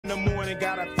morning,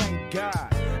 gotta thank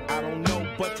God. I don't know,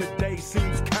 but today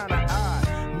seems kinda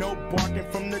odd. No barking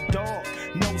from the dog,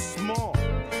 no small.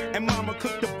 And mama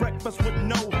cooked the breakfast with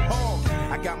no hog.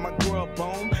 I got my grub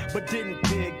on, but didn't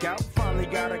dig out. Finally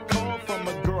got a call from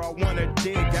a girl I wanna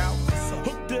dig out.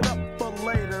 Hooked it up for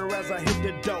later as I hit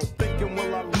the dough. Thinking,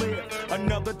 will I live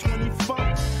another 24?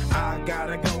 I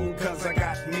gotta go, cause I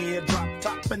got me a drop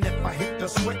top. And if I hit the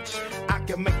switch, I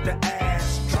can make the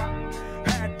ass drop.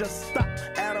 Had to stop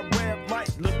at a red light.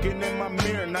 Looking in my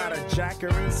mirror, not a jacker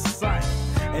in sight.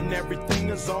 And everything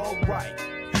is alright.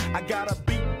 I got a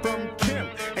beat from Kim,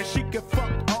 and she can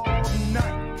fuck all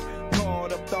night.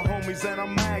 Called up the homies and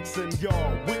I'm asking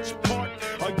y'all, which part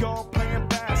are y'all playing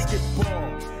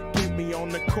basketball? Get me on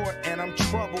the court and I'm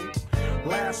troubled.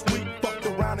 Last week fucked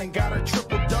around and got a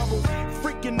triple-double.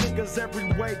 Freaking niggas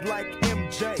every way like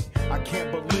MJ. I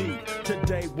can't believe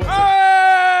today was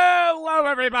Hello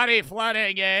everybody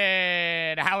flooding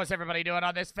in. How is everybody doing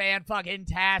on this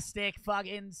fan-fucking-tastic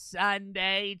fucking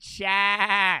Sunday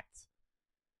chat?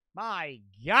 My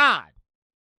God.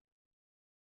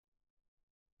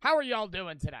 How are y'all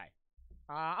doing today?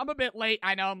 I'm a bit late.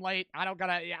 I know I'm late.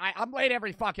 I'm late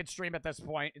every fucking stream at this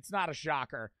point. It's not a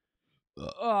shocker.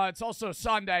 It's also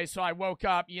Sunday, so I woke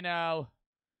up, you know,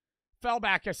 fell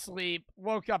back asleep,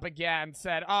 woke up again,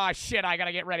 said, oh, shit, I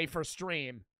gotta get ready for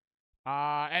stream.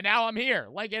 And now I'm here.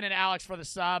 Lincoln and Alex for the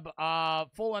sub,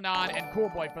 Full Anon and Cool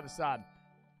Boy for the sub.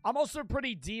 I'm also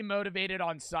pretty demotivated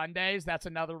on Sundays. That's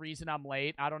another reason I'm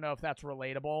late. I don't know if that's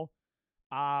relatable.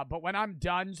 But when I'm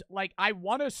done, like, I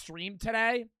want to stream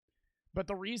today, but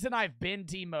the reason I've been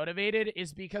demotivated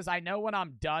is because I know when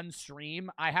I'm done stream,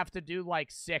 I have to do,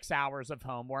 like, 6 hours of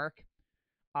homework.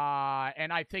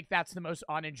 And I think that's the most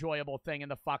unenjoyable thing in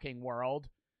the fucking world.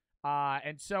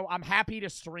 And so I'm happy to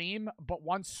stream, but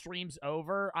once stream's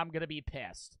over, I'm going to be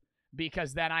pissed.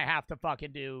 Because then I have to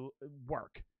fucking do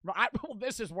work. Well,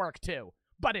 this is work too,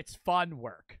 but it's fun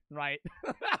work, right?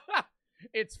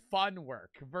 It's fun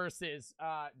work versus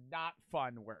not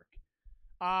fun work.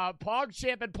 Pog,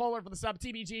 Champ, and Polar for the sub,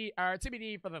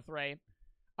 TBD for the 3.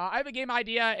 I have a game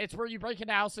idea. It's where you break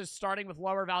into houses starting with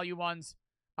lower value ones.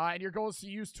 And your goal is to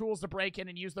use tools to break in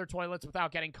and use their toilets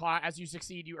without getting caught. As you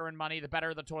succeed, you earn money. The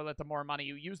better the toilet, the more money.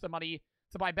 You use the money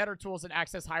to buy better tools and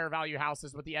access higher value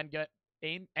houses with the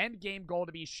end game goal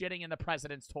to be shitting in the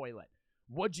president's toilet.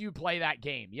 Would you play that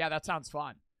game? Yeah, that sounds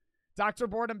fun. Dr.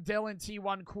 Boredom, Dylan,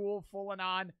 T1, Cool, Full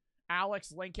Anon,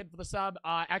 Alex, Lincoln for the sub,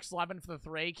 X11 for the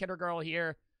 3, Kindergirl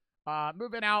here.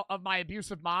 Moving out of my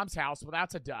abusive mom's house. Well,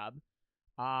 that's a dub.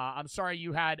 I'm sorry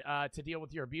you had to deal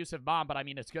with your abusive mom, but I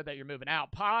mean, it's good that you're moving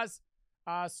out. Pause.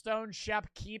 Stone, Shep,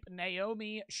 Keep,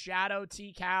 Naomi, Shadow,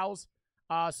 T-Cows,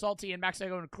 Salty in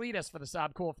Mexico, and Cletus for the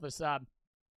sub. Cool for the sub.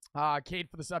 Cade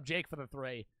for the sub, Jake for the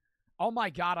 3. Oh my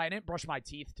God, I didn't brush my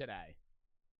teeth today.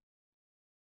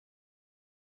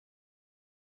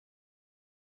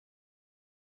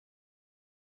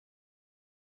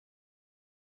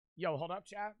 Yo, hold up,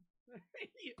 chat.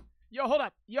 Yo, hold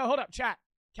up. Yo, hold up, chat.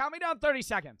 Count me down 30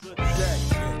 seconds. good day.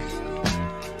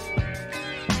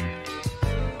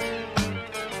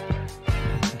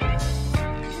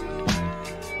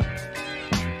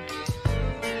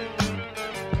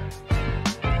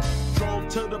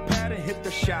 To the pad and hit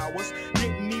the showers.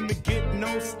 Didn't even get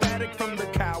no static from the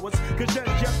cowards. Cause just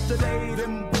yesterday,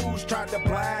 them fools tried to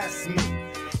blast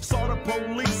me. Saw the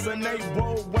police and they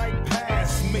rolled right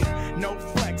past me. No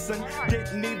flexing,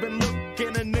 didn't even look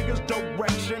in a nigga's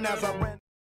direction as I ran.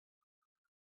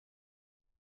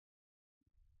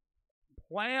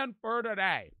 Plan for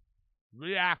today.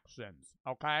 Reactions,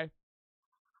 okay?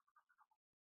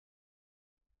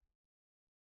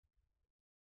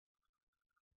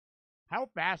 How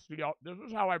fast do y'all... This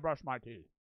is how I brush my teeth.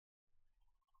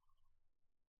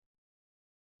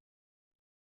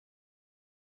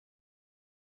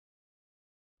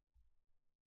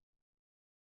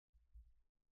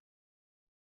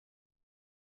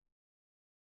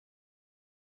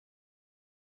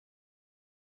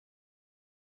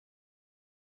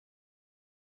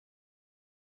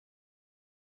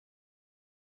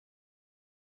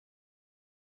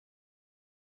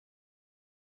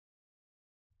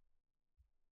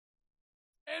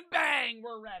 And bang,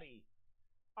 we're ready.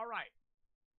 All right.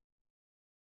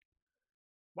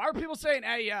 Why are people saying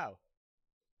Ayo?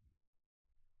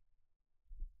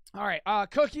 All right.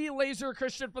 Cookie, Laser,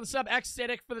 Christian for the sub,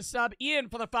 X-Static for the sub, Ian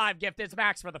for the 5 gifted,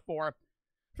 Max for the 4.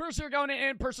 First year going to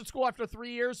in-person school after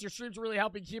 3 years. Your streams are really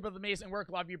helping keep up the amazing work.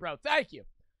 Love you, bro. Thank you.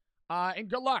 And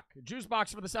good luck.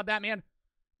 Juicebox for the sub, that man.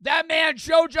 That man,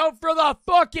 Jojo, for the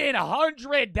fucking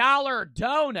 $100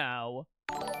 dono.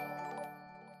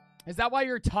 Is that why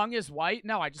your tongue is white?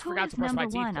 No, I just forgot to brush my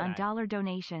teeth today. Who is number one on dollar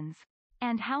donations?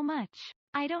 And how much?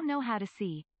 I don't know how to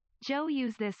see. Joe,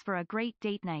 use this for a great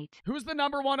date night. Who's the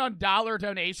number one on dollar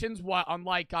donations? What, on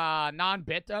like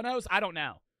non-bit donos? I don't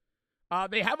know.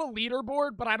 They have a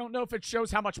leaderboard, but I don't know if it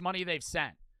shows how much money they've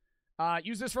sent.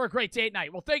 Use this for a great date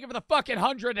night. Well, thank you for the fucking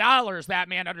 $100, that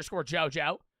man _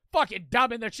 Jojo. Fucking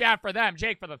dumb in the chat for them.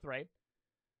 Jake for the 3.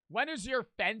 When is your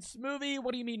fence movie?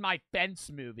 What do you mean my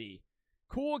fence movie?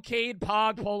 Cool Cade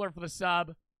Pog Polar for the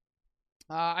sub.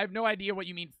 I have no idea what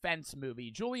you mean fence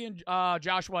movie. Julian,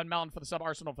 Joshua, and Melon for the sub.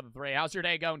 Arsenal for the 3. How's your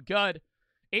day going? Good.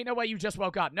 Ain't no way you just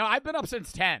woke up. No, I've been up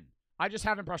since 10. I just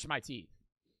haven't brushed my teeth.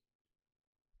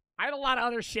 I had a lot of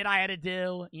other shit I had to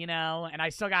do, you know, and I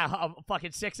still got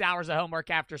fucking 6 hours of homework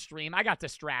after stream. I got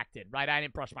distracted, right? I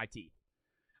didn't brush my teeth.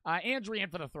 Andrew in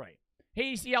for the 3.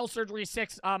 Hey, ACL surgery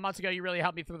 6 months ago. You really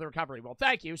helped me through the recovery. Well,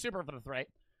 thank you. Super for the 3.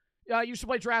 You should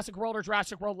play Jurassic World or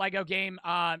Jurassic World Lego game.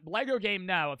 Lego game,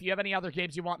 no. If you have any other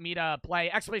games you want me to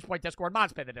play, ! Discord.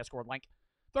 Mods pay the Discord link.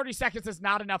 30 seconds is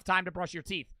not enough time to brush your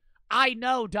teeth. I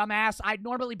know, dumbass. I'd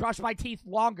normally brush my teeth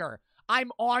longer.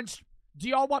 I'm on... Do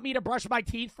y'all want me to brush my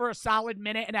teeth for a solid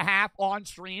minute and a half on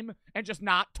stream and just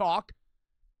not talk?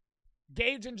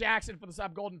 Gage and Jackson for the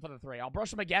sub, Golden for the 3. I'll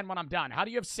brush them again when I'm done. How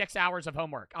do you have 6 hours of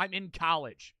homework? I'm in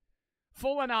college.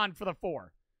 Full and on for the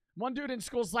 4. One dude in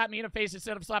school slapped me in the face.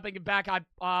 Instead of slapping him back, I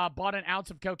bought an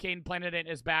ounce of cocaine and planted it in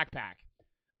his backpack.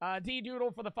 D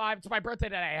Doodle for the 5. It's my birthday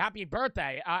today. Happy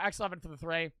birthday. X11 for the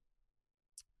 3.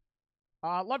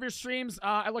 Love your streams.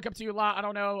 I look up to you a lot. I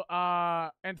don't know.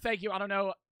 And thank you. I don't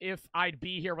know if I'd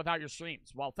be here without your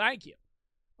streams. Well, thank you.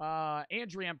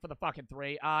 Andrew for the fucking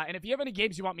 3. And if you have any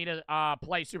games you want me to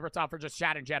play super tough or just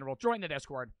chat in general, join the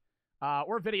Discord.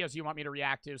 Or videos you want me to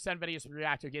react to. Send videos to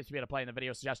react to games to be able to play in the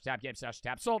video suggestion tab, game suggestion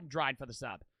tab. Sold and dried for the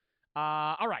sub.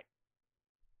 All right.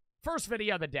 First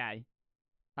video of the day.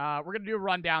 We're going to do a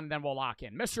rundown and then we'll lock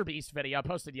in. Mr. Beast video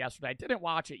posted yesterday. Didn't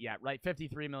watch it yet, right?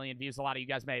 53 million views. A lot of you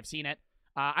guys may have seen it.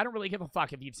 I don't really give a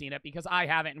fuck if you've seen it because I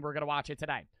haven't and we're going to watch it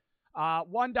today.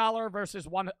 $1 versus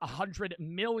 $100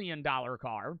 million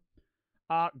car.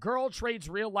 Girl trades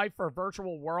real life for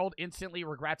virtual world, instantly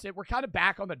regrets it. We're kind of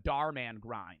back on the Dhar Mann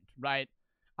grind, right?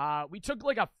 We took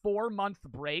like a 4-month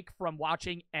break from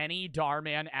watching any Dhar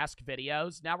Mann-esque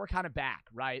videos. Now we're kind of back,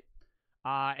 right?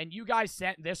 And you guys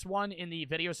sent this one in the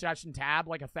video session tab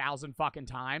like 1,000 fucking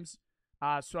times.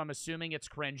 So I'm assuming it's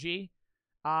cringy.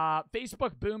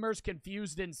 Facebook boomers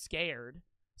confused and scared.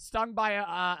 Stung by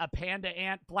a panda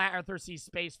ant. Flat Earther sees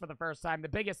space for the first time. The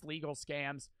biggest legal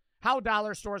scams. How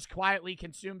dollar stores quietly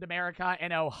consumed America,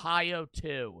 and Ohio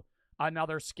 2.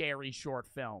 Another scary short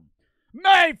film.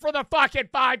 May for the fucking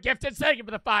 5 gifted. Thank you for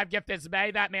the 5 gifted,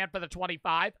 May. That man for the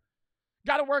 25.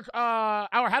 Got to work,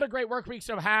 had a great work week,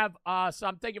 so have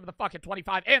some. Thank you for the fucking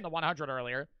 25 and the 100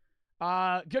 earlier.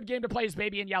 Good game to play is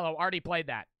Baby in Yellow. Already played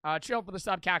that. Chill for the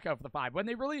sub, Kako for the 5. When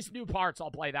they release new parts, I'll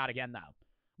play that again, though.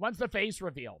 When's the face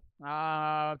reveal?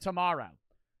 Tomorrow.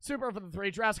 Super for the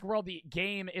 3. Jurassic World, the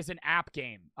game is an app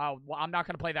game. Well, I'm not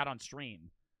going to play that on stream.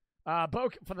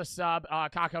 Boke for the sub.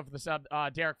 Kako for the sub.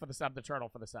 Derek for the sub. The Turtle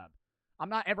for the sub. I'm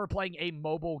not ever playing a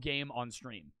mobile game on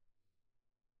stream.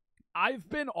 I've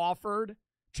been offered...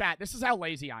 Chat, this is how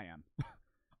lazy I am.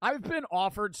 I've been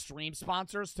offered stream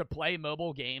sponsors to play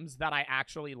mobile games that I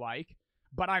actually like,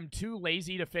 but I'm too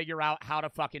lazy to figure out how to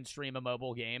fucking stream a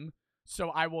mobile game, so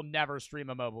I will never stream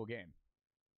a mobile game.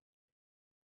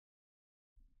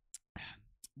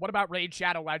 What about Raid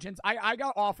Shadow Legends? I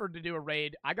got offered to do a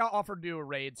raid. I got offered to do a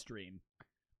raid stream.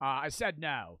 I said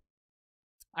no.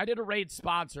 I did a raid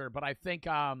sponsor, but I think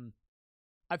I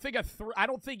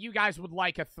don't think you guys would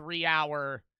like a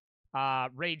 3-hour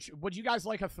raid. Would you guys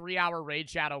like a 3-hour Raid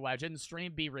Shadow Legends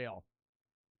stream? Be real.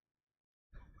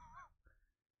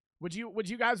 Would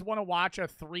you guys want to watch a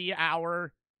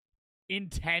 3-hour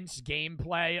intense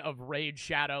gameplay of Raid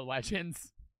Shadow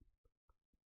Legends?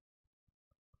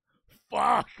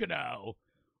 Fuck no.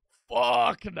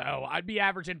 Fuck no. I'd be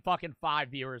averaging fucking 5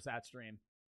 viewers that stream.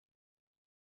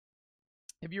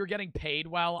 If you were getting paid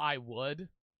well, I would.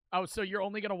 Oh, so you're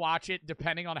only going to watch it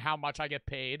depending on how much I get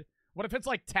paid? What if it's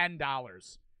like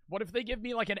 $10? What if they give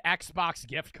me like an Xbox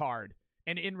gift card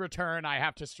and in return I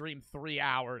have to stream 3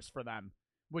 hours for them?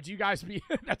 Would you guys be...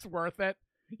 That's worth it?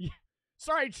 Yeah.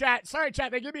 Sorry, chat. Sorry,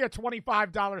 chat. They give me a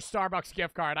 $25 Starbucks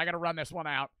gift card. I got to run this one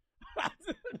out.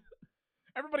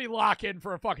 Everybody lock in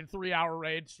for a fucking 3-hour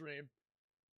raid stream.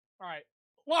 All right.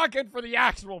 Lock in for the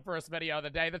actual first video of the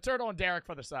day. The Turtle and Derek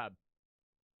for the sub.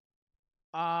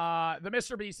 The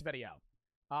Mr. Beast video.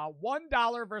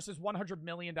 $1 versus $100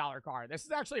 million car. This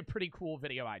is actually a pretty cool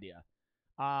video idea.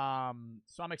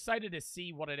 So I'm excited to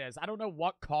see what it is. I don't know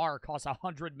what car costs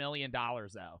 $100 million,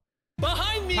 though.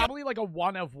 Behind me! Probably like a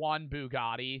one-of-one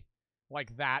Bugatti.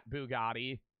 Like that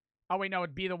Bugatti. Oh, wait, no,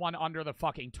 it'd be the one under the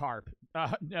fucking tarp.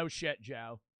 No shit,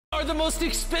 Joe. Are the most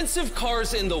expensive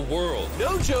cars in the world.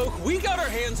 No joke, we got our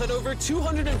hands on over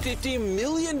 $250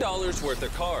 million worth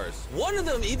of cars. One of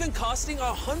them even costing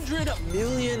 $100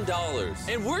 million.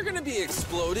 And we're gonna be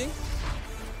exploding.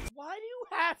 Why do you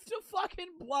have to fucking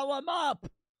blow them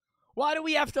up? Why do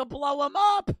we have to blow them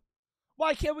up?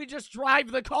 Why can't we just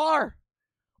drive the car?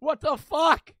 What the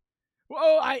fuck?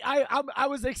 Whoa, I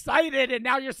was excited, and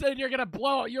now you're saying you're gonna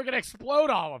explode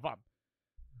all of them.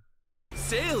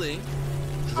 Sailing.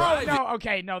 Oh, no,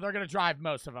 okay, no, they're gonna drive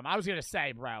most of them. I was gonna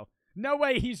say, bro, no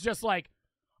way he's just like,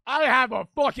 I have a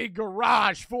fucking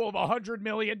garage full of $100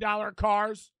 million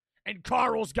cars, and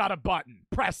Carl's got a button.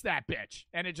 Press that bitch,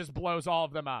 and it just blows all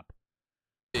of them up.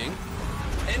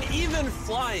 And even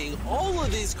flying all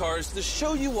of these cars to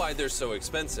show you why they're so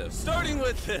expensive. Starting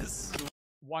with this.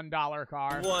 $1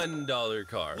 car. $1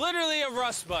 car. Literally a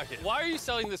rust bucket. Why are you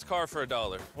selling this car for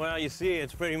 $1? Well, you see,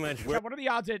 it's pretty much. Yeah, what are the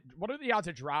odds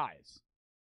it drives?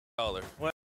 Well,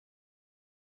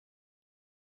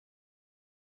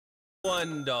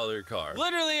 $1 car.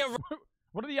 Literally a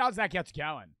what are the odds that gets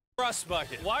going? rust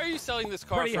bucket. Why are you selling this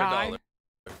car Pretty for high. $1?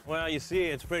 Well, you see,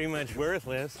 it's pretty much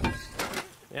worthless.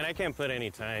 And I can't put any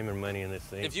time or money in this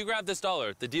thing. If you grab this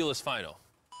 $1, the deal is final.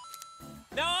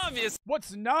 Now, obviously.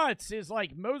 What's nuts is,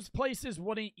 like, most places you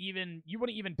wouldn't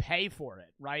even pay for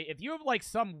it, right? If you have, like,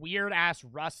 some weird-ass,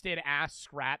 rusted-ass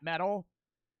scrap metal,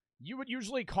 you would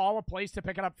usually call a place to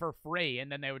pick it up for free,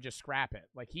 and then they would just scrap it.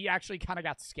 Like, he actually kind of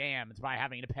got scammed by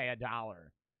having to pay $1.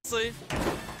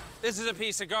 This is a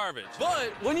piece of garbage.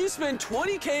 But when you spend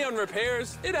 $20K on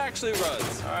repairs, it actually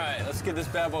runs. All right, let's get this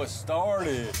bad boy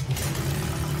started.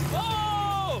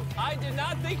 Oh! I did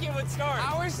not think it would start.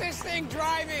 How is this thing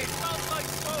driving? It smells like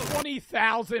smoke.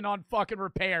 $20,000 on fucking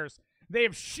repairs. They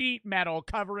have sheet metal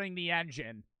covering the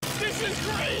engine. This is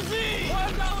crazy!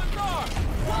 $1 car!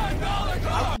 $1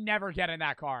 car! I would never get in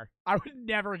that car. I would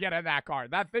never get in that car.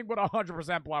 That thing would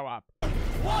 100% blow up. $1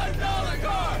 car! $1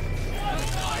 car!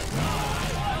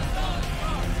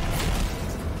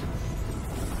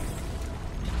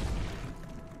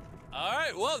 All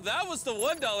right, well, that was the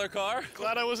 $1 car.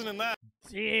 Glad I wasn't in that.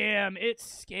 Damn, it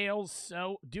scales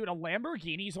so... Dude, a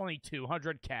Lamborghini's only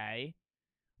 $200K?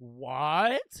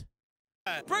 What?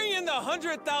 Bring in the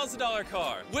 $100,000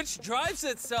 car, which drives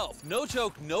itself. No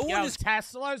joke, no one is...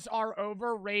 Teslas are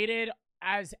overrated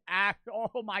as...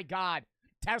 Oh, my God.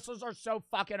 Teslas are so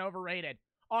fucking overrated.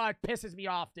 Oh, it pisses me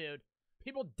off, dude.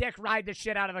 People dick ride the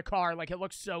shit out of the car like it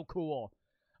looks so cool.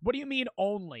 What do you mean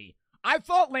only? I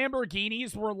thought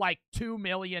Lamborghinis were like $2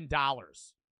 million.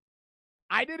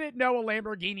 I didn't know a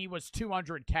Lamborghini was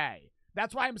 $200K.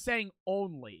 That's why I'm saying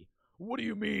only. What do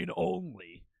you mean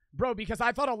only? Bro, because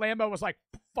I thought a Lambo was like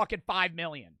fucking $5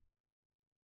 million.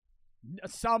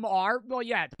 Some are. Well,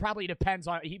 yeah, it probably depends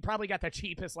on... He probably got the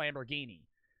cheapest Lamborghini.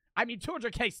 I mean,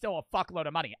 $200K is still a fuckload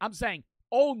of money. I'm saying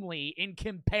only in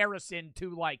comparison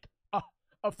to like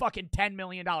a fucking $10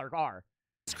 million car.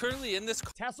 currently in this...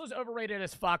 Tesla's overrated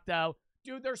as fuck, though.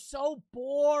 Dude, they're so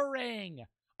boring.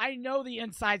 I know the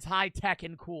inside's high-tech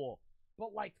and cool,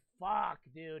 but, like, fuck,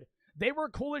 dude. They were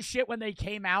cool as shit when they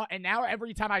came out, and now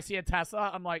every time I see a Tesla,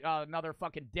 I'm like, oh, another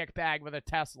fucking dick bag with a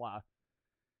Tesla.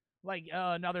 Like,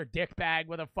 another dick bag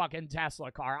with a fucking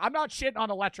Tesla car. I'm not shitting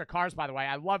on electric cars, by the way.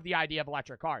 I love the idea of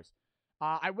electric cars.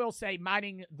 I will say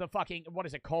mining the fucking, what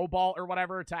is it, cobalt or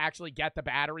whatever to actually get the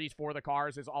batteries for the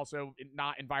cars is also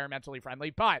not environmentally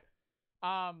friendly. But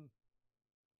I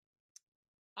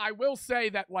will say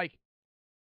that, like,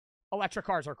 electric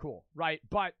cars are cool, right?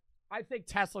 But I think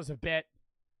Tesla's a bit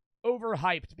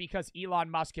overhyped because Elon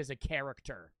Musk is a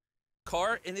character.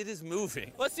 Car, and it is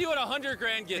moving. Let's see what 100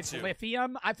 grand gets It's you.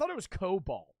 lithium? I thought it was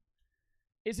cobalt.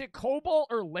 Is it cobalt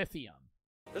or lithium?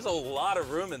 There's a lot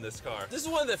of room in this car. This is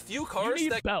one of the few You cars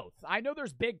need that... both. I know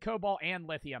there's big cobalt and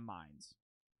lithium mines.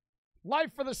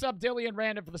 Life for the sub, Dillian,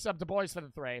 random for the sub, the boys for the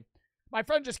 3. My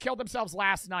friend just killed themselves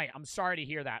last night. I'm sorry to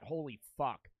hear that. Holy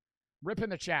fuck. Rip in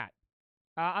the chat.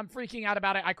 I'm freaking out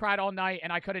about it. I cried all night,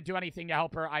 and I couldn't do anything to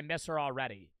help her. I miss her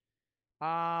already.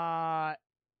 I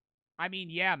mean,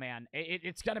 yeah, man.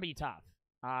 It's gonna be tough,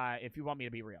 if you want me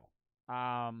to be real.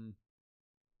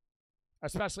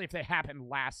 Especially if they happened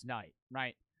last night,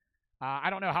 right?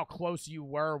 I don't know how close you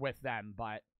were with them,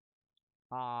 but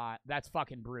that's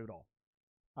fucking brutal.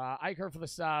 Iker for the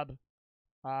sub,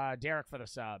 Derek for the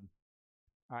sub,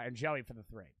 and Joey for the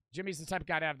 3. Jimmy's the type of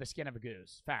guy to have the skin of a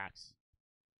goose. Facts.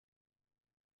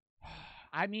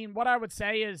 I mean, what I would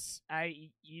say is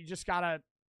you just gotta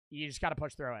You just got to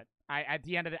push through it. At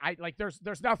the end of the,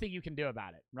 there's nothing you can do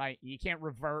about it, right? You can't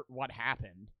revert what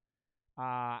happened.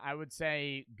 I would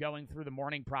say going through the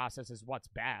mourning process is what's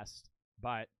best,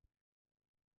 but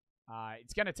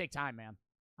it's gonna take time, man.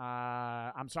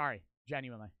 I'm sorry,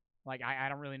 genuinely. Like, I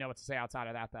don't really know what to say outside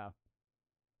of that, though.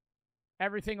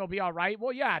 Everything will be all right.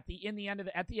 Well, yeah, at the end of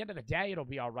the day, it'll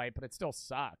be all right, but it still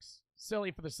sucks.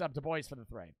 Silly for the sub to boys for the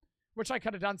 3. Wish I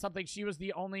could have done something. She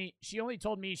only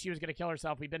told me she was going to kill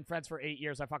herself. We've been friends for 8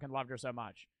 years. I fucking loved her so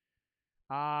much.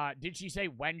 Did she say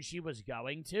when she was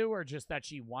going to, or just that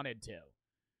she wanted to?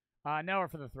 No, or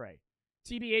for the 3.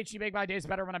 TBH, you make my days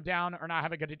better when I'm down or not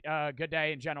have a good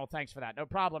day in general. Thanks for that. No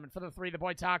problem. And for the 3, the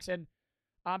boy Toxin.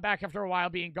 I'm back after a while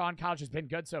being gone. College has been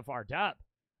good so far. Dub.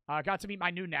 Got to meet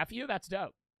my new nephew. That's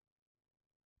dope.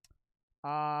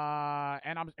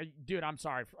 And I'm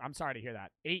sorry. I'm sorry to hear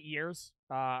that. 8 years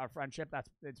of friendship.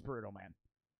 It's brutal, man.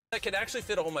 I can actually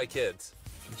fit all my kids.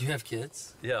 Do you have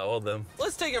kids? Yeah, all of them.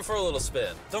 Let's take it for a little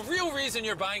spin. The real reason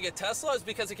you're buying a Tesla is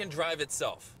because it can drive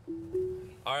itself.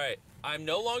 All right, I'm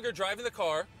no longer driving the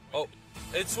car. Oh,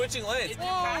 it's switching lanes.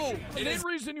 Whoa! The main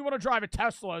reason you want to drive a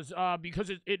Tesla is because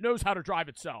it knows how to drive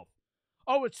itself.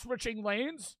 Oh, it's switching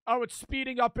lanes? Oh, it's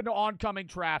speeding up into oncoming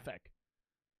traffic.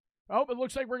 Oh, it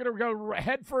looks like we're going to go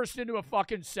head first into a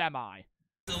fucking semi.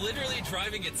 It's literally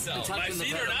driving itself. My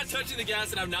feet are not touching the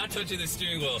gas, and I'm not touching the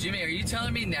steering wheel. Jimmy, are you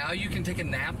telling me now you can take a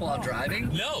nap while driving?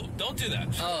 No, don't do that.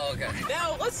 Oh, okay.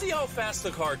 Now, let's see how fast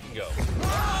the car can go.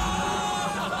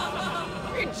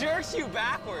 It jerks you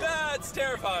backwards. That's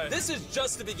terrifying. This is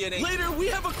just the beginning. Later, we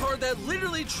have a car that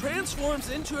literally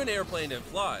transforms into an airplane and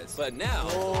flies. But now...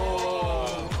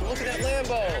 Oh, look at that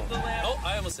Lambo. Oh,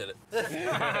 I almost hit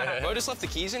it. Bro just left the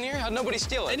keys in here? How'd nobody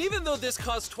steal it? And even though this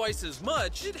costs twice as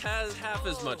much, it has half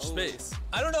as much space.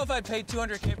 I don't know if I'd pay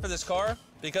 $200K for this car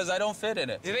because I don't fit in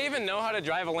it. Do they even know how to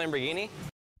drive a Lamborghini?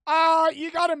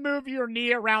 You gotta move your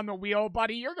knee around the wheel,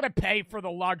 buddy. You're gonna pay for the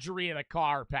luxury of the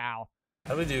car, pal.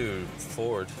 How do we do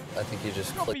Ford? I think you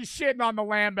just Don't be shitting on the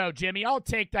Lambo, Jimmy. I'll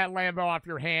take that Lambo off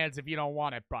your hands if you don't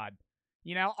want it, bud.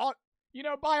 You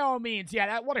know, by all means,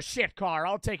 yeah, what a shit car.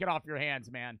 I'll take it off your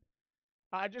hands, man.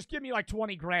 Just give me like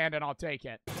 20 grand and I'll take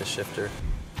it. the shifter.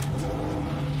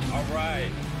 All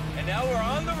right. And now we're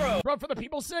on the road. Bro, for the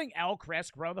people saying, L, Chris,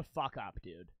 grow the fuck up,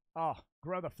 dude. Oh,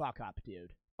 grow the fuck up,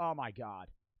 dude. Oh, my God.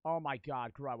 Oh, my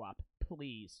God, grow up.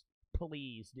 Please.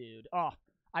 Please, dude. Oh,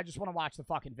 I just want to watch the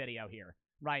fucking video here,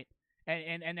 right?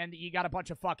 And then you got a bunch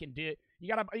of fucking dude. You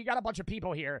got a bunch of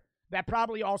people here that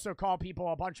probably also call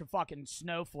people a bunch of fucking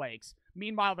snowflakes.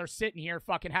 Meanwhile, they're sitting here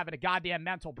fucking having a goddamn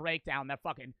mental breakdown that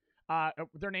fucking...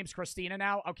 their name's Christina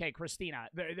now? Okay, Christina.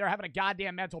 They're having a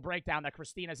goddamn mental breakdown that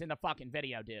Christina's in the fucking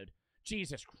video, dude.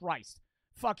 Jesus Christ.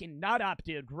 Fucking nut up,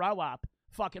 dude. Grow up.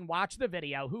 Fucking watch the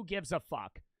video. Who gives a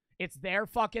fuck? It's their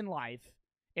fucking life.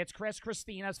 It's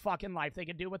Christina's fucking life. They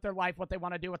can do with their life what they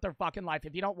want to do with their fucking life.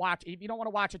 If you don't want to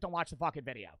watch it, don't watch the fucking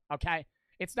video, okay?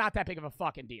 It's not that big of a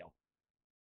fucking deal.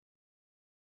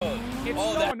 It's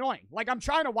so annoying. Like, I'm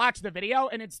trying to watch the video,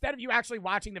 and instead of you actually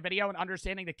watching the video and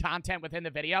understanding the content within the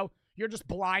video, you're just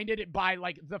blinded by,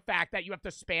 like, the fact that you have to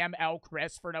spam L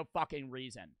Chris for no fucking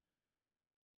reason.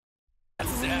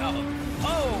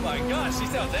 Oh my gosh, she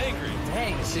sounds angry.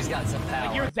 Dang, she's got some power.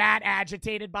 Like, you're that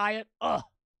agitated by it? Ugh.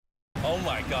 Oh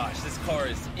my gosh, this car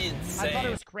is insane. I thought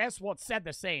it was Chris. Well, it said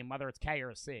the same, whether it's K or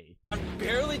a C. I'm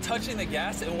barely touching the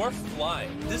gas and we're flying.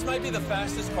 This might be the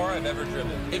fastest car I've ever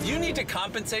driven. If you need to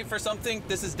compensate for something,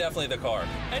 this is definitely the car.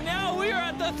 And now we are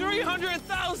at the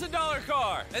 $300,000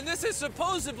 car. And this is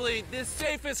supposedly the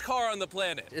safest car on the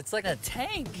planet. It's like a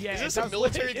tank. Yeah, Is this a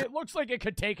military? It looks like it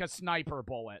could take a sniper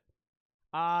bullet.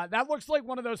 That looks like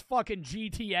one of those fucking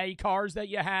GTA cars that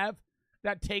you have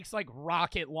that takes, like,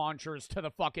 rocket launchers to the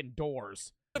fucking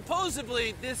doors.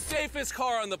 Supposedly the safest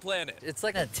car on the planet. It's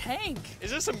like a tank.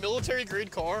 Is this a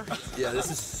military-grade car? Yeah, this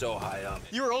is so high up.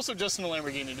 You were also just in a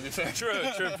Lamborghini, to be fair.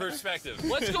 True perspective.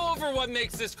 Let's go over what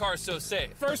makes this car so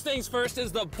safe. First things first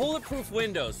is the bulletproof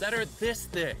windows that are this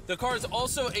thick. The car is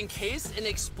also encased in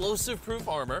explosive-proof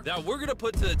armor that we're gonna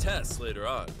put to the test later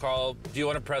on. Carl, do you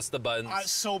want to press the buttons?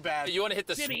 So bad. You want to hit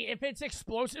the... Jimmy, if it's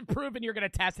explosive-proof and you're gonna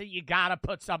test it, you gotta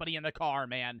put somebody in the car,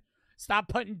 man. Stop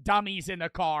putting dummies in the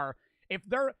car.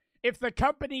 If the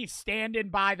company's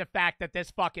standing by the fact that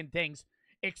this fucking thing's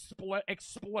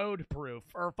explode proof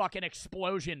or fucking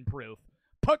explosion proof,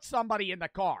 put somebody in the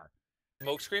car.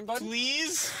 Smoke screen button?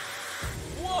 Please?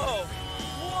 Whoa!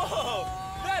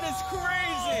 That is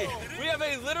crazy! We have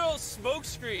a literal smoke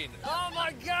screen. Oh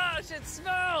my gosh, it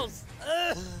smells!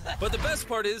 But the best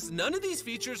part is, none of these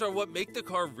features are what make the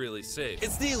car really safe.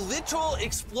 It's the literal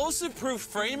explosive-proof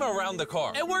frame around the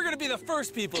car. And we're gonna be the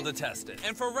first people to test it.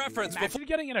 And for reference, imagine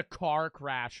getting in a car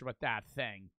crash with that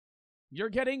thing. You're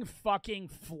getting fucking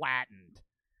flattened.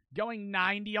 Going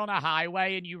 90 on a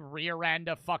highway and you rear end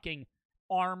a fucking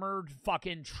armored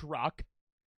fucking truck.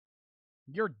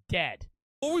 You're dead.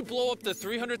 Before we blow up the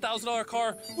 $300,000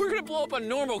 car, we're gonna blow up a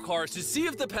normal car to see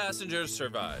if the passengers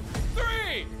survive.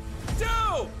 3, 2,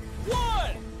 1!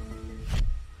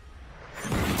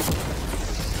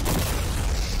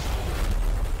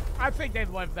 I think they'd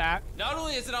live that. Not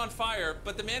only is it on fire,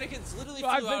 but the mannequins literally flew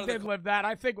I out think of the they'd live that.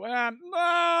 I think,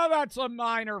 no, that's a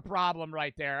minor problem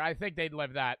right there. I think they'd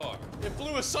live that. car. It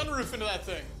blew a sunroof into that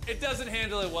thing. It doesn't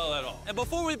handle it well at all. And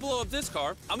before we blow up this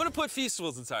car, I'm gonna put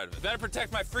Feastables inside of it. Better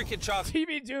protect my freaking chocolate.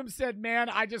 TV Doom said, man,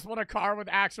 I just want a car with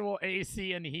actual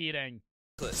AC and heating.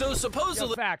 So supposedly,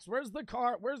 Yo, facts. Where's the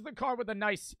car with a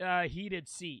nice heated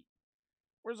seat?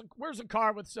 Where's a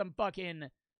car with some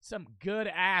good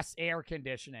ass air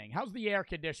conditioning? How's the air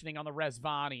conditioning on the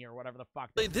Resvani or whatever the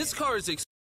fuck? this car is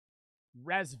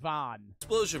Resvan.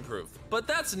 explosion proof, but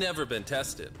that's never been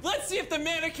tested. Let's see if the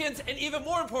mannequins and even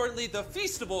more importantly, the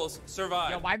Feastables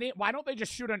survive. Yo, why don't they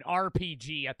just shoot an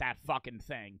RPG at that fucking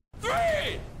thing? 3,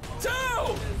 2,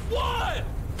 1!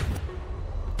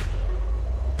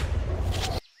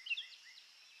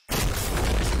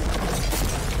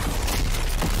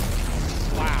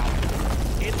 Wow.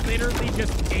 It literally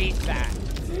just ate that.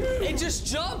 It just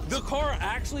jumped! The car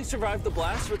actually survived the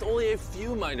blast with only a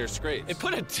few minor scrapes. It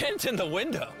put a dent in the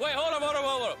window. Wait, hold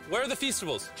up. Where are the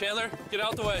Feastables? Chandler, get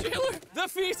out the way. Chandler, the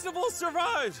Feastables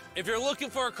survived! If you're looking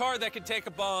for a car that can take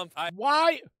a bomb,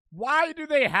 Why do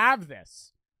they have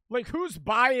this? Like, who's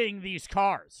buying these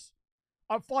cars?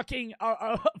 A fucking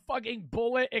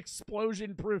bullet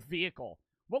explosion-proof vehicle.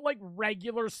 What, like,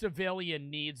 regular civilian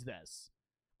needs this?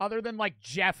 Other than, like,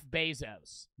 Jeff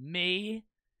Bezos. Me?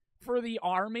 For the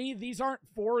army? These aren't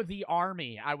for the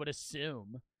army, I would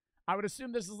assume. I would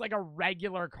assume this is, like, a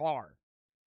regular car.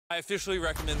 I officially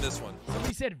recommend this one.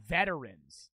 Somebody said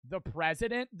veterans. The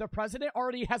president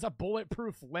already has a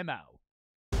bulletproof limo.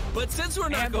 But since we're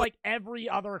not And, going like, every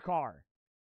other car.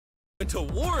 to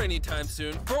war anytime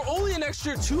soon, for only an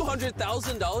extra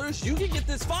 $200,000, you can get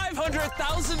this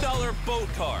 $500,000 boat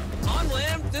car. On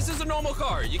land, this is a normal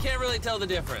car. You can't really tell the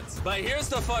difference. But here's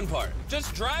the fun part.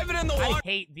 Just drive it in the water. I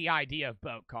hate the idea of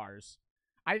boat cars.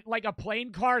 Like, a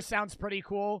plane car sounds pretty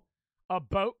cool. A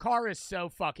boat car is so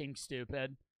fucking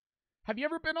stupid. Have you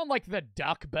ever been on, like, the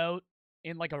duck boat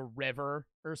in, like, a river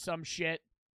or some shit?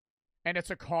 And it's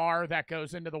a car that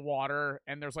goes into the water,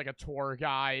 and there's, like, a tour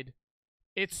guide.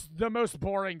 It's the most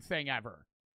boring thing ever.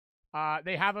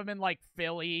 They have them in, like,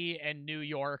 Philly and New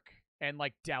York and,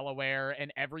 like, Delaware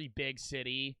and every big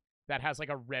city that has, like,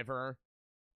 a river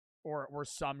or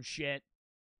some shit.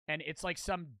 And it's, like,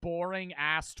 some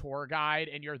boring-ass tour guide,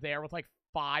 and you're there with, like,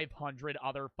 500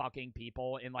 other fucking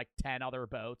people in, like, 10 other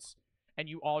boats. And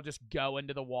you all just go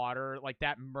into the water, like,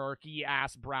 that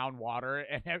murky-ass brown water,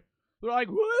 and they're like,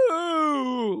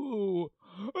 woo!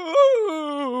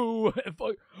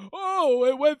 Oh,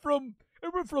 it went from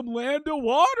land to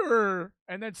water.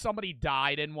 And then somebody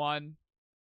died in one.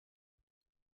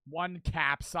 One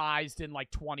capsized and like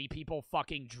 20 people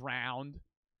fucking drowned.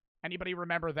 Anybody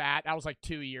remember that? That was like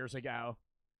 2 years ago.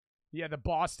 Yeah, the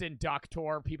Boston Duck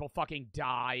Tour, people fucking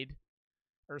died.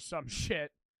 Or some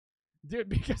shit. Dude,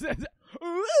 because it's,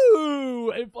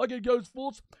 ooh, it fucking goes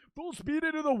full speed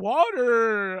into the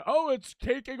water. Oh, it's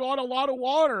taking on a lot of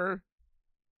water.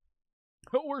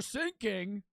 But we're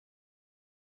sinking.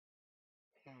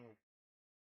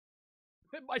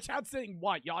 My chat's saying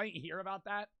what? Y'all ain't hear about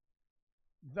that?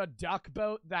 The duck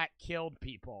boat that killed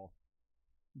people.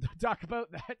 The duck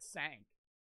boat that sank.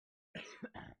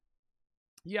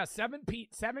 Yeah,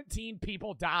 17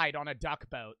 people died on a duck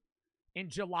boat in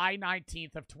July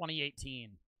 19th of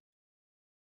 2018.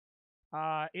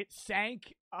 It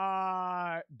sank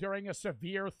during a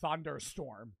severe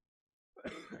thunderstorm.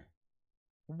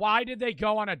 Why did they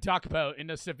go on a duck boat in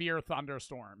a severe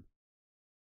thunderstorm?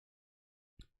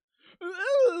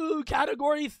 Ooh,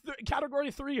 category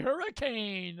 3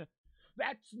 hurricane.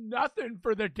 That's nothing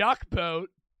for the duck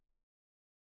boat.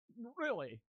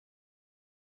 Really?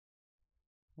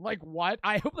 Like what?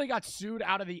 I hope they got sued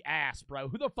out of the ass, bro.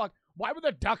 Who the fuck? Why would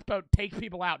the duck boat take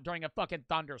people out during a fucking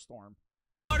thunderstorm?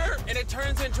 And it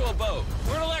turns into a boat.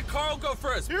 We're gonna let Carl go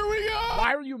first. Here we go.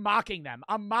 Why are you mocking them?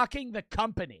 I'm mocking the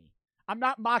company. I'm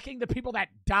not mocking the people that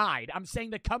died. I'm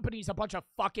saying the company's a bunch of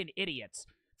fucking idiots.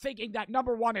 Thinking that,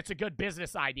 number one, it's a good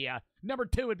business idea. Number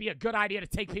two, it'd be a good idea to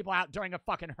take people out during a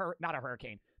fucking not a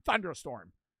hurricane,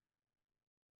 thunderstorm.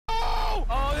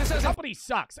 company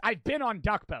sucks. I've been on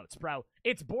duck boats, bro.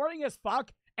 It's boring as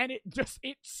fuck, and it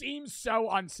seems so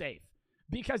unsafe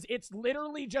because it's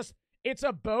literally just it's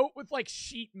a boat with like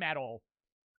sheet metal,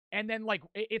 and then like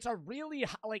it's a really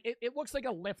like it looks like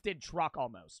a lifted truck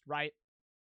almost, right?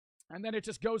 And then it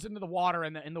just goes into the water,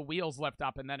 and the wheels lift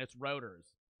up, and then it's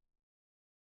rotors.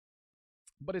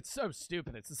 But it's so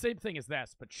stupid. It's the same thing as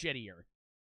this, but shittier.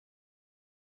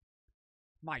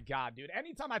 My God, dude.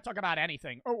 Anytime I talk about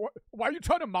anything, oh, why are you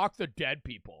trying to mock the dead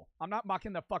people? I'm not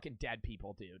mocking the fucking dead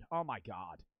people, dude. Oh my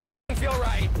God. Doesn't feel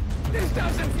right. This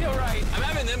doesn't feel right. I'm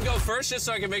having them go first just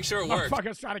so I can make sure it works.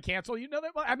 Motherfuckers trying to cancel. You know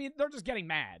that? I mean, they're just getting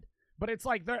mad. But it's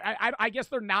like I guess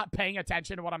they're not paying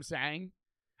attention to what I'm saying.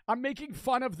 I'm making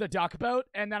fun of the duck boat,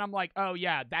 and then I'm like, oh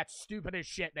yeah, that's stupid as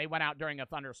shit. They went out during a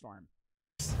thunderstorm.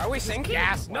 Are we sinking?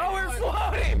 Gas. No, we're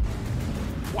floating.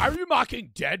 Why are you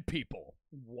mocking dead people?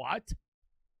 What?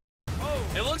 Oh,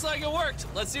 it looks like it worked.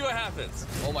 Let's see what happens.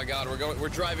 Oh my God, we're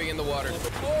driving in the water.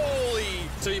 Holy!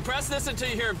 So you press this until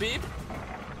you hear a beep.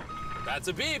 That's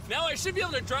a beep. Now I should be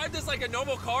able to drive this like a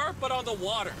normal car, but on the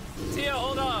water. Tia,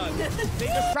 hold on. They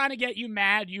just trying to get you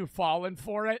mad you've fallen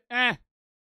for it.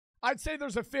 I'd say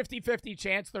there's a 50-50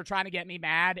 chance they're trying to get me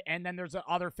mad, and then there's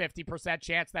another 50%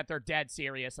 chance that they're dead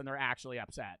serious and they're actually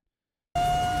upset.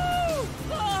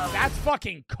 That's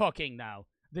fucking cooking, though.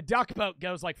 The duck boat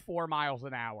goes like 4 miles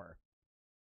an hour.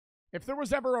 If there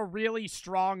was ever a really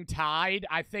strong tide,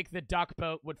 I think the duck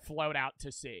boat would float out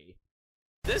to sea.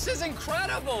 This is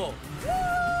incredible. Woo!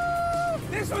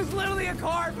 This was literally a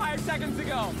car 5 seconds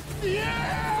ago.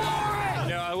 Yeah! You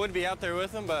know, I would be out there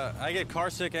with them, but I get car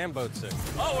sick and boat sick.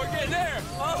 Oh, we're getting there.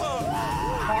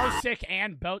 Oh. Car sick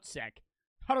and boat sick.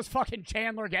 How does fucking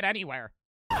Chandler get anywhere?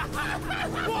 Whoa!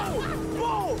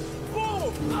 Whoa!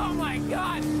 Whoa! Oh my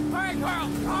God! All right,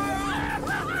 Carl!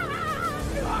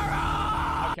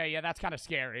 Carl! Okay, yeah, that's kind of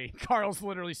scary. Carl's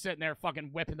literally sitting there fucking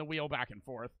whipping the wheel back and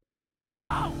forth.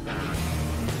 Oh.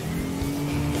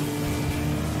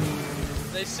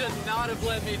 They should not have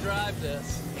let me drive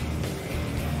this.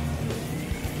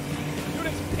 Dude,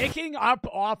 it's picking up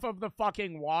off of the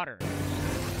fucking water. Woo!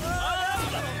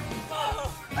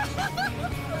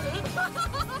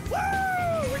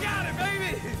 We got it,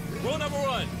 baby! Rule number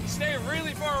 1, stay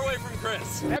really far away from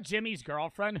Chris. Is that Jimmy's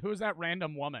girlfriend? Who's that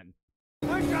random woman?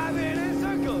 We're driving in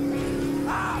circles.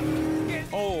 Ah!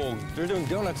 Oh, they're doing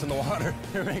donuts in the water.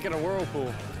 They're making a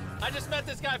whirlpool. I just met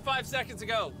this guy 5 seconds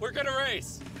ago. We're gonna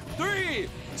race. 3,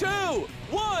 2, 1,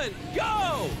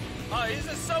 go! Oh, he's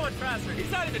just so much faster. He's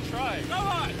not even trying. Come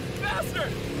on, faster!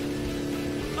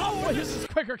 Oh, Well, this is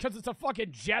quicker because it's a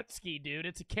fucking jet ski, dude.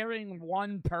 It's carrying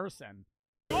one person.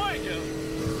 going to.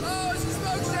 Oh, it's a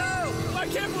smoke show! I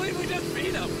can't believe we just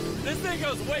beat him. This thing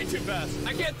goes way too fast.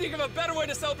 I can't think of a better way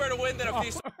to celebrate a win than a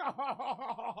feast.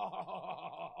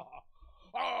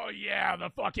 Oh, yeah, the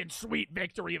fucking sweet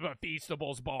victory of a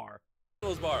Feastables bar.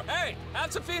 Bar. Hey,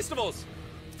 have some Feastables.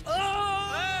 Oh!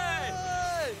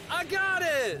 Hey! I got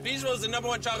it! Feastables is the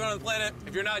 #1 chocolate on the planet.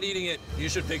 If you're not eating it, you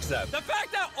should fix that. The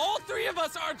fact that all 3 of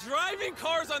us are driving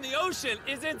cars on the ocean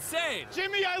is insane.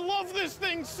 Jimmy, I love this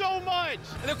thing so much.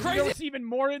 And the You know crazy what's even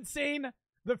more insane?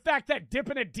 The fact that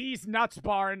dipping a D's Nuts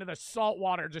bar into the salt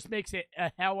water just makes it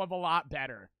a hell of a lot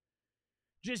better.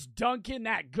 Just dunking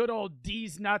that good old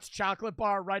D's Nuts chocolate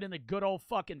bar right in the good old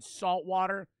fucking salt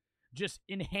water just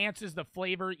enhances the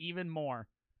flavor even more.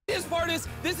 This part is,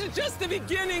 this is just the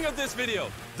beginning of this video.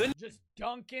 Just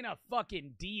dunking a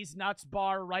fucking D's Nuts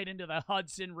bar right into the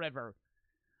Hudson River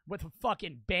with a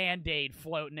fucking Band-Aid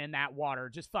floating in that water.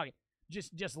 Just fucking,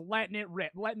 just letting it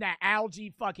rip. Letting that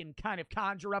algae fucking kind of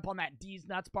conjure up on that D's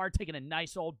Nuts bar, taking a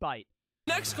nice old bite.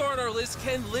 Next car on our list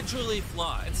can literally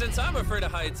fly. And since I'm afraid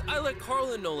of heights, I let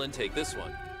Carl and Nolan take this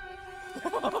one.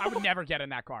 I would never get in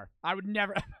that car. I would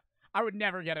never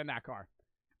get in that car.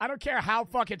 I don't care how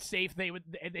fucking safe they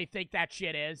think that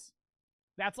shit is.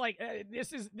 That's like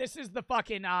this is the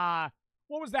fucking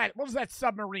what was that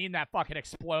submarine that fucking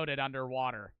exploded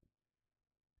underwater?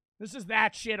 This is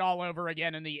that shit all over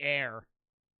again in the air.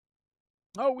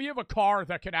 Oh, we have a car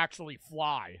that can actually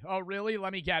fly. Oh, really?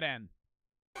 Let me get in.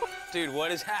 Dude,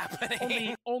 what is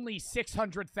happening? Only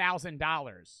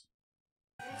 $600,000.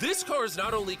 This car is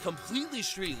not only completely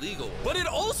street legal, but it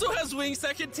also has wings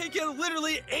that can take it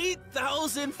literally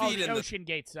 8,000 feet the in Ocean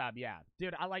Gate sub, yeah.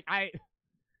 Dude,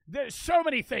 there's so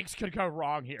many things could go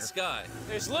wrong here. the sky.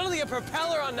 There's literally a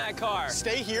propeller on that car.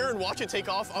 Stay here and watch it take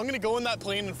off. I'm gonna go in that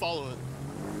plane and follow it.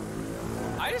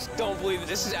 I just don't believe that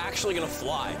this is actually gonna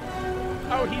fly.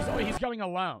 Oh, he's going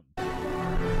alone.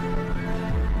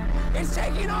 It's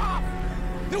taking off!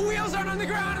 The wheels aren't on the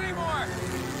ground anymore!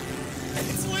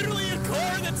 It's literally a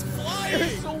car that's flying.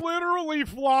 It's literally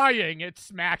flying. It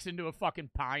smacks into a fucking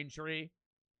pine tree.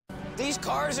 These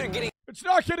cars are getting It's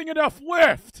not getting enough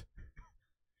lift.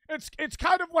 It's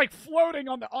kind of like floating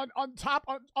on top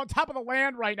of the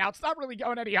land right now. It's not really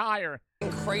going any higher.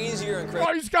 crazier and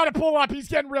Oh, he's got to pull up. He's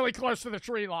getting really close to the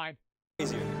tree line.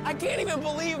 crazier. I can't even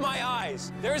believe my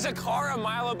eyes. There's a car a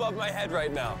mile above my head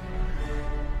right now.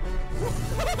 Oh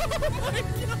my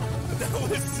God. That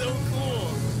was so cool.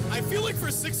 I feel like for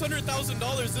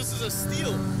 $600,000, this is a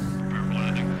steal.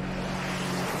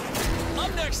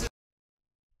 Up next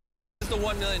is the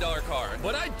 $1 million car,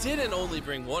 but I didn't only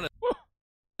bring one of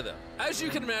them. As you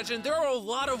can imagine, there are a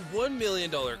lot of $1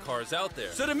 million cars out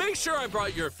there. So to make sure I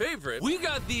brought your favorite, we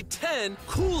got the 10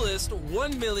 coolest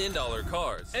 $1 million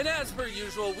cars. And as per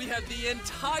usual, we have the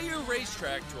entire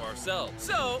racetrack to ourselves.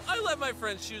 So I let my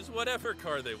friends choose whatever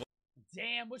car they want.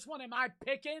 Damn, which one am I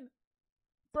picking?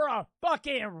 For a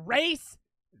fucking race?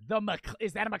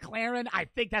 Is that a McLaren? I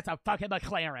think that's a fucking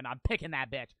McLaren. I'm picking that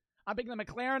bitch. I'm picking the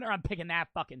McLaren or I'm picking that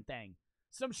fucking thing.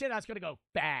 Some shit that's gonna go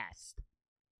fast.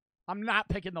 I'm not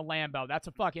picking the Lambo. That's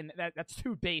a fucking, that's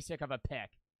too basic of a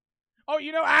pick. Oh,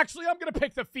 you know, actually, I'm gonna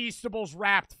pick the Feastables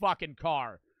wrapped fucking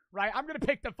car. Right? I'm gonna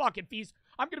pick the fucking Feast.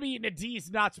 I'm gonna be eating a D's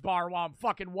Nuts bar while I'm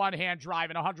fucking one-hand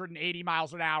driving 180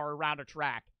 miles an hour around a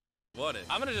track. What it?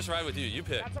 I'm gonna just ride with you. You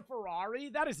pick. That's a Ferrari?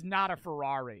 That is not a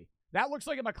Ferrari. That looks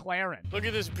like a McLaren. Look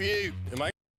at this view. Am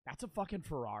I That's a fucking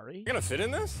Ferrari. gonna fit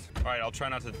in this? All right, I'll try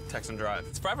not to text and drive.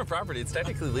 It's private property. It's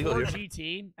technically legal Or here.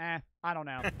 GT? I don't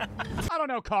know. I don't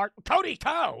know, Cart. Cody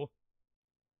Co!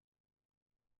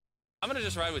 I'm gonna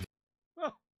just ride with you.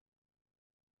 Oh.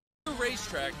 The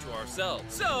racetrack to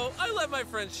ourselves. So I let my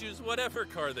friends choose whatever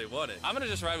car they wanted. I'm gonna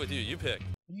just ride with you. You pick.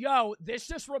 Yo, this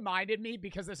just reminded me,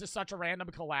 because this is such a random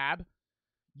collab.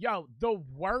 Yo, the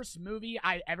worst movie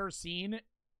I've ever seen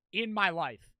in my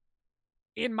life.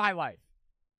 In my life.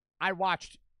 I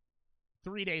watched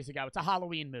 3 days ago. It's a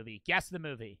Halloween movie. Guess the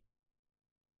movie.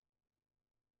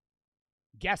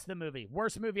 Guess the movie.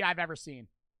 Worst movie I've ever seen.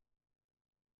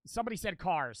 Somebody said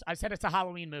Cars. I said it's a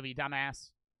Halloween movie, dumbass.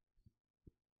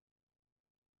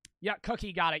 Yeah,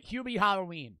 Cookie got it. Hubie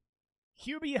Halloween.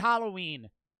 Hubie Halloween.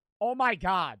 Oh my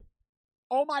God.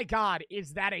 Oh my God,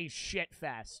 is that a shit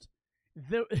fest?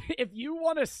 If you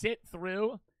want to sit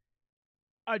through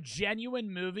a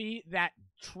genuine movie that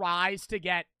tries to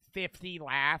get 50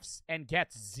 laughs and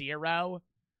gets 0,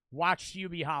 watch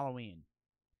Hubie Halloween.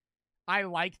 I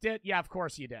liked it. Yeah, of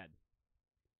course you did.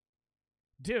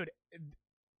 Dude,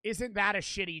 isn't that a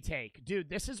shitty take? Dude,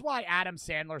 this is why Adam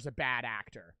Sandler's a bad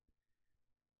actor.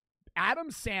 Adam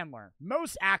Sandler,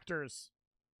 most actors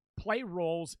play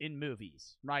roles in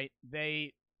movies, right?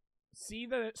 They see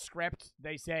the script,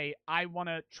 they say, I want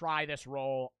to try this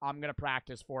role, I'm going to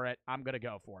practice for it, I'm going to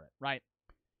go for it, right?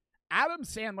 Adam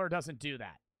Sandler doesn't do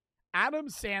that. Adam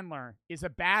Sandler is a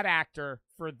bad actor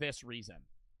for this reason.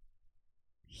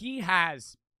 He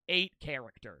has 8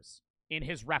 characters in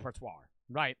his repertoire,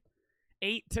 right?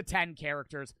 8 to 10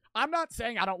 characters. I'm not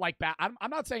saying I don't like I'm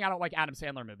not saying I don't like Adam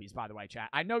Sandler movies, by the way, chat.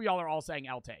 I know y'all are all saying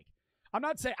L take. I'm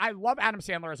not saying I love Adam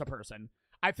Sandler as a person.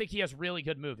 I think he has really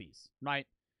good movies, right?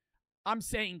 I'm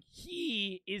saying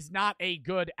he is not a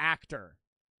good actor.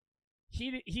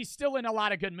 He's still in a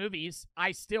lot of good movies.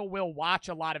 I still will watch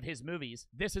a lot of his movies.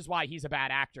 This is why he's a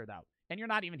bad actor, though. And you're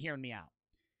not even hearing me out.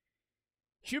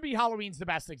 Hubie Halloween's the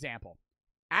best example.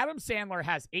 Adam Sandler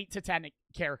has 8 to 10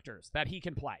 characters that he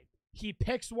can play. He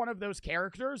picks one of those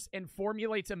characters and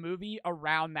formulates a movie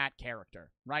around that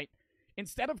character, right?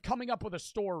 Instead of coming up with a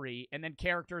story and then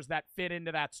characters that fit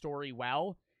into that story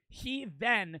well, he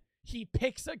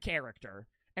picks a character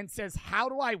and says, how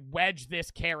do I wedge this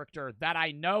character that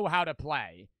I know how to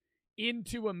play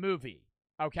into a movie,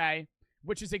 okay?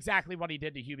 Which is exactly what he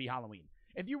did to Hubie Halloween.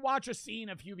 If you watch a scene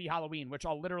of Hubie Halloween, which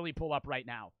I'll literally pull up right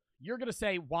now, you're going to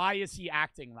say, why is he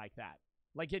acting like that?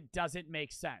 Like, it doesn't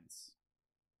make sense.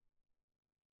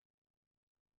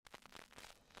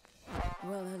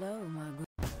 Well, hello, my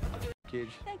good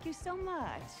kids. Thank you so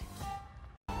much.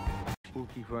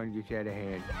 Spooky fun gets out of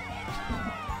hand.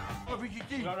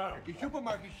 The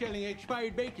supermarket's selling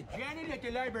expired bacon. Janet at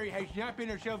the library has not been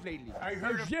herself lately. I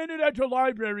heard Janet at the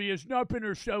library has not been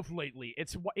herself lately.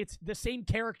 It's the same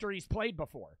character he's played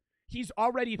before. He's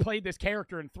already played this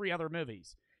character in 3 other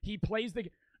movies. He plays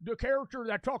the character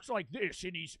that talks like this,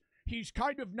 and he's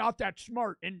kind of not that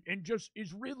smart and just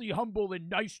is really humble and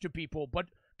nice to people, but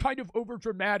kind of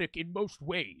overdramatic in most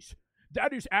ways.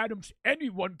 That is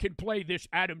anyone can play this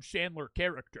Adam Sandler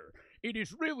character. It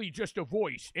is really just a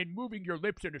voice and moving your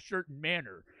lips in a certain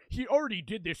manner. He already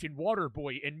did this in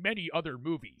Waterboy and many other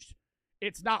movies.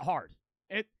 It's not hard.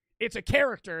 It's a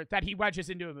character that he wedges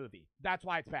into a movie. That's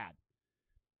why it's bad.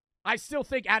 I still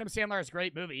think Adam Sandler has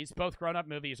great movies. Both grown-up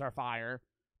movies are fire.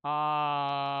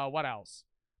 What else?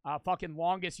 Fucking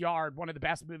Longest Yard, one of the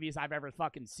best movies I've ever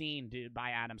fucking seen, dude,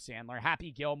 by Adam Sandler.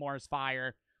 Happy Gilmore's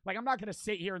fire. Like, I'm not going to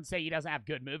sit here and say he doesn't have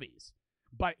good movies,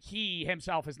 but he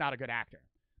himself is not a good actor.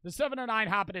 The 709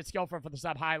 hopping at Skillford for the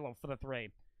sub, high low for the 3.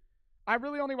 I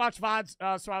really only watch VODs,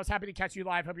 so I was happy to catch you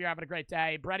live. Hope you're having a great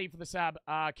day. Brady for the sub,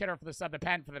 Kidder for the sub, The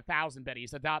Pen for the 1,000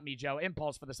 biddies, Adopt Me Joe,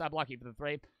 Impulse for the sub, Lucky for the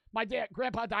 3. My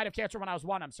grandpa died of cancer when I was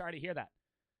 1. I'm sorry to hear that.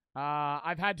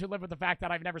 I've had to live with the fact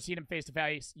that I've never seen him face to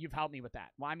face. You've helped me with that.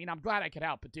 Well, I mean, I'm glad I could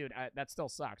help, but dude, that still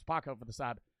sucks. Paco for the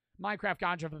sub, Minecraft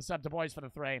Ganja for the sub, Du Bois for the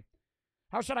 3.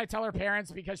 How should I tell her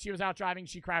parents? Because she was out driving,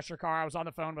 she crashed her car. I was on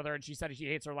the phone with her, and she said she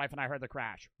hates her life, and I heard the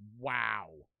crash. Wow.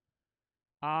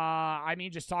 I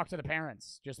mean, just talk to the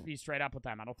parents. Just be straight up with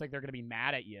them. I don't think they're going to be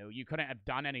mad at you. You couldn't have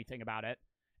done anything about it.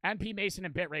 NP Mason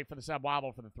and Bitrate for the sub,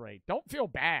 Wobble for the 3. Don't feel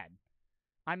bad.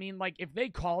 I mean, like, if they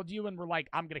called you and were like,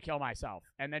 I'm going to kill myself,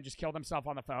 and then just kill themselves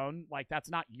on the phone, like, that's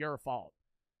not your fault.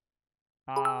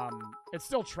 It's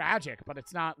still tragic, but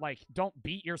it's not like, don't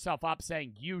beat yourself up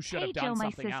saying you should have done something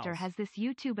else. Hey Joe, my sister has this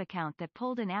YouTube account that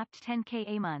pulled an apt 10K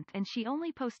a month, and she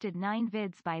only posted 9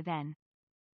 vids by then.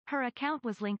 Her account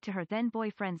was linked to her then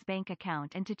boyfriend's bank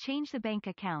account, and to change the bank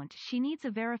account, she needs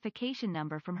a verification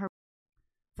number from her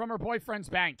boyfriend's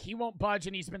bank. He won't budge,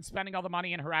 and he's been spending all the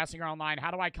money and harassing her online. How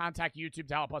do I contact YouTube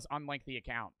to help us unlink the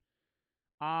account?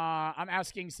 I'm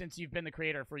asking, since you've been the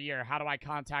creator for a year, how do I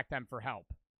contact them for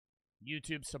help?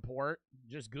 YouTube support.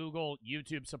 Just Google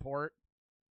YouTube support.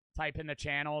 Type in the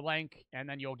channel link, and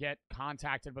then you'll get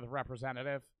contacted with a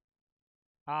representative.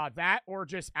 That, or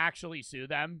just actually sue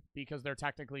them, because they're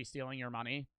technically stealing your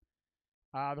money.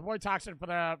 The boy Toxic for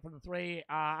the 3.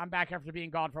 I'm back after being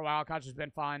gone for a while. College has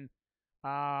been fun.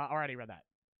 Already read that.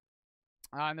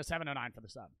 And the 709 for the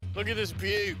sub. Look at this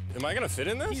view. Am I going to fit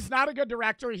in this? He's not a good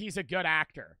director. He's a good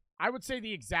actor. I would say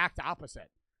the exact opposite.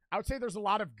 I would say there's a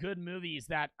lot of good movies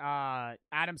that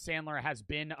Adam Sandler has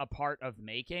been a part of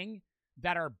making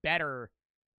that are better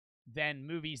than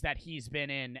movies that he's been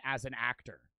in as an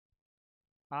actor.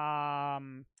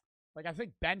 Like, I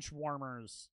think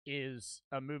Benchwarmers is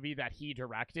a movie that he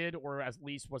directed, or at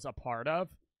least was a part of.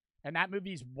 And that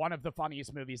movie's one of the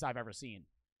funniest movies I've ever seen.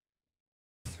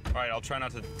 All right, I'll try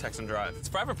not to text and drive. It's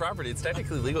private property. It's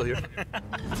technically legal here.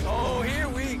 Oh, here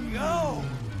we go.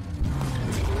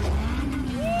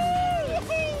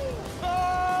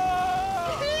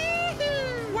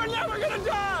 We're never gonna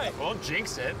die. Well,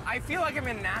 jinx it. I feel like I'm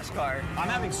in NASCAR. I'm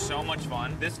having so much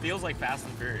fun. This feels like Fast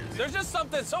and Furious. There's just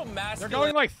something so masculine. They're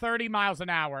going like 30 miles an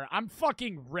hour. I'm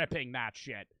fucking ripping that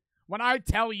shit. When I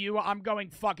tell you I'm going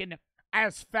fucking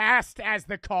as fast as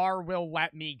the car will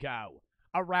let me go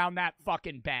around that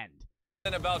fucking bend.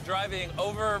 And about driving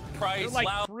overpriced, They're like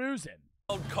loud cruising.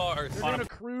 cars. They're doing a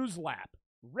cruise lap.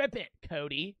 Rip it,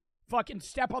 Cody. Fucking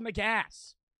step on the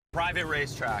gas. Private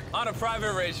racetrack. On a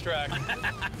private racetrack.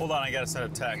 Hold on, I gotta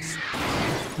send a text.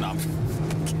 No,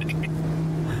 I'm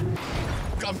kidding.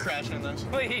 I'm crashing in this.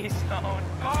 Please don't.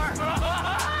 Car.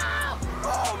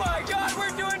 Oh my God,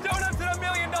 we're doing donuts in $1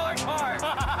 million car.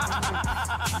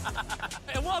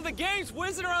 And while the game's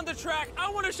whizzing around the track, I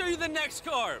want to show you the next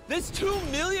car. This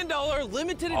 $2 million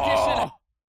limited edition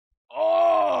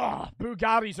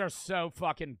Bugattis are so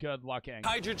fucking good looking.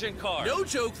 hydrogen car. No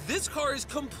joke, this car is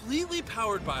completely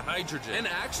powered by hydrogen. And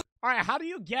actually, all right, how do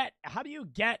you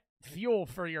get fuel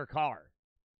for your car?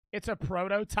 It's a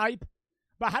prototype,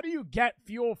 but how do you get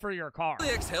fuel for your car?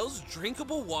 exhales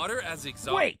drinkable water as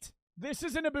exhaust. Wait, this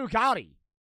isn't a Bugatti.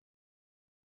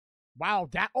 Wow,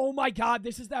 oh my God,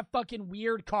 this is that fucking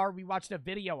weird car we watched a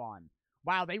video on.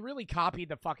 Wow, they really copied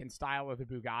the fucking style of the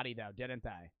Bugatti though, didn't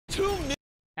they?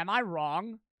 Am I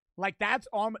wrong? Like, that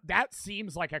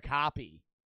seems like a copy.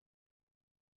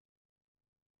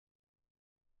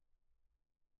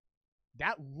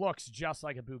 That looks just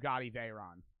like a Bugatti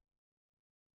Veyron.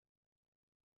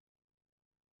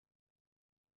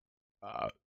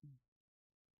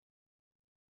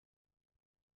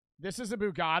 This is a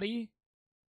Bugatti.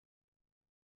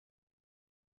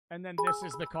 And then this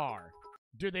is the car.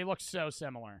 Dude, they look so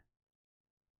similar.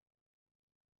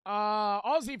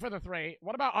 Aussie for the 3.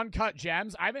 What about Uncut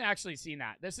Gems? I haven't actually seen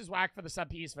that. This is Whack for the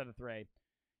sub-piece for the 3.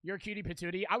 You're cutie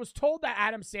patootie. I was told that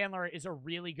Adam Sandler is a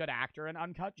really good actor in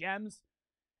Uncut Gems.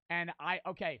 And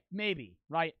okay, maybe,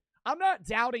 right? I'm not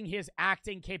doubting his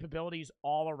acting capabilities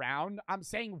all around. I'm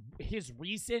saying his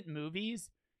recent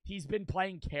movies, he's been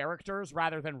playing characters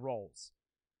rather than roles.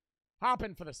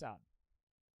 Hoppin' for the sub.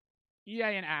 EA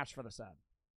and Ash for the sub.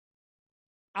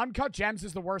 Uncut Gems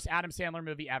is the worst Adam Sandler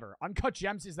movie ever. Uncut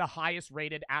Gems is the highest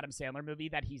rated Adam Sandler movie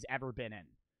that he's ever been in,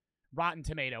 Rotten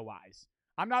Tomato-wise.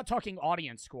 I'm not talking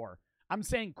audience score. I'm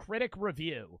saying critic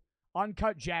review.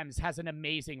 Uncut Gems has an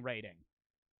amazing rating.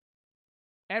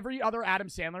 Every other Adam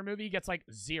Sandler movie gets like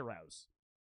zeros.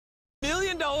 $1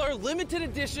 million limited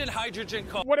edition hydrogen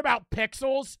car. What about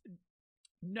Pixels?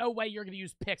 No way you're going to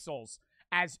use Pixels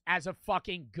as a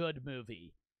fucking good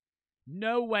movie.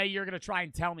 No way you're going to try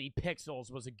and tell me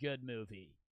Pixels was a good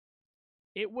movie.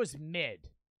 It was mid.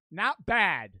 Not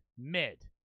bad. Mid.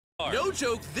 No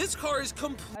joke, this car is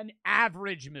an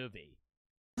average movie.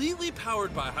 Completely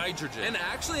powered by hydrogen and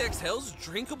actually exhales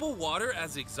drinkable water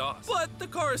as exhaust. But the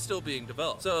car is still being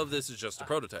developed, so this is just a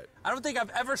prototype. I don't think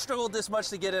I've ever struggled this much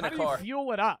to get in a car. How do you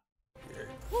fuel it up?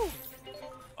 All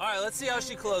right, let's see how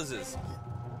she closes.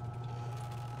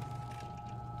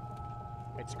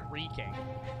 It's creaking.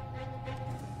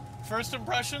 First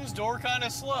impressions, door kind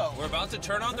of slow. We're about to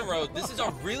turn on the road. This is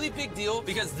a really big deal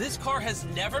because this car has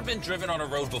never been driven on a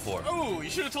road before. Oh, you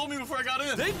should have told me before I got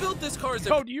in. They built this car as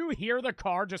So do you hear the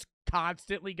car just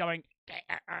constantly going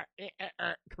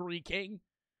creaking?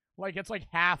 Like it's like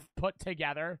half put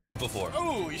together. Before.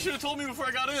 Oh, you should have told me before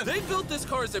I got in. They built this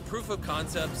car as a proof of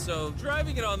concept, so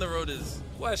driving it on the road is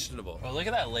questionable. Oh, look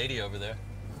at that lady over there.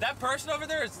 That person over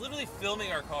there is literally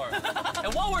filming our car.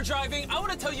 And while we're driving, I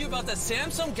want to tell you about the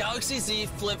Samsung Galaxy Z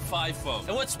Flip 5 phone.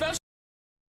 And what's special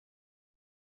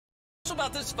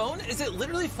about this phone is it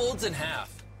literally folds in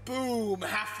half. Boom,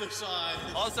 half the size.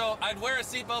 Also, I'd wear a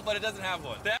seatbelt, but it doesn't have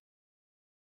one. They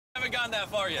haven't gone that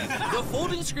far yet. The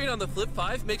folding screen on the Flip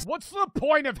 5 makes... What's the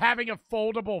point of having a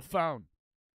foldable phone?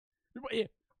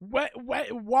 Why?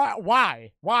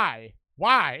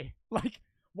 Like,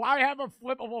 why have a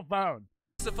flippable phone?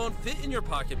 The phone fit in your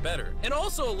pocket better, and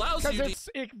also allows you to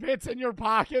it fits in your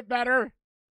pocket better.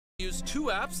 Use 2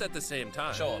 apps at the same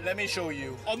time. Let me show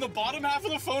you. On the bottom half of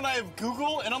the phone, I have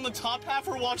Google, and on the top half,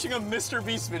 we're watching a Mr.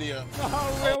 Beast video.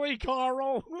 Oh, really,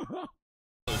 Carl?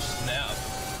 Oh, snap.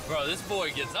 Bro, this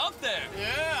boy gets up there.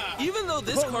 Yeah. Even though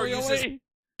this car uses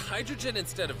hydrogen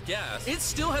instead of gas, it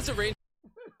still has a range.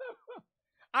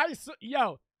 I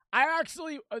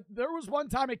actually, there was one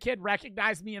time a kid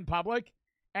recognized me in public,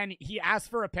 and he asked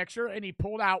for a picture, and he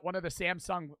pulled out one of the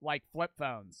Samsung, like, flip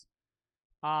phones.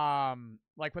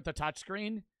 Like, with the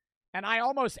touchscreen. And I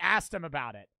almost asked him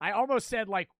about it. I almost said,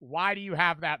 like, why do you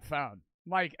have that phone?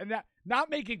 Like, and that, not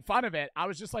making fun of it. I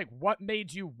was just like, what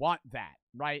made you want that,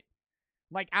 right?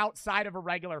 Like, outside of a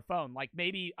regular phone. Like,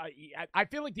 maybe, I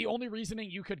feel like the only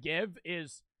reasoning you could give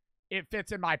is it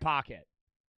fits in my pocket.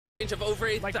 Range of over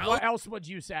 8,000. Like, what else would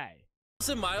you say?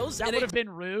 Miles. That would have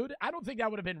been rude. I don't think that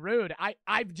would have been rude.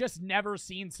 I've just never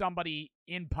seen somebody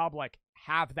in public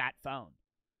have that phone.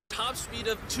 Top speed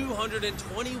of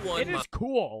 221. It is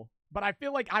cool, but I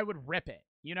feel like I would rip it.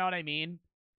 You know what I mean?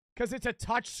 Because it's a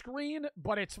touch screen,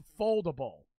 but it's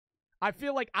foldable. I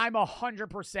feel like I'm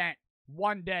 100%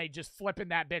 one day just flipping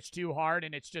that bitch too hard,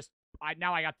 and it's just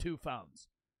now I got 2 phones.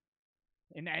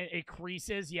 And it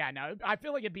creases. Yeah, no, I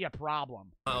feel like it'd be a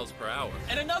problem. Miles per hour.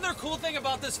 And another cool thing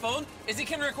about this phone is it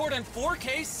can record in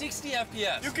 4K 60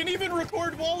 FPS. You can even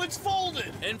record while it's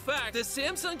folded. In fact, the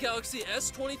Samsung Galaxy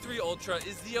S23 Ultra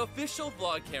is the official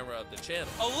vlog camera of the channel.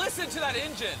 Oh, listen to that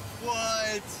engine.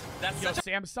 What? That's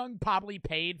Samsung probably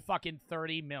paid fucking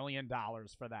 $30 million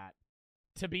for that.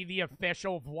 To be the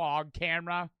official vlog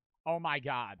camera. Oh my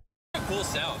God. Cool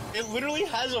sound. It literally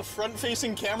has a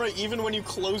front-facing camera even when you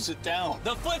close it down.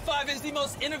 The Flip 5 is the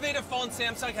most innovative phone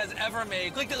Samsung has ever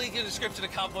made. Click the link in the description to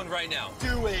cop one right now.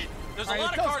 Do it. There's a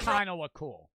lot of cars kind of look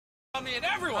cool. I mean,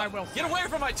 everyone, get away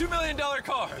from my $2 million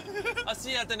car. I'll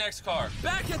see you at the next car.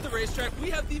 Back at the racetrack, we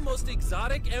have the most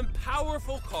exotic and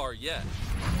powerful car yet.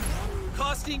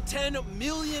 Costing $10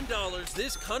 million,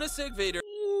 this Koenigsegg Vader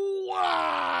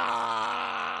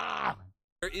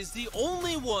is the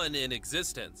only one in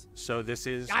existence. So this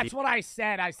is... That's what I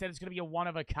said. I said it's going to be a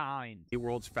one-of-a-kind. The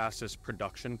world's fastest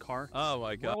production car. Oh,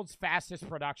 my God. World's fastest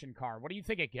production car. What do you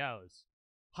think it goes?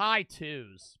 High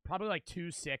 2s. Probably like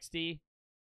 260.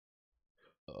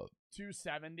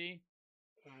 270.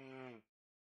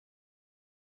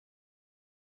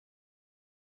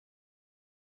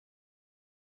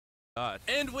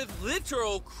 And with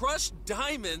literal crushed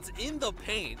diamonds in the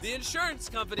paint, the insurance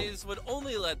companies would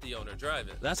only let the owner drive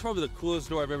it. That's probably the coolest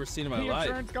door I've ever seen in my life. The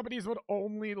insurance companies would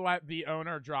only let the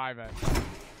owner drive it.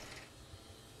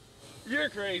 You're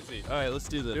crazy. All right, let's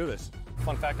do this. Do this.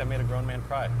 Fun fact, I made a grown man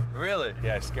cry. Really?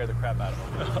 Yeah, I scared the crap out of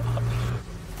him.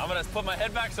 I'm gonna put my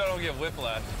head back so I don't get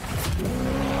whiplash.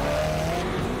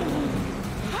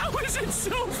 How is it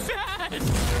so fast?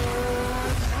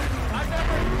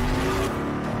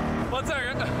 But 1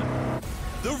 second.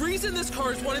 The reason this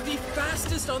car is one of the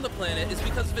fastest on the planet is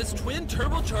because of its twin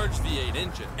turbocharged V8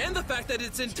 engine and the fact that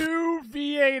its two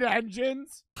V8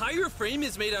 engines. Entire frame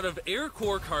is made out of air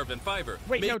core carbon fiber.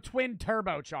 Wait, no, twin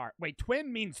turbocharged. Wait,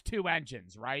 twin means two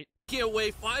engines, right? Can't weigh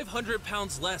 500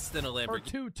 pounds less than a Lamborghini. Or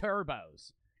two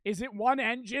turbos. Is it one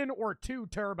engine or two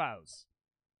turbos?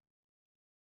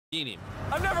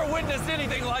 I've never witnessed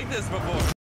anything like this before.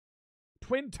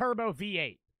 Twin turbo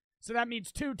V8. So that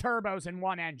means two turbos and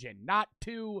one engine, not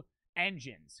two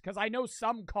engines. Because I know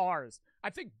some cars,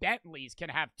 I think Bentleys can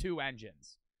have two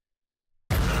engines.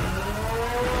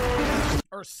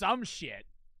 Or some shit.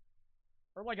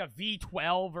 Or like a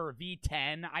V12 or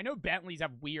V10. I know Bentleys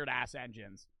have weird-ass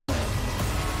engines.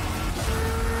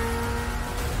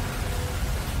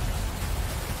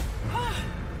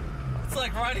 It's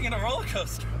like riding in a roller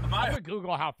coaster. I'm gonna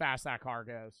Google how fast that car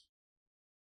goes.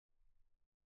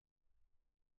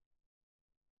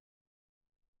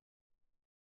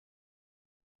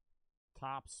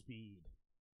 Top speed.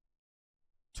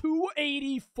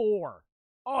 284.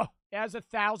 Oh, it has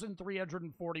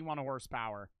 1,341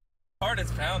 horsepower.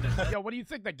 Hardest pounded. Yo, what do you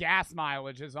think the gas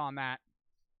mileage is on that?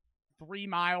 3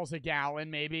 miles a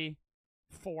gallon, maybe?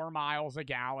 4 miles a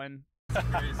gallon.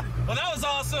 Crazy. Well, that was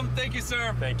awesome. Thank you,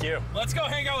 sir. Thank you. Let's go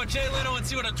hang out with Jay Leno and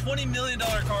see what a $20 million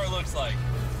car looks like.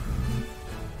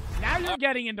 Now you're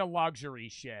getting into luxury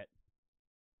shit.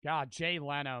 God, Jay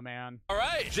Leno, man. All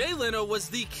right. Jay Leno was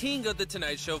the king of The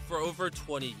Tonight Show for over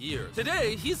 20 years.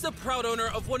 Today, he's the proud owner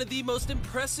of one of the most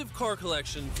impressive car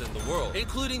collections in the world,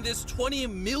 including this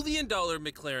 $20 million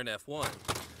McLaren F1.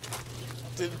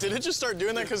 Did it just start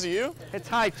doing that because of you? It's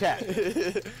high-tech.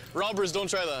 Robbers, don't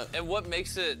try that. And what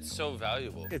makes it so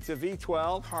valuable? It's a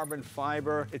V12 carbon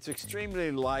fiber. It's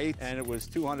extremely light, and it was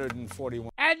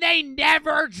 241. And they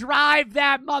never drive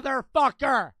that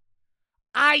motherfucker.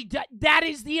 That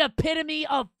is the epitome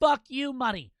of fuck you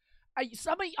money.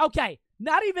 Okay,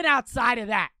 not even outside of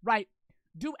that, right?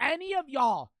 Do any of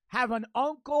y'all have an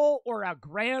uncle or a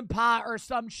grandpa or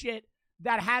some shit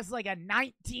that has like a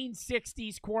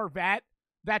 1960s Corvette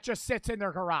that just sits in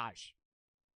their garage?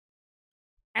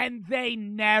 And they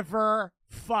never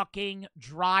fucking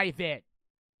drive it.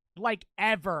 Like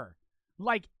ever.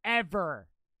 Like ever.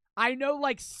 I know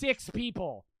like 6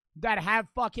 people that have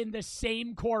fucking the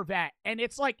same Corvette, and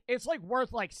it's like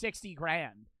worth like 60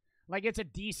 grand. Like it's a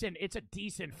decent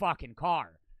fucking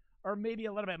car. Or maybe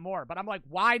a little bit more. But I'm like,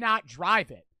 why not drive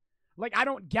it? Like, I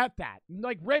don't get that.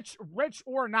 Like, rich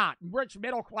or not, rich,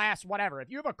 middle class, whatever.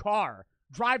 If you have a car,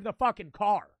 drive the fucking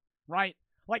car, right?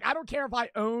 Like, I don't care if I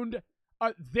owned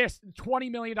this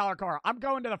 $20 million car. I'm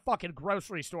going to the fucking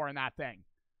grocery store in that thing.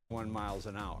 1 miles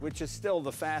an hour, which is still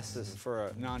the fastest for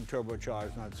a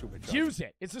non-turbocharged, not supercharged. Use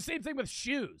it. It's the same thing with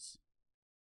shoes.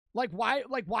 Like, why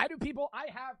do people,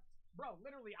 bro,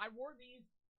 literally, I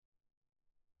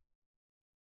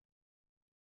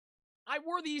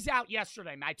wore these out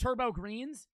yesterday, my turbo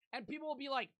greens, and people will be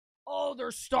like, oh,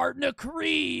 they're starting to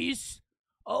crease.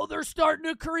 Oh, they're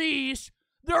starting to crease.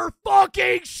 They're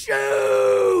fucking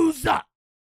shoes.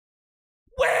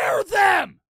 Wear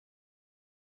them.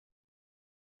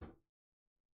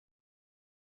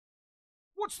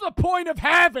 What's the point of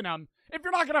having them if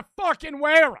you're not going to fucking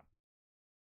wear them?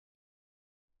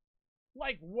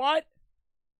 Like, what?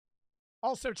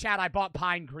 Also, chat, I bought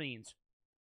pine greens.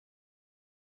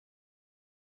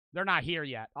 They're not here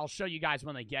yet. I'll show you guys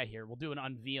when they get here. We'll do an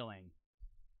unveiling.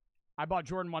 I bought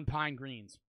Jordan 1 pine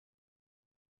greens.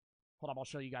 Hold up, I'll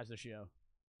show you guys the shoe.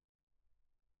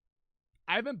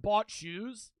 I haven't bought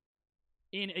shoes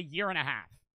in a year and a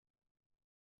half.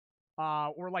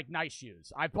 Or like nice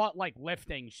shoes. I bought like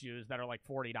lifting shoes that are like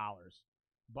 $40.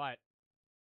 But,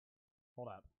 hold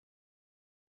up.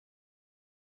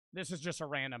 This is just a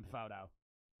random photo.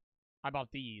 I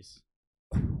bought these.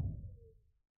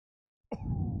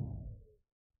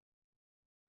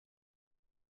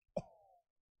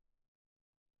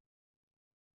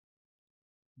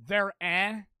 They're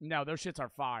No, those shits are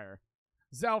fire.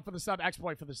 Zell for the sub,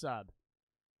 Exploit for the sub.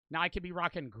 Now I could be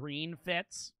rocking green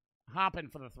fits. Hopping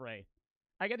for the 3.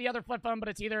 I get the other flip phone, but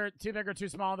it's either too big or too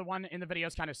small. The one in the video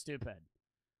is kind of stupid.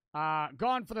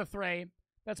 Gone for the 3.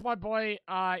 That's my boy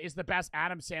is the best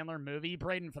Adam Sandler movie.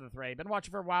 Braden for the 3. Been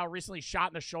watching for a while. Recently shot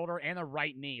in the shoulder and the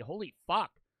right knee. Holy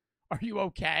fuck. Are you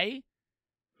okay?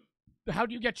 How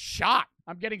do you get shot?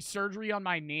 I'm getting surgery on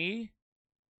my knee.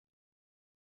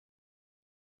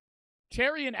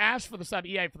 Cherry and Ash for the sub.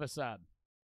 EA for the sub.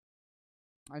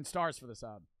 And Stars for the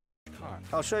sub.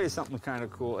 I'll show you something kind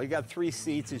of cool. It got 3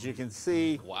 seats, as you can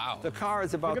see. Wow. The car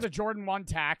is about... Look at the Jordan 1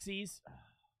 taxis.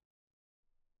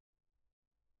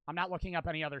 I'm not looking up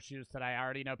any other shoes today. I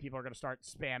already know people are going to start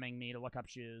spamming me to look up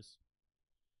shoes.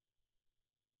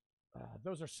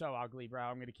 Those are so ugly, bro.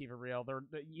 I'm going to keep it real.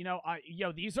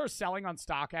 Yo, these are selling on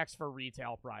StockX for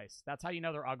retail price. That's how you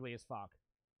know they're ugly as fuck.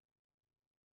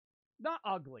 Not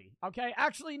ugly, okay?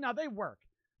 Actually, no, they work.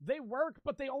 They work,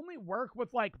 but they only work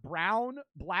with, like, brown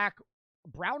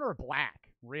or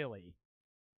black, really.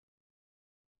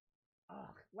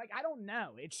 Ugh, like, I don't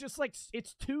know. It's just, like,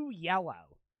 it's too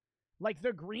yellow. Like,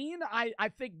 the green, I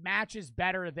think matches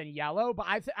better than yellow, but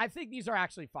I think these are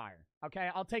actually fire, okay?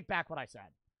 I'll take back what I said.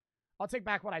 I'll take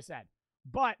back what I said.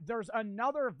 But there's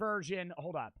another version.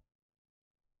 Hold up.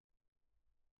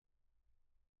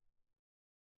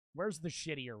 Where's the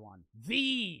shittier one?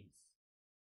 These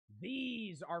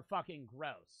are fucking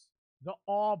gross. The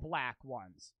all black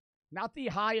ones. Not the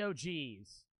high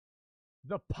OGs.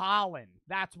 The pollen.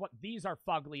 That's what, these are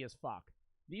fugly as fuck.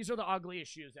 These are the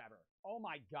ugliest shoes ever. Oh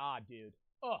my God, dude.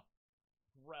 Ugh.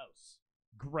 Gross.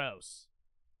 Gross.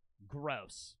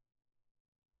 Gross.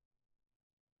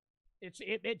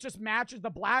 It just matches the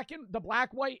black,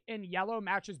 white, and yellow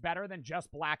matches better than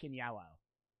just black and yellow.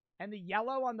 And the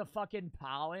yellow on the fucking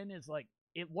pollen is like,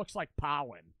 it looks like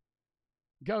pollen.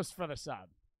 Ghost for the sub.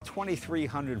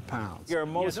 2,300 pounds.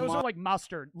 Those are like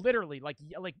mustard, literally, like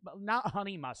not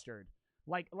honey mustard,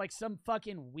 like some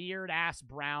fucking weird ass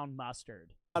brown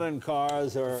mustard. Modern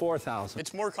cars are 4,000.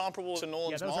 It's more comparable to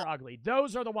Nolan's Yeah, those are ugly.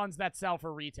 Those are the ones that sell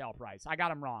for retail price. I got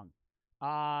them wrong.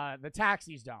 The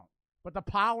taxis don't, but the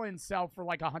pollens sell for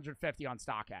like 150 on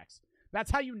StockX.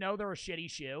 That's how you know they're a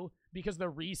shitty shoe, because the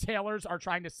resellers are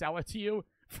trying to sell it to you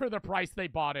for the price they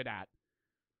bought it at.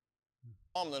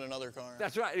 Than another car.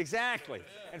 That's right, exactly.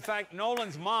 Yeah. In fact,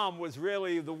 Nolan's mom was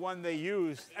really the one they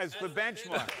used as the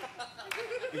benchmark.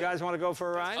 You guys want to go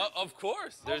for a ride? Of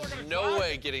course. There's no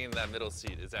way getting in that middle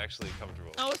seat is actually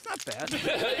comfortable. Oh, it's not bad.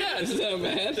 Yeah, it's not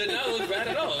bad. It did not look bad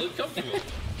at all. It looked comfortable.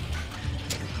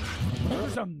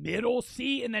 There's a middle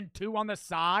seat and then two on the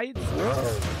sides?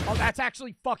 Oh, that's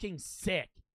actually fucking sick.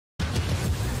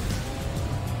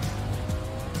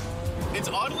 It's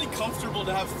oddly comfortable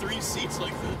to have 3 seats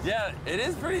like this. Yeah, it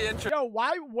is pretty interesting. Yo,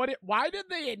 why did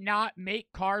they not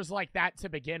make cars like that to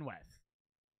begin with?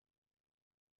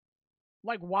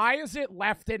 Like, why is it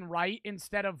left and right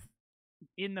instead of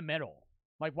in the middle?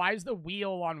 Like, why is the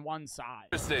wheel on one side?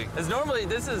 Interesting. Because normally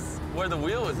this is where the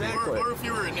wheel is. Exactly. Or if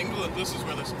you were in England, this is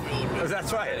where this wheel would be.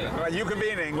 That's right. Yeah. You can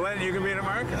be in England, you can be in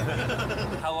America.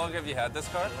 How long have you had this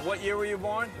car? What year were you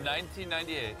born?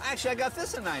 1998. Actually, I got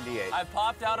this in 98. I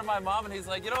popped out of my mom and he's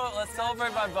like, you know what, let's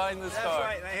celebrate by buying this car. That's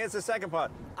right. Now here's the second part.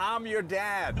 I'm your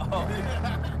dad.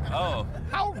 Oh.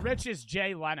 How rich is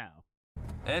Jay Leno?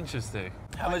 Interesting.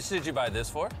 How much did you buy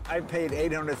this for? I paid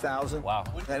 $800,000. Wow.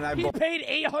 And I He paid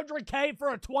 $800K for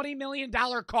a $20 million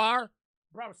car?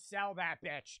 Bro, sell that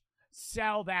bitch.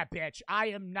 Sell that bitch. I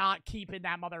am not keeping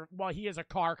that mother... Well, he is a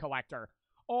car collector.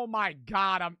 Oh my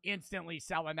God, I'm instantly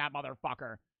selling that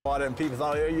motherfucker. And people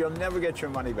thought, you'll never get your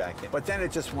money back in. But then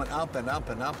it just went up and up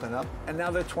and up and up. And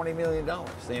now they're $20 million,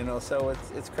 you know, so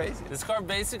it's crazy. This car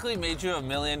basically made you $1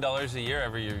 million a year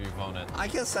every year you've owned it. I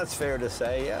guess that's fair to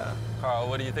say, yeah. Carl,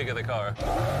 what do you think of the car?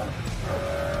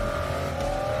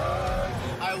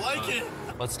 I like it.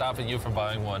 What's stopping you from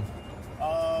buying one?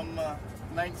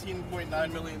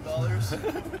 $19.9 million.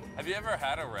 Have you ever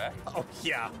had a wreck? Oh,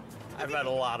 yeah. I've had a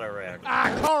lot of wrecks.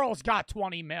 Carl's got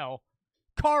 20 mil.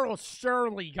 Carl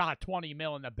surely got 20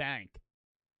 mil in the bank.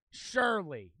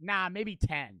 Surely. Nah, maybe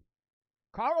 10.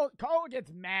 Carl gets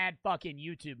mad fucking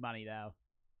YouTube money, though.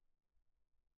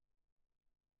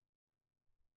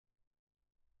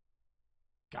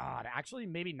 God, actually,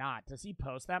 maybe not. Does he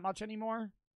post that much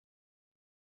anymore?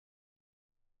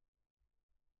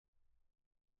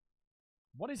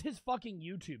 What is his fucking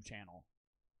YouTube channel?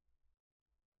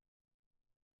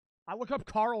 I look up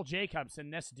Carl Jacobs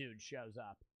and this dude shows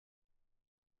up.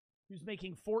 Who's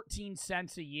making 14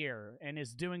 cents a year and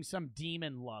is doing some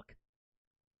demon look.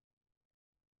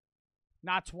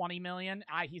 Not 20 million.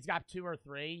 He's got 2 or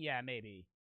 3. Yeah, maybe.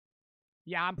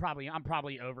 Yeah, I'm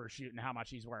probably overshooting how much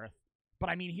he's worth. But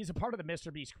I mean, he's a part of the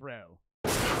Mr. Beast crew.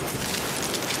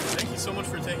 Thank you so much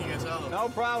for taking us out. No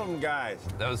problem, guys.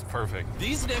 That was perfect.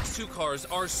 These next 2 cars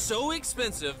are so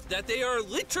expensive that they are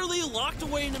literally locked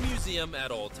away in a museum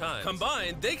at all times.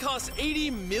 Combined, they cost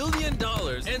 $80 million,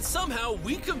 and somehow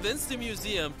we convinced the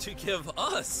museum to give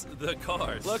us the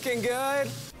cars. Looking good.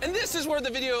 And this is where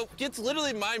the video gets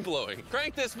literally mind-blowing.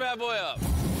 Crank this bad boy up.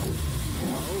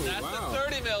 Oh, that's wow. the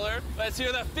 30 miller. Let's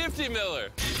hear the 50 miller.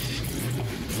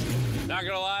 Not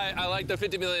gonna lie, I like the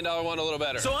 $50 million one a little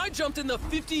better. So I jumped in the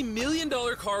 $50 million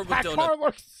car with That donut. car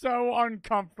looks so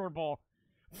uncomfortable.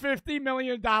 $50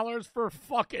 million for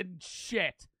fucking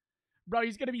shit. Bro,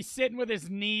 he's gonna be sitting with his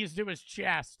knees to his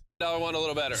chest. Now I want a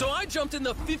little better. So I jumped in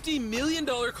the $50 million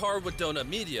car with Donut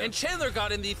Media, and Chandler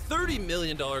got in the $30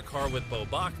 million car with Bo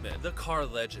Bachman, the car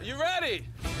legend. You ready?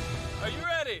 Are you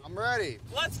ready? I'm ready.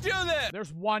 Let's do this!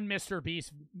 There's one Mr.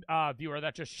 Beast viewer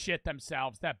that just shit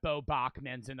themselves that Bo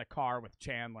Bachman's in the car with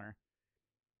Chandler.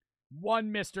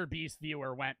 One Mr. Beast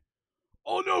viewer went,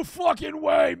 "Oh, no fucking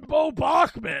way, Bo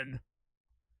Bachman!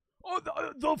 Oh,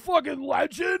 the fucking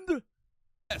legend?"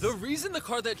 The reason the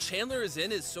car that Chandler is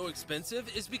in is so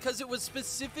expensive is because it was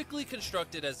specifically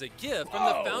constructed as a gift from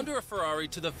the founder of Ferrari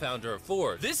to the founder of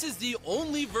Ford. This is the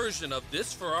only version of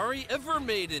this Ferrari ever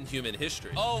made in human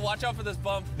history. Oh, watch out for this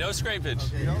bump. No scrapage.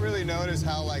 Okay, you don't really notice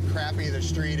how crappy the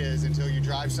street is until you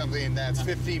drive something that's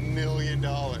 $50 million.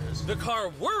 The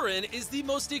car we're in is the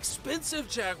most expensive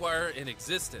Jaguar in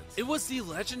existence. It was the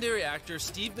legendary actor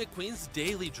Steve McQueen's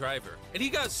daily driver, and he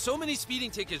got so many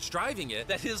speeding tickets driving it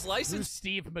that his license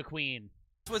Steve McQueen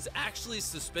was actually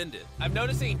suspended. I'm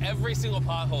noticing every single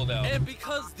pothole though. And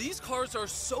because these cars are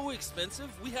so expensive,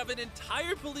 we have an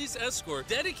entire police escort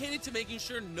dedicated to making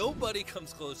sure nobody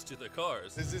comes close to the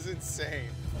cars. This is insane.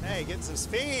 Hey, get some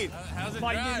speed. How's it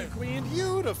Lightning drive? McQueen?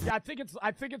 Beautiful. Yeah, I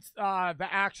think it's the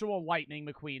actual Lightning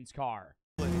McQueen's car.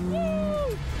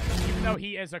 Woo! Even though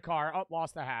he is a car. Oh,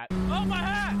 lost the hat. Oh, my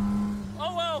hat!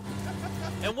 Oh, well.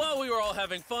 And while we were all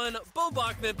having fun, Bo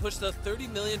Bachman pushed the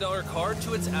 $30 million car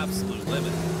to its absolute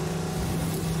limit.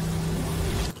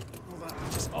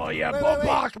 Oh, yeah, Bo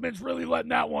Bachman's really letting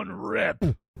that one rip.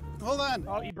 Hold on.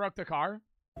 Oh, he broke the car?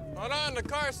 Hold on, the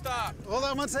car stopped. Hold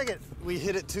on 1 second. We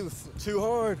hit it too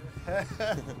hard.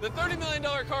 The $30 million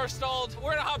car stalled.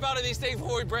 We're gonna hop out of these things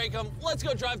before we break them. Let's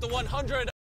go drive the 100.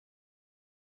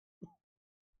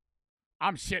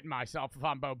 I'm shitting myself if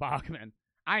I'm Bo Bachman.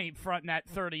 I ain't fronting that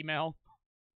 30 mil.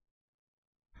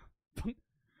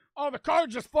 Oh, the car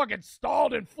just fucking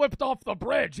stalled and flipped off the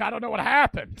bridge. I don't know what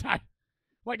happened.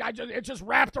 It just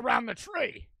wrapped around the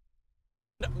tree.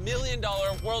 $1 million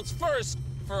world's first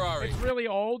Ferrari. It's really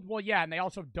old? Well, yeah, and they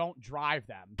also don't drive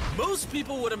them. Most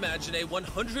people would imagine a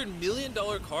 $100 million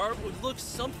car would look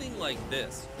something like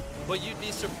this. But you'd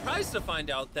be surprised to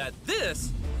find out that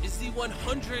this is the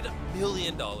 $100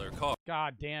 million car.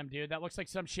 God damn, dude. That looks like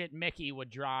some shit Mickey would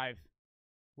drive.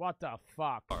 What the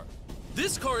fuck?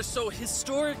 This car is so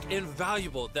historic and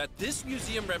valuable that this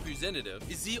museum representative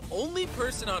is the only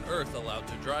person on Earth allowed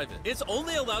to drive it. It's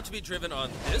only allowed to be driven on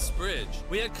this bridge.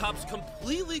 We had cops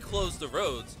completely close the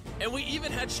roads, and we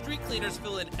even had street cleaners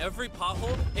fill in every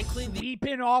pothole and clean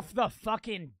sweeping off the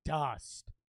fucking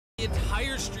dust. The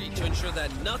entire street to ensure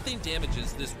that nothing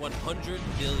damages this $100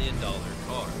 million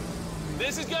car.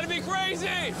 This is gonna be crazy!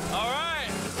 All right,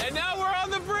 and now we're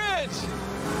on the bridge!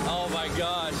 Oh my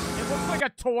gosh. It looks like a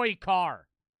toy car.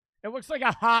 It looks like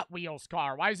a Hot Wheels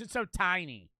car. Why is it so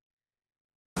tiny?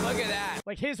 Look at that.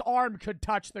 Like his arm could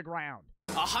touch the ground.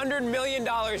 $100 million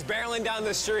barreling down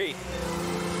the street.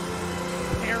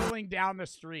 Barreling down the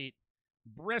street.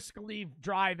 Briskly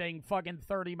driving fucking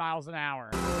 30 miles an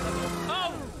hour.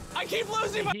 Oh, I keep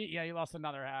losing my he lost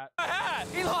another hat. hat.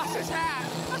 He lost his hat.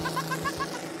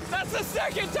 That's the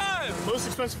second time. Most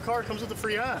expensive car comes with a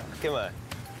free hat. Come on.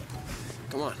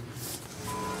 Come on.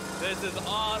 This is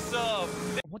awesome.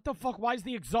 What the fuck? Why is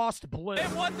the exhaust blue?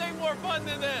 There's one thing more fun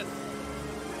than this.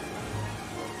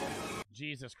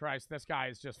 Jesus Christ, this guy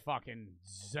is just fucking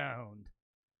zoned.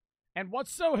 And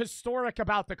what's so historic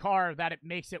about the car that it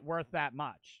makes it worth that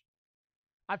much?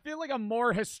 I feel like a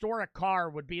more historic car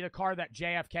would be the car that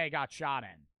JFK got shot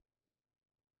in.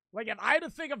 Like, if I had to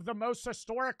think of the most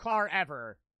historic car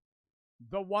ever,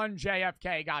 the one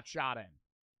JFK got shot in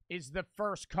is the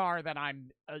first car that I'm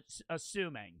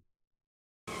assuming.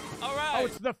 All right. Oh,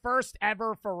 it's the first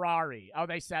ever Ferrari. Oh,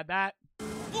 they said that?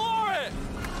 Glory!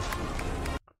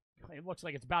 It looks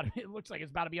like it's about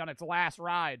to be on its last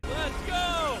ride. Let's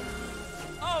go!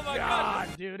 Oh my God,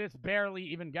 dude, it's barely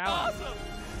even going. Awesome!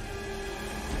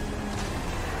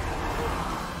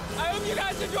 I hope you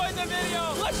guys enjoyed the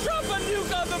video. Let's drop a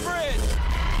nuke on the bridge.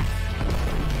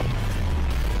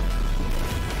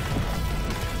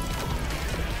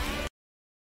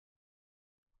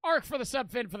 Arc for the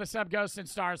sub, Finn for the sub, Ghost and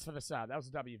Stars for the sub. That was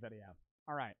a W video.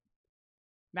 All right.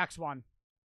 Next one.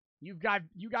 You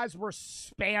guys were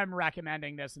spam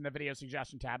recommending this in the video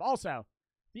suggestion tab. Also,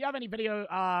 if you have any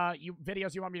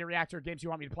videos you want me to react to or games you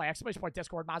want me to play, !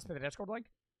 Discord, mods for the Discord link.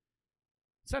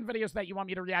 Send videos that you want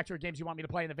me to react to or games you want me to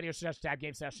play in the video suggestion tab,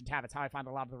 game suggestion tab. It's how I find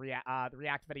a lot of the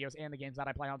react videos and the games that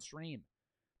I play on stream.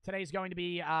 Today's going to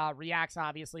be reacts,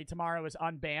 obviously. Tomorrow is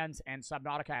Unbanned and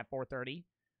Subnautica at 4:30.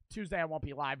 Tuesday, I won't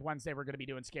be live. Wednesday, we're going to be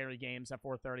doing scary games at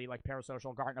 4:30, like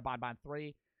Parasocial, Garten Bon Bon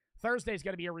 3. Thursday's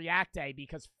going to be a React Day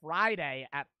because Friday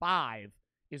at 5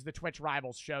 is the Twitch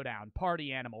Rivals Showdown.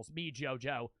 Party Animals, me,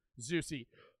 JoJo, Zeusy,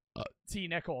 T.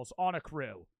 Nichols on a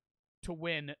crew to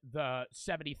win the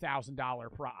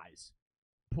 $70,000 prize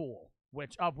pool,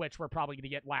 of which we're probably going to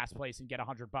get last place and get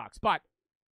 $100. But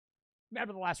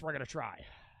nevertheless, we're going to try.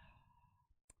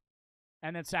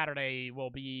 And then Saturday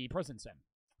will be Prison Sim.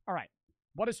 All right.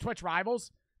 What is Twitch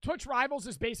Rivals? Twitch Rivals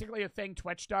is basically a thing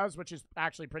Twitch does, which is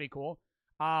actually pretty cool,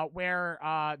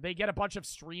 where they get a bunch of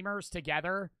streamers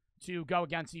together to go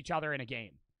against each other in a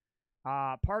game.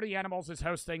 Party Animals is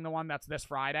hosting the one that's this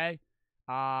Friday,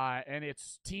 and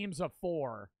it's teams of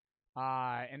 4,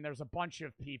 and there's a bunch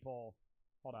of people.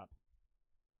 Hold up.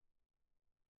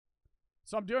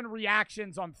 So I'm doing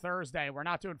reactions on Thursday. We're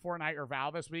not doing Fortnite or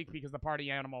Val this week because the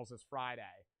Party Animals is Friday.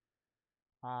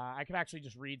 I could actually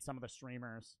just read some of the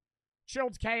streamers.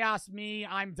 Chilled Chaos, me,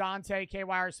 I'm Dante,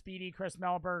 KYR Speedy, Chris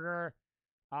Melberger,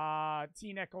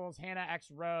 T. Nichols, Hannah X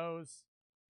Rose.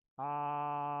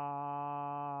 I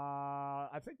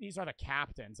think these are the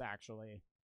captains, actually.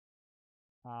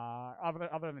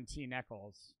 Other than T.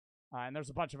 Nichols. And there's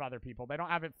a bunch of other people. They don't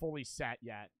have it fully set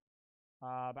yet.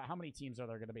 But how many teams are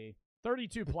there going to be?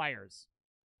 32 players.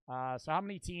 So how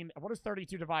many teams? What is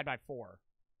 32 divided by 4?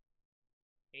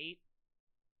 8?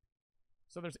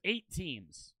 So there's 8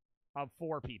 teams of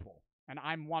 4 people. And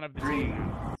I'm one of the team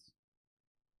captains.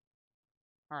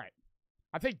 All right.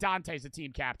 I think Dante's a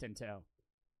team captain, too. All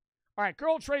right.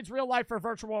 Girl trades real life for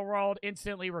virtual world.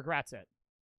 Instantly regrets it.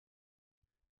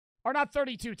 Or not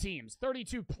 32 teams.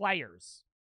 32 players.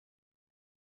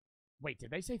 Wait,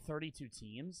 did they say 32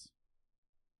 teams?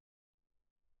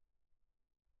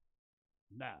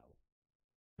 No.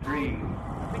 3.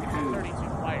 I think it's 32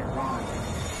 players.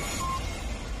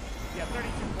 Yeah,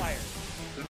 32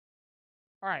 players.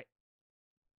 All right.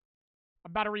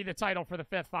 I'm about to read the title for the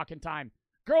 5th fucking time.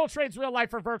 Girl trades real life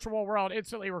for virtual world.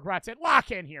 Instantly regrets it.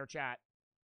 Lock in here, chat.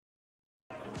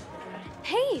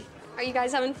 Hey, are you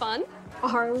guys having fun?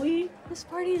 Are we? This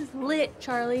party is lit,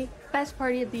 Charlie. Best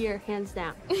party of the year, hands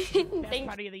down. Best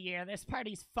party of the year. This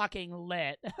party's fucking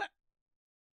lit.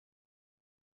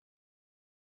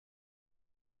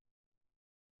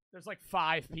 There's like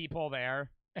 5 people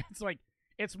there. It's like,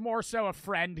 it's more so a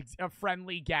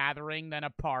friendly gathering than a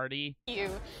party.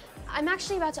 I'm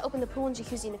actually about to open the pool and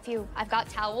jacuzzi in a few. I've got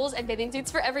towels and bathing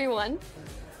suits for everyone.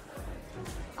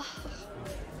 Oh,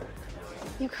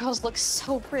 you girls look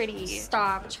so pretty.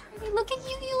 Stop, Charlie. Look at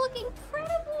you. You look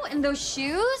incredible. And those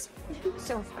shoes?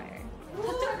 So fire.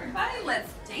 Ooh, everybody,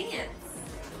 let's dance.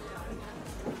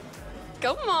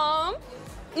 Go, Mom.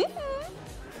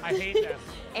 I hate this.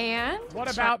 And?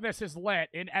 What about this is lit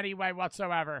in any way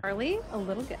whatsoever? Charlie, a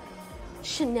little good.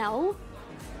 Chanel?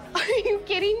 Are you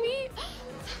kidding me?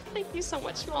 Thank you so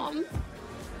much, Mom.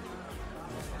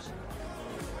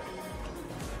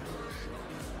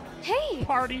 Hey!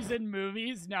 Parties in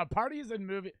movies? No, parties in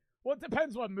movies. Well, it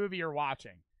depends what movie you're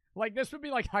watching. Like, this would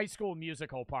be like High School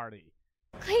Musical party.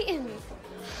 Clayton,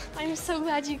 I'm so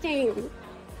glad you came.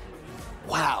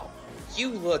 Wow, you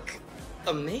look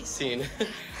amazing.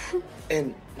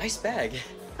 And nice bag.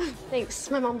 Thanks,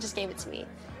 my mom just gave it to me.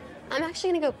 I'm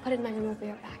actually gonna go put it in my room. I'll be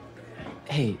right back.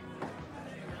 Hey,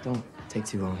 don't take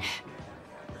too long.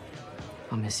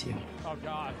 I'll miss you. Oh,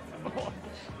 God.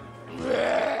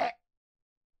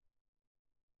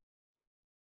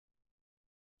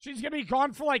 She's gonna be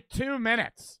gone for like 2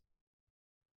 minutes.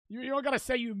 You don't gotta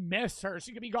say you miss her.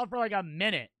 She's gonna be gone for like a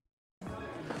minute.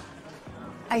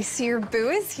 I see your boo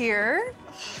is here.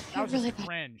 That was really just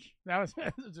cringe. That was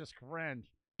just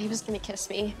cringe. He was gonna kiss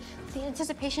me. The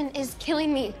anticipation is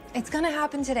killing me. It's gonna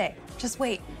happen today. Just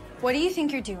wait. What do you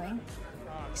think you're doing?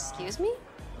 Excuse me?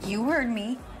 You heard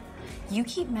me. You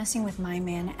keep messing with my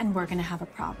man and we're gonna have a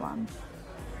problem.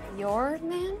 Your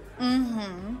man?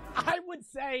 Mm-hmm. I would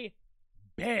say,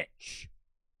 bitch,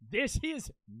 this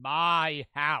is my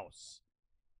house.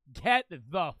 Get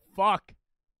the fuck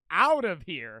out of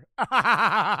here.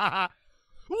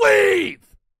 Leave!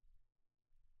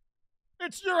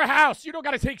 It's your house. You don't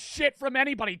gotta take shit from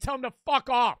anybody. Tell them to fuck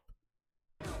off.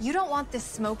 You don't want this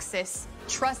smoke, sis.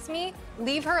 Trust me,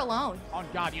 leave her alone. Oh,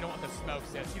 God, you don't want the smoke,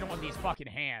 sis. You don't want these fucking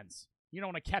hands. You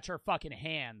don't want to catch her fucking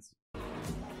hands.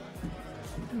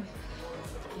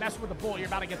 Mess with the bull. You're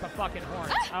about to get the fucking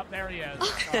horns. Oh, there he is.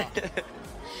 Oh.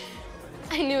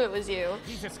 I knew it was you.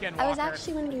 He's a skinwalker. I was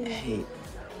actually wondering. Hey.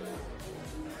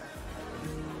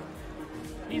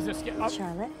 He's a skin. Oh.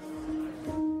 Charlotte.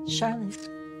 Charlotte.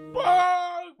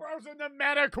 Whoa! Bro's in the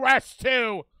Meta Quest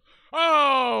too.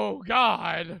 Oh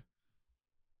God!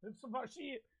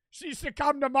 She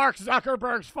succumbed to Mark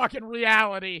Zuckerberg's fucking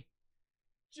reality.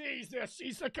 Jesus,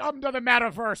 she succumbed to the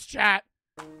metaverse, chat.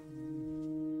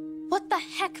 What the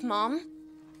heck, Mom?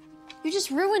 You just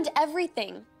ruined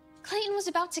everything. Clayton was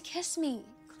about to kiss me.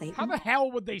 Clayton? How the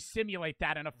hell would they simulate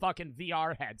that in a fucking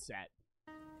VR headset?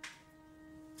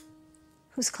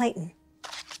 Who's Clayton?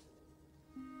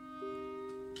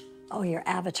 Oh, your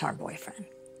avatar boyfriend.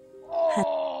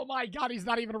 Oh my god, he's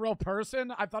not even a real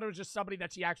person? I thought it was just somebody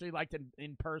that she actually liked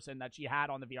in person that she had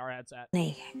on the VR headset.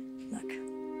 Honey, look,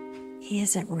 he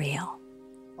isn't real.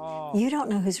 Oh. You don't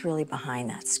know who's really behind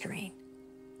that screen.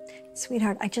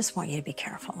 Sweetheart, I just want you to be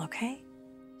careful, okay?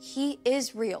 He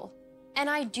is real. And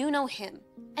I do know him.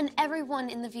 And everyone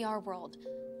in the VR world.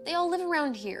 They all live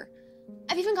around here.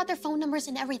 I've even got their phone numbers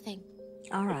and everything.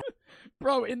 All right.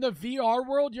 Bro, in the VR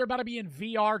world, you're about to be in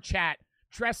VR chat,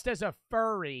 dressed as a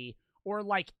furry, or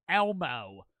like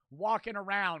Elmo, walking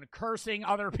around, cursing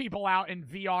other people out in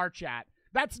VR chat.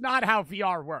 That's not how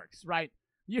VR works, right?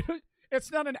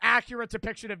 It's not an accurate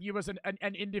depiction of you as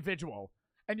an individual,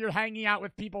 and you're hanging out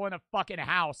with people in a fucking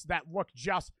house that look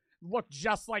just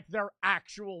like their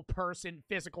actual person,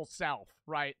 physical self,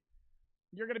 right?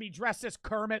 You're gonna be dressed as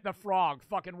Kermit the Frog,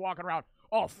 fucking walking around.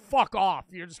 Oh, fuck off.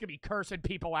 You're just gonna be cursing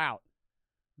people out.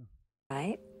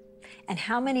 Right? And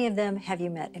how many of them have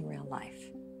you met in real life?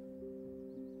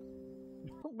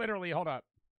 Literally, hold up.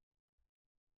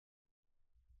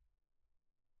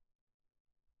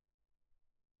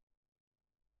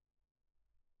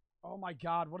 Oh my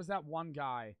god, what is that one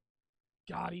guy?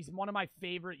 God, he's one of my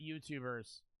favorite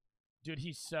YouTubers. Dude,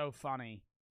 he's so funny.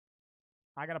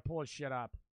 I gotta pull his shit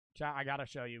up. Chat, I gotta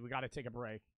show you. We gotta take a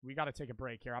break. We gotta take a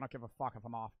break here. I don't give a fuck if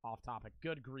I'm off topic.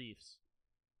 Good griefs.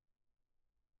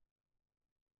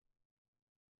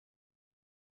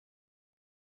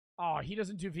 Oh, he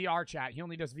doesn't do VR chat. He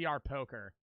only does VR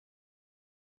poker.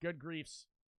 Good griefs.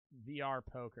 VR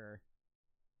poker.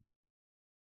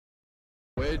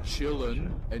 We're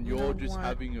chilling, and you're just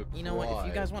having a You know what? If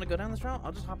you guys want to go down this route,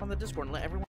 I'll just hop on the Discord and let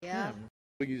everyone. Yeah.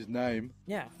 his name.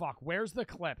 Yeah. Fuck. Where's the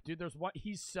clip, dude? There's what?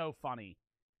 He's so funny.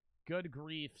 Good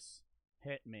griefs.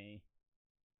 Hit me.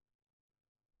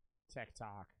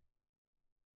 TikTok.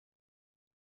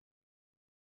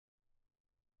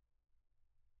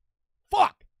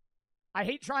 Fuck! I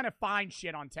hate trying to find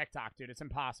shit on TikTok, dude. It's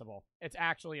impossible. It's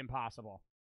actually impossible.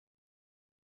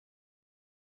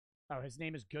 Oh, his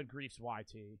name is Good Griefs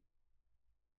YT.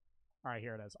 All right,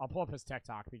 here it is. I'll pull up his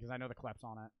TikTok because I know the clip's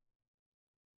on it.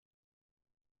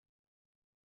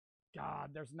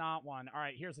 God, there's not one. All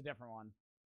right, here's a different one.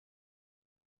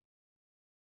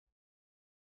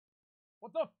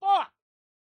 What the fuck?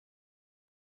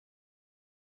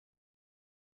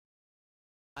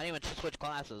 I didn't even switch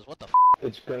classes. What the f?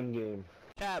 It's gun game.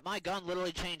 Chat, my gun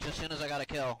literally changed as soon as I got a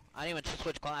kill. I didn't even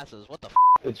switch classes. What the f?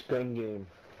 It's gun game.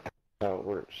 How it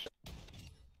works.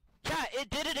 Chat, it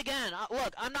did it again.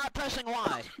 Look, I'm not pressing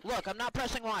Y. Look, I'm not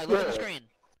pressing Y. Look at the screen.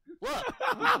 Look.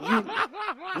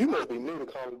 You must be new to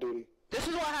Call of Duty. This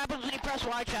is what happens when you press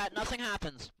Y, chat. Nothing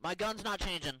happens. My gun's not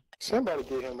changing. Somebody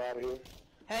get him out of here.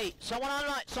 Hey, someone on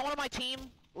my team,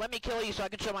 let me kill you so I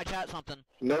can show my chat something.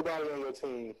 Nobody on your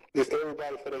team. It's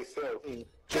everybody for themselves.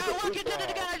 Chat, look, it did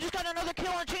it again. I just got another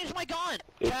kill and changed my gun.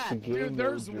 Chat. Dude,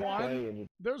 there's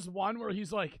one where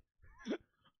he's like,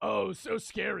 oh, so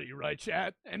scary, right,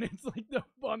 chat? And it's like the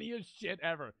funniest shit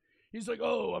ever. He's like,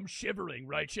 oh, I'm shivering,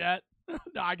 right, chat?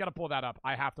 No, I gotta pull that up.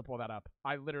 I have to pull that up.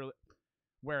 I literally...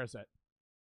 Where is it?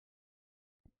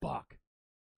 Fuck.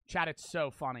 Chat, it's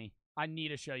so funny. I need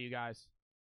to show you guys.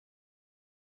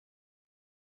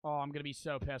 Oh, I'm gonna be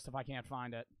so pissed if I can't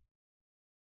find it.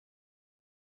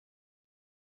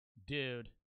 Dude.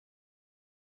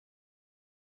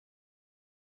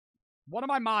 One of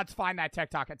my mods find that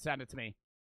TikTok and send it to me.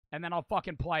 And then I'll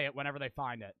fucking play it whenever they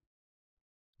find it.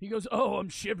 He goes, oh, I'm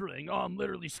shivering. Oh, I'm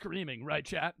literally screaming, right,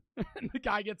 chat? And the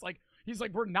guy gets like, he's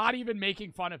like, we're not even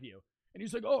making fun of you. And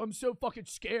he's like, oh, I'm so fucking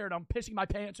scared. I'm pissing my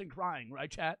pants and crying, right,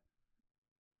 chat?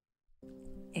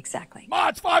 Exactly.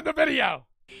 Mods, find the video!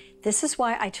 This is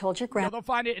why I told your No, they'll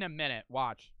find it in a minute.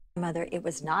 Watch. grandmother it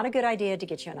was not a good idea to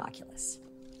get you an Oculus.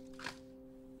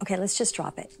 Okay, let's just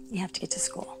drop it. You have to get to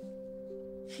school.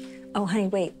 Oh, honey,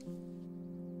 wait.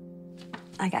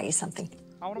 I got you something.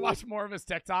 I want to watch more of his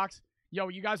TikToks. Yo,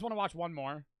 you guys want to watch one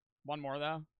more? One more,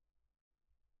 though?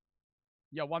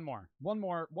 Yo, one more. One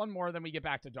more, then we get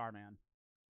back to Dhar Mann.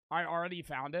 I already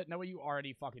found it. No, you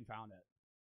already fucking found it.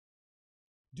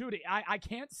 Dude, I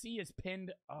can't see his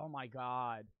pinned... Oh, my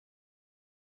God.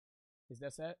 Is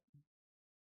this it?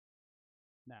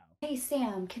 No. Hey,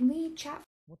 Sam, can we chat?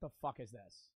 What the fuck is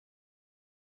this?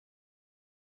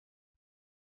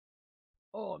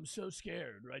 Oh, I'm so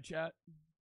scared, right, chat?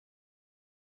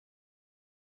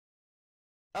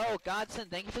 Oh, Godson,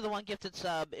 thank you for the 1 gifted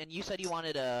sub, and you said you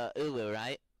wanted a Ulu,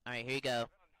 right? Alright, here you go.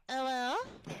 Hello?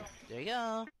 There you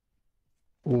go.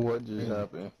 What just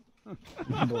happened?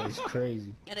 Boy's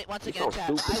crazy. And once again, chat,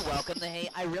 I welcome the hate.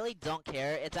 I really don't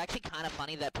care. It's actually kind of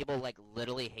funny that people, like,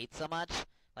 literally hate so much.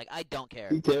 Like, I don't care.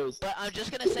 Who cares? But I'm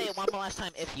just gonna say it one more last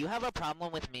time. If you have a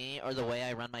problem with me or the way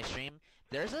I run my stream,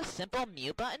 there's a simple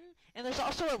mute button, and there's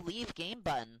also a leave game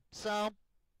button. So...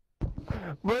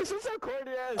 Bro, this is so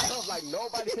corny ass stuff. Like,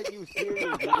 nobody take you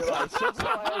serious. You're like, shut your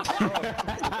ass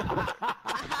up.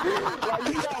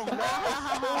 Like, you got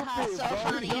mad stupid, So bro.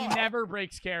 funny. He never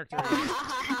breaks character.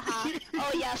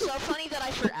 Oh yeah, so funny that I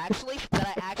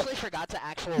actually forgot to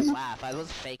actually laugh. I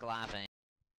was fake laughing.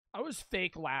 I was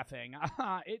fake laughing.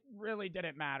 It really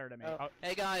didn't matter to me.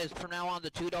 Hey guys, from now on,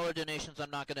 the $2 donations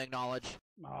I'm not gonna acknowledge.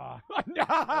 No. Hey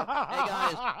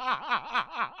guys.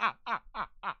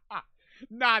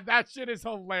 Nah, that shit is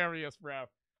hilarious, bro.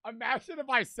 Imagine if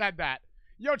I said that.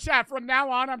 Yo, chat, from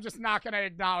now on, I'm just not gonna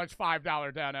acknowledge $5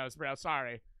 donos, bro.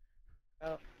 Sorry.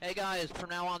 Hey guys, from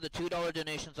now on, the $2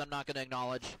 donations I'm not gonna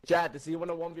acknowledge. Chad, does he want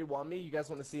to 1v1 me? You guys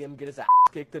want to see him get his ass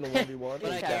kicked in a 1v1?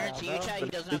 But I guarantee you, chat, he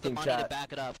doesn't have the money to chat.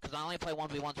 back it up, because I only play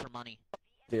 1v1s for money.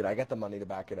 Dude, I got the money to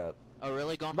back it up. Oh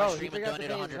really? Go on Bro, my he stream and forgot donate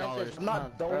to pay his rent $100. I'm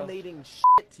not donating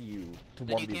shit to you to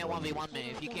Then 1v1 you can't 1v1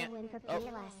 me. If you can't... Oh.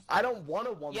 I don't want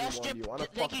to 1v1 Yes, you. I want to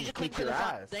thank you, fucking Jaqueen, kick for your the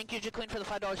ass. Thank you, Jaqueen, for the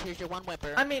 $5. Here's your 1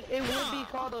 whimper. I mean, it would be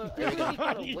called a. It would be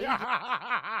called a wager,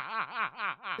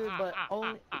 but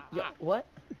only. What?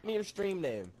 Give me your stream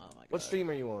name. Oh my God. What stream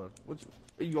are you on?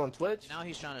 Are you on Twitch? Now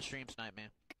he's trying to stream snipe me.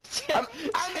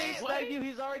 I mean, like you,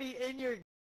 he's already in your.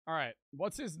 All right.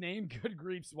 What's his name? Good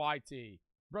Griefs YT.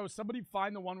 Bro, somebody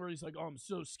find the one where he's like, oh, I'm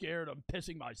so scared, I'm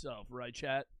pissing myself, right,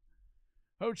 chat?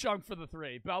 Ho Chunk for the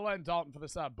 3. Bella and Dalton for the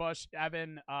sub. Bush,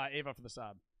 Evan, Ava for the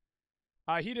sub.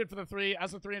 He did for the 3.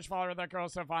 As a 3-inch follower, that girl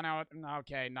so fine out.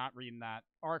 Okay, not reading that.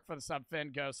 Arc for the sub.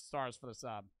 Finn, Ghost, Stars for the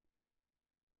sub.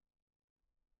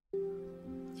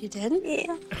 You did?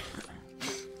 Yeah.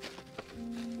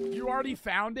 You already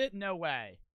found it? No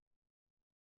way.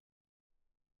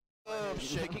 Oh, I'm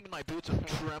shaking in my boots, I'm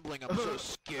trembling, I'm so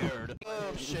scared. Oh,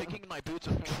 I'm shaking in my boots,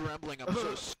 I'm trembling, I'm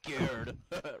so scared.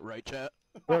 Right, chat?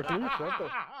 Bro, can you shut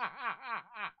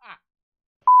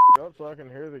the up so I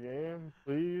can hear the game,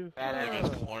 please?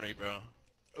 That's corny, bro.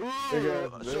 Ooh,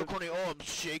 so corny. Oh, I'm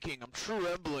shaking, I'm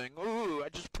trembling. Ooh, I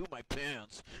just pooped my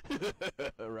pants.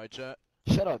 Right, chat?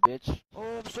 Shut up, bitch.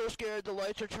 Oh, I'm so scared. The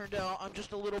lights are turned out. I'm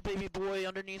just a little baby boy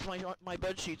underneath my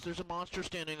bed sheets. There's a monster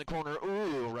standing in the corner.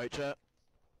 Ooh, right, chat?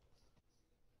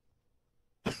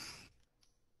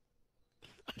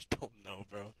 I don't know,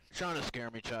 bro. Trying to scare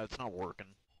me, chat. It's not working.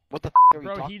 What the f are we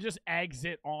Bro, talking? he just eggs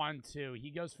it on, too. He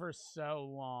goes for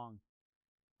so long.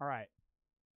 All right.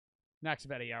 Next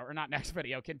video. Or not next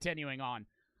video. Continuing on.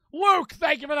 Luke,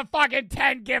 thank you for the fucking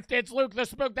 10 gifteds. Luke the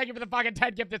Spook, thank you for the fucking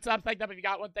 10 gifted subs. Thank them if you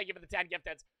got one. Thank you for the 10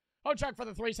 gifteds. Ho-Chuck for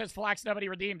the 3 says Flax, nobody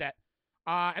redeemed it.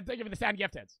 And thank you for the 10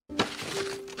 gifteds.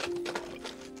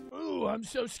 Ooh, I'm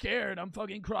so scared. I'm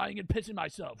fucking crying and pissing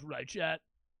myself. Right, chat?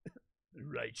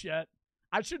 Right, chat?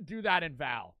 I should do that in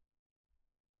Val.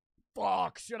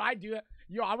 Fuck, should I do that?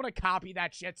 Yo, I want to copy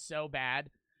that shit so bad.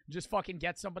 Just fucking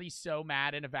get somebody so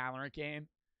mad in a Valorant game.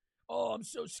 Oh, I'm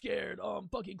so scared. Oh, I'm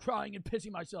fucking crying and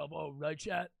pissing myself. Oh, right,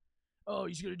 chat? Oh,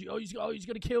 he's gonna do. Oh, he's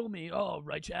gonna kill me. Oh,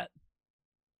 right, chat?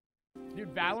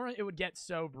 Dude, Valorant, it would get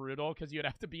so brutal because you'd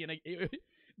have to be in a.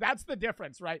 That's the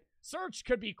difference, right? Search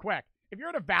could be quick. If you're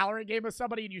in a Valorant game with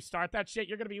somebody and you start that shit,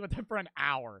 you're gonna be with them for an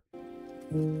hour.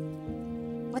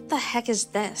 What the heck is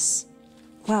this?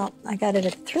 Well, I got it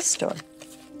at a thrift store.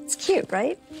 It's cute,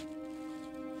 right?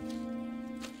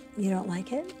 You don't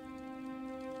like it?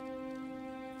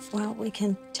 Well, we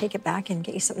can take it back and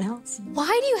get you something else.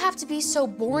 Why do you have to be so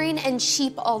boring and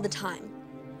cheap all the time?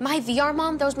 My VR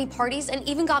mom throws me parties and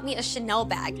even got me a Chanel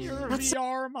bag. Your That's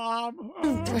VR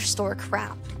mom. thrift store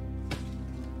crap.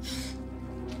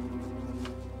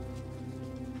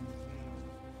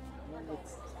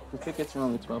 The tickets are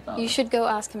only $12. You should go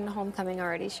ask him to homecoming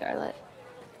already, Charlotte.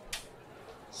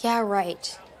 Yeah,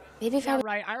 right. Maybe if I Yeah,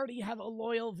 right. I already have a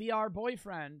loyal VR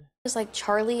boyfriend. was like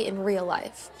Charlie in real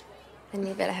life, then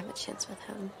maybe I'd have a chance with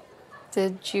him.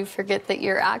 Did you forget that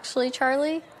you're actually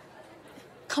Charlie?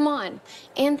 Come on.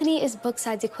 Anthony is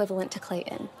Bookside's equivalent to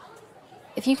Clayton.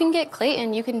 If you can get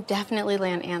Clayton, you can definitely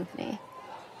land Anthony.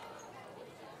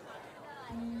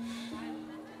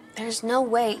 There's no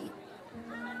way.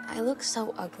 I look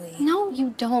so ugly. No,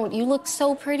 you don't. You look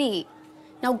so pretty.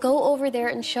 Now go over there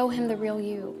and show him the real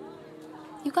you.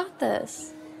 You got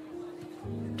this.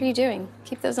 What are you doing?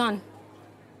 Keep those on.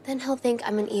 then he'll think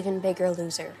I'm an even bigger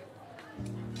loser.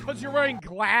 Because you're wearing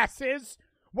glasses?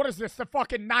 What is this, the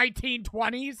fucking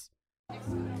 1920s?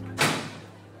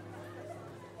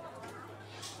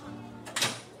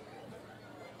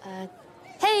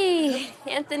 Hey,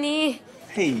 Anthony.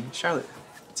 Hey, Charlotte.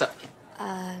 What's up?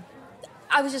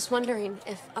 I was just wondering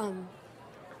if,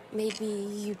 maybe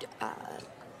you'd,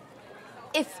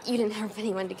 if you didn't have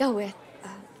anyone to go with,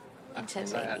 to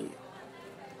Sorry, I maybe...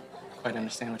 don't quite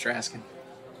understand what you're asking.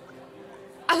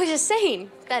 I was just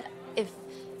saying that if,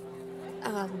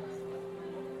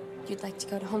 you'd like to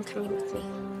go to homecoming with me,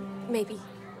 maybe.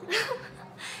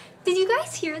 Did you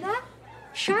guys hear that?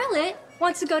 Charlotte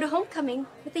wants to go to homecoming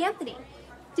with Anthony.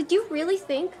 Did you really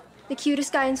think the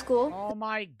cutest guy in school? Oh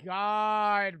my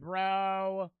god,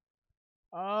 bro.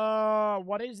 Oh,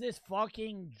 what is this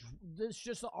fucking... This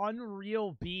just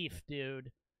unreal beef,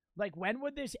 dude. Like, when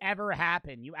would this ever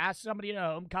happen? You ask somebody at a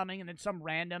homecoming and then some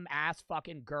random ass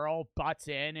fucking girl butts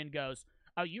in and goes,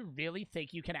 oh, you really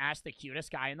think you can ask the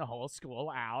cutest guy in the whole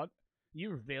school out?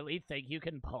 You really think you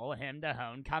can pull him to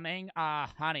homecoming?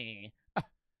 Honey.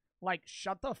 Like,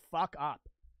 shut the fuck up.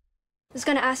 I was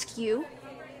gonna ask you,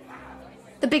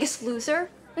 the biggest loser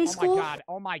in school?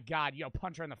 Oh my god, yo,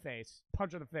 punch her in the face.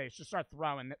 Punch her in the face. Just start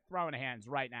throwing hands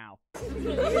right now.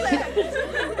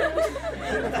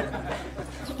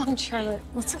 Come on, Charlotte,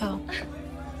 let's go.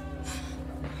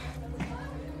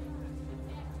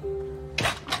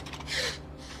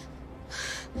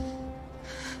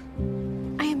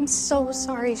 I am so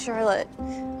sorry, Charlotte.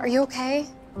 Are you okay?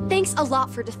 Thanks a lot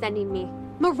for defending me.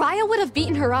 Mariah would have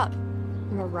beaten her up.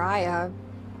 Mariah?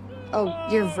 Oh,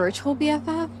 your virtual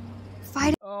BFF?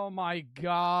 Oh my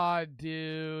god,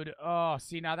 dude. Oh,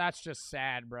 see, now that's just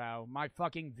sad, bro. My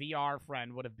fucking VR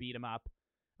friend would have beat him up.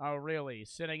 Oh, really?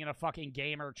 Sitting in a fucking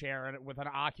gamer chair with an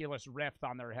Oculus Rift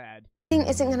on their head.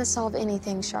 Isn't gonna solve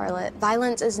anything, Charlotte.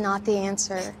 Violence is not the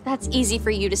answer. That's easy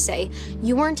for you to say.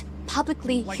 You weren't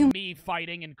publicly like me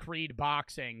fighting in Creed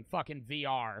boxing, fucking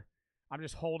VR. I'm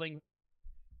just holding...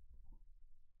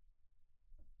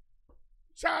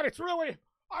 Chad, it's really...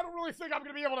 I don't really think I'm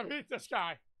gonna be able to beat this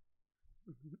guy.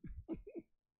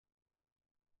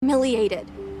 Humiliated.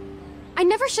 I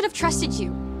never should have trusted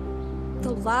you.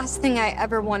 The last thing I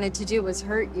ever wanted to do was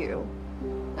hurt you.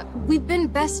 We've been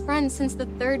best friends since the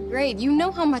 3rd grade. You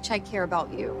know how much I care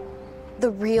about you.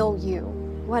 The real you.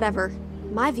 Whatever.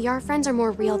 My VR friends are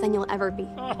more real than you'll ever be.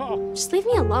 Just leave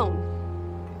me alone.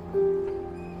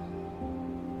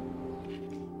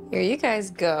 Here you guys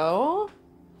go.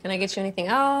 Can I get you anything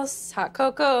else? Hot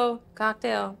cocoa,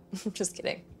 cocktail. Just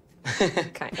kidding.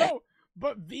 Kind of. Oh,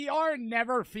 but VR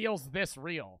never feels this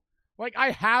real. Like,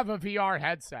 I have a VR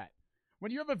headset.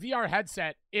 When you have a VR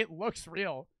headset, it looks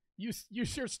real.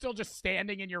 You're still just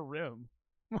standing in your room.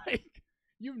 Like,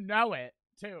 you know it,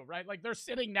 too, right? Like, they're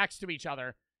sitting next to each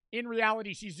other. In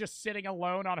reality, she's just sitting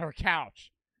alone on her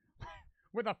couch.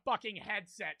 With a fucking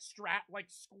headset strapped, like,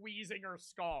 squeezing her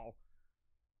skull.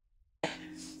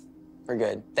 We're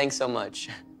good. Thanks so much.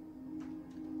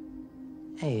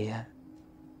 Hey,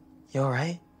 you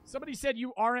alright? Somebody said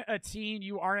you aren't a teen,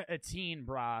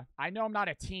 brah. I know I'm not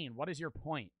a teen. What is your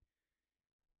point?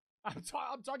 I'm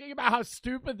talking about how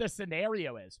stupid the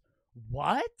scenario is.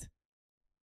 What?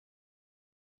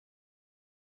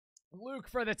 Luke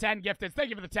for the 10 gifted. Thank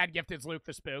you for the 10 gifted, Luke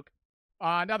the Spook.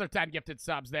 Another 10 gifted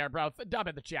subs there, bro. Dub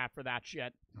in the chat for that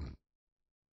shit.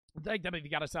 Thank them if you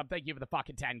got a sub. Thank you for the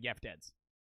fucking 10 gifteds.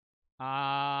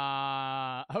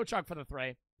 Ho-Chunk for the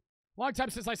 3. Long time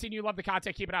since I seen you. Love the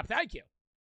content. Keep it up. Thank you.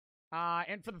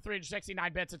 And for the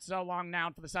 369 bits. It's so long now.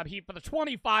 And for the sub. Heat for the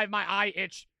 25. My eye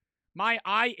itch. My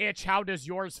eye itch. How does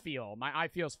yours feel? My eye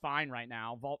feels fine right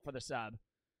now. Vault for the sub.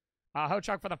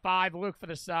 Ho-Chunk for the 5. Luke for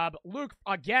the sub. Luke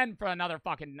again for another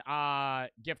fucking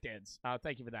gifteds.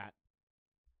 Thank you for that.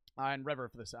 And River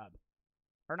for the sub.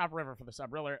 Or not River for the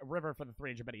sub. River for the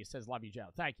 300 bit. He says, love you, Joe.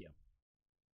 Thank you.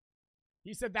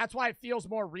 He said, that's why it feels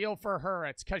more real for her.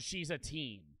 It's because she's a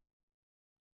teen.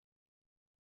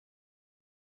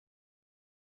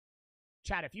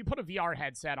 Chat, if you put a VR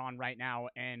headset on right now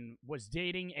and was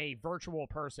dating a virtual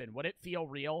person, would it feel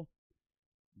real?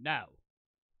 No.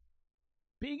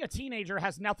 Being a teenager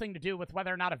has nothing to do with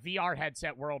whether or not a VR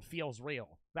headset world feels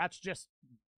real. That's just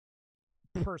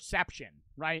perception,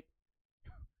 right?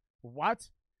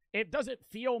 What? It doesn't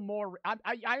feel more...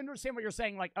 I understand what you're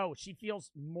saying, like, oh, she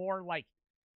feels more, like,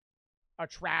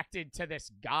 attracted to this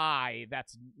guy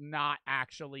that's not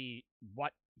actually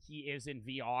what he is in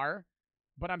VR.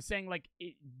 But I'm saying, like,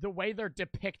 the way they're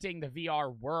depicting the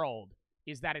VR world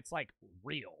is that it's, like,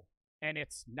 real. And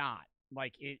it's not.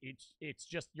 Like, it's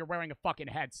just, you're wearing a fucking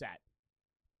headset.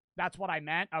 That's what I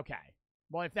meant? Okay.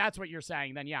 Well, if that's what you're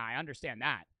saying, then yeah, I understand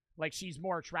that. Like, she's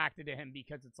more attracted to him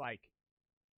because it's like,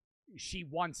 she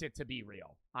wants it to be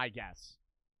real, I guess.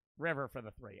 River for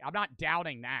the 3. I'm not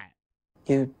doubting that.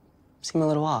 You seem a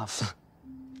little off.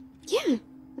 Yeah,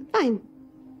 I'm fine.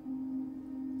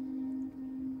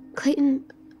 Clayton,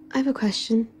 I have a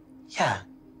question. Yeah,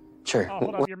 sure. Oh,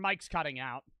 hold up, your mic's cutting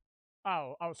out.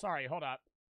 Oh, sorry, hold up.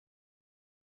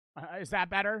 Is that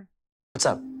better? What's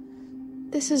up?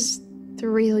 This is the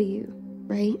real you,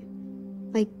 right?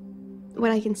 Like,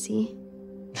 what I can see.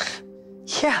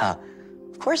 Yeah,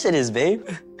 of course it is, babe.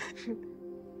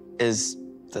 Is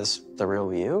this the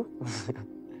real you?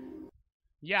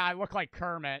 Yeah, I look like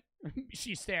Kermit.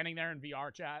 She's standing there in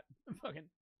VR chat, fucking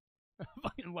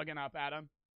looking up at him.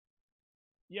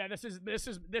 Yeah, this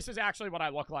is actually what I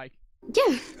look like.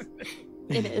 Yeah,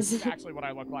 it is. This is actually what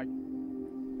I look like.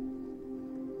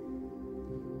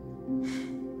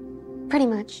 Pretty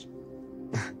much.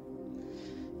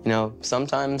 You know,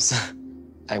 sometimes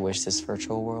I wish this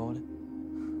virtual world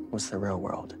was the real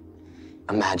world.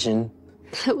 Imagine.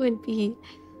 That would be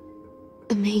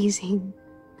amazing.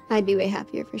 I'd be way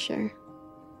happier for sure.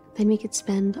 Then we could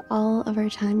spend all of our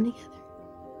time together.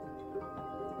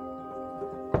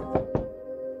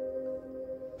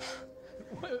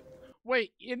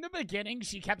 Wait, in the beginning,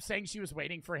 she kept saying she was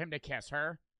waiting for him to kiss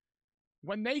her.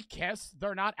 When they kiss,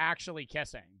 they're not actually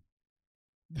kissing.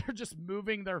 They're just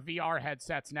moving their VR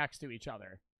headsets next to each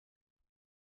other.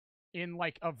 In,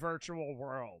 like, a virtual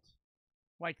world.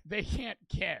 Like, they can't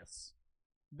kiss.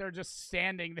 They're just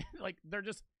standing, like, they're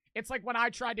just... It's like when I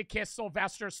tried to kiss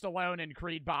Sylvester Stallone in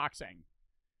Creed Boxing.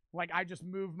 Like, I just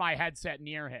moved my headset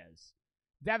near his.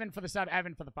 Devin for the 7,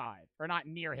 Evan for the 5. Or not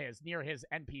near his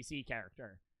NPC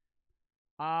character.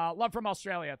 Love from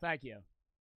Australia, thank you.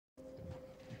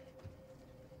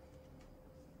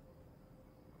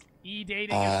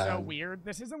 E-dating is so weird.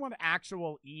 This isn't what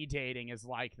actual e-dating is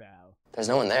like, though. There's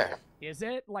no one there. Is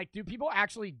it? Like, do people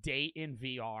actually date in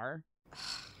VR?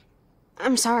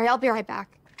 I'm sorry, I'll be right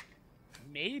back.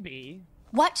 Maybe.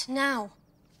 What now?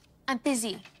 I'm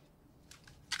busy.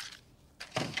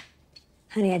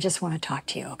 Honey, I just want to talk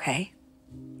to you, okay?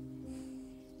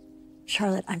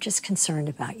 Charlotte, I'm just concerned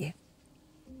about you.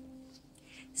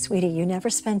 Sweetie, you never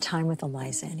spend time with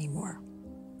Eliza anymore.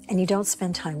 And you don't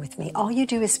spend time with me. All you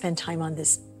do is spend time on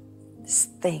this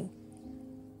thing.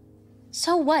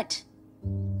 So what?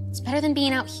 It's better than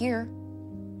being out here.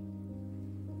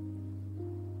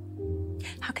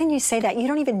 How can you say that? You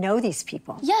don't even know these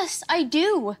people. Yes, I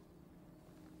do.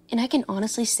 And I can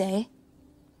honestly say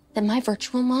that my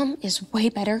virtual mom is way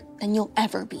better than you'll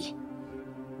ever be.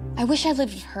 I wish I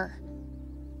lived with her.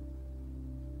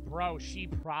 Bro, she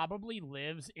probably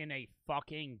lives in a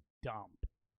fucking dump.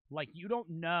 Like, you don't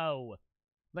know.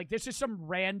 Like, this is some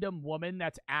random woman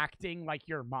that's acting like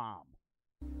your mom.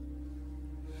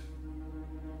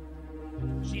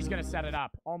 She's gonna set it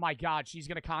up. Oh my god, she's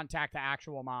gonna contact the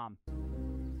actual mom.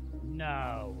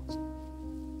 No.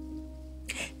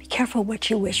 Be careful what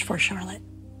you wish for, Charlotte.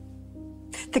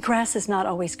 The grass is not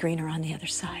always greener on the other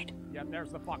side. Yep,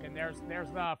 there's the fucking, there's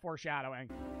the foreshadowing.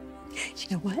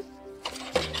 You know what?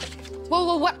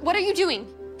 Whoa, what are you doing?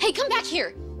 Hey, come back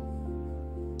here.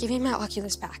 Give me my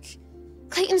Oculus back.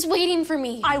 Clayton's waiting for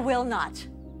me. I will not.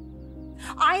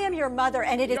 I am your mother,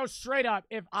 and it is... Yo, straight up,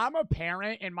 if I'm a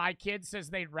parent and my kid says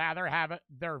they'd rather have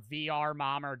their VR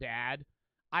mom or dad,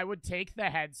 I would take the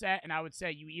headset and I would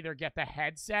say, you either get the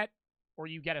headset or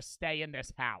you get to stay in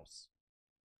this house.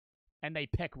 And they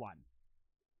pick one.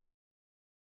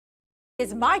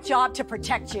 It's my job to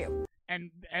protect you.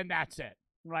 And that's it,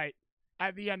 right?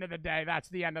 At the end of the day, that's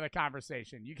the end of the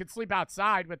conversation. You can sleep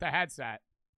outside with the headset.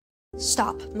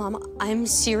 Stop, Mom. I'm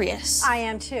serious. I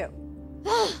am too.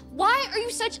 Why are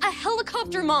you such a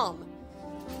helicopter mom?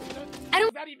 I don't...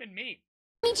 What does that even mean?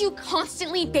 I need you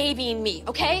constantly babying me,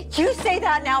 okay? You say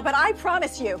that now, but I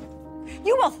promise you,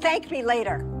 you will thank me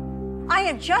later. I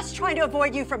am just trying to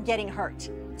avoid you from getting hurt.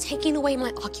 Taking away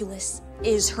my Oculus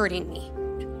is hurting me.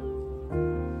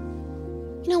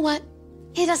 You know what?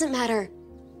 It doesn't matter,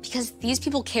 because these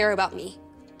people care about me,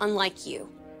 unlike you.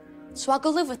 So I'll go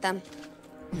live with them.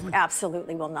 You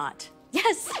absolutely will not.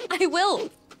 Yes, I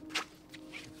will.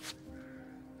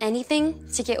 Anything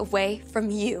to get away from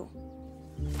you.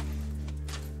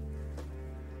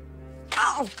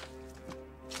 Ow!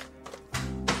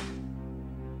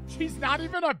 She's not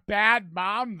even a bad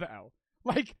mom, though.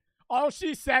 Like, all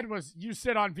she said was, you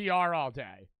sit on VR all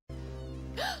day.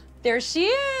 There she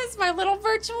is, my little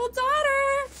virtual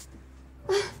daughter.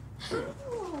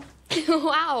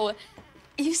 Wow,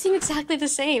 you seem exactly the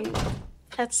same.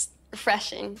 That's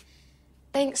refreshing.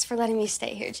 Thanks for letting me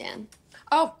stay here, Jan.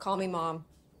 Oh, call me Mom.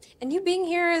 And you being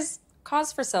here is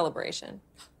cause for celebration.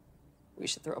 We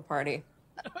should throw a party.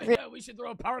 Yeah, we should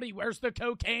throw a party. Where's the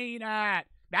cocaine at?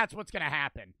 That's what's gonna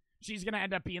happen. She's gonna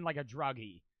end up being like a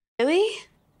druggie. Really?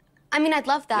 I mean, I'd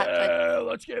love that, Yeah,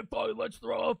 let's get fun. Let's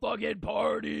throw a fucking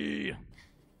party.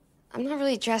 I'm not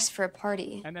really dressed for a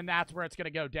party. And then that's where it's gonna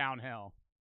go downhill.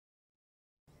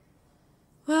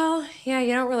 Well, yeah,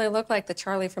 you don't really look like the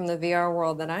Charlie from the VR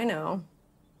world that I know.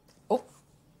 Oh,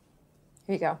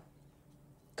 here you go.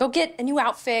 Go get a new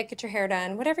outfit, get your hair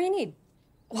done, whatever you need.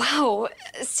 Wow,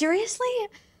 seriously?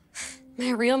 My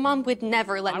real mom would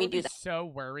never let me do that. So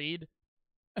worried.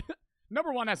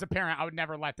 Number one, as a parent, I would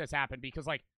never let this happen because,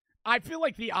 like, I feel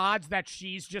like the odds that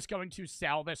she's just going to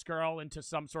sell this girl into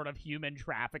some sort of human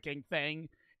trafficking thing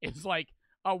is like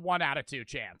a 1 out of 2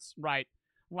 chance, right?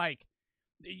 Like,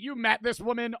 you met this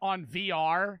woman on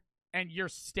VR and you're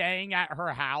staying at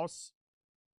her house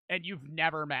and you've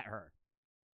never met her.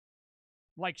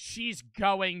 Like, she's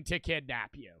going to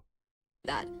kidnap you.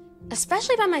 That,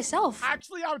 especially by myself.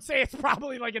 Actually, I would say it's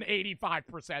probably like an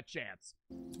 85% chance.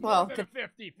 Well, good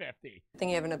 50-50. Think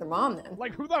you have another mom then.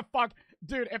 Like, who the fuck?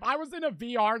 Dude, if I was in a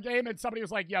VR game and somebody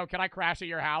was like, yo, can I crash at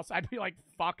your house? I'd be like,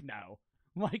 fuck no.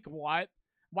 Like, what?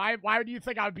 Why do you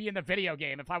think I would be in the video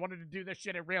game? If I wanted to do this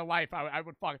shit in real life, I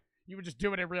would fuck. You would just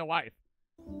do it in real life.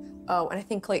 Oh, and I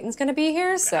think Clayton's gonna be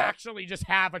here, so. Actually just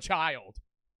have a child.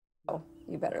 Oh,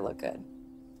 you better look good.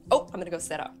 Oh, I'm gonna go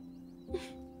set up.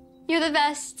 You're the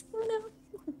best. Oh, no.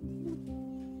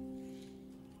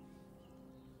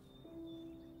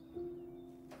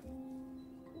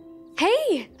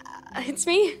 Hey, it's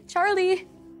me, Charlie.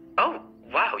 Oh,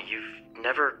 wow, you've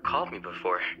never called me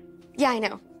before. Yeah, I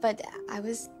know, but I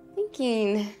was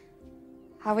thinking,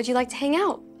 how would you like to hang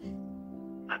out?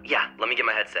 Yeah, let me get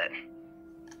my headset.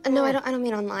 No, I don't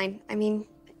mean online. I mean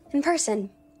in person.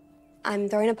 I'm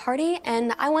throwing a party,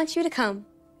 and I want you to come.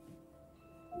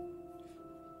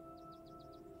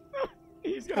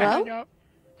 He's gonna Hello? hang up.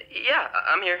 Yeah,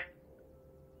 I'm here.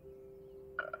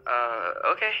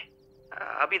 Okay.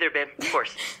 I'll be there, babe, of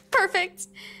course. Perfect.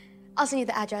 I'll send you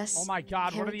the address. Oh my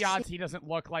god, what are the odds he doesn't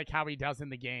look like how he does in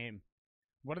the game?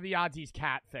 What are the odds he's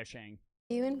catfishing?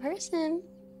 You in person.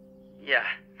 Yeah,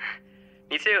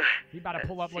 me too. He about to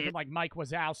pull up looking like Mike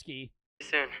Wazowski. See you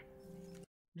soon.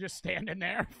 Just standing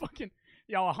there, fucking,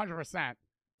 yo, 100%.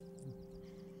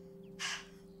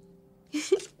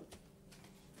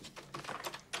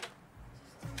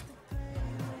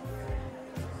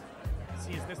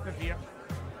 See, is this the VR?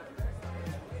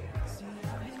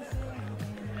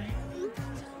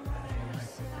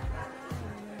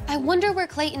 I wonder where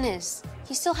Clayton is.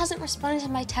 He still hasn't responded to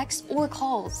my texts or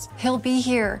calls. He'll be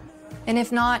here. And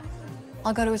if not,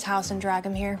 I'll go to his house and drag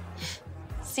him here.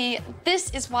 See, this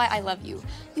is why I love you.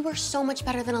 You are so much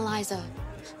better than Eliza.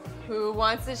 Who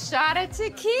wants a shot of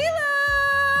tequila?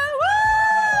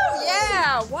 Woo!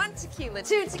 Yeah, 1 tequila,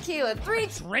 2 tequila, 3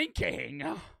 drinking.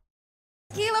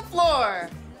 Tequila floor.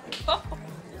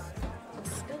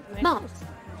 Mom,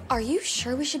 are you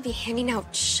sure we should be handing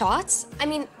out shots? I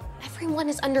mean, everyone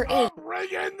is underage. Bring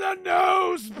in the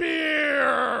nose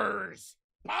beers!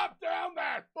 Pop down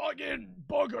that fucking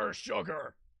booger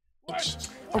sugar. Let's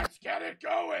get it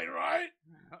going, right?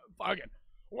 Fucking,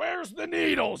 where's the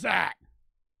needles at?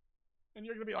 And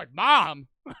you're gonna be like, Mom?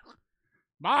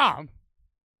 Mom?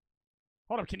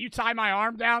 Hold up, can you tie my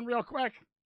arm down real quick?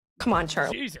 Come on,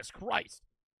 Charlie. Jesus Christ.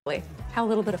 Have a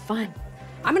little bit of fun.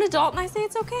 I'm an adult and I say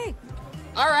it's okay.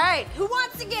 All right, who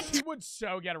wants to get... She would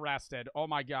so get arrested. Oh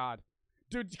my god.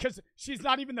 Dude, because she's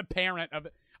not even the parent of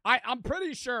it. I'm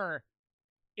pretty sure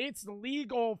it's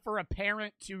legal for a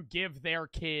parent to give their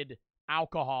kid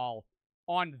alcohol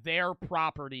on their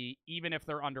property, even if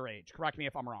they're underage. Correct me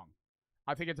if I'm wrong.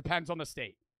 I think it depends on the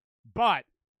state. But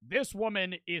this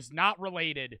woman is not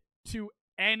related to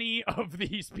any of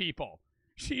these people.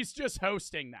 She's just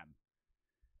hosting them.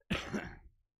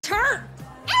 Turn!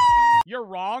 You're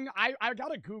wrong. I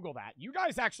gotta Google that. You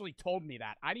guys actually told me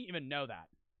that. I didn't even know that.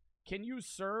 Can you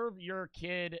serve your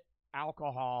kid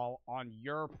alcohol on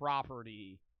your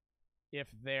property if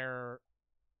they're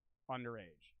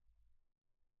underage?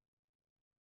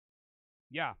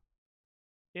 Yeah.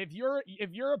 If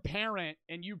you're a parent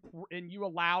and you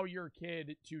allow your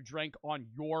kid to drink on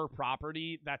your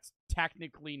property, that's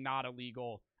technically not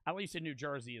illegal. At least in New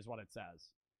Jersey is what it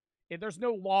says. There's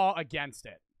no law against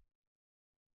it.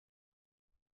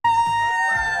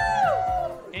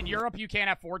 In Europe, you can't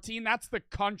have 14. That's the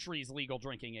country's legal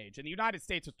drinking age. In the United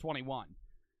States, it's 21.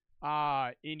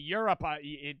 In Europe,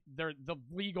 the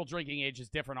legal drinking age is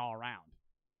different all around.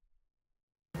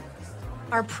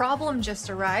 Our problem just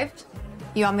arrived.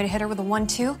 You want me to hit her with a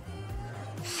 1-2?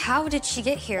 How did she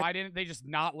get here? Why didn't they just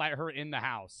not let her in the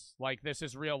house? Like, this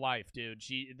is real life, dude.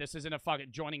 This isn't a fucking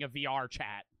joining a VR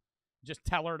chat. Just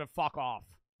tell her to fuck off.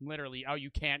 Literally, oh,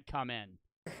 you can't come in.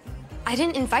 I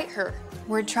didn't invite her.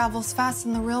 Word travels fast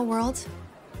in the real world.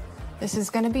 This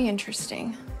is gonna be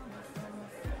interesting.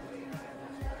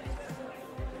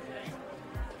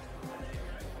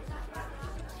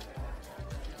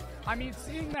 I mean,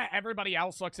 seeing that everybody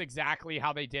else looks exactly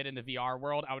how they did in the VR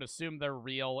world, I would assume they're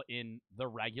real in the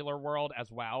regular world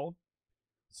as well.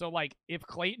 So, like, if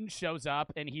Clayton shows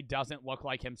up and he doesn't look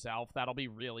like himself, that'll be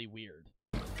really weird.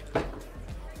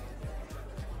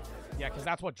 Yeah, because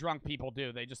that's what drunk people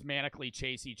do. They just manically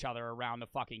chase each other around the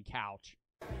fucking couch.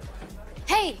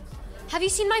 Hey, have you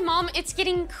seen my mom? It's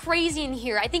getting crazy in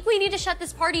here. I think we need to shut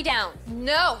this party down.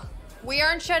 No, we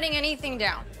aren't shutting anything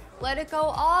down. Let it go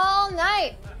all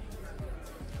night.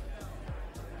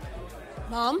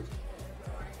 Mom?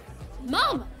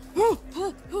 Mom!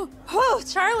 Oh,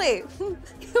 Charlie.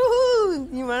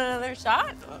 You want another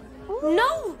shot?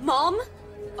 No, Mom.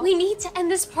 We need to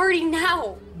end this party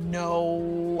now.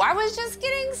 No, I was just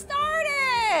getting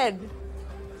started.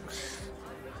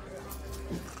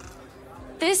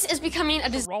 This is becoming a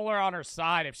disaster. Roll her on her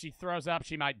side. If she throws up,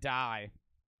 she might die.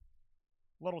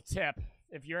 Little tip: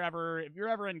 if you're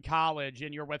ever in college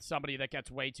and you're with somebody that gets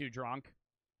way too drunk,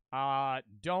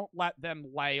 don't let them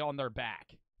lay on their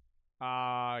back.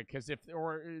 Or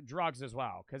drugs as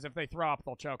well, because if they throw up,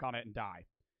 they'll choke on it and die.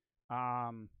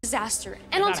 Disaster.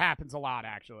 And that happens a lot,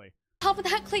 actually. Top of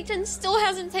that, Clayton still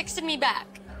hasn't texted me back.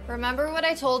 Remember what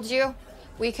I told you?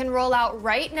 We can roll out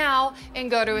right now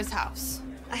and go to his house.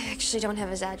 I actually don't have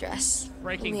his address.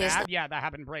 Breaking Bad? Yeah, that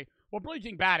happened.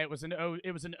 Breaking Bad, it was an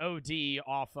OD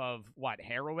off of what,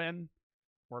 heroin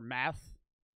or meth?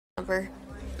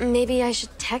 Maybe I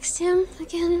should text him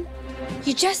again?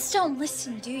 You just don't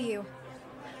listen, do you?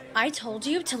 I told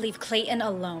you to leave Clayton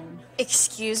alone.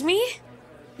 Excuse me?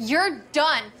 You're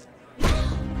done.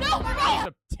 No, That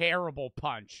was a terrible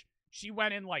punch. She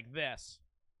went in like this.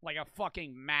 Like a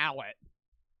fucking mallet.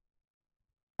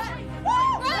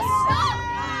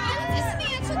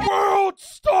 World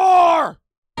Star!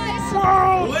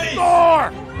 World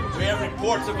Star! We have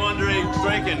reports of underage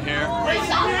drinking here.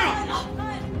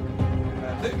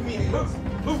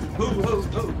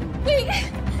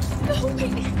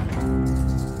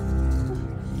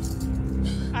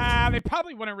 They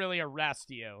probably wouldn't really arrest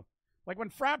you. Like, when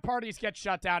frat parties get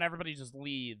shut down, everybody just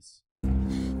leaves.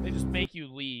 They just make you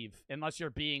leave, unless you're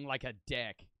being, like, a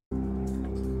dick.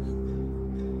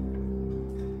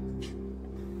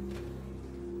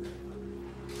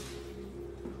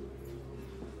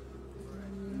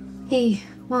 Hey,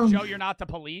 Mom. Joe, you're not the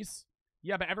police?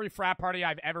 Yeah, but every frat party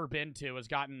I've ever been to has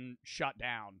gotten shut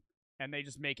down, and they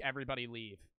just make everybody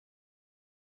leave.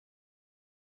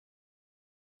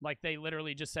 Like, they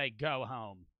literally just say, go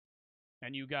home.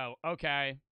 And you go,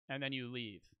 okay, and then you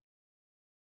leave.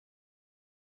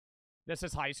 This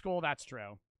is high school? That's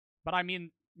true. But, I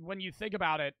mean, when you think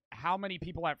about it, how many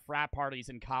people at frat parties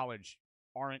in college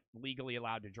aren't legally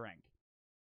allowed to drink?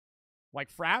 Like,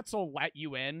 frats will let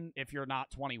you in if you're not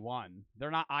 21.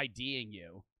 They're not IDing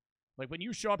you. Like, when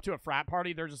you show up to a frat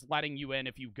party, they're just letting you in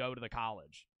if you go to the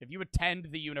college. If you attend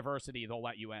the university, they'll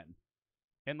let you in.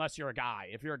 Unless you're a guy.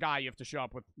 If you're a guy, you have to show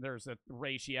up with, there's a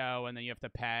ratio, and then you have to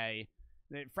pay.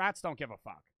 Frats don't give a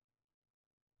fuck.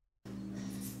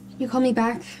 You call me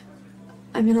back?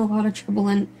 I'm in a lot of trouble,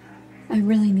 and I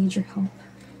really need your help.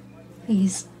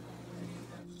 Please.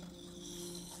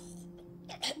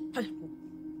 Oh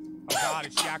god,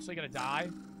 is she actually gonna die?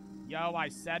 Yo, I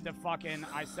said to fucking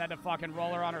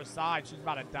roll her on her side. She's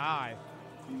about to die.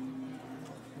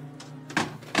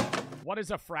 What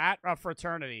is a frat? A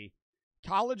fraternity.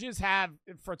 Colleges have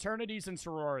fraternities and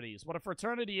sororities. What a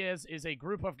fraternity is a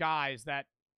group of guys that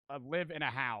live in a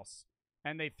house,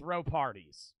 and they throw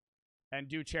parties and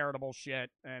do charitable shit,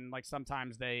 and, like,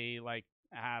 sometimes they, like,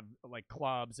 have, like,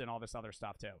 clubs and all this other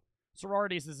stuff, too.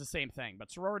 Sororities is the same thing,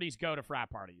 but sororities go to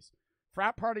frat parties.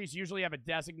 Frat parties usually have a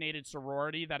designated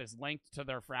sorority that is linked to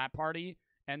their frat party,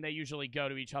 and they usually go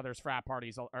to each other's frat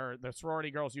parties, or the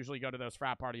sorority girls usually go to those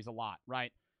frat parties a lot,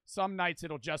 right? Some nights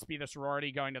it'll just be the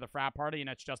sorority going to the frat party, and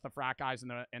it's just the frat guys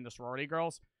and the sorority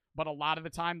girls. But a lot of the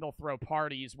time they'll throw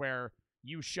parties where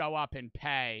you show up and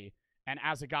pay, and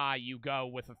as a guy you go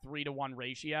with a 3-to-1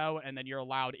 ratio, and then you're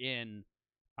allowed in,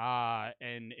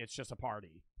 and it's just a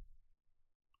party.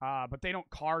 But they don't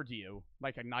card you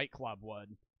like a nightclub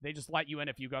would. They just let you in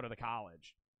if you go to the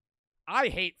college. I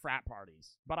hate frat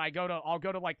parties, but I'll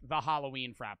go to like the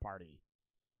Halloween frat party.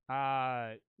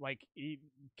 Like,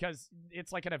 because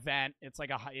it's like an event. It's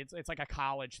like a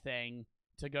college thing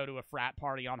to go to a frat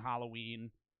party on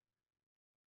Halloween.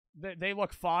 They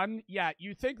look fun. Yeah,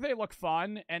 you think they look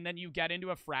fun, and then you get into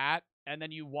a frat, and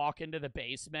then you walk into the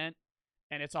basement,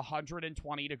 and it's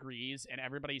 120 degrees, and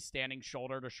everybody's standing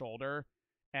shoulder to shoulder,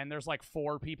 and there's like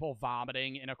 4 people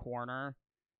vomiting in a corner,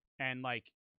 and like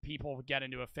people get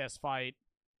into a fist fight.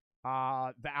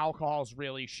 The alcohol's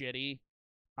really shitty,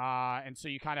 and so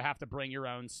you kind of have to bring your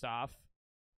own stuff,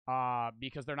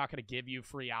 because they're not going to give you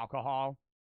free alcohol,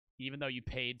 even though you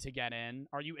paid to get in.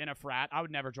 Are you in a frat? I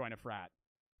would never join a frat.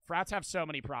 Frats have so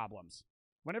many problems.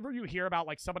 Whenever you hear about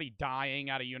like somebody dying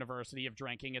at a university of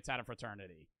drinking, it's at a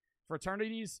fraternity.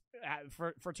 Fraternities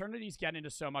get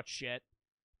into so much shit.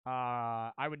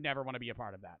 I would never want to be a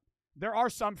part of that. There are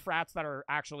some frats that are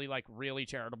actually like really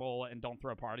charitable and don't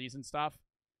throw parties and stuff.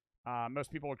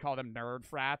 Most people would call them nerd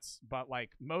frats, but like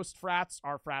most frats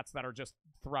are frats that are just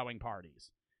throwing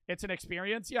parties. It's an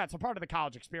experience. Yeah, it's a part of the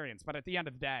college experience, but at the end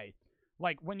of the day,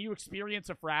 like when you experience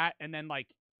a frat and then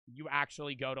like you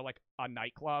actually go to like a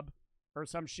nightclub or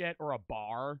some shit or a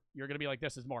bar, you're going to be like,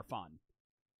 this is more fun.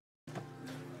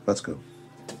 Let's go.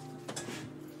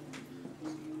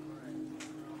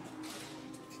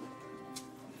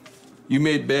 You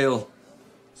made bail.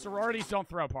 Sororities don't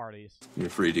throw parties. You're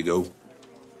free to go.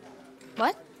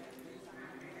 What?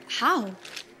 How?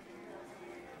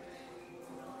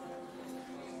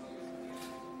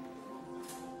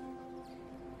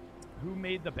 Who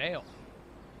made the bail?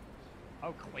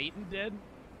 Oh, Clayton did?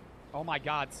 Oh my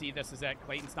god, see, this is it.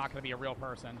 Clayton's not going to be a real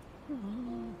person.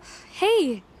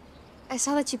 Hey, I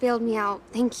saw that you bailed me out.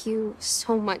 Thank you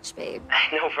so much, babe.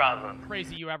 No problem.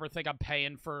 Crazy you ever think I'm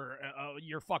paying for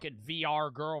your fucking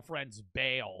VR girlfriend's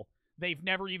bail. They've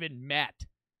never even met.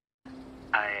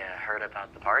 I heard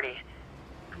about the party.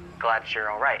 Glad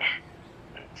you're all right.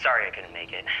 Sorry I couldn't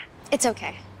make it. It's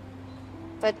okay.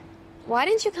 But why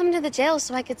didn't you come to the jail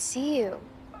so I could see you?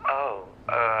 Oh,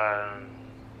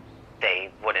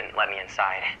 they wouldn't let me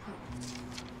inside.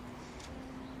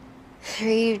 Are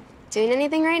you doing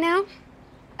anything right now?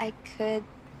 I could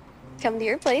come to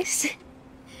your place.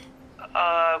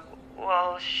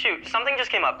 Well, shoot. Something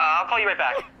just came up. I'll call you right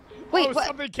back. Wait, what?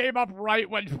 Something came up right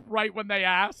when they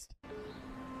asked?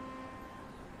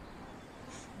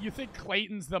 You think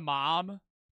Clayton's the mom?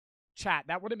 Chat,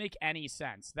 that wouldn't make any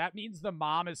sense. That means the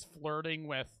mom is flirting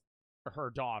with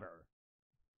her daughter.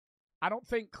 I don't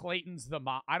think Clayton's the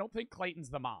mom.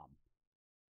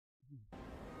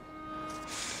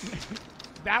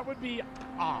 That would be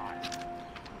odd.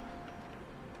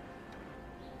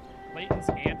 Clayton's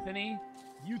Anthony?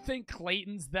 You think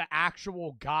Clayton's the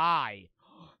actual guy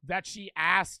that she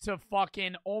asked to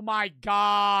fucking... Oh my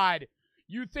god!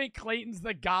 You think Clayton's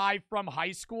the guy from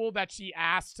high school that she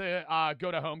asked to go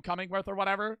to homecoming with or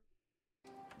whatever?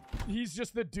 He's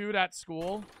just the dude at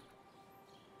school?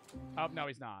 Oh, no,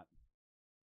 he's not.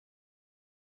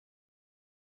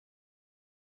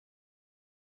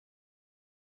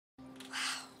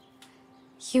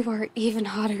 You are even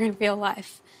hotter in real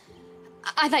life.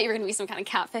 I thought you were gonna be some kind of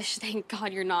catfish. Thank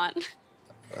God you're not.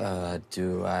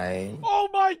 Do I... Oh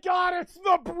my god, it's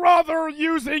the brother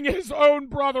using his own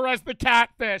brother as the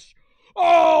catfish.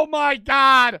 Oh my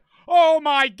god. Oh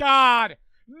my god.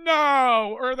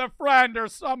 No, or the friend or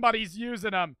somebody's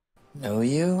using him. Know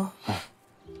you?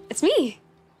 It's me,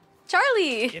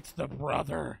 Charlie. It's the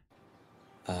brother.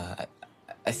 I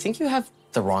think you have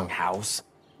the wrong house.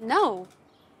 No,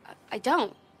 I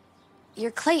don't.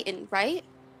 You're Clayton, right?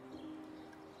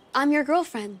 I'm your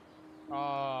girlfriend.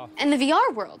 In the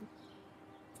VR world.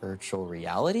 Virtual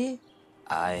reality?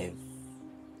 I've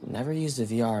never used a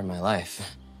VR in my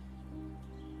life.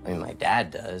 I mean, my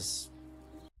dad does.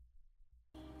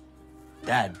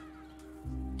 Dad,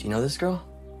 do you know this girl?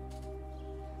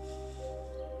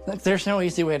 Look, there's no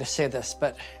easy way to say this,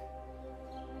 but...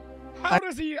 How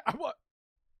does he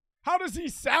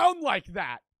sound like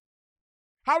that?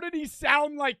 How did he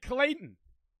sound like Clayton?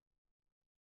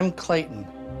 I'm Clayton.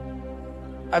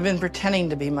 I've been pretending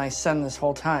to be my son this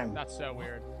whole time. That's so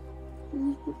weird.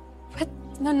 What?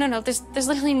 No. There's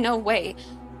literally no way.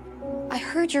 I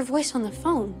heard your voice on the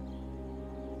phone.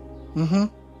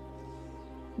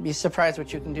 Be surprised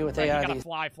what you can do with Right, AI you got a these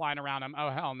fly flying around him. Oh,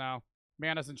 hell no.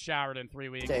 Man hasn't showered in 3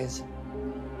 weeks. days.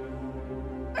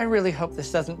 I really hope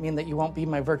this doesn't mean that you won't be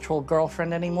my virtual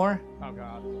girlfriend anymore. Oh,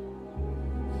 God.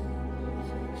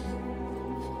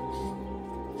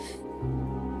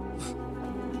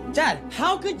 Dad,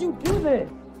 how could you do this?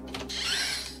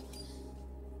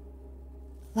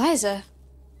 Liza,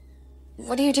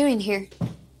 what are you doing here?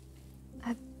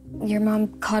 Your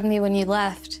mom called me when you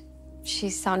left. She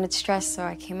sounded stressed, so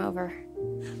I came over.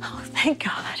 Oh, thank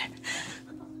God.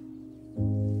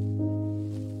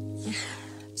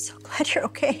 glad you're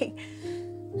okay.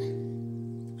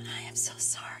 I am so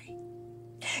sorry.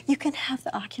 You can have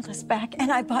the Oculus back,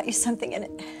 and I bought you something in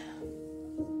it.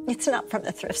 It's not from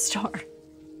the thrift store.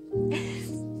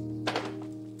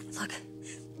 Look,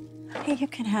 you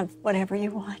can have whatever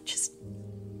you want. Just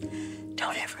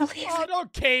don't ever leave. Oh,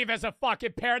 don't cave as a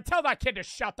fucking parent. Tell that kid to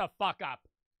shut the fuck up.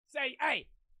 Say, hey,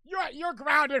 you're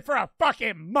grounded for a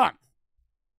fucking month.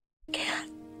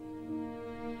 Can't.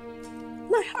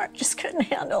 My heart just couldn't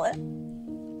handle it.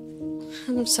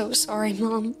 I'm so sorry,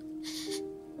 Mom.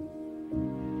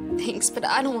 Thanks, but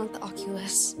I don't want the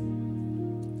Oculus.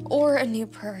 Or a new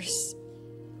purse.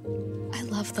 I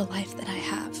love the life that I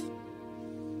have.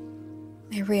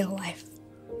 My real life.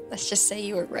 Let's just say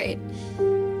you were right.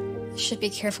 I should be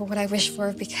careful what I wish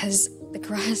for because the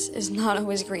grass is not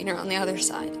always greener on the other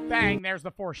side. Bang, there's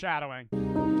the foreshadowing.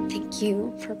 Thank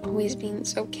you for always being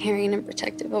so caring and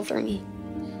protective over me.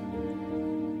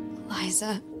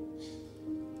 Liza,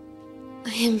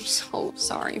 I am so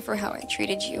sorry for how I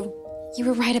treated you. You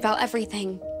were right about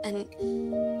everything, and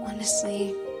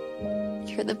honestly,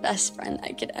 you're the best friend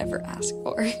I could ever ask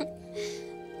for.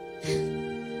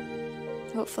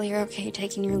 Hopefully you're okay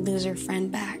taking your loser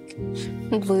friend back.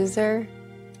 Loser?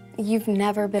 You've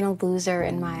never been a loser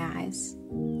in my eyes.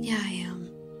 Yeah, I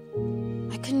am.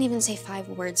 I couldn't even say 5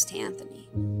 words to Anthony.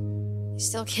 I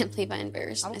still can't believe I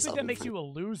embarrassed I don't myself think that makes you a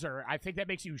loser. I think that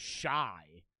makes you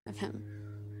shy. of him.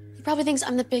 He probably thinks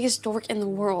I'm the biggest dork in the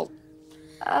world.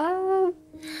 I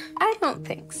don't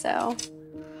think so.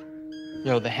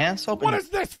 Yo, the hand soap. What is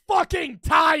this fucking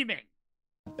timing?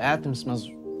 The bathroom smells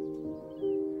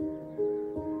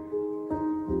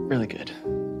really good.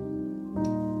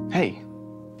 Hey,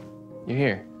 you're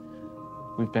here.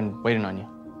 We've been waiting on you.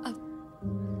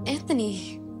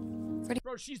 Anthony.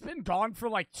 Bro, she's been gone for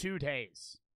like 2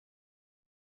 days.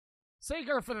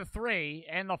 Saker for the 3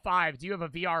 and the 5. Do you have a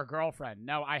VR girlfriend?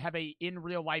 No, I have a in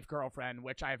real life girlfriend,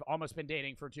 which I've almost been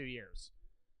dating for 2 years.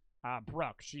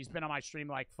 Brooke, she's been on my stream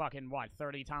like fucking, what,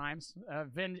 30 times?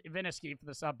 Vinisky for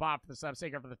the sub, Bob for the sub,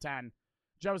 Saker for the 10.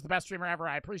 Joe's the best streamer ever.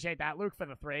 I appreciate that. Luke for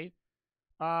the 3.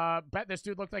 Bet this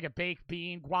dude looked like a baked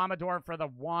bean. Guamador for the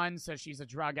 1. Says she's a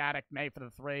drug addict. May for the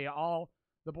 3. All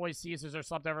the boys Caesars are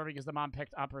slept over because the mom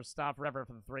picked up her stuff. River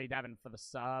for the 3. Devin for the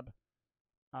sub.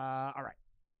 All right.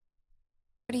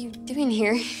 What are you doing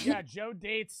here? Yeah, Joe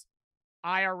dates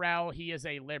IRL. He is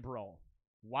a liberal.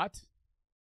 What?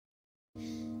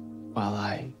 Well,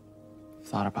 I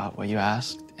thought about what you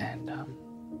asked, and,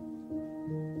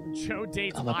 Joe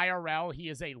dates IRL. He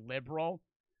is a liberal.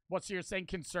 What's you're saying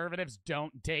conservatives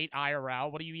don't date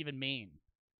IRL? What do you even mean?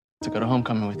 to go to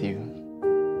homecoming with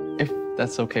you. If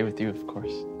that's okay with you, of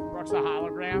course. Brooks the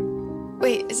hologram.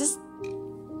 Wait, is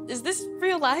this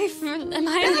real life? Am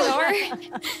I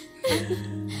in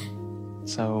VR?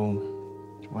 So,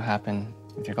 what happened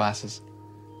with your glasses?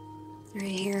 Right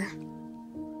here.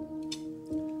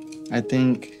 I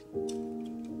think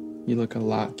you look a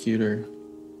lot cuter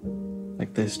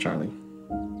like this, Charlie.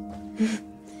 Is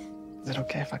it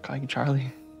okay if I call you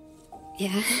Charlie?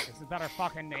 Yeah. Isn't that our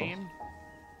fucking name?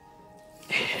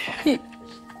 Guess who's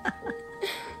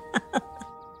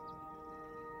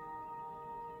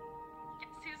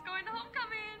going to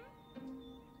homecoming?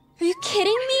 Are you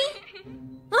kidding me?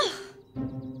 Oh,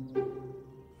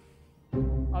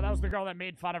 that was the girl that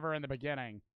made fun of her in the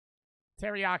beginning.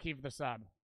 Teriyaki for the sub.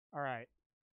 All right.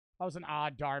 That was an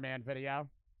odd Dhar Mann video.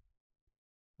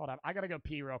 Hold up. I gotta go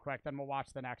pee real quick, then we'll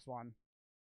watch the next one.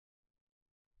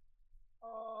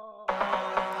 All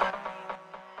right.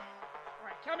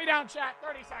 Count me down, chat.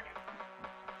 30 seconds.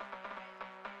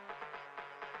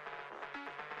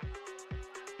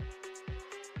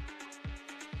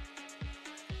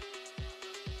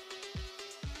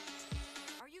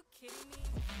 Are you kidding me?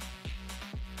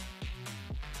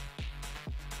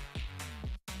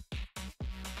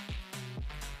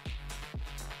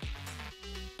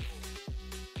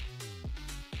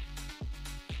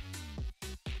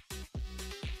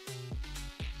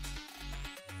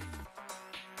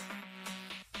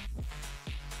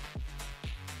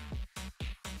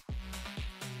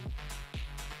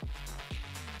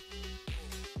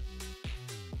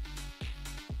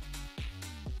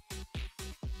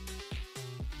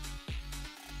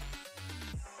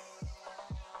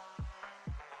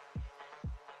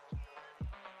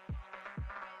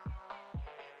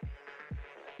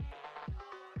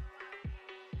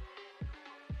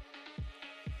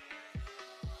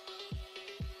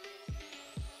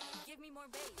 Give me more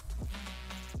bass.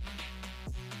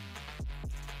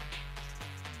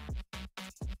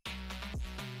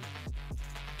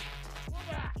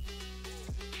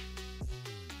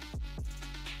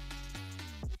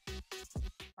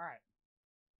 All right.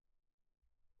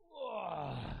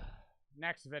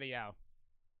 Next video.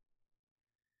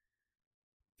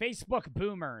 Facebook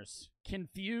boomers.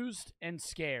 Confused and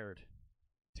scared.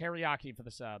 Teriyaki for the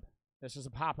sub. This is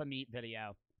a Papa Meat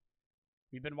video.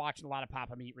 We've been watching a lot of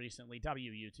Papa Meat recently.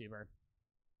 YouTuber.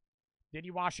 Did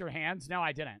you wash your hands? No,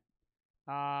 I didn't.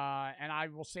 And I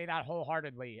will say that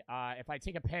wholeheartedly. If I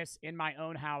take a piss in my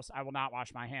own house, I will not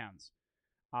wash my hands.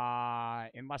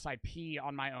 Unless I pee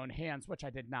on my own hands, which I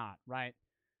did not, right?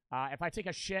 If I take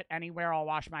a shit anywhere, I'll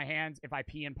wash my hands. If I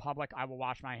pee in public, I will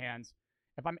wash my hands.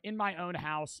 If I'm in my own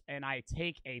house and I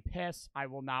take a piss, I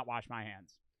will not wash my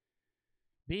hands.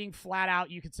 Being flat out,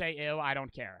 you could say, ew, I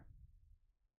don't care.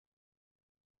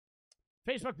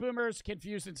 Facebook boomers,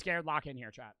 confused and scared, lock in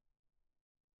here, chat.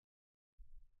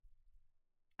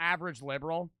 Average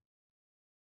liberal.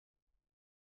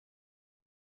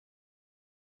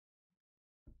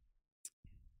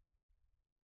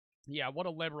 Yeah, what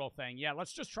a liberal thing. Yeah,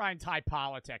 let's just try and tie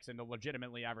politics into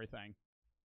legitimately everything.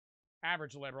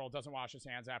 Average liberal doesn't wash his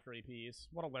hands after he pees.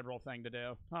 What a liberal thing to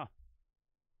do. Huh.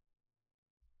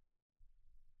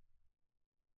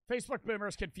 Facebook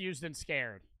boomers confused and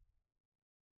scared.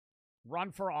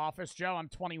 Run for office. Joe, I'm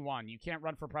 21. You can't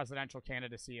run for presidential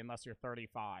candidacy unless you're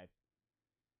 35.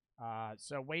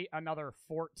 So wait another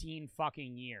 14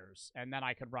 fucking years, and then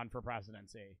I could run for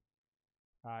presidency.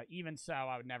 Even so,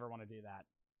 I would never want to do that.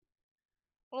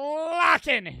 Lock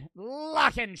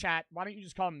in, chat. Why don't you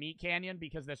just call him Meat Canyon?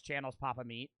 Because this channel's Papa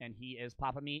Meat, and he is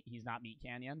Papa Meat. He's not Meat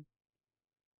Canyon.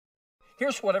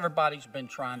 Here's what everybody's been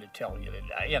trying to tell you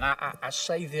today, and I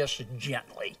say this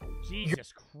gently.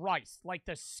 Jesus Christ. Like,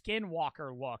 the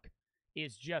Skinwalker look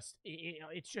is just,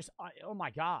 it's just, oh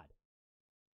my God.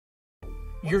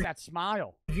 What's that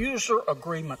smile? User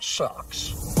agreement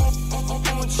sucks.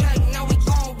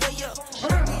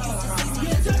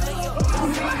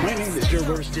 My name is your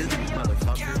worst enemy,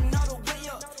 motherfucker.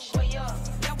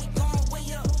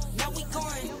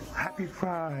 Happy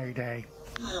Friday.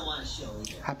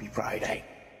 Happy Friday.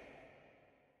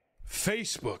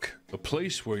 Facebook, a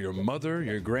place where your mother,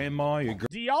 your grandma, your...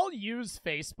 Do y'all use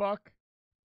Facebook?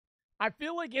 I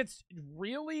feel like it's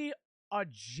really a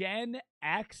Gen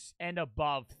X and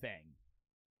above thing.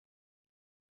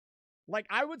 Like,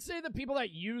 I would say the people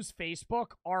that use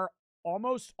Facebook are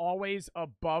almost always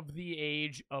above the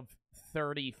age of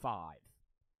 35.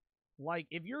 Like,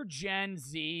 if you're Gen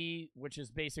Z, which is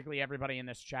basically everybody in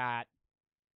this chat,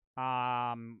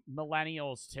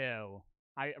 millennials too,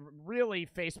 really,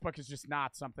 Facebook is just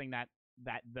not something that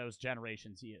those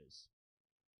generations use.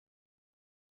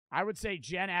 I would say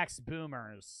Gen X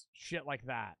boomers, shit like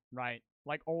that, right?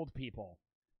 Like old people.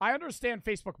 I understand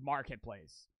Facebook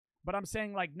Marketplace, but I'm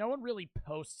saying, like, no one really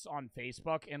posts on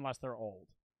Facebook unless they're old.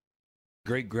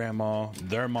 Great grandma,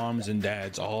 their moms and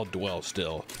dads all dwell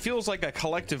still. Feels like a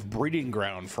collective breeding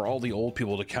ground for all the old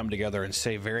people to come together and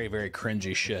say very, very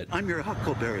cringy shit. I'm your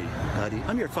huckleberry, buddy.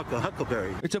 I'm your fucking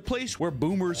huckleberry. It's a place where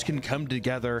boomers can come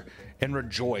together and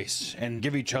rejoice and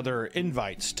give each other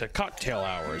invites to cocktail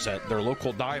hours at their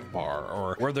local dive bar,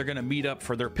 or where they're gonna meet up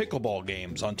for their pickleball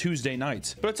games on Tuesday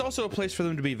nights. But it's also a place for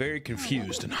them to be very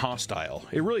confused and hostile.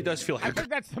 It really does feel like I think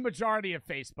that's the majority of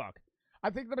Facebook. I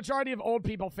think the majority of old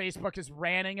people Facebook is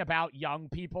ranting about young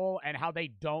people and how they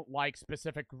don't like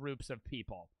specific groups of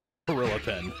people. Gorilla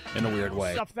pen in a weird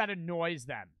way. Stuff that annoys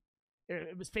them.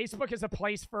 Facebook is a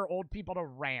place for old people to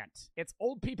rant. It's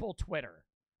old people Twitter,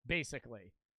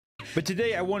 basically. But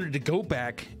today I wanted to go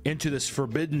back into this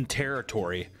forbidden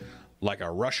territory like a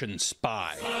Russian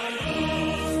spy.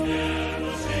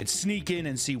 And sneak in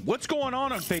and see what's going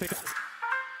on Facebook.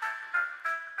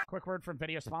 Quick word from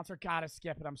video sponsor. Gotta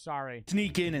skip it. I'm sorry.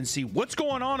 Sneak in and see what's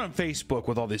going on Facebook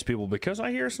with all these people, because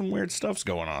I hear some weird stuff's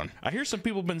going on. I hear some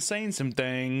people been saying some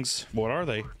things. What are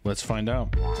they? Let's find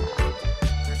out.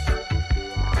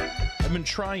 I've been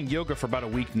trying yoga for about a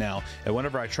week now, and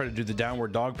whenever I try to do the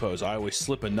downward dog pose, I always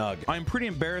slip a nug. I'm pretty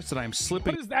embarrassed that I'm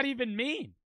slipping. What does that even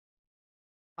mean?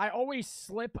 I always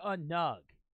slip a nug.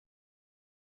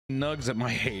 Nugs at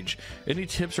my age. Any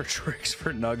tips or tricks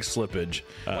for nug slippage?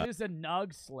 What is a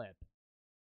nug slip?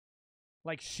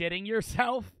 Like shitting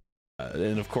yourself?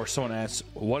 And of course someone asks,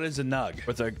 what is a nug?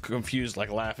 With a confused,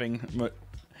 like, laughing.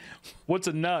 What's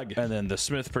a nug? And then the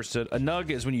Smith person said, a nug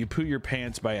is when you poo your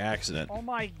pants by accident. Oh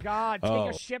my God, take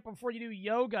a shit before you do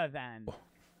yoga then.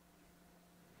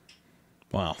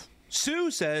 Wow.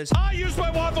 Sue says, I use my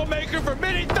waffle maker for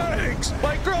many things,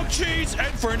 like grilled cheese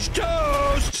and French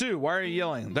toast. Sue, why are you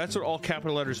yelling? That's what all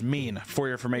capital letters mean. For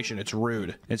your information, it's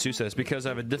rude. And Sue says, because I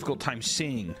have a difficult time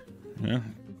seeing. Yeah.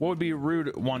 What would be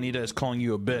rude, Juanita, is calling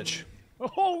you a bitch.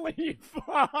 Holy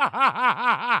fuck.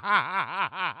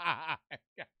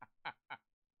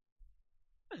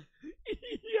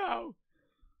 Yo,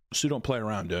 So don't play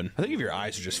around, dude. I think if your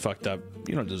eyes are just fucked up,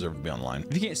 you don't deserve to be online.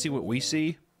 If you can't see what we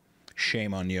see,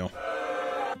 shame on you.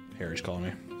 Harry's calling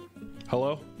me.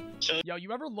 Hello? Yo,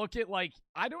 you ever look at, like,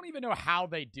 I don't even know how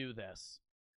they do this,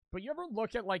 but you ever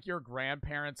look at, like, your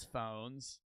grandparents'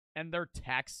 phones and their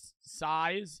text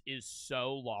size is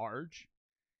so large?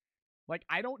 Like,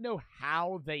 I don't know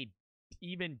how they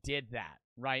even did that,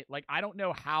 right? Like, I don't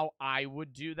know how I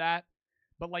would do that,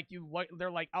 but, like, you look, they're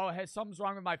like, oh, hey, something's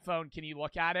wrong with my phone. Can you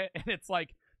look at it? And it's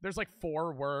like, there's like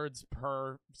 4 words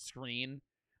per screen.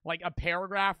 Like, a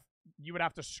paragraph, you would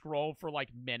have to scroll for, like,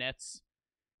 minutes.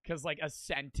 Because, like, a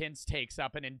sentence takes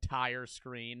up an entire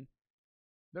screen.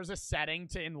 There's a setting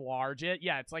to enlarge it.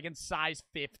 Yeah, it's, like, in size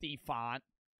 50 font.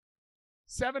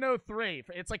 703.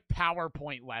 It's, like,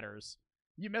 PowerPoint letters.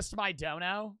 You missed my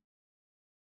dono?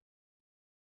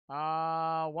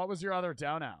 What was your other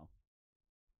dono?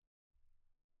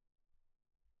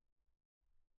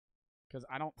 Because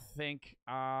I don't think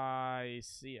I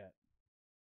see it.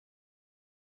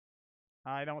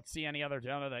 I don't see any other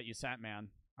dono that you sent, man.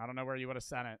 I don't know where you would have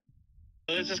sent it.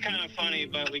 So this is kind of funny,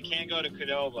 but we can't go to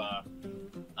Qdoba.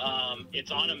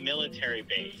 It's on a military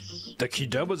base. The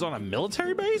Qdoba's on a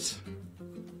military base?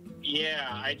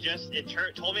 Yeah,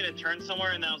 it told me to turn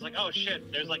somewhere, and then I was like, oh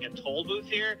shit, there's like a toll booth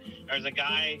here. There's a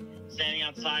guy standing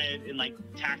outside in like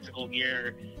tactical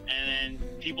gear, and then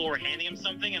people were handing him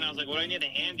something, and I was like, what do I need to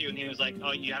hand you? And he was like,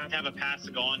 oh, you have to have a pass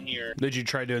to go on here. Did you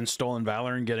try doing Stolen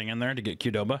Valor and getting in there to get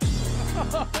Qdoba?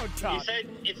 Oh, God. He said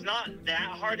it's not that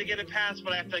hard to get a pass,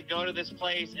 but I have to go to this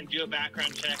place and do a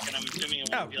background check, and I'm assuming it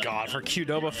won't be like God, for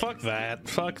Qdoba, fuck that.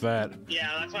 Fuck that. Yeah,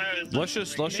 that's why I was. Let's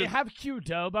just They have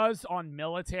Qdobas on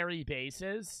military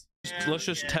bases. let's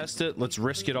just test it. Let's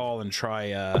risk it all and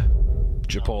try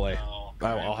Chipotle.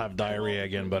 I'll have diarrhea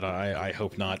again, but I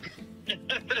hope not.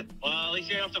 Well, at least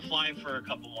you don't have to fly for a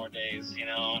couple more days, you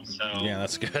know. So yeah,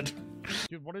 that's good.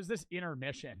 Dude, what is this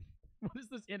intermission? What is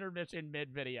this intermission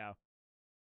mid-video?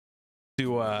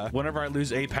 Whenever I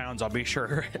lose 8 pounds, I'll be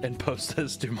sure and post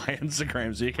this to my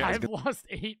Instagram so you guys I've lost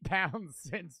 8 pounds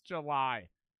since July.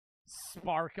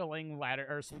 Sparkling letter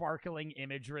or sparkling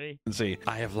imagery. Let's see.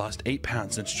 I have lost 8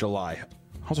 pounds since July.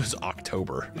 Also, it's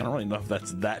October. I don't really know if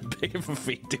that's that big of a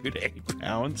feat, dude. 8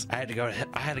 pounds. I had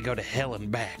to go to hell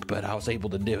and back, but I was able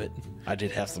to do it. I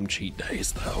did have some cheat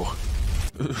days though.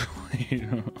 Wait,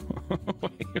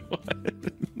 what?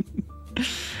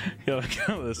 Yo, look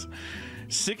at this.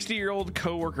 60-year-old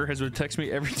coworker has been texting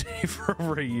me every day for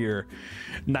over a year.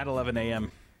 9:11 a.m.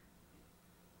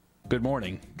 Good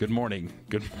morning. Good morning.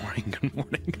 Good morning. Good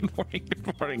morning. Good morning.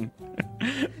 Good morning.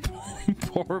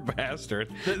 Poor bastard.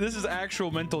 This is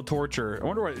actual mental torture. I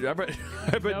wonder what. I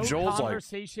bet no Joel's like.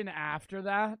 Conversation after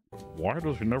that. Why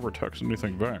does he never text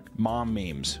anything back? Mom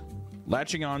memes.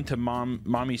 Latching on to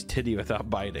mommy's titty without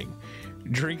biting.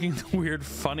 Drinking the weird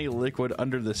funny liquid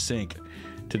under the sink.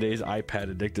 Today's iPad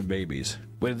addicted babies.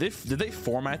 Wait, did they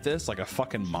format this like a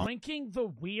fucking mom? Drinking the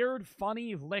weird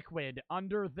funny liquid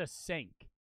under the sink.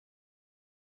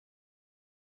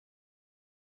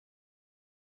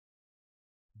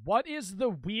 What is the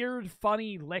weird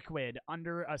funny liquid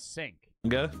under a sink?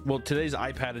 Well, today's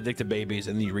iPad addicted babies,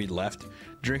 and then you read left.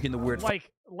 Drinking the weird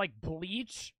like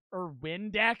bleach or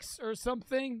Windex or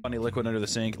something. Funny liquid under the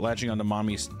sink, latching onto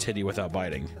mommy's titty without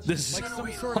biting. This like is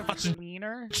some sort of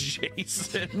cleaner.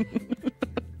 Jason.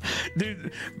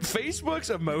 Dude, Facebook's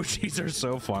emojis are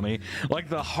so funny. Like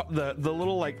the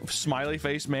little like smiley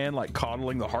face man like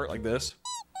coddling the heart like this.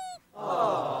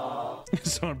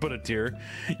 Someone put a tear.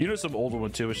 You know, some older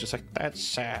one too. It's just like, that's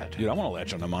sad. Dude, I want to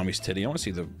latch onto mommy's titty. I want to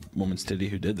see the woman's titty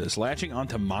who did this. Latching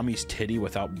onto mommy's titty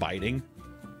without biting.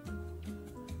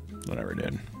 Whatever,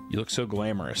 dude. You look so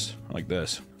glamorous. Like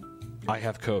this. I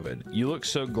have COVID. You look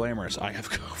so glamorous. I have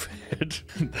COVID.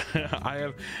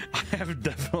 I have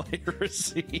definitely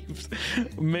received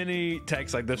many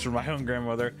texts like this from my own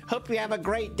grandmother. Hope you have a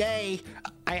great day.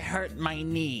 I hurt my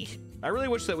knee. I really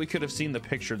wish that we could have seen the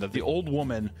picture that the old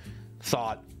woman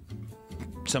thought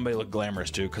somebody looked glamorous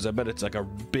too, because I bet it's like a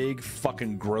big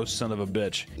fucking gross son of a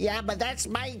bitch. Yeah, but that's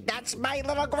my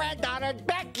little granddaughter,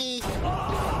 Becky.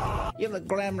 You look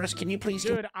glamorous. Can you please?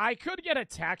 Dude, I could get a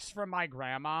text from my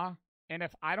grandma, and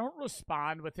if I don't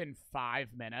respond within 5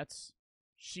 minutes,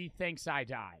 she thinks I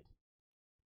died.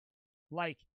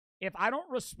 Like, if I don't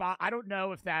respond, I don't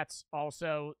know if that's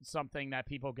also something that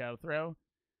people go through,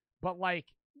 but like,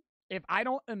 if I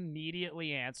don't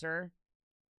immediately answer,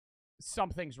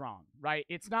 something's wrong, right?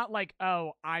 It's not like,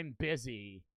 oh, I'm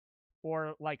busy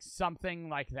or like something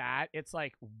like that. It's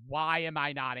like, why am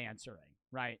I not answering,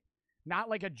 right? Not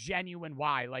like a genuine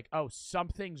why, like, oh,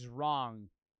 something's wrong.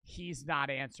 He's not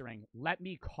answering. Let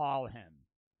me call him.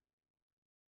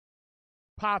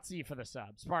 Potsy for the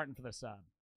sub. Spartan for the sub.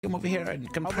 Come over here and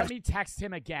Oh, compress. let me text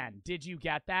him again. Did you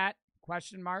get that?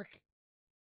 Question mark.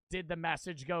 Did the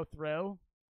message go through?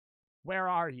 Where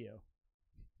are you?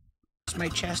 My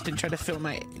chest and try to fill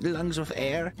my lungs with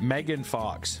air. Megan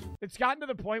Fox. It's gotten to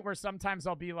the point where sometimes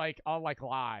I'll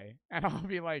lie. And I'll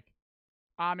be like,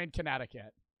 I'm in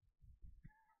Connecticut.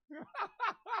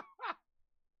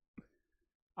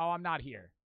 Oh, I'm not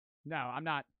here. No, I'm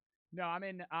not. No, I'm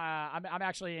in, I'm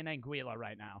actually in Anguilla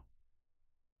right now.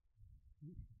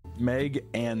 Meg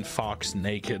and Fox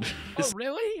naked. Oh,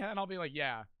 really? And I'll be like,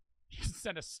 yeah. Just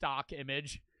send a stock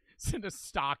image. Send a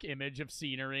stock image of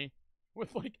scenery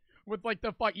with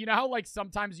the fuck. You know how like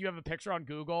sometimes you have a picture on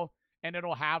Google and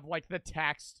it'll have like the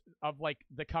text of like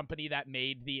the company that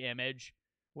made the image,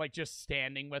 like just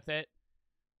standing with it.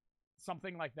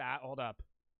 Something like that. Hold up.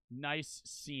 Nice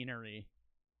scenery.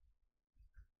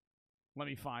 Let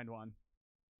me find one.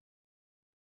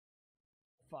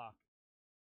 Fuck.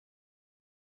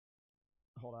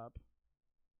 Hold up.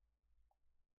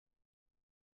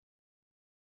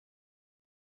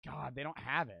 God, they don't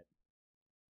have it.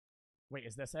 Wait,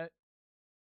 is this it?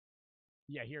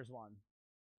 Yeah, here's one.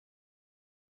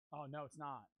 Oh, no, it's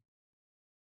not.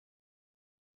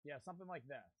 Yeah, something like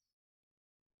this.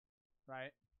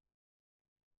 Right?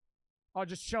 Oh,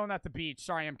 just chilling at the beach.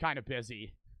 Sorry, I'm kind of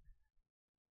busy.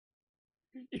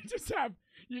 You just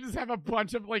have a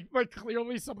bunch of like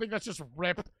clearly something that's just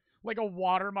ripped, like a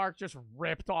watermark just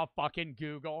ripped off fucking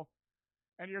Google.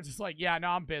 And you're just like, yeah, no,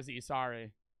 I'm busy,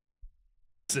 sorry.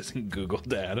 This isn't Google,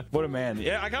 Dad. What a man.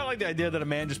 Yeah, I kind of like the idea that a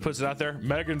man just puts it out there.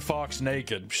 Megan Fox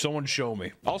naked. Someone show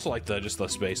me. Also like just the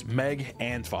space. Meg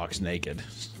and Fox naked.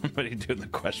 Somebody doing the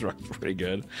question mark is pretty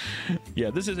good.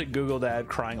 Yeah, this isn't Google, Dad.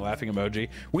 Crying, laughing emoji.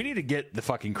 We need to get the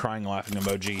fucking crying, laughing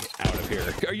emoji out of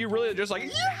here. Are you really just like,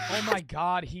 yeah? Oh my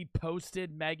God, he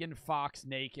posted Megan Fox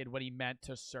naked when he meant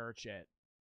to search it.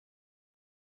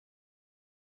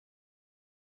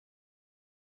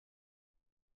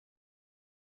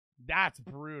 That's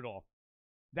brutal.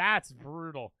 That's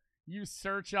brutal. You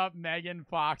search up Megan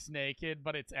Fox naked,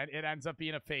 but it ends up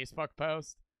being a Facebook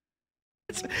post.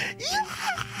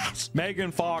 Yes!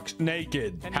 Megan Fox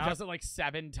naked. And he does it like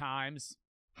 7 times.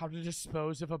 How to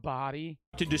dispose of a body.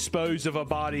 To dispose of a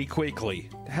body quickly.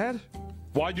 Dad?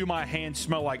 Why do my hands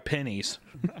smell like pennies?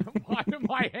 Why do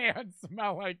my hands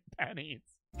smell like pennies?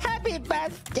 Happy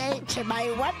birthday to my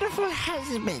wonderful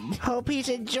husband. Hope he's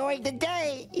enjoying the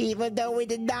day, even though we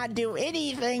did not do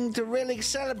anything to really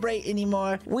celebrate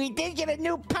anymore. We did get a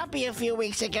new puppy a few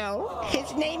weeks ago.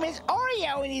 His name is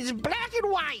Oreo, and he's black and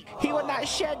white. He will not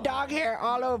shed dog hair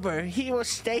all over. He will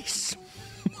stay small.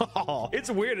 Oh,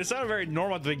 it's weird. It sounded very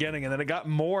normal at the beginning, and then it got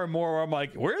more and more where I'm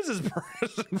like, where is this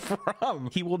person from?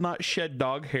 He will not shed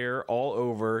dog hair all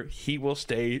over. He will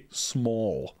stay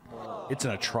small. It's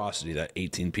an atrocity that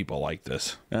 18 people like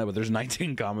this. But there's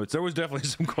 19 comments. There was definitely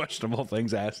some questionable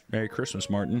things asked. Merry Christmas,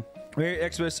 Martin. Merry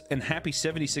Xmas and happy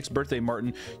 76th birthday,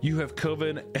 Martin. You have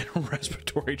COVID and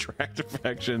respiratory tract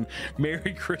infection.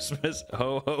 Merry Christmas.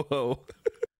 Ho, ho, ho.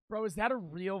 Bro, is that a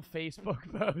real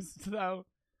Facebook post, though?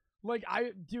 Like,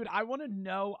 dude, I want to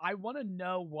know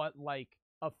what, like,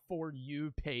 a For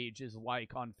You page is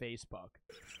like on Facebook.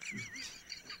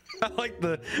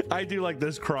 I do like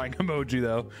this crying emoji,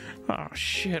 though. Oh,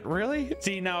 shit, really?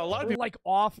 See, now, a lot of people... Like,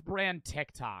 off-brand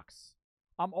TikToks.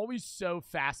 I'm always so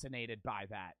fascinated by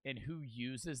that and who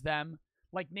uses them.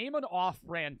 Like, name an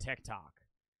off-brand TikTok.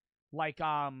 Like,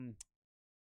 fuck.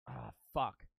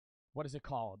 What is it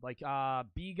called? Like,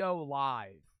 Bigo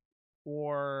Live.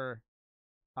 Or...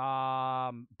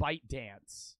 Bite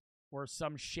Dance or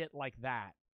some shit like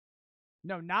that.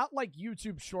 No, not like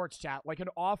YouTube Shorts chat, like an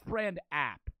off-brand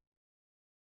app.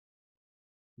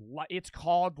 It's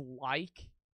called Like.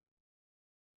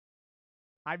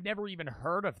 I've never even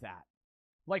heard of that.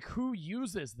 Like, who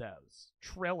uses those?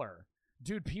 Triller.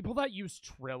 Dude, people that use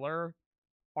Triller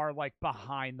are like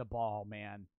behind the ball,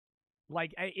 man.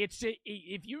 Like, it's just,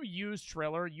 if you use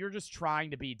Triller, you're just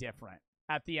trying to be different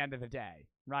at the end of the day,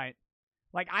 right?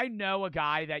 Like, I know a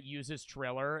guy that uses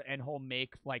Triller, and he'll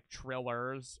make, like,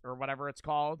 Trillers, or whatever it's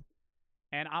called.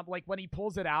 And I'm like, when he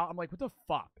pulls it out, I'm like, what the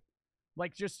fuck?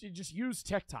 Like, just use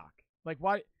TikTok. Like,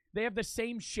 why? They have the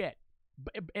same shit,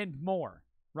 and more,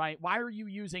 right? Why are you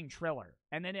using Triller?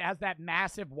 And then it has that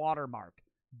massive watermark.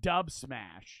 Dub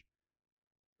Smash.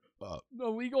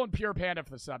 Illegal and Pure Panda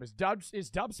for the sub. Is Dub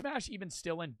Smash even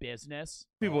still in business?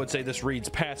 People would say this reads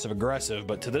passive-aggressive,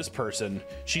 but to this person,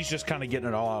 she's just kind of getting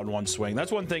it all out in one swing.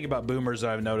 That's one thing about boomers that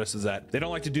I've noticed is that they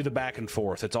don't like to do the back and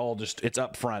forth. It's all just, it's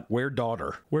up front. Where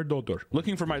daughter? Where daughter?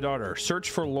 Looking for my daughter. Search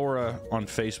for Laura on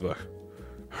Facebook.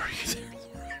 Are you there,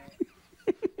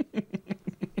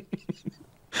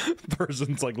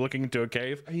 Person's like looking into a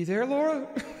cave. Are you there, Laura?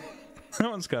 That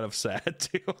one's kind of sad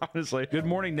too, honestly. Good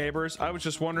morning, neighbors. I was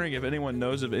just wondering if anyone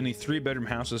knows of any 3-bedroom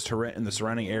houses to rent in the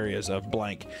surrounding areas of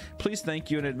blank. Please thank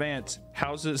you in advance.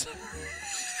 Houses.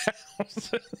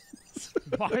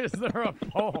 Why is there a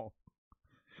poll?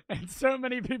 And so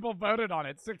many people voted on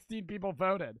it. 16 people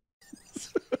voted.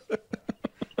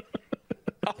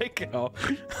 I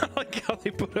like how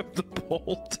they put up the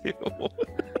poll too.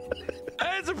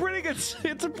 It's a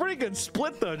pretty good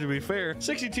split though, to be fair.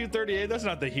 62-38, that's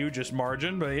not the hugest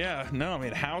margin, but yeah, no, I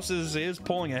mean, houses is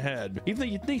pulling ahead. Even though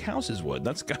you'd think houses would,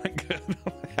 that's kind of good.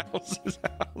 houses.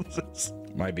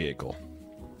 My vehicle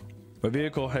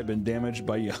had been damaged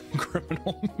by young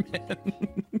criminal men.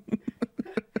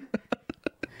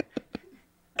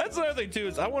 That's another thing too,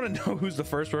 is I want to know who's the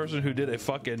first person who did a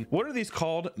fucking, what are these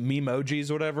called? Memojis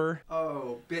or whatever?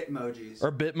 Oh, Bitmojis. Or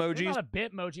Bitmojis? Not a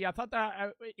Bitmoji. I thought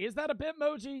that, is that a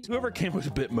Bitmoji? Whoever came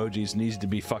with Bitmojis needs to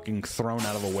be fucking thrown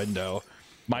out of a window.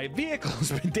 My vehicle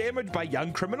has been damaged by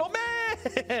young criminal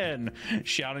men!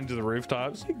 Shouting to the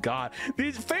rooftops. God,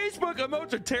 these Facebook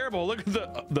emotes are terrible. Look at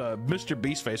the Mr.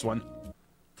 Beast face one.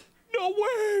 No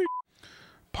way!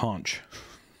 Punch.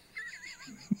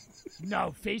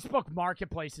 No, Facebook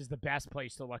Marketplace is the best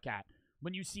place to look at.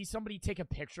 When you see somebody take a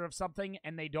picture of something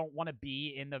and they don't want to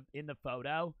be in the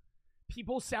photo,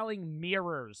 people selling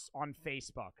mirrors on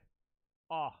Facebook.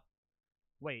 Oh,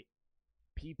 wait.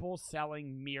 People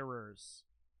selling mirrors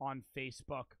on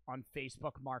Facebook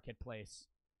Marketplace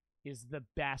is the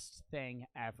best thing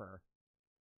ever.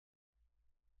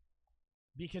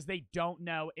 Because they don't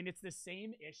know, and it's the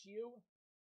same issue.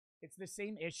 It's the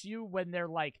same issue when they're,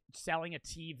 like, selling a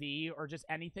TV or just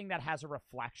anything that has a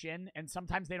reflection, and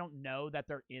sometimes they don't know that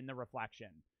they're in the reflection.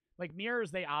 Like, mirrors,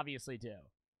 they obviously do.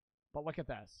 But look at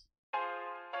this.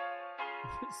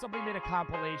 Somebody made a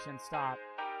compilation. Stop.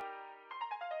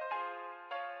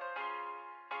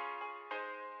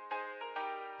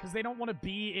 Because they don't want to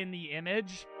be in the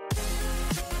image.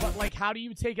 But, like, how do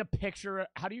you take a picture?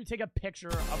 How do you take a picture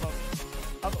of a...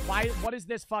 what is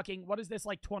this,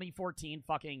 like, 2014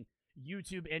 fucking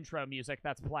YouTube intro music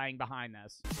that's playing behind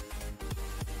this?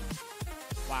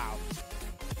 Wow.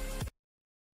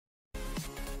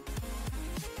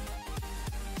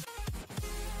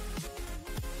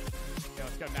 Okay,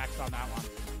 let's go next on that one.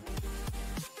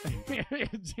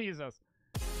 Jesus.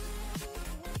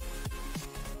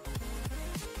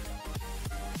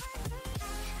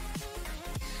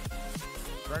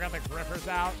 We got the grippers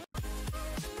out.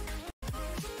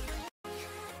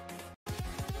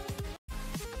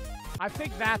 I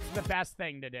think that's the best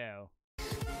thing to do.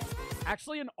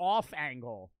 Actually, an off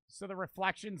angle. So the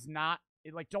reflection's not...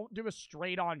 Like, don't do a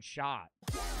straight-on shot.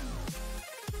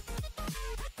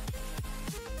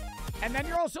 And then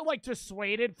you're also, like,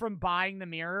 dissuaded from buying the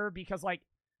mirror because, like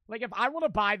if I want to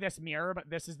buy this mirror, but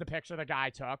this is the picture the guy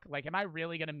took, like, am I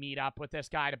really going to meet up with this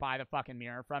guy to buy the fucking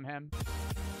mirror from him?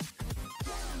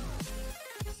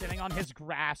 Sitting on his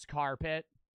grass carpet.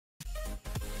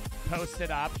 Posted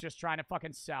up, just trying to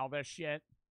fucking sell this shit.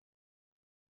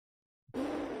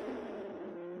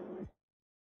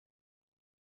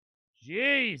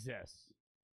 Jesus.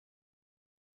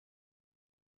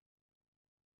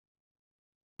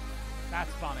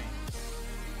 That's funny.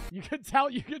 You could tell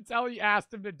he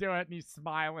asked him to do it and he's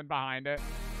smiling behind it.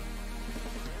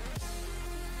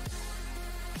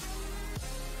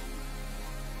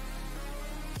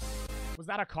 Was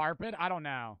that a carpet? I don't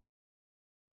know.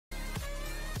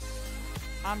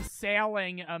 I'm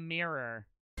selling a mirror.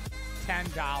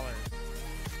 $10.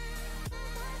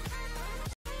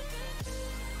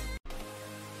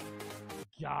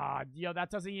 God, yo,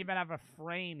 that doesn't even have a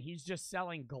frame. He's just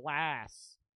selling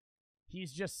glass.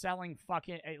 He's just selling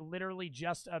fucking, literally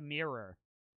just a mirror.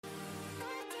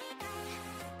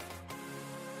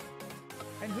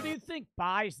 And who do you think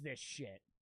buys this shit?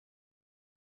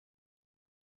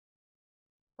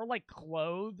 Or, like,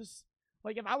 clothes?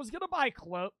 Like, if I was gonna buy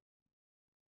clothes...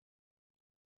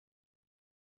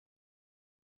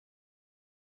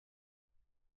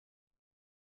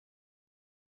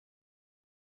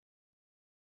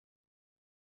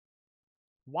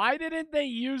 Why didn't they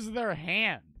use their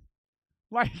hand?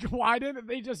 Like, why didn't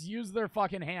they just use their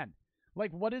fucking hand?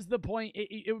 Like, what is the point?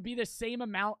 It would be the same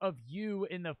amount of you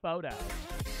in the photo.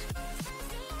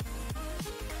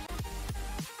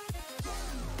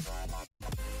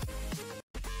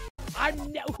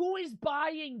 Who is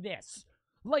buying this?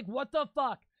 Like, what the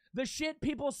fuck? The shit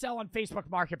people sell on Facebook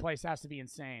Marketplace has to be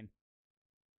insane.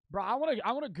 Bro, I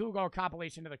want to Google a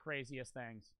compilation of the craziest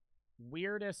things.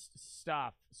 Weirdest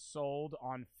stuff sold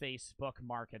on Facebook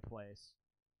Marketplace.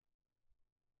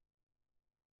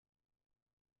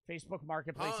 Facebook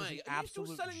Marketplace is an absolute Are you still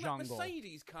selling jungle. that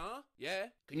Mercedes car? Yeah.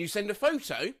 Can you send a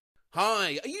photo?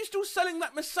 Hi, are you still selling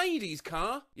that Mercedes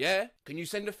car? Yeah. Can you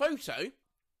send a photo?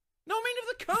 No, I mean of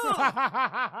the car.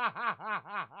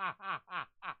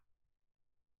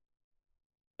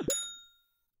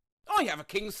 I have a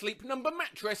King Sleep number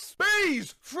mattress.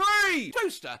 Bees! Free!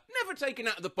 Toaster, never taken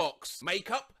out of the box.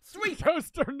 Makeup, £3.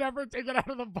 Toaster never taken out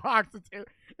of the box.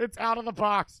 It's out of the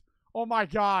box. Oh my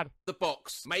God. The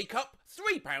box. Makeup,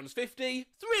 £3.50.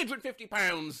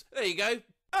 £350. There you go.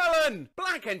 Alan!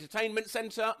 Black Entertainment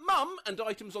Centre, mum and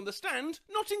items on the stand,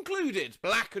 not included.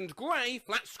 Black and grey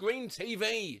flat screen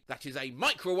TV. That is a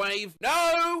microwave.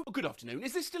 No! Good afternoon.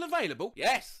 Is this still available?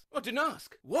 Yes. I didn't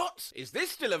ask. What? Is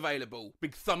this still available?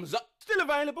 Big thumbs up. Still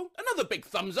available. Another big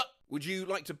thumbs up. Would you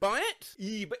like to buy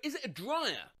it? But is it a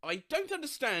dryer? I don't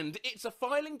understand. It's a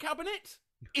filing cabinet?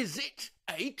 Is it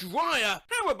a dryer?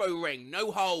 Haribo ring, no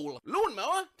hole.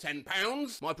 Lawnmower,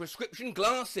 £10. My prescription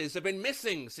glasses have been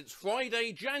missing since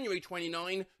Friday, January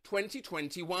 29,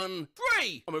 2021.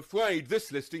 Free! I'm afraid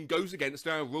this listing goes against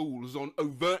our rules on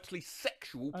overtly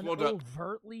sexual product. An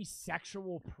overtly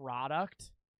sexual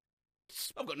product?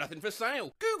 I've got nothing for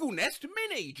sale. Google Nest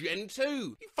Mini Gen 2.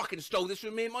 You fucking stole this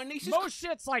from me and my nieces. Most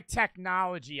shit's like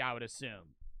technology, I would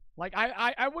assume. Like,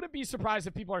 I wouldn't be surprised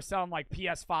if people are selling, like,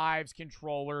 PS5s,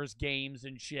 controllers, games,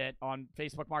 and shit on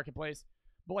Facebook Marketplace.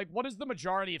 But, like, what is the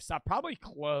majority of stuff? Probably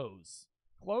clothes.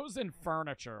 Clothes and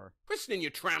furniture. Christening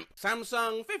your tramp.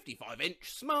 Samsung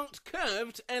 55-inch smart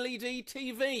curved LED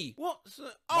TV. What's...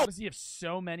 Why does he have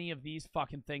so many of these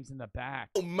fucking things in the back?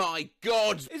 Oh, my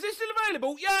God. Is this still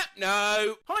available? Yeah.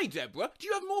 No. Hi, Deborah. Do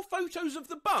you have more photos of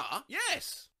the bar?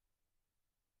 Yes.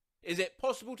 Is it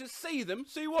possible to see them?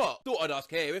 See what? Thought I'd ask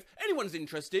here if anyone's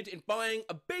interested in buying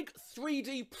a big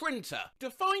 3D printer.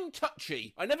 Define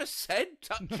touchy. I never said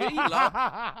touchy.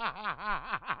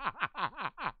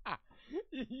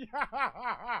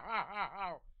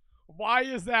 Why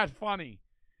is that funny?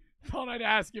 Thought I'd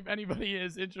ask if anybody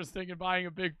is interested in buying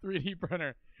a big 3D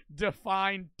printer.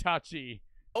 Define touchy.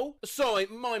 Oh, sorry,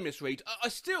 my misread. I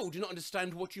still do not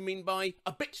understand what you mean by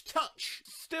a bit touch.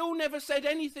 Still never said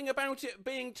anything about it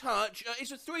being touch.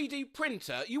 It's a 3D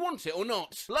printer. You want it or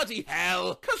not? Bloody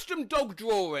hell. Custom dog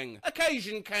drawing.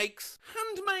 Occasion cakes.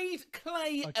 Handmade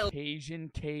clay...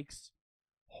 Occasion cakes?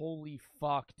 Holy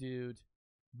fuck, dude.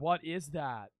 What is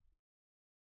that?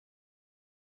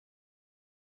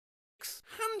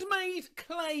 Handmade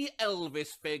clay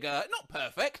Elvis figure. Not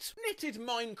perfect. Knitted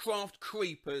Minecraft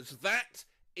creepers. That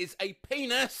is a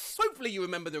penis. Hopefully you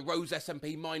remember the Rose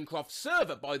SMP Minecraft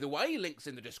server, by the way. Links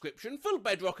in the description. Full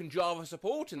Bedrock and Java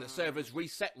support, and the server's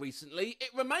reset recently. It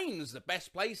remains the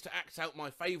best place to act out my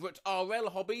favourite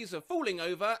RL hobbies of falling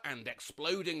over and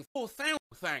exploding. 4,000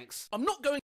 thanks. I'm not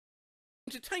going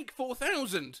to take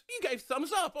 4,000. You gave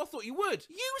thumbs up. I thought you would.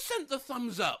 You sent the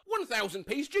thumbs up. 1,000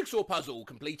 piece jigsaw puzzle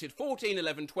completed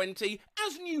 14/11/20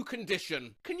 as new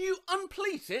condition. Can you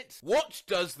unplete it? What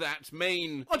does that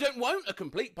mean? I don't want a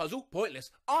complete puzzle.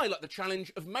 Pointless. I like the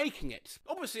challenge of making it.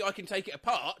 Obviously I can take it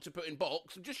apart to put in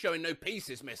box. I'm just showing no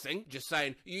pieces missing. Just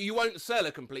saying you won't sell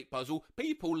a complete puzzle.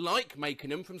 People like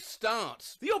making them from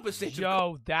start. The opposite.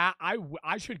 Yo, that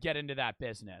I should get into that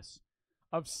business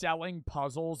of selling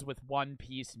puzzles with one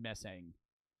piece missing.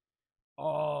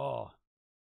 Oh.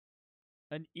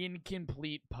 An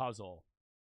incomplete puzzle.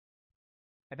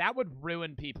 That would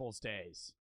ruin people's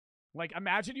days. Like,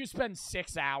 imagine you spend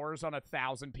 6 hours on a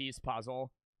 1,000-piece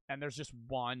puzzle, and there's just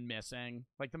one missing.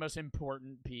 Like, the most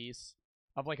important piece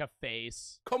of, like, a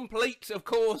face. Complete, of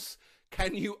course.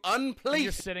 Can you unplete? And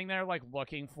you're sitting there, like,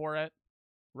 looking for it,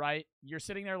 right? You're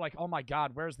sitting there like, oh my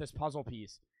god, where's this puzzle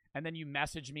piece? And then you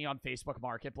message me on Facebook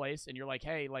Marketplace, and you're like,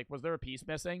 hey, like, was there a piece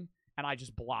missing? And I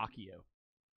just block you.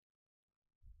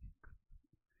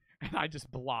 And I just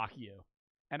block you.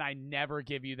 And I never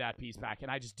give you that piece back,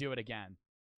 and I just do it again.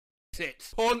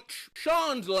 It. Punch.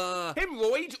 Chandler.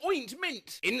 Hemorrhoid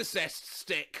ointment. Incest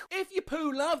stick. If you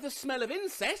poo love the smell of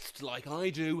incest, like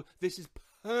I do, this is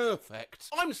perfect.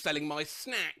 I'm selling my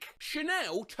snack.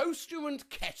 Chanel toaster and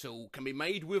kettle can be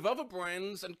made with other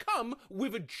brands and come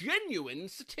with a genuine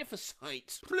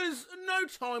certificate. Please, no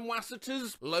time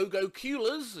wassiters, logo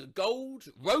coolers, gold,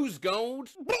 rose gold,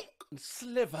 and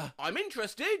sliver. I'm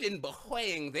interested in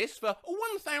buying this for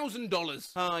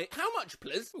 $1,000. Hi, how much,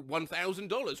 please?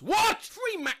 $1,000. What?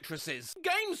 Free mattresses,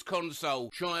 games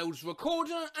console, child's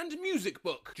recorder, and music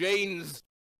book. Jeans.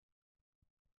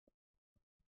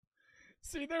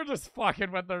 See, they're just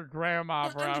fucking with their grandma,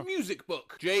 bro. And music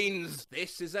book. Jane's.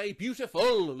 This is a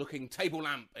beautiful looking table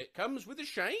lamp. It comes with a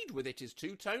shade. With it is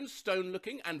two-tone stone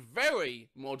looking and very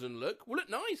modern look. Will look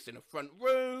nice in a front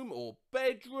room or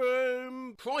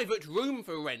bedroom. Private room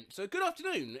for rent. So good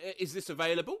afternoon. Is this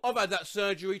available? I've had that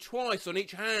surgery twice on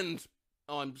each hand.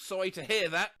 I'm sorry to hear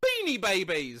that. Beanie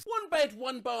Babies. 1 bed,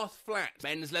 1 bath flat.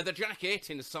 Men's leather jacket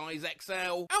in size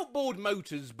XL. Outboard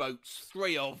motors boats.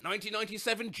 3 of.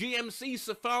 1997 GMC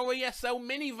Safari SL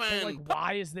minivan. Like,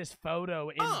 why is this photo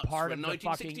in part of the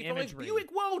fucking imagery?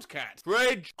 Buick Wildcat.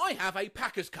 Fridge. I have a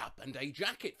Packers cup and a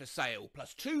jacket for sale,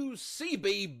 plus 2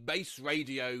 CB bass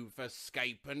radio for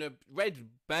scape and a red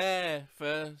bear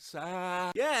for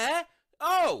yeah.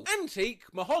 Oh, antique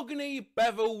mahogany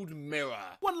beveled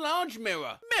mirror. 1 large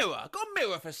mirror. Mirror. Got a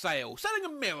mirror for sale. Selling a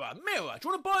mirror. Mirror. Do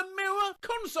you want to buy a mirror?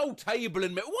 Console table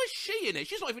and mirror. Why's she in it?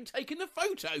 She's not even taking the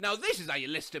photo. Now this is how you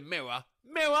list a mirror.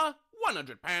 Mirror.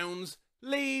 £100.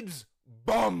 Leads.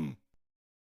 Bomb.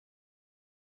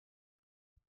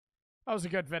 That was a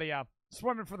good video.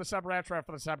 Swimming for the sub, retro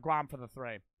for the sub, Guam for the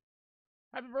 3.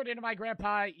 Happy birthday to my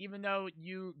grandpa. Even though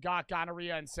you got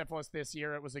gonorrhea and syphilis this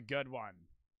year, it was a good one.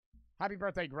 Happy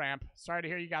birthday, Gramp. Sorry to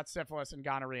hear you got syphilis and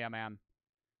gonorrhea, man.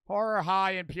 Horror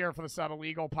High and Pure for the sub.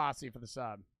 Illegal Posse for the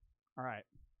sub. All right.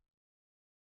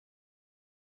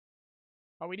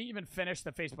 Oh, we didn't even finish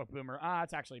the Facebook Boomer.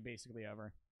 It's actually basically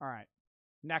over. All right.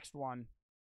 Next one.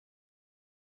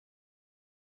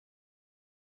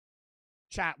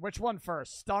 Chat, which one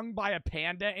first? Stung by a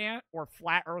panda ant or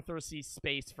flat earthers see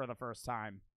space for the first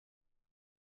time?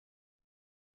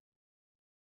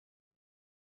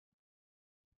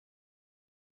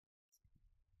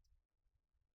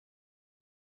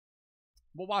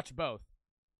 We'll watch both.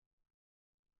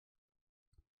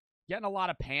 Getting a lot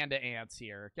of panda ants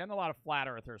here. Getting a lot of flat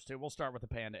earthers, too. We'll start with the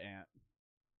panda ant.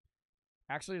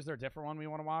 Actually, is there a different one we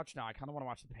want to watch? No, I kind of want to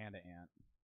watch the panda ant.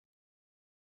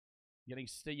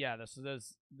 Yeah, this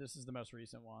is the most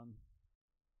recent one.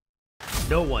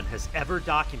 No one has ever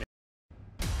documented.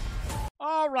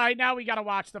 All right, now we got to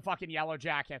watch the fucking Yellow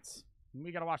Jackets.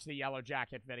 We got to watch the Yellow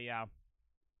Jacket video.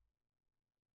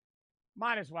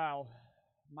 Might as well.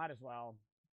 Might as well.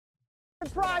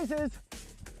 Prizes.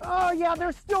 Oh, yeah,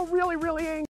 they're still really, really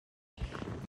angry.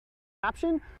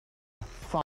 Option.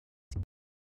 Fine.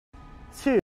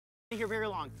 2. Here very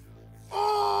long.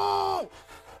 Oh!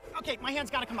 Okay, my hand's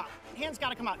got to come out. Hands got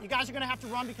to come out. You guys are going to have to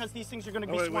run because these things are going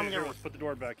to be swarming here, everywhere. let's put the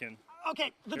door back in.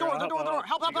 Okay, the door.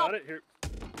 Help. You got it? Here.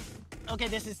 Okay,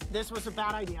 this was a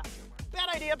bad idea. Bad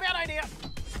idea.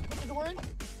 Put the door in.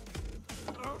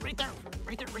 Oh, right there.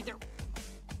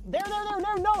 There.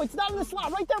 No, it's not in the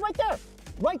slot. Right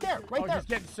there. Oh, he's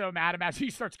getting so mad. Imagine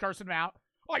he starts cursing him out.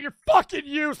 Oh, you're fucking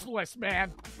useless,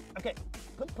 man. Okay,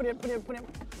 put in.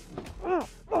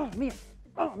 Oh,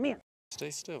 man.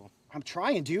 Stay still. I'm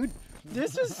trying, dude.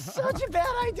 This is such a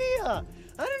bad idea. I don't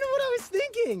know what I was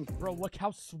thinking. Bro, look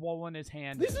how swollen his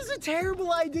hand is. This is a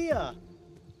terrible idea.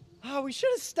 Oh, we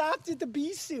should have stopped at the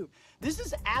bee suit. This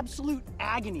is absolute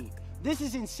agony. This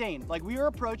is insane. Like, we are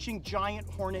approaching giant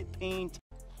hornet pain.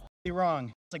 You're wrong.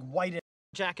 It's like white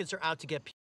jackets are out to get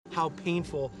how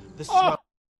painful the swell.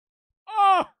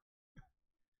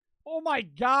 Oh my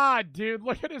god, dude.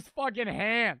 Look at his fucking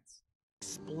hands.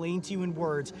 Explain to you in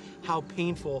words how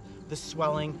painful the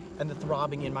swelling and the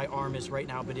throbbing in my arm is right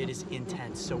now, but it is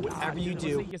intense. So whatever you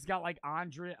do, he's got like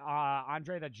Andre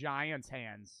the Giant's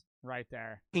hands right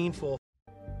there. Painful.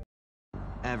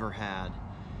 Ever had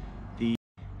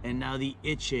and now the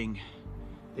itching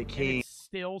that came. It's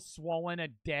still swollen a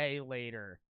day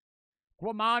later.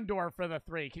 Guamandor for the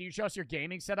 3. Can you show us your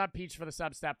gaming setup? Peach for the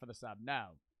sub, Step for the sub. No.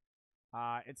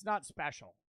 It's not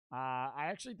special. I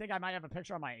actually think I might have a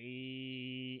picture on my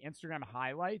Instagram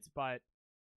highlights, but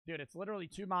dude, it's literally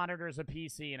 2 monitors, a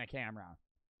PC, and a camera.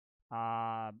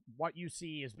 What you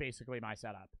see is basically my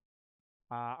setup.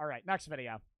 All right, next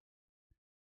video.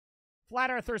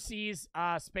 Flat Earther sees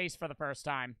space for the first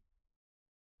time.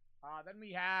 Then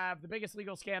we have the biggest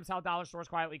legal scams, how dollar stores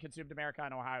quietly consumed America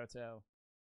and Ohio, too.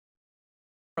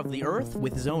 Of the Earth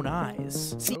with his own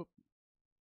eyes. See,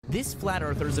 this flat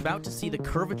earther is about to see the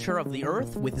curvature of the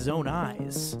Earth with his own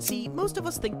eyes. See, most of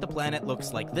us think the planet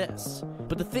looks like this.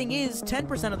 But the thing is,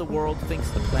 10% of the world thinks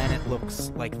the planet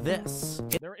looks like this.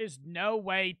 There is no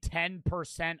way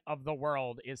 10% of the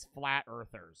world is flat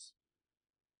earthers.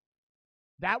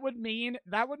 That would mean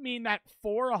that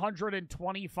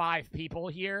 425 people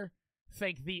here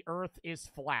think the Earth is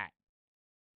flat.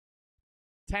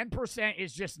 10%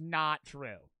 is just not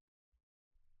true.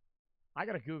 I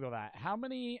gotta Google that. How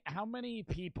many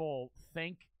people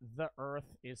think the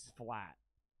Earth is flat?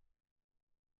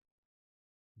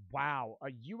 Wow.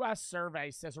 A U.S.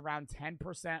 survey says around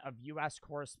 10% of U.S.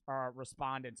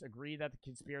 respondents agree that the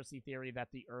conspiracy theory that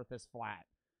the Earth is flat.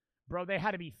 Bro, they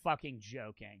had to be fucking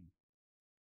joking.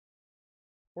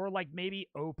 Or, like, maybe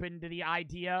open to the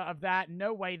idea of that.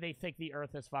 No way they think the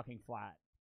Earth is fucking flat.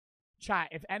 Chat,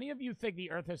 if any of you think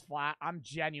the Earth is flat, I'm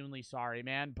genuinely sorry,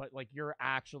 man. But, like, you're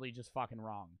actually just fucking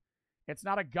wrong. It's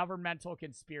not a governmental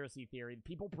conspiracy theory.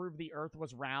 People proved the Earth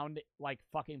was round, like,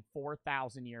 fucking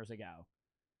 4,000 years ago.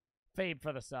 Fabe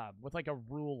for the sub, with, like, a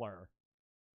ruler.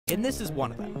 And this is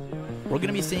one of them. We're going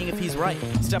to be seeing if he's right.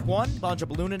 Step 1, launch a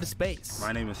balloon into space.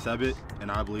 My name is Sebit,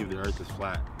 and I believe the Earth is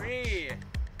flat. 3,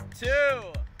 2.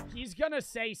 He's going to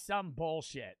say some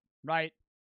bullshit, right?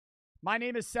 My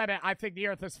name is Sebit. I think the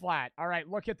Earth is flat. All right,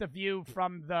 look at the view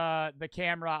from the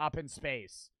camera up in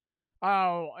space.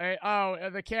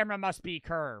 The camera must be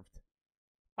curved.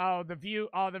 The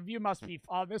view must be,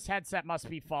 this headset must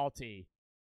be faulty.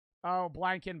 Oh,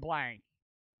 blank and blank.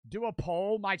 Do a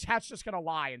poll. My chat's just gonna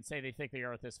lie and say they think the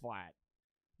Earth is flat.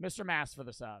 Mr. Mass for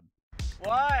the sub.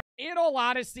 What? In all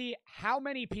honesty, how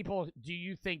many people do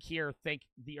you think here think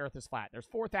the Earth is flat? There's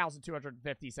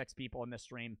 4,256 people in this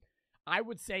stream. I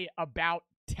would say about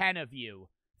 10 of you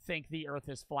think the Earth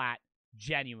is flat,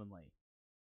 genuinely.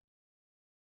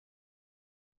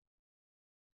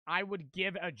 I would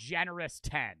give a generous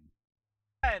 10.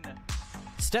 10.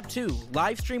 Step 2,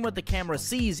 live stream what the camera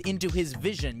sees into his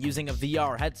vision using a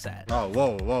VR headset. Oh,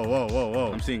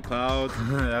 whoa. I'm seeing clouds.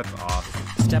 That's awesome.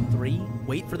 Step 3,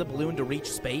 wait for the balloon to reach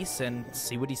space and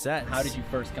see what he says. How did you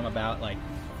first come about, like,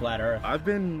 flat Earth? I've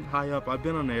been high up. I've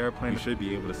been on the airplane. You should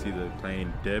be able to see the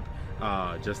plane dip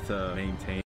just to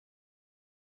maintain.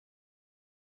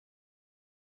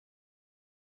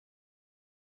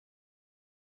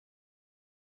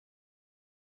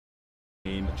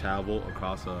 Travel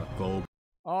across a globe.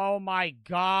 Oh my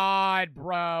god,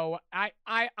 bro.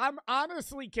 I'm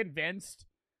honestly convinced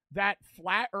that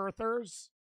flat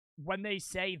earthers, when they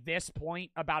say this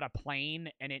point about a plane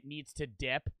and it needs to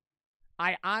dip,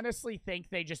 I honestly think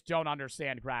they just don't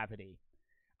understand gravity.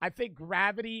 I think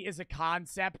gravity is a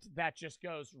concept that just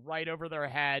goes right over their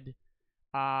head.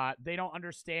 They don't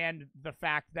understand the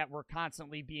fact that we're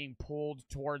constantly being pulled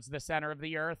towards the center of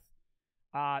the earth.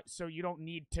 So you don't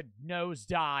need to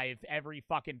nosedive every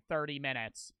fucking 30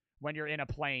 minutes when you're in a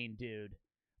plane, dude.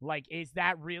 Like, is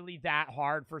that really that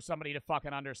hard for somebody to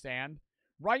fucking understand?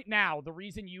 Right now, the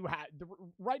reason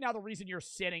the reason you're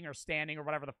sitting or standing or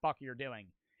whatever the fuck you're doing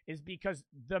is because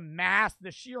the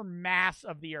sheer mass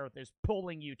of the earth is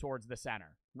pulling you towards the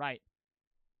center, right?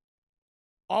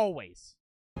 Always.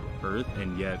 Earth,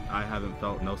 and yet I haven't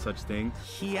felt no such thing.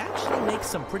 He actually makes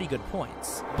some pretty good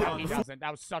points. No, he doesn't.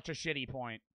 That was such a shitty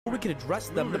point. Before we could address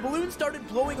them, the balloon started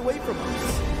blowing away from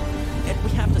us. And we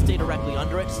have to stay directly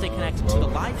under it to stay connected to the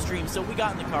live stream, so we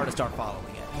got in the car to start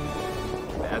following it.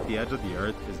 At the edge of the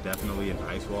Earth is definitely an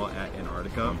ice wall at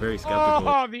Antarctica. I'm very skeptical.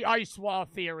 Oh, the ice wall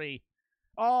theory.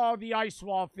 Oh, the ice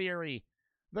wall theory.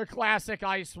 The classic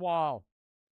ice wall.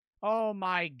 Oh,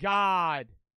 my God.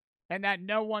 And that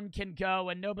no one can go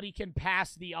and nobody can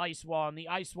pass the ice wall, and the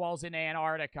ice wall's in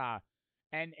Antarctica.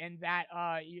 And that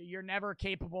you're never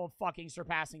capable of fucking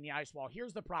surpassing the ice wall.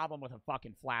 Here's the problem with a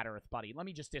fucking flat earth, buddy. Let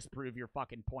me just disprove your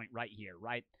fucking point right here,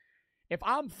 right? If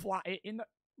I'm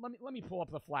let me pull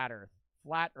up the flat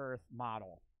earth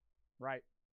model, right?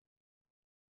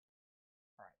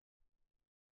 All right.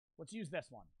 Let's use this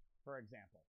one, for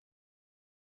example.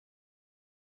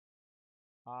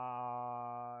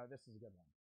 This is a good one.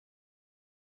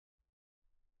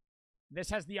 This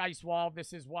has the ice wall.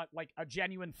 This is what, like, a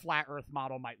genuine flat earth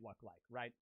model might look like,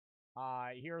 right?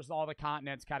 Here's all the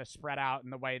continents kind of spread out in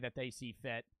the way that they see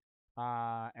fit.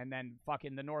 And then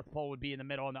fucking the North Pole would be in the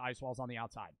middle and the ice wall's on the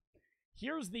outside.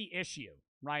 Here's the issue,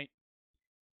 right?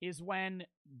 Is when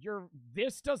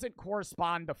this doesn't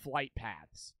correspond to flight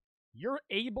paths. You're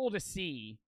able to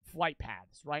see flight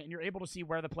paths, right? And you're able to see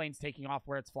where the plane's taking off,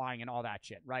 where it's flying, and all that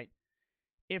shit, right?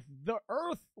 If the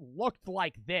Earth looked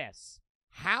like this,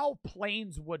 how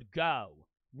planes would go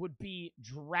would be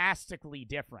drastically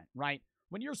different, right?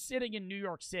 When you're sitting in New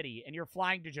York City and you're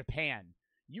flying to Japan,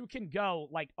 you can go,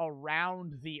 like,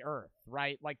 around the Earth,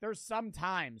 right? Like, there's some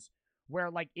times where,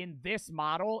 like, in this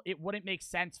model, it wouldn't make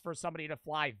sense for somebody to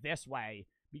fly this way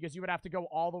because you would have to go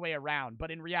all the way around.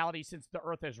 But in reality, since the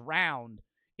Earth is round,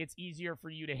 it's easier for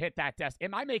you to hit that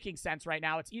Am I making sense right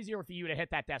now? It's easier for you to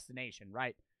hit that destination,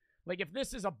 right? Like, if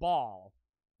this is a ball,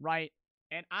 right?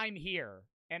 And I'm here,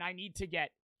 and I need to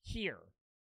get here,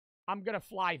 I'm going to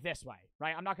fly this way,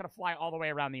 right? I'm not going to fly all the way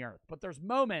around the Earth. But there's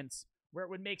moments where it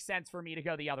would make sense for me to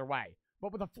go the other way.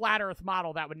 But with a flat Earth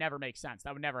model, that would never make sense.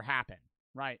 That would never happen,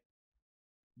 right?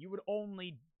 You would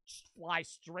only fly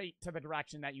straight to the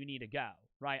direction that you need to go,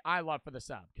 right? I love for the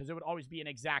sub, because it would always be an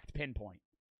exact pinpoint.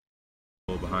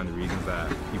 Behind the reasons that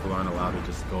people aren't allowed to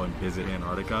just go and visit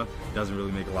Antarctica doesn't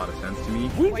really make a lot of sense to me.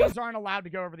 Planes aren't allowed to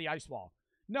go over the ice wall.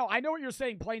 No, I know what you're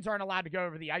saying. Planes aren't allowed to go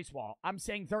over the ice wall. I'm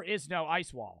saying there is no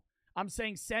ice wall. I'm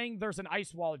saying there's an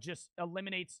ice wall just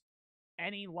eliminates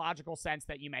any logical sense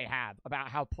that you may have about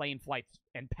how plane flights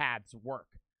and paths work,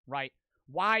 right?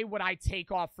 Why would I take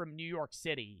off from New York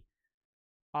City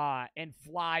and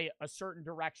fly a certain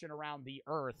direction around the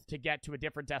Earth to get to a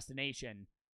different destination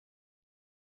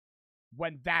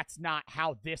when that's not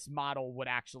how this model would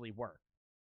actually work,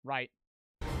 right?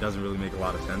 Doesn't really make a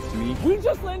lot of sense to me. We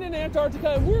just landed in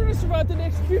Antarctica and we're gonna survive the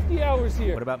next 50 hours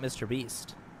here. What about Mr.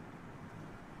 Beast?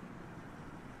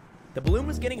 The balloon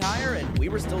was getting higher and we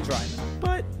were still driving,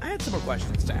 but I had some more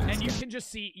questions to ask. And you can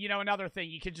just see, you know, another thing,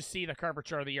 you can just see the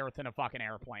curvature of the Earth in a fucking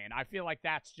airplane. I feel like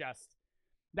that's just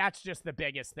the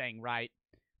biggest thing, right?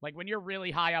 Like when you're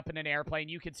really high up in an airplane,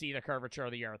 you can see the curvature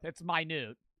of the Earth. It's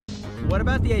minute. What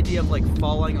about the idea of like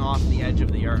falling off the edge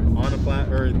of the Earth? On a flat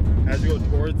Earth, as you go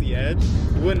towards the edge,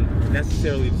 you wouldn't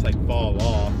necessarily just like fall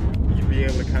off. You'd be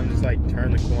able to kind of just like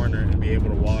turn the corner and be able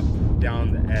to walk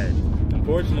down the edge.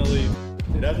 Unfortunately,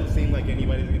 it doesn't seem like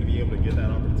anybody's going to be able to get that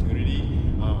opportunity.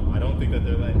 I don't think that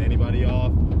they're letting anybody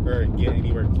off or get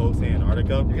anywhere close to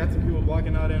Antarctica. You got some people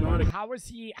blocking out Antarctica. How is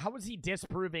he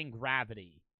disproving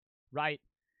gravity, right?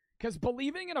 Because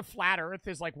believing in a flat Earth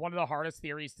is like one of the hardest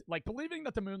theories. Like believing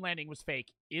that the moon landing was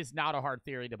fake is not a hard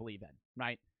theory to believe in,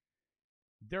 right?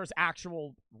 There's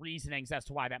actual reasonings as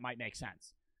to why that might make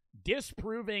sense.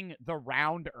 Disproving the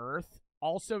round Earth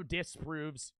also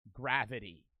disproves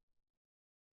gravity,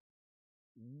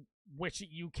 which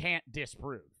you can't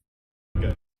disprove.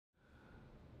 Good.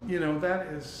 You know, that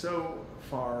is so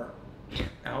far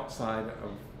outside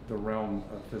of the realm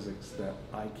of physics that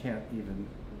I can't even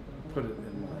put it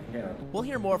in my head. We'll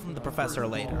hear more from the professor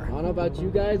later. I don't know about you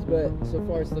guys, but so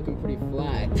far it's looking pretty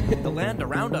flat. The land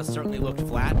around us certainly looked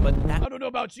flat, but that... I don't know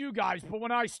about you guys, but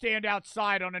when I stand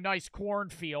outside on a nice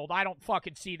cornfield, I don't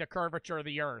fucking see the curvature of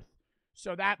the Earth.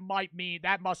 So that must mean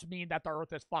that the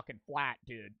Earth is fucking flat,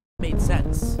 dude. Made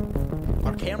sense.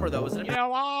 Our camera, though, is... You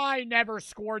know, I never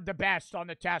scored the best on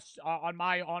the tests, on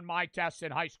my tests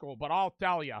in high school, but I'll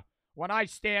tell you, when I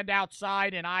stand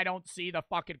outside and I don't see the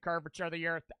fucking curvature of the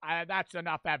Earth, that's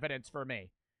enough evidence for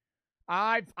me.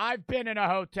 I've been in a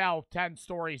hotel 10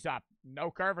 stories up.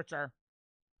 No curvature.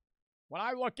 When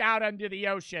I look out into the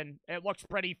ocean, it looks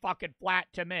pretty fucking flat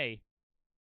to me.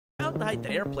 Out the height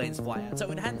the airplanes fly at, so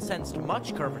it hadn't sensed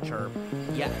much curvature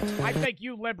yet. I think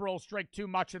you liberals drink too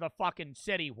much of the fucking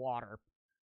city water.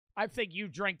 I think you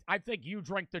drink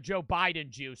the Joe Biden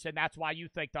juice, and that's why you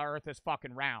think the Earth is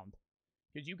fucking round.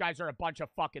 Because you guys are a bunch of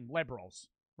fucking liberals,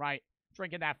 right?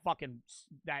 Drinking that fucking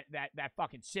that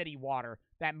fucking city water,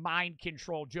 that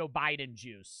mind-controlled Joe Biden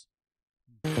juice.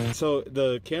 So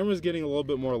the camera's getting a little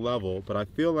bit more level, but I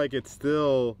feel like it's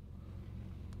still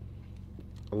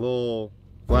a little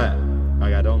flat.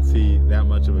 Like I don't see that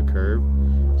much of a curve.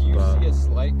 Do you see a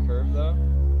slight curve though?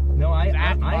 No,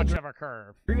 I much of a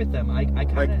curve. Agree with them. I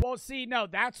kind of... Well, see, no,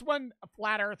 that's when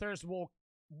flat earthers will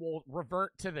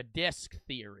revert to the disk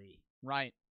theory.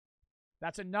 Right.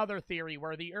 That's another theory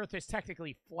where the Earth is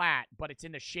technically flat, but it's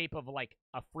in the shape of like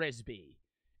a frisbee.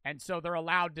 And so they're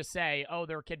allowed to say, oh,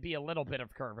 there could be a little bit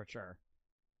of curvature.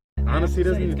 Honestly, it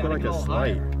doesn't even feel like a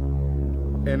slight.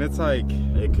 And it's like,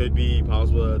 it could be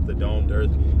possible that the domed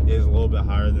Earth is a little bit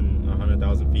higher than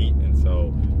 100,000 feet, and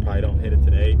so probably don't hit it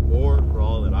today. Or, for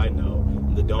all that I know,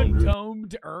 the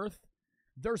domed Earth,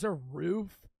 there's a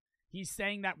roof. He's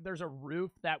saying that there's a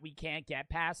roof that we can't get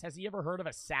past. Has he ever heard of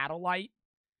a satellite?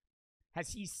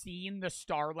 Has he seen the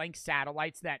Starlink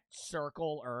satellites that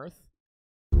circle Earth?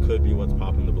 Could be what's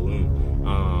popping the balloon.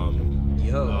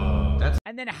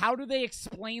 And then how do they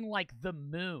explain, like, the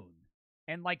moon?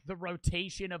 And, like, the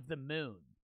rotation of the moon?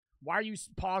 Why are you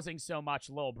pausing so much,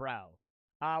 lil bro?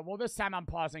 Well, this time I'm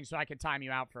pausing so I can time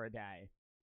you out for a day.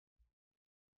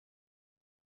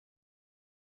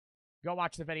 Go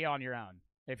watch the video on your own.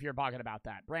 If you're bugging about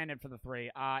that. Brandon for the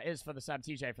 3. Is for the sub.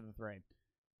 TJ for the 3.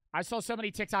 I saw so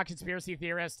many TikTok conspiracy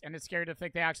theorists, and it's scary to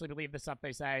think they actually believe the stuff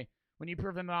they say. When you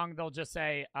prove them wrong, they'll just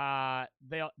say,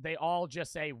 they all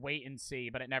just say, wait and see,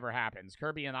 but it never happens.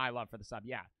 Kirby and I love for the sub.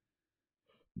 Yeah.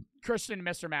 Christian and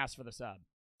Mr. Mass for the sub.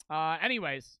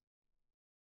 Anyways.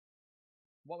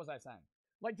 What was I saying?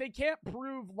 Like, they can't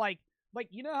prove, like,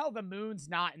 you know how the moon's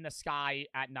not in the sky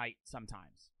at night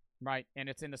sometimes, right? And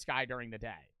it's in the sky during the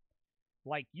day.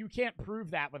 Like, you can't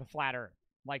prove that with a flat Earth.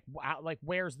 Like,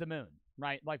 where's the moon,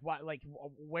 right? Like, what? Like,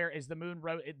 where is the moon?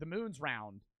 The moon's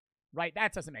round. right?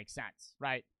 That doesn't make sense,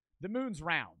 right? The moon's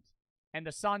round, and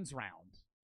the sun's round,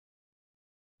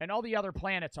 and all the other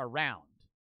planets are round.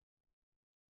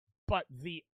 But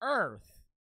the Earth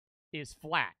is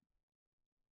flat.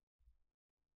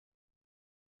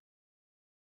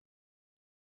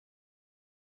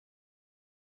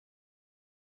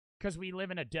 Because we live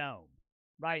in a dome,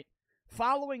 right?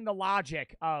 Following the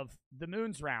logic of the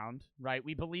moon's round, right?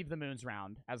 We believe the moon's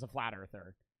round as a flat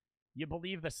earther. You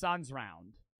believe the sun's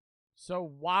round. So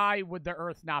why would the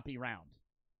Earth not be round?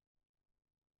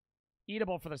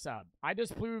 Eatable for the sub. I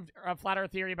disproved a flat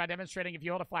Earth theory by demonstrating if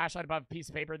you hold a flashlight above a piece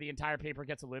of paper, the entire paper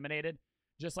gets illuminated,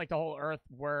 just like the whole Earth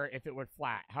were if it were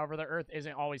flat. However, the Earth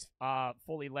isn't always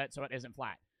fully lit, so it isn't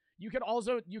flat. You could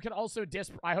also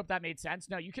I hope that made sense.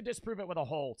 No, you could disprove it with a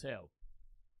hole too.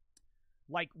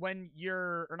 Like when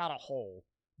you're, or not a hole,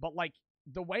 but like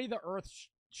the way the Earth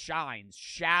shines,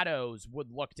 shadows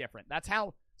would look different. That's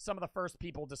how some of the first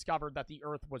people discovered that the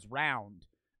Earth was round,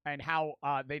 and how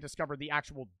they discovered the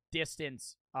actual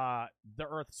distance the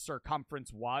Earth's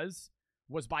circumference was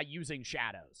by using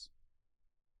shadows.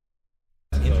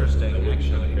 Interesting,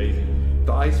 actually. Crazy.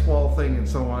 The ice wall thing and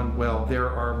so on, well, there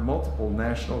are multiple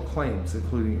national claims,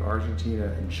 including Argentina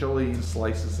and Chile,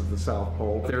 slices of the South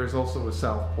Pole. There is also a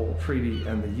South Pole Treaty,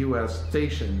 and the U.S.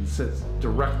 station sits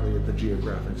directly at the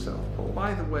geographic South Pole.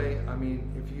 By the way, I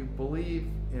mean, if you believe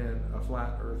in a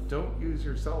flat Earth, don't use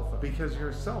your cell phone, because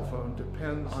your cell phone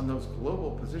depends on those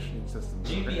global positioning systems.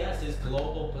 GPS is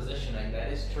global positioning,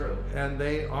 that is true. And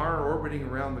they are orbiting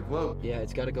around the globe. Yeah,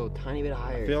 it's got to go a tiny bit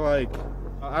higher. I feel like,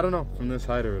 I don't know, from this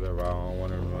height or whatever, I'm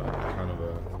wondering what kind of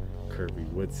a curve we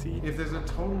would see. If there's a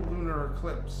total lunar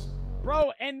eclipse.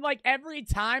 Bro, and like every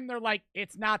time they're like,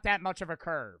 it's not that much of a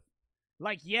curve.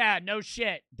 Like, yeah, no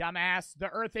shit, dumbass. The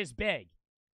Earth is big.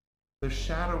 The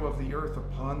shadow of the Earth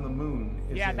upon the moon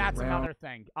is that's another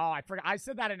thing. Oh, I forgot. I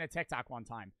said that in a TikTok one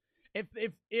time. If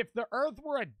the Earth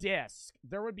were a disc,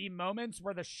 there would be moments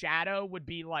where the shadow would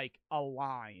be like a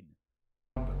line.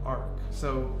 Arc.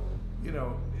 So, you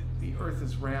know, the Earth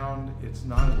is round. It's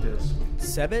not a disc.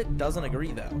 Sebit doesn't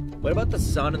agree, though. What about the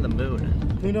sun and the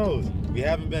moon? Who knows? We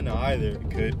haven't been to either.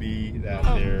 It could be that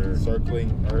they're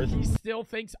circling Earth. He still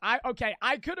thinks...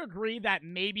 I could agree that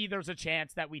maybe there's a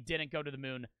chance that we didn't go to the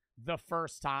moon the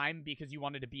first time because you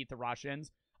wanted to beat the Russians.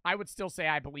 I would still say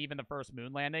I believe in the first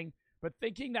moon landing, but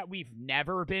thinking that we've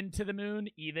never been to the moon,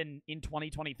 even in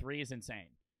 2023, is insane.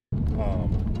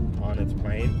 On its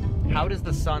plane. How does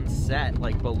the sun set,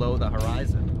 like, below the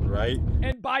horizon? Right?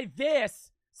 And by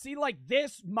this, see, like,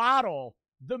 this model,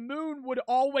 the moon would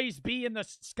always be in the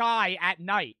sky at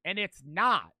night, and it's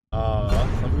not.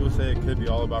 Some people say it could be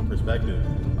all about perspective.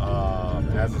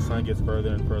 As the sun gets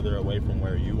further and further away from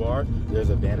where you are, there's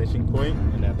a vanishing point,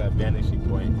 and at that vanishing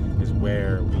point is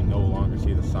where we no longer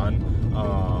see the sun.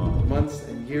 Months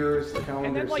and years, calendars.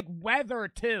 And then, like, weather,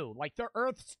 too. Like, the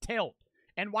Earth's tilt.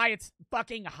 And why it's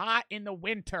fucking hot in the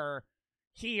winter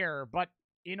here, but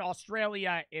in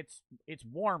Australia, it's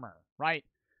warmer, right?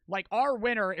 Like, our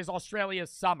winter is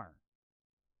Australia's summer.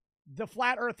 The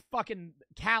flat Earth fucking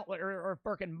or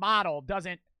fucking model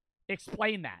doesn't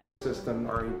explain that. System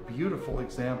are a beautiful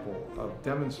example of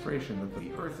demonstration that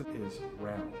the Earth is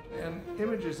round. And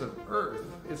images of Earth,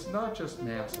 it's not just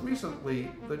NASA. Recently,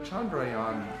 the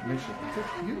Chandrayaan mission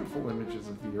took beautiful images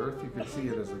of the Earth. You could see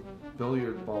it as a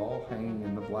billiard ball hanging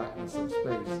in the blackness of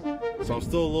space. So I'm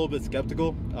still a little bit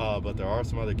skeptical, but there are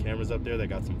some other cameras up there that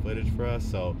got some footage for us,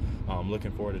 so I'm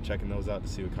looking forward to checking those out to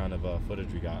see what kind of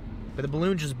footage we got. But the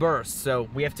balloon just burst, so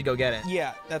we have to go get it.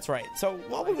 Yeah, that's right. So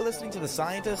while we were listening to the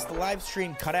scientists, the live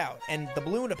stream cut out, and the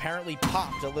balloon apparently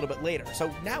popped a little bit later.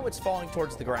 So now it's falling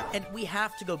towards the ground. And we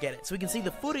have to go get it, so we can see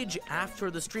the footage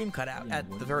after the stream cut out at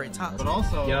the very top. But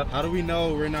also, how do we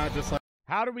know we're not just like...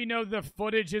 How do we know the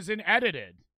footage isn't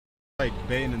edited? Like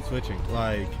baiting and switching.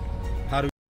 Like, how do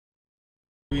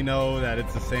we know that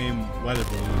it's the same weather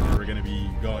balloon that we're going to be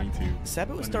going to?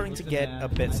 Sebit was starting to get a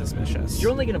bit suspicious.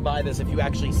 You're only going to buy this if you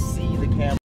actually see the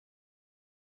camera.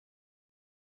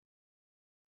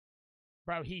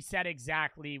 Bro, he said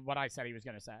exactly what I said he was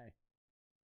going to say.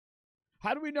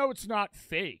 How do we know it's not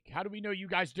fake? How do we know you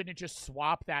guys didn't just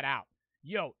swap that out?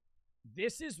 Yo,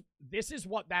 this is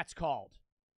what that's called.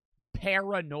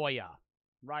 Paranoia,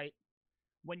 right?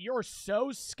 When you're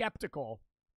so skeptical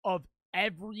of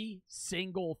every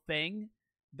single thing,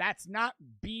 that's not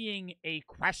being a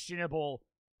questionable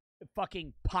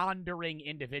fucking pondering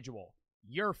individual.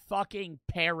 You're fucking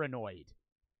paranoid.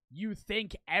 You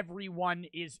think everyone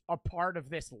is a part of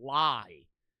this lie.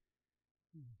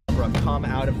 camera come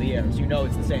out of the air, so you know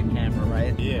it's the same camera,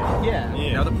 right? Yeah.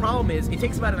 Yeah. Now the problem is, it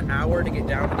takes about an hour to get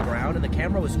down to the ground, and the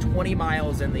camera was 20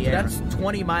 miles in the air. That's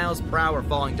 20 miles per hour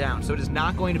falling down, so it is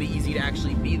not going to be easy to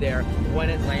actually be there when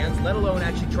it lands, let alone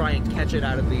actually try and catch it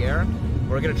out of the air.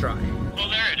 We're gonna try. Well,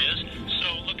 there it is.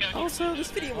 So look out. Also, this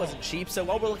video wasn't cheap, so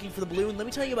while we're looking for the balloon, let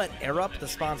me tell you about AirUp, the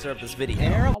sponsor of this video.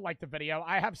 I like the video.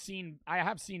 I have seen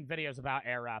videos about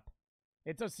AirUp.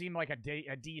 It does seem like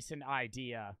a decent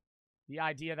idea. The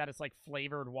idea that it's like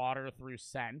flavored water through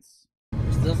scents.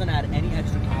 This doesn't add any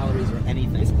extra calories or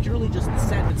anything. It's purely just the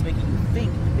scent that's making you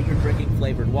think that you're drinking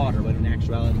flavored water, when in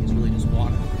actuality it's really just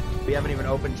water. We haven't even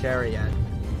opened cherry yet.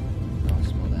 I'll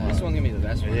smell that. This one's gonna be the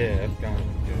best one. Yeah, that's kind of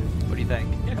good. What do you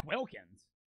think? Nick Wilkins.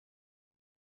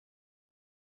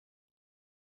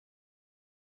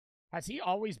 Has he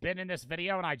always been in this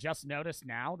video and I just noticed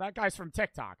now? That guy's from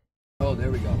TikTok. Oh,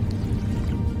 there we go.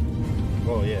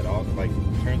 Oh yeah, it all like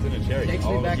turns into cherry.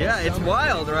 Yeah, it's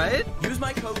wild, right? Use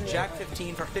my code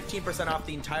JACK15 for 15% off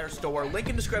the entire store. Link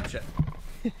in description.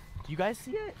 You guys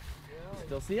see it?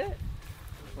 Still see it?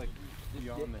 It's like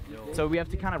beyond the hill. So we have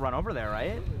to kind of run over there,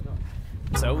 right?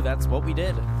 So that's what we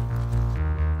did.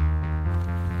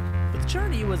 But the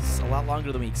journey was a lot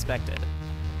longer than we expected.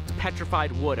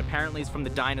 Petrified wood. Apparently it's from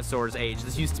the dinosaurs' age.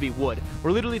 This used to be wood.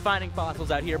 We're literally finding fossils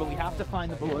out here, but we have to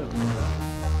find the balloon.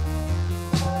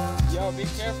 Yo, be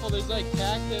careful. There's like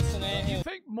cactus and Do you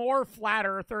think more flat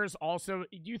earthers also...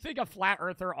 Do you think a flat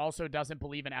earther also doesn't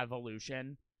believe in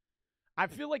evolution? I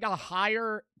feel like a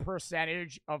higher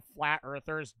percentage of flat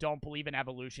earthers don't believe in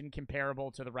evolution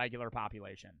comparable to the regular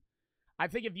population. I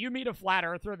think if you meet a flat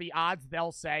earther, the odds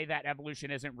they'll say that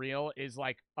evolution isn't real is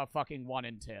like a fucking 1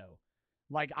 in 2.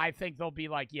 Like, I think they'll be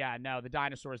like, yeah, no, the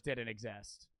dinosaurs didn't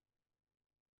exist.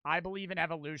 I believe in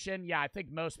evolution. Yeah, I think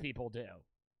most people do.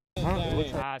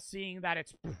 Seeing that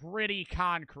it's pretty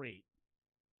concrete.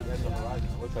 It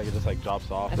looks like it just like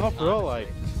drops off. No, for real, like,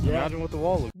 imagine what the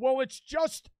wall looks. Well, it's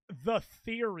just the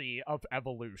theory of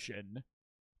evolution.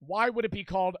 Why would it be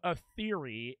called a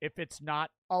theory if it's not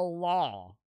a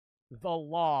law? The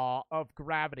law of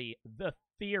gravity. The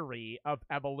theory of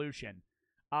evolution.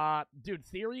 Dude,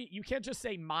 theory, you can't just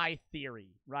say my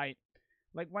theory, right?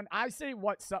 Like, when I say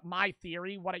my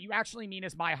theory, what you actually mean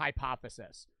is my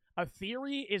hypothesis. A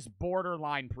theory is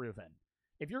borderline proven.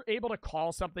 If you're able to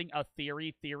call something a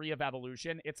theory of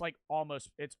evolution, it's like almost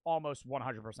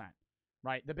 100%,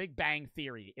 right? The Big Bang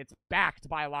Theory, it's backed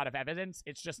by a lot of evidence.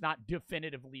 It's just not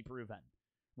definitively proven,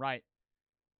 right?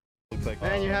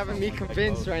 Man, you're having me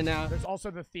convinced right now. There's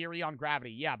also the theory on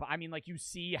gravity. Yeah, but I mean, like, you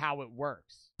see how it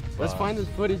works. Let's find this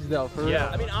footage, though, for real.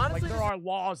 I mean, honestly, like, there are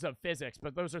laws of physics,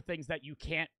 but those are things that you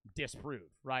can't disprove,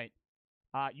 right?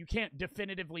 You can't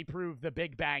definitively prove the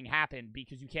Big Bang happened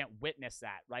because you can't witness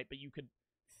that, right? But you could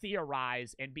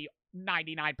theorize and be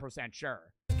 99%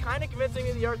 sure. It's kind of convincing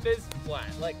me the Earth is flat.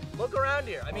 Like, look around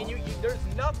here. I mean, there's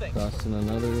nothing. Crossing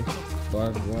another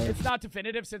barbed wire. It's not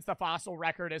definitive since the fossil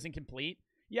record isn't complete.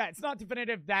 Yeah, it's not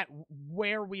definitive that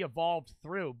where we evolved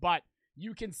through, but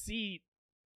you can see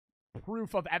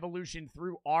proof of evolution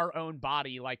through our own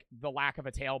body, like the lack of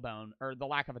a tailbone, or the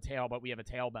lack of a tail, but we have a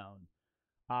tailbone.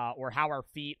 Or how our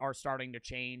feet are starting to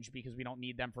change because we don't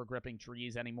need them for gripping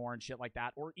trees anymore and shit like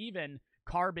that. Or even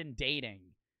carbon dating,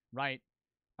 right?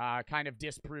 Kind of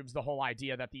disproves the whole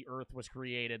idea that the Earth was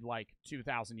created like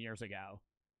 2,000 years ago.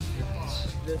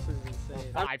 This is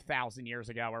insane. 5,000 years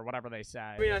ago, or whatever they say.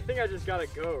 I mean, I think I just gotta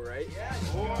go, right? Yeah.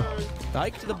 The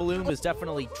hike to the balloon was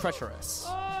definitely treacherous.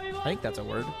 I think that's a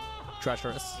word.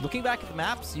 Treacherous. Looking back at the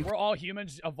maps, we're all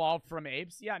humans evolved from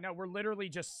apes. Yeah, no, we're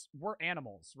literally we're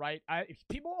animals, right?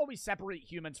 People always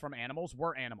separate humans from animals.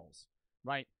 We're animals,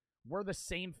 right? We're the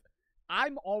same.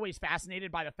 I'm always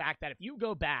fascinated by the fact that if you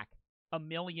go back 1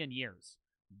 million years,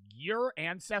 your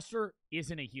ancestor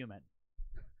isn't a human.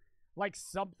 Like,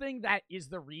 something that is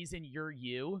the reason you're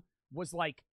you was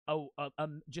like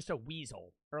just a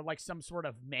weasel or like some sort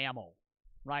of mammal,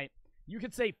 right? You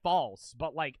could say false,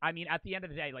 but, like, I mean, at the end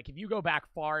of the day, like, if you go back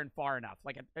far enough,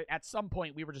 like, at some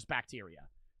point, we were just bacteria,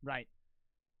 right?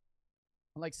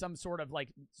 Like, some sort of, like,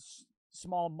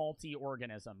 small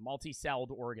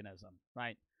multi-celled organism,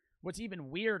 right? What's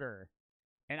even weirder,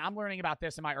 and I'm learning about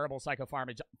this in my herbal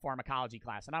psychopharmacology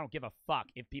class, and I don't give a fuck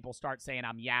if people start saying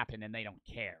I'm yapping and they don't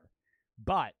care.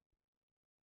 But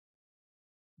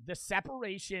the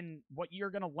separation, what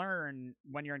you're going to learn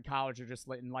when you're in college or just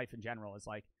in life in general is,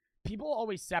 like, people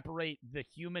always separate the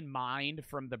human mind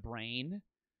from the brain,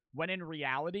 when in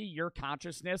reality, your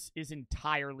consciousness is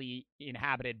entirely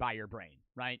inhabited by your brain,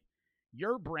 right?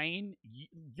 Your brain,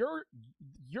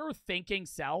 your thinking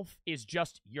self is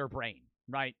just your brain,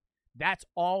 right? That's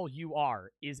all you are,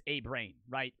 is a brain,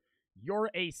 right? You're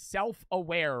a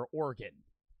self-aware organ.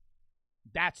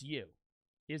 That's you.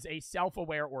 Is a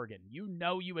self-aware organ. You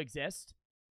know you exist,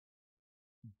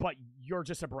 but you're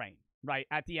just a brain, right?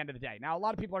 At the end of the day. Now, a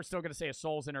lot of people are still going to say a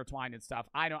soul's intertwined and stuff.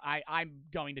 I'm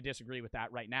going to disagree with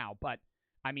that right now, but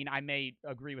I mean, I may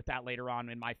agree with that later on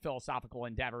in my philosophical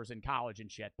endeavors in college and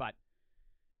shit, but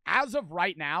as of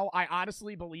right now, I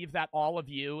honestly believe that all of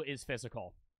you is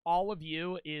physical. All of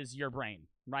you is your brain,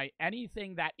 right?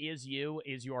 Anything that is you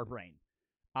is your brain.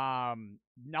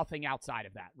 Nothing outside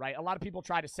of that, right? A lot of people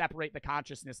try to separate the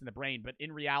consciousness and the brain, but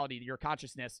in reality, your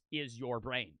consciousness is your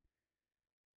brain.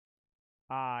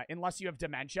 Unless you have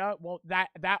dementia, well, that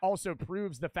also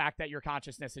proves the fact that your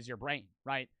consciousness is your brain,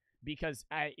 right? Because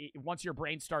once your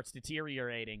brain starts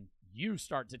deteriorating, you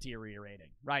start deteriorating,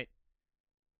 right?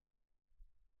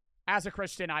 As a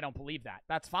Christian, I don't believe that.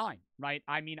 That's fine, right?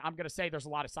 I mean, I'm going to say there's a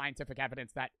lot of scientific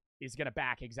evidence that is going to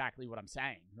back exactly what I'm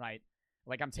saying, right?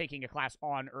 Like, I'm taking a class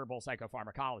on herbal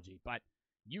psychopharmacology, but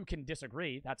you can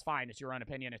disagree. That's fine. It's your own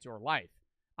opinion. It's your life.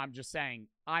 I'm just saying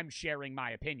I'm sharing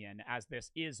my opinion as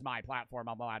this is my platform.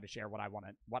 I'm allowed to share what I want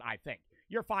to, what I think.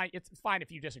 You're fine. It's fine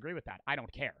if you disagree with that. I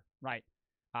don't care, right?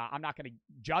 I'm not going to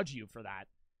judge you for that.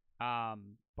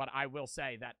 But I will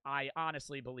say that I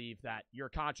honestly believe that your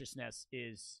consciousness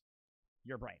is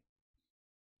your brain.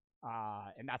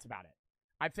 And that's about it.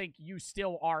 I think you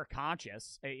still are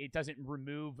conscious. It doesn't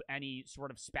remove any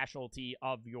sort of specialty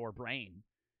of your brain.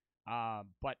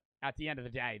 But at the end of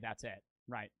the day, that's it,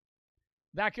 right?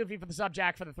 That Goofy for the sub,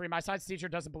 Jack for the 3. My science teacher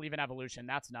doesn't believe in evolution.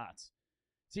 That's nuts.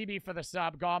 TB for the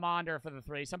sub, Gormander for the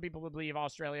 3. Some people would believe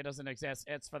Australia doesn't exist.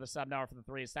 It's for the sub, Noah for the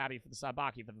 3. Stabby for the sub,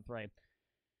 Baki for the 3.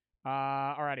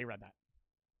 Already read that.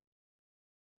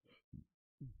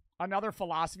 Another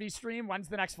philosophy stream? When's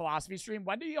the next philosophy stream?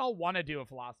 When do y'all want to do a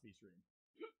philosophy stream?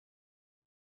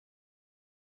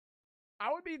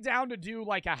 I would be down to do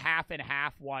like a half and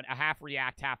half one, a half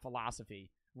react, half philosophy.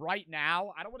 Right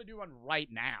now, I don't want to do one right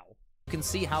now. You can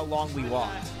see how long we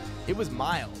walked. It was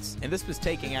miles, and this was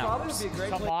taking hours.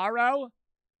 Tomorrow?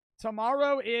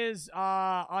 Tomorrow is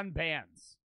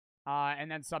Unbans, and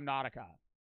then Subnautica.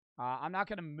 I'm not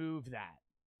going to move that.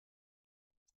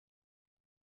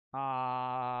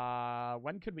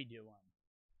 When could we do one?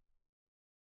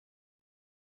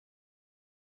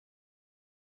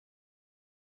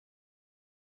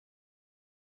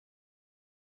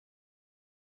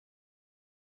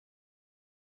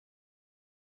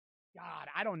 God,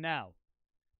 I don't know.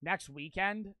 Next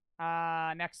weekend?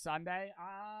 Next Sunday?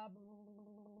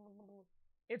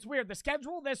 It's weird. The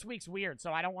schedule this week's weird,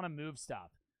 so I don't want to move stuff.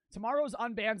 Tomorrow's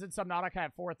Unbans and Subnautica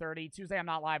at 4:30. Tuesday, I'm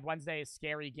not live. Wednesday is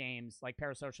scary games like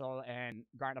Parasocial and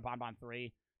Garten of Bon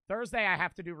 3. Thursday, I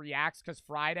have to do reacts because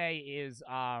Friday is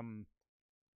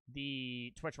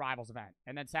the Twitch Rivals event.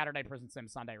 And then Saturday, Prison Sim,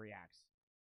 Sunday reacts.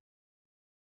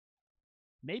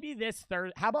 Maybe this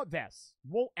Thursday. How about this?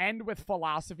 We'll end with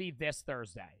philosophy this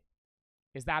Thursday.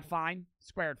 Is that fine?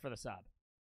 Squared for the sub.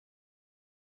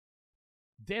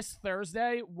 This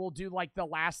Thursday, we'll do like the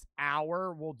last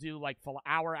hour. We'll do like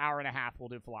hour and a half. We'll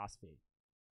do philosophy.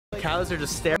 Cows are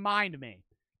just staring. Remind me.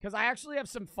 Because I actually have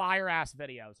some fire-ass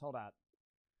videos. Hold up.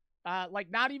 Like,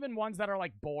 not even ones that are,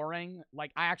 like, boring.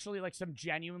 Like, I actually, like, some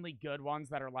genuinely good ones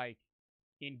that are, like,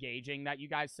 engaging that you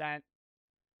guys sent.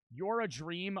 You're a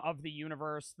Dream of the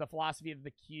Universe. The Philosophy of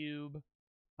the Cube,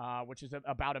 which is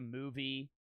about a movie.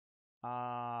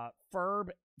 Ferb,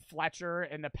 Fletcher,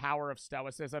 and the Power of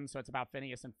Stoicism. So it's about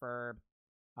Phineas and Ferb.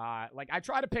 Like, I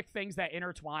try to pick things that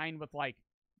intertwine with, like,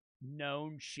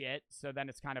 known shit. So then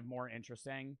it's kind of more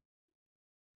interesting.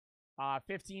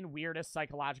 15 weirdest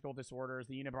psychological disorders,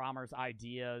 the Unabomber's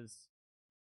ideas,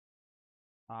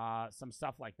 some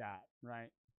stuff like that, right?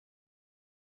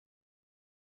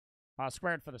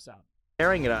 Squared for the sub.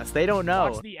 Staring at us. They don't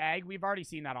know. Watch the egg. We've already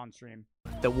seen that on stream.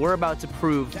 That we're about to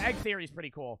prove. The egg theory is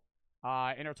pretty cool.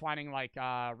 Intertwining, like,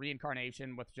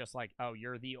 reincarnation with just, like, oh,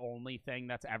 you're the only thing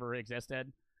that's ever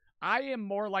existed. I am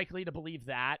more likely to believe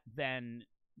that than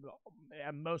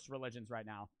most religions right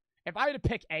now. If I had to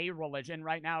pick a religion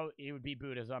right now, it would be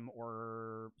Buddhism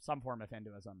or some form of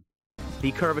Hinduism.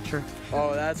 The curvature.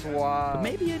 Oh, that's wild. But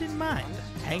maybe I didn't mind.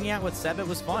 Hanging out with Sebit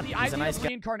was fun. The idea of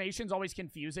reincarnation is always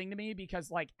confusing to me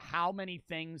because, like, how many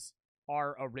things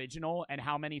are original and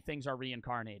how many things are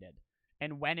reincarnated?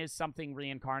 And when is something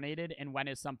reincarnated and when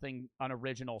is something an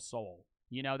original soul?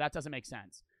 You know, that doesn't make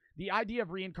sense. The idea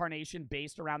of reincarnation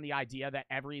based around the idea that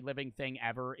every living thing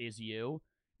ever is you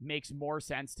makes more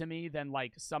sense to me than,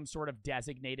 like, some sort of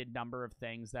designated number of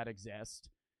things that exist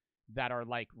that are,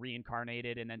 like,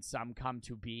 reincarnated and then some come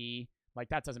to be. Like,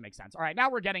 that doesn't make sense. All right, now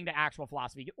we're getting to actual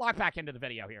philosophy. Lock back into the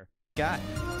video here. guy.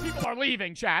 People are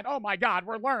leaving, chat. Oh my god,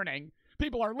 we're learning.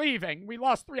 People are leaving. We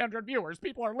lost 300 viewers.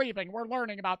 People are leaving. We're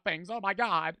learning about things. Oh my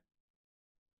god.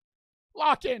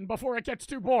 Lock in before it gets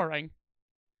too boring.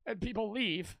 And people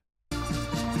leave.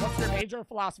 What's your major?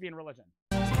 Philosophy and religion.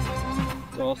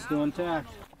 It's all still intact.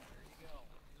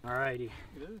 Alrighty.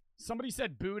 Somebody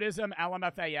said Buddhism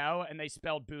LMFAO, and they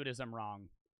spelled Buddhism wrong.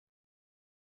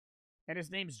 And his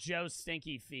name's Joe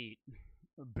Stinky Feet.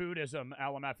 Buddhism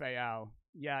LMFAO.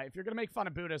 Yeah, if you're gonna make fun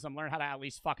of Buddhism, learn how to at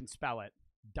least fucking spell it.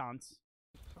 Dunce.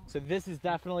 So this is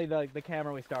definitely the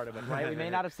camera we started with, right? We may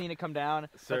not have seen it come down,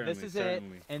 but this is it.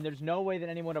 And there's no way that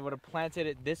anyone would have planted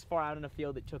it this far out in the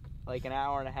field. It took like an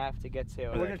hour and a half to get to.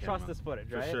 We're gonna trust this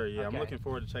footage, right? For sure, yeah. Okay. I'm looking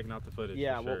forward to checking out the footage.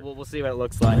 Yeah, for sure. we'll see what it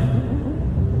looks like. A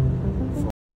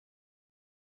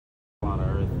lot of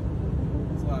earth.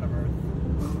 It's a lot of earth.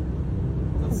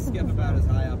 Let's skip about as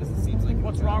high up as it seems like.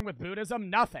 What's wrong with Buddhism?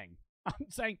 Nothing. I'm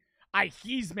saying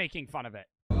he's making fun of it.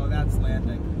 Oh, that's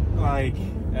landing. Like,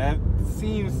 that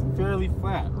seems fairly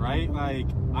flat, right? Like,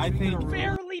 I think...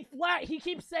 Fairly flat. He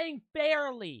keeps saying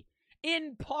fairly.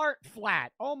 In part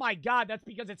flat. Oh my god, that's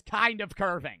because it's kind of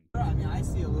curving. I mean, I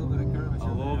see a little bit of curve. A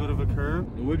little bit of a curve.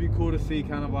 It would be cool to see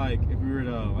kind of like, if we were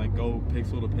to like go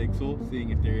pixel to pixel,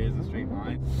 seeing if there is a straight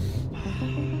line.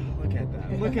 Look at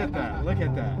that. Look at that. Look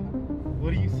at that.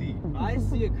 What do you see? I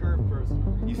see a curve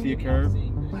personally. You see a curve?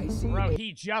 I see. Bro,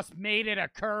 he just made it a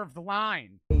curved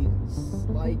line.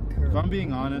 Slight curve. If I'm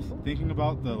being honest, thinking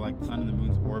about the like sun and the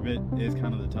moon's orbit is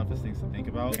kind of the toughest things to think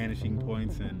about. Vanishing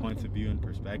points and points of view and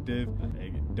perspective.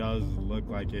 It does look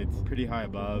like it's pretty high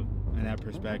above, and that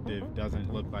perspective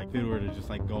doesn't look like if it were to just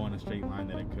like go in a straight line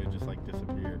that it could just like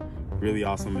disappear. Really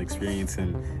awesome experience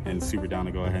and super down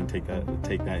to go ahead and take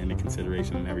that into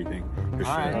consideration and everything. For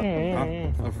sure.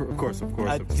 Right. Of course.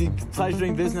 Pleasure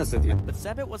doing business with you. But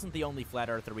Sebit wasn't the only flat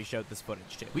earther we showed this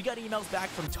footage to. We got emails back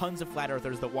from tons of flat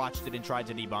earthers that watched it and tried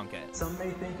to debunk it. Some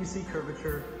may think you see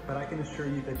curvature, but I can assure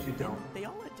you that you don't. They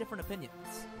all had different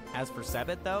opinions. As for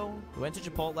Sebit, though, we went to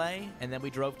Chipotle, and then we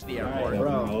drove to the airport.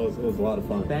 Bro, it was a lot of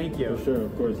fun. Thank you. For sure,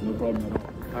 of course, no problem at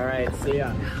all. All right, see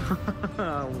ya.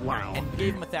 Wow. And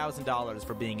gave him $1,000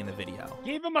 for being in the video.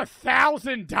 Gave him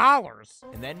 $1,000.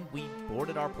 And then we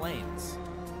boarded our planes.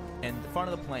 And the front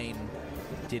of the plane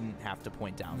didn't have to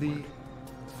point downward.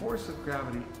 The force of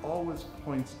gravity always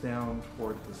points down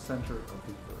toward the center of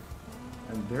the Earth.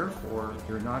 And therefore,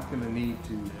 you're not going to need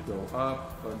to go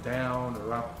up or down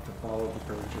or up to follow the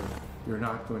curvature. You're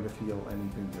not going to feel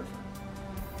anything different.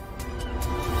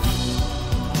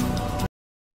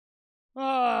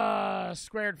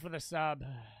 Squared for the sub.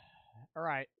 All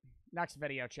right, next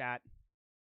video, chat.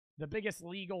 The biggest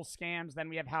legal scams. Then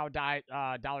we have how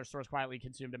dollar stores quietly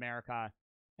consumed America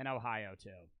and Ohio,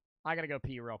 too. I got to go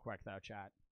pee real quick, though,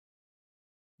 chat.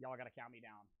 Y'all got to count me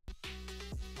down.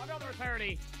 Another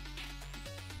 30.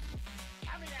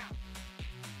 Count me down.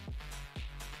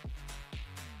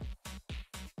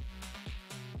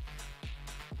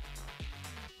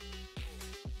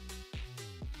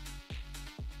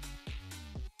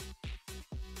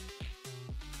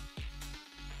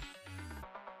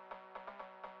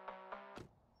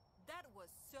 That was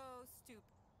so stupid.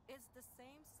 It's the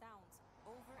same sounds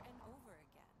over and over again.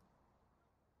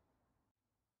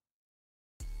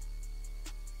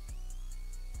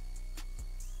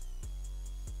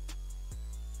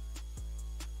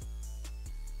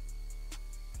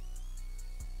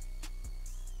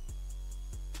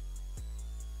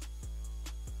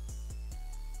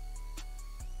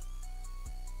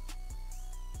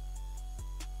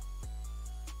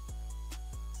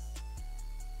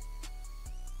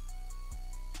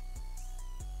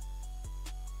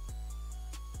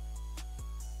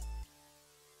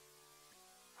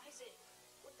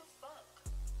 What the fuck?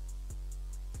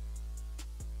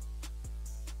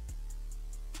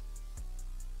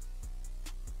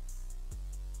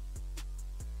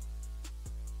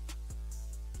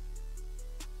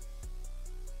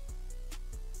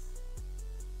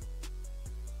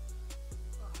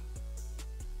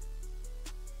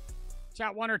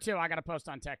 Chat, 1 or 2. I got to post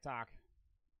on TikTok.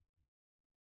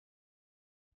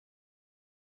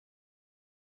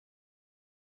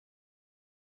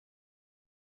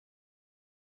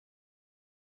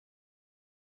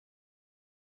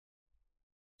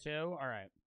 Two? All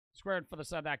right. Squared for the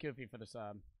sub, that goofy for the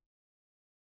sub.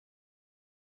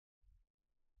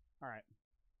 All right.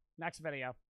 Next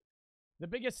video. The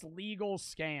biggest legal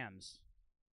scams.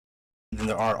 Then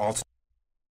there are also...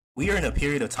 We are in a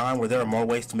period of time where there are more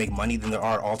ways to make money than there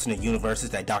are alternate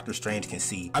universes that Doctor Strange can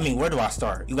see. I mean, where do I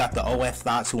start? You got the OF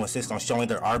thoughts who insist on showing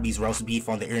their Arby's roast beef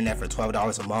on the internet for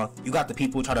 $12 a month. You got the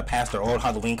people who try to pass their old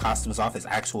Halloween costumes off as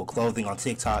actual clothing on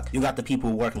TikTok. You got the people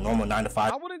who work normal 9 to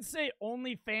 5. I wouldn't say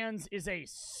OnlyFans is a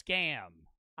scam.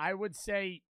 I would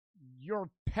say you're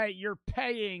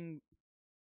paying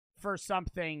for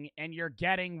something and you're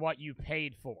getting what you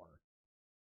paid for.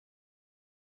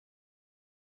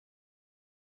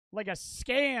 Like a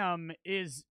scam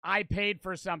is I paid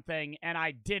for something and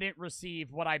I didn't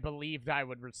receive what I believed I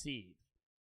would receive.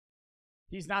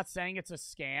 He's not saying it's a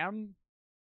scam?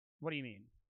 What do you mean?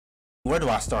 Where do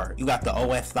I start? You got the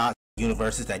OF thoughts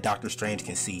universes that Doctor Strange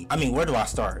can see. I mean, where do I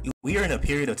start? We are in a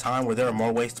period of time where there are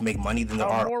more ways to make money than there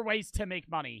are more ways to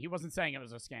make money. He wasn't saying it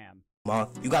was a scam.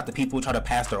 Month. You got the people who try to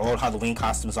pass their old Halloween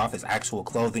costumes off as actual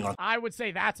clothing on I would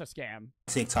say that's a scam.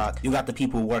 TikTok. You got the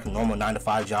people who work normal 9 to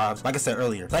 5 jobs. Like I said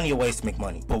earlier, plenty of ways to make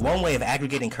money. But one way of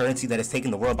aggregating currency that has taken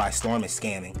the world by storm is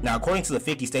scamming. Now, according to the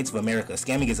 50 states of America,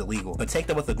 scamming is illegal. But take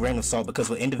that with a grain of salt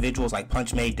because with individuals like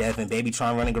Punchmade, Dev, and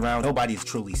Babytron running around, nobody is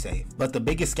truly safe. But the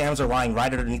biggest scams are lying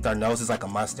right underneath our noses like a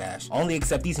mustache. Only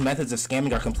except these methods of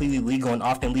scamming are completely legal and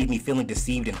often leave me feeling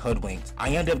deceived and hoodwinked.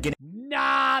 I end up getting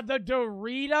Nah, the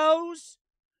Doritos?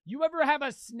 You ever have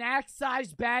a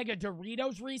snack-sized bag of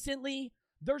Doritos recently?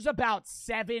 There's about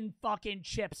 7 fucking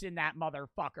chips in that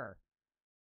motherfucker.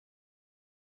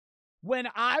 When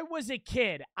I was a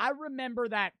kid, I remember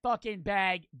that fucking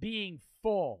bag being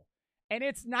full. And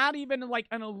it's not even like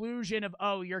an illusion of,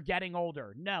 oh, you're getting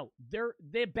older. No,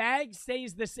 the bag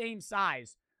stays the same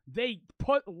size. They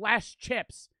put less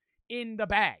chips in the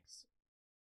bags.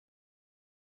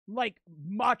 Like,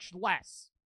 much less.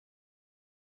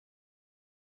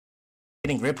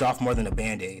 Getting ripped off more than a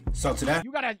Band-Aid. So to that,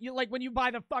 You like when you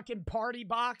buy the fucking party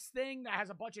box thing that has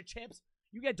a bunch of chips,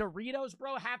 you get Doritos,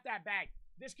 bro, half that bag.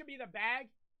 This could be the bag.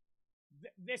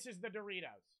 This is the Doritos.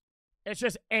 It's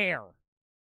just air.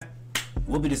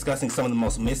 we'll be discussing some of the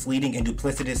most misleading and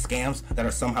duplicitous scams that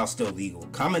are somehow still legal.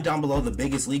 Comment down below the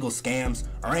biggest legal scams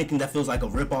or anything that feels like a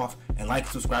ripoff, and like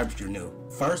and subscribe if you're new.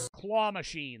 First, claw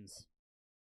machines.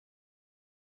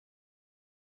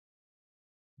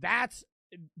 That's,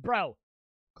 bro,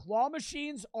 claw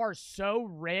machines are so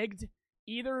rigged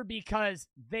either because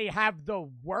they have the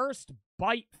worst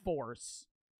bite force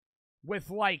with,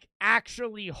 like,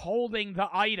 actually holding the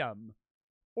item,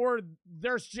 or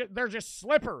they're just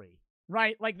slippery,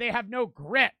 right? Like, they have no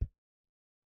grip.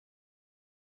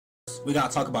 We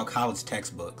gotta talk about college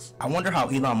textbooks. I wonder how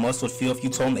Elon Musk would feel if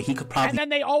you told him that he could probably... And then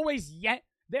they always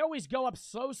go up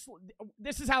so slow.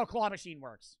 This is how a claw machine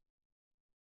works.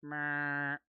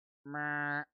 Grabs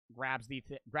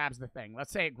the thing.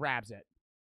 Let's say it grabs it.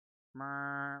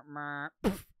 And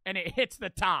it hits the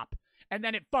top. And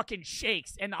then it fucking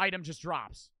shakes and the item just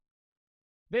drops.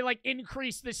 They, like,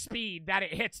 increase the speed that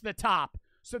it hits the top,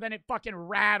 so then it fucking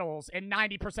rattles, and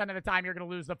 90% of the time you're gonna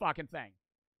lose the fucking thing.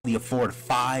 Afford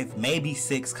 5, maybe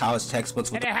 6 college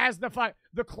textbooks. And it has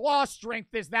the claw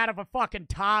strength is that of a fucking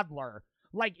toddler.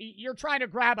 Like, you're trying to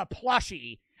grab a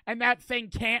plushie, and that thing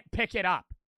can't pick it up.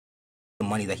 The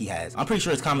money that he has. I'm pretty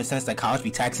sure it's common sense that college be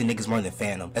taxing niggas more than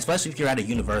Phantom, especially if you're at a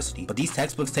university. But these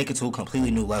textbooks take it to a completely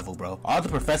new level, bro. All the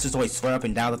professors always swear up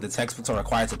and down that the textbooks are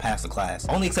required to pass the class.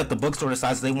 Only except the bookstore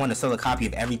decides they want to sell a copy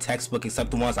of every textbook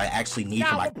except the ones I actually need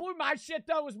for my... What blew my shit,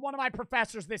 though, is one of my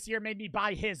professors this year made me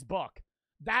buy his book.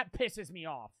 That pisses me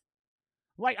off.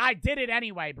 Like, I did it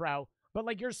anyway, bro. But,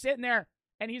 like, you're sitting there,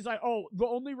 and he's like, oh, the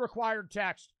only required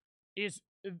text is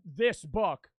this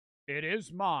book. It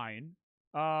is mine.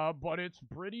 But it's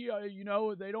pretty, you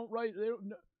know, they don't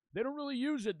really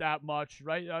use it that much,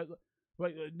 right?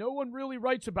 Like, no one really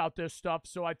writes about this stuff,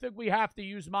 so I think we have to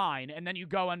use mine. And then you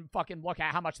go and fucking look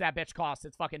at how much that bitch costs.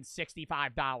 It's fucking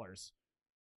 $65.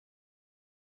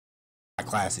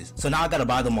 Classes. So now I gotta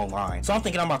buy them online. So I'm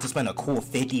thinking I'm about to spend a cool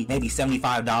 $50, maybe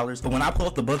 $75. But when I pull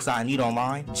up the books that I need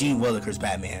online, gee willikers,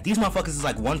 Batman. These motherfuckers is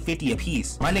like $150 a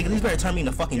piece. My nigga, these better turn me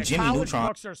into fucking Jimmy Neutron.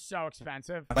 Books are so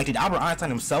expensive. Like, did Albert Einstein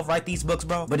himself write these books,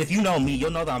 bro? But if you know me,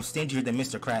 you'll know that I'm stingier than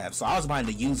Mr. Krabs. So I was buying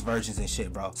the used versions and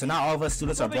shit, bro. So now all of us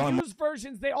students are blowing... The used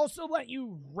versions, they also let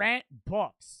you rent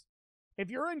books.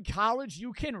 If you're in college,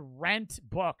 you can rent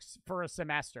books for a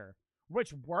semester.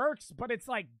 Which works, but it's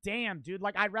like, damn, dude,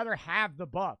 like, I'd rather have the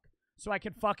book so I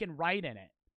can fucking write in it.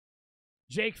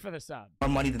 Jake for the sub. More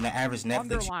money than the average Netflix.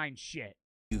 Underline shit.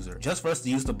 user just for us to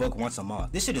use the book once a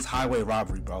month. This shit is highway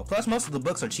robbery, bro. Plus, most of the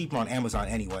books are cheaper on Amazon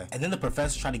anyway. And then the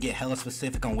professors try to get hella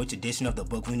specific on which edition of the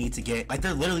book we need to get. Like,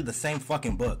 they're literally the same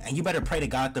fucking book. And you better pray to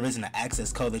God there isn't an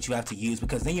access code that you have to use,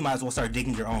 because then you might as well start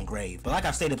digging your own grave. But like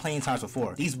I've stated plenty of times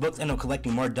before, these books end up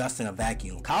collecting more dust in a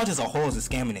vacuum. College as a whole is a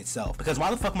scam in itself, because why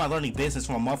the fuck am I learning business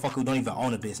from a motherfucker who don't even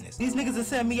own a business? These niggas are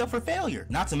setting me up for failure.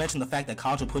 Not to mention the fact that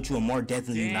college will put you in more debt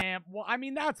than you. Damn. Well, I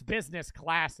mean, that's business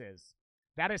classes.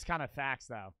 That is kind of facts,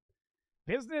 though.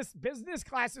 Business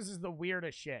classes is the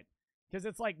weirdest shit, because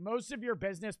it's like most of your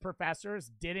business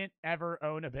professors didn't ever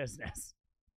own a business.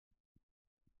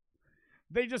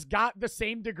 They just got the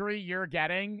same degree you're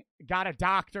getting, got a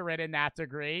doctorate in that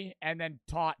degree, and then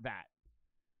taught that,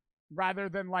 rather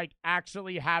than like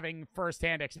actually having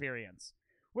firsthand experience.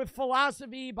 With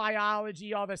philosophy,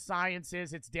 biology, all the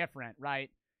sciences, it's different, right?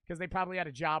 Because they probably had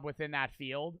a job within that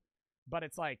field. But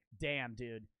it's like, damn,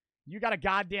 dude, you got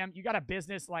a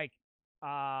business like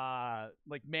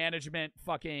management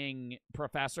fucking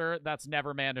professor that's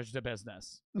never managed a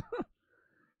business.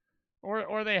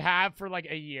 or they have for like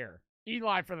a year.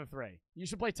 Eli for the 3. You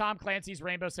should play Tom Clancy's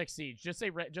Rainbow Six Siege. Just say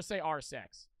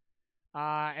R6.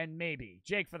 And maybe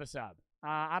Jake for the sub.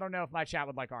 I don't know if my chat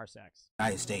would like R6.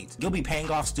 United States. You'll be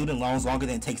paying off student loans longer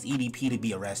than it takes EDP to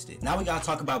be arrested. Now we gotta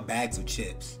talk about bags of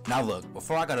chips. Now look,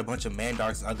 before I got a bunch of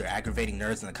mandarks and other aggravating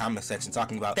nerds in the comment section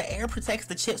talking about the air protects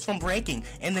the chips from breaking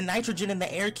and the nitrogen in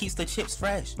the air keeps the chips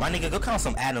fresh. My nigga, go count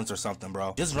some atoms or something,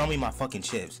 bro. Just run me my fucking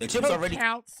chips. The chips already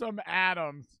count some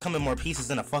atoms. Come in more pieces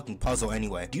than a fucking puzzle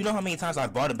anyway. Do you know how many times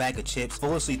I've bought a bag of chips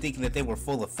foolishly thinking that they were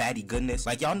full of fatty goodness?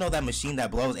 Like, y'all know that machine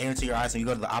that blows air into your eyes when you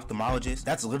go to the ophthalmologist?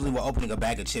 That's literally what opening a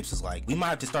bag of chips is like. We might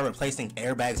have to start replacing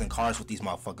airbags in cars with these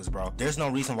motherfuckers, bro. There's no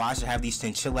reason why I should have these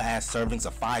chinchilla ass servings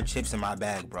of 5 chips in my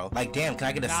bag, bro. Like, damn, can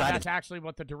I get a side? That's actually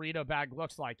what the Dorito bag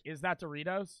looks like. Is that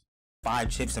Doritos? 5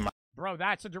 chips in my. Bro,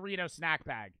 that's a Dorito snack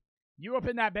bag. You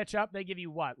open that bitch up, they give you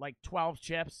what, like 12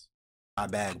 chips? My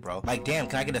bag, bro. Like, damn,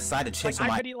 can I get a side of chips? Like,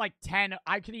 I could eat like 10.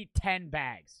 I could eat 10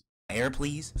 bags. Air,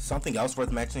 please. Something else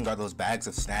worth mentioning are those bags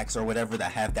of snacks or whatever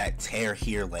that have that tear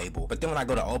here label. But then when I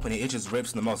go to open it, it just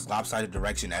rips in the most lopsided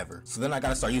direction ever. So then I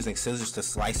gotta start using scissors to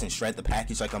slice and shred the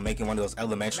package like I'm making one of those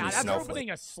elementary that's snowflakes. Opening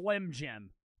a Slim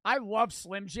Jim. I love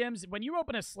Slim Jims. When you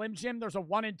open a Slim Jim, there's a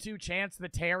 1 in 2 chance the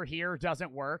tear here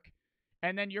doesn't work.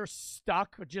 And then you're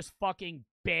stuck just fucking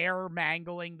bare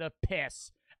mangling the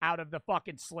piss out of the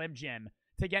fucking Slim Jim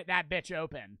to get that bitch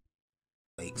open.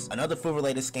 Another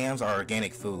food-related scams are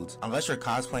organic foods. Unless you're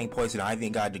cosplaying Poison Ivy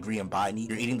and got a degree in botany,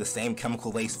 you're eating the same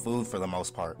chemical-laced food for the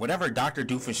most part. Whatever Dr.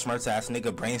 Doofenshmirtz-ass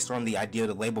nigga brainstormed the idea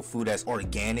to label food as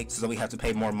organic so that we have to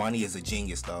pay more money is a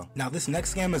genius, though. Now, this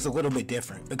next scam is a little bit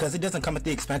different, because it doesn't come at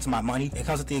the expense of my money, it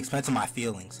comes at the expense of my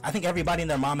feelings. I think everybody and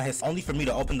their mama has only for me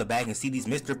to open the bag and see these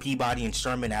Mr. Peabody and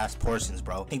Sherman-ass portions,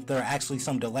 bro. I think there are actually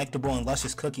some delectable and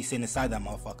luscious cookies sitting inside that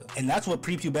motherfucker. And that's what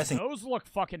prepubescent— Those look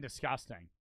fucking disgusting.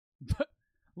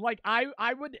 Like,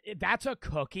 I would, that's a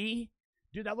cookie?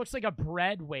 Dude, that looks like a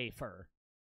bread wafer.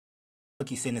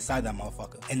 Cookie sitting inside that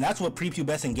motherfucker. And that's what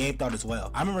prepubescent Gabe thought as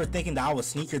well. I remember thinking that I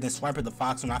was sneakier than Swiper the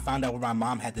Fox when I found out where my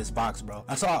mom had this box, bro.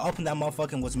 Until I opened that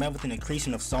motherfucker and was met with an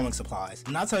accretion of sewing supplies.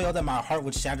 And I'll tell y'all that my heart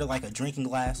would shatter like a drinking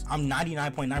glass. I'm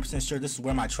 99.9% sure this is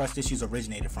where my trust issues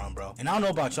originated from, bro. And I don't know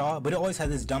about y'all, but it always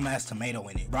had this dumbass tomato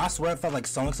in it. Bro, I swear it felt like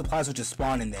sewing supplies would just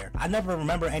spawn in there. I never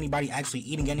remember anybody actually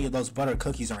eating any of those butter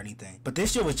cookies or anything. But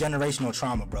this shit was generational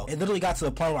trauma, bro. It literally got to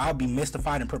the point where I would be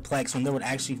mystified and perplexed when there would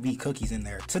actually be cookies in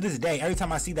there. To this day, every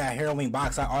time I see that Halloween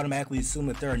box, I automatically assume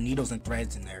that there are needles and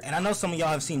threads in there. And I know some of y'all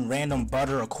have seen random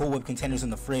butter or Cool Whip containers in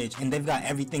the fridge, and they've got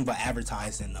everything but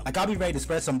advertised in them. Like, I'll be ready to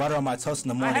spread some butter on my toast in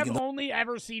the morning. I have only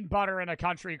ever seen butter in a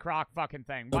country crock fucking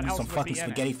thing. What else some would fucking be in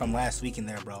spaghetti it? from last week in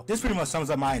there, bro. This pretty much sums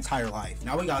up my entire life.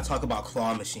 Now we gotta talk about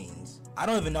claw machines. I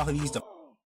don't even know who these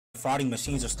defrauding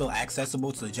machines are still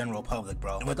accessible to the general public,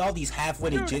 bro. And with all these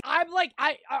half-witted I'm like,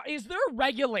 is there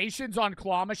regulations on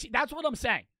claw machines? That's what I'm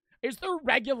saying. Is there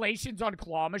regulations on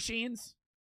claw machines?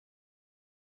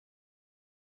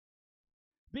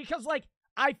 Because, like,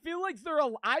 I feel like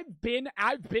I've been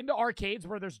to arcades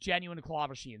where there's genuine claw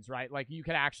machines, right? Like, you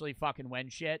can actually fucking win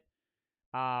shit.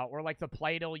 Or, like, the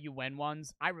play till you win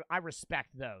ones. I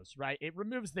respect those, right? It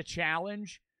removes the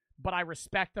challenge, but I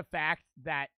respect the fact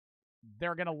that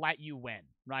they're gonna let you win,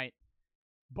 right?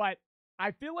 But I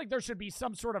feel like there should be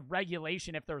some sort of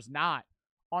regulation, if there's not,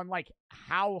 on, like,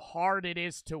 how hard it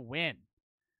is to win.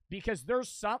 Because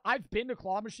I've been to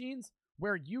claw machines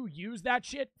where you use that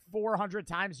shit 400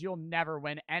 times, you'll never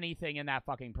win anything in that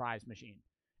fucking prize machine.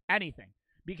 Anything.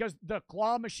 Because the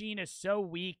claw machine is so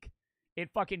weak, it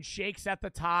fucking shakes at the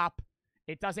top,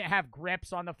 it doesn't have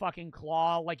grips on the fucking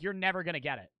claw, like, you're never gonna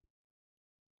get it.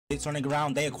 turning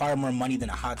around, they acquire more money than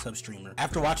a hot tub streamer.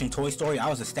 After watching Toy Story, I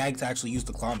was ecstatic to actually use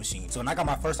the claw machine. So when I got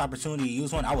my first opportunity to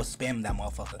use one, I was spamming that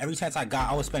motherfucker. Every chance I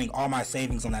got, I was spending all my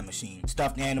savings on that machine.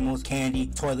 Stuffed animals, candy,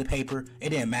 toilet paper, it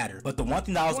didn't matter. But the one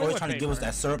thing that I was always trying to get was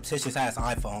that surreptitious ass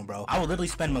iPhone, bro. I would literally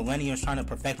spend millenniums trying to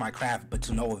perfect my craft, but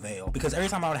to no avail. Because every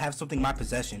time I would have something in my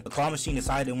possession, the claw machine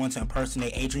decided it wanted to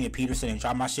impersonate Adrian Peterson and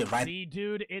drop my shit right. See,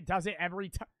 dude, it does it every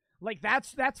time. Like,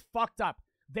 that's fucked up.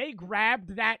 They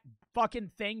grabbed that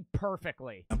fucking thing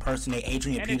perfectly. Impersonate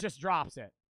Adrian and it just drops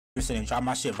it. And drop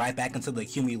my shit right back into the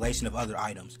accumulation of other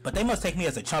items. But they must take me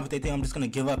as a chump if they think I'm just gonna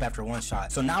give up after one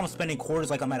shot. So now I'm spending quarters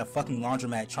like I'm at a fucking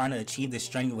laundromat trying to achieve this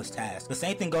strenuous task. The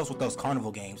same thing goes with those carnival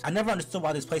games. I never understood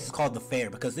why this place is called the Fair,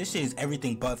 because this shit is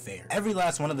everything but fair. Every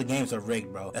last one of the games are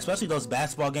rigged, bro. Especially those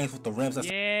basketball games with the rims.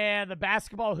 Yeah, the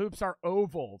basketball hoops are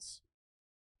ovals.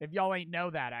 If y'all ain't know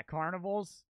that, at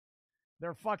carnivals,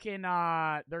 they're fucking,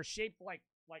 they're shaped like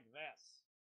this.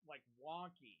 Like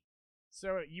wonky.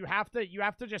 So you have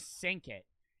to just sink it.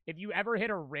 If you ever hit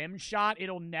a rim shot,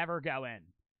 it'll never go in.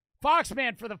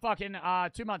 Foxman for the fucking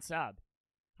 2-month sub.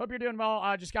 Hope you're doing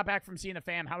well. Just got back from seeing the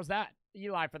fam. How's that?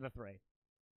 Eli for the 3.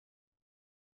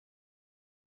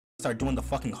 Start doing the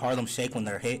fucking Harlem Shake when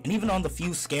they're hit. And even on the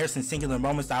few scarce and singular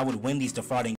moments that I would win these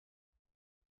defrauding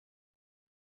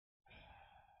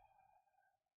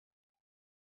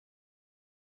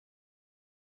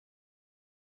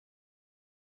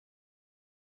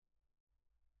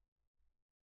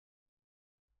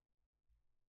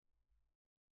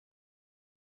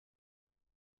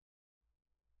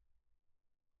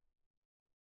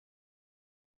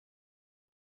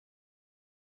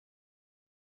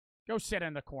Go sit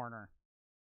in the corner.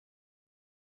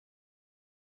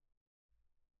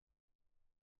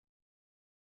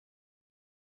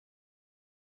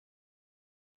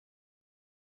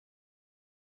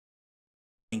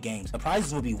 games. The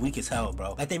prizes would be weak as hell,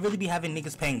 bro. Like, they really be having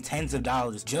niggas paying tens of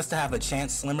dollars just to have a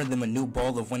chance slimmer than a new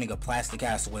bowl of winning a plastic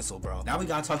ass whistle, bro. Now we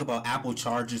gotta talk about Apple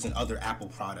chargers and other Apple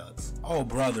products. Oh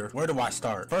brother, where do I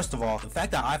start? First of all, the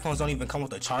fact that iPhones don't even come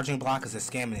with a charging block is a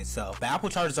scam in itself. The Apple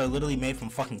chargers are literally made from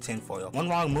fucking tinfoil. One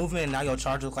wrong movement and now your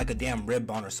charger looks like a damn rib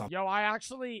bone or something. Yo,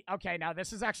 okay, now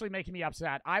this is actually making me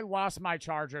upset. I lost my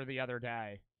charger the other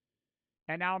day.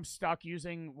 And now I'm stuck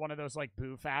using one of those, like,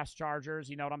 Boo Fast chargers.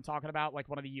 You know what I'm talking about? Like,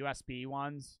 one of the USB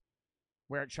ones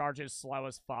where it charges slow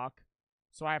as fuck.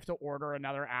 So I have to order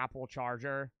another Apple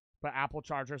charger. But Apple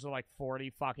chargers are, like,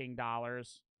 $40 fucking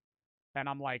dollars. And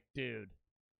I'm like, dude.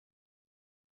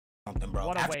 Bro.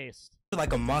 What a waste. After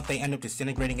like a month, they end up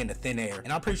disintegrating into thin air.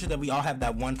 And I'm pretty sure that we all have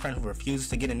that one friend who refuses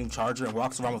to get a new charger and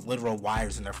walks around with literal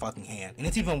wires in their fucking hand. And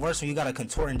it's even worse when you gotta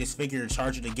contort and disfigure your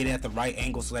charger to get it at the right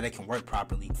angle so that it can work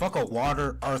properly. Fuck a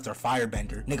water, earth, or fire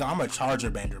bender. Nigga, I'm a charger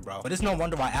bender, bro. But it's no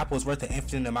wonder why Apple is worth an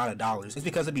infinite amount of dollars. It's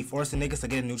because it be forcing niggas to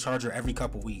get a new charger every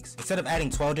couple weeks. Instead of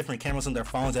adding 12 different cameras on their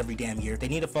phones every damn year, they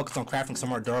need to focus on crafting some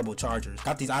more durable chargers.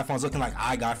 Got these iPhones looking like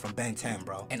I got from Ben 10,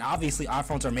 bro. And obviously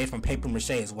iPhones are made from paper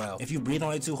mache as well. If you breathe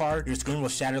on it too hard, your screen will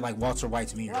shatter like Walter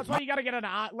White's mirror. Well, that's why you gotta get an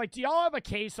like. Do y'all have a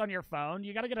case on your phone?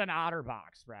 You gotta get an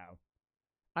OtterBox, bro.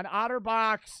 An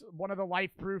OtterBox, one of the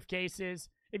life-proof cases.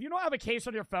 If you don't have a case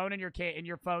on your phone and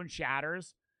your phone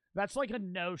shatters, that's like a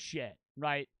no shit,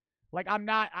 right? Like I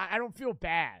don't feel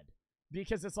bad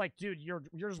because it's like, dude, you're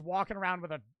just walking around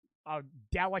with a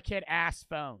delicate ass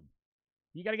phone.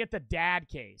 You gotta get the dad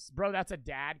case, bro. That's a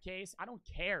dad case. I don't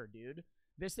care, dude.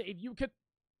 If you could.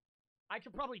 I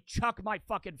could probably chuck my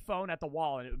fucking phone at the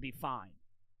wall and it would be fine.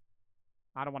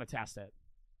 I don't want to test it.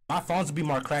 My phones would be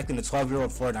more cracked than a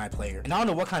 12-year-old Fortnite player. And I don't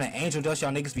know what kind of angel dust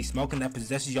y'all niggas be smoking that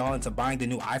possesses y'all into buying the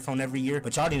new iPhone every year,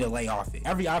 but y'all need to lay off it.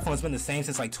 Every iPhone's been the same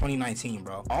since like 2019,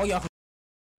 bro. All y'all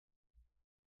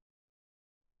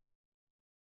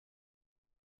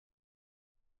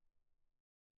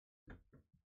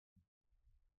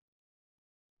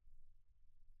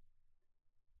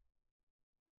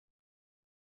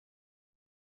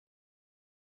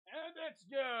And it's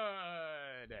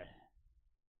good.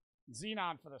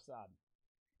 Xenon for the sub.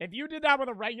 If you did that with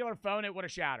a regular phone, it would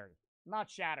have shattered. Not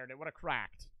shattered, it would have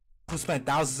cracked. who spend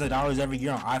thousands of dollars every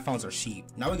year on iPhones are cheap.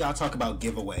 Now we gotta talk about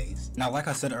giveaways. Now, like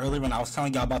I said earlier when I was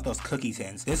telling y'all about those cookie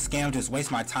tins, this scam just wastes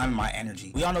my time and my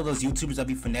energy. We all know those YouTubers that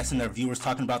be finessing their viewers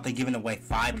talking about they giving away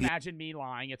 5 pieces. Imagine me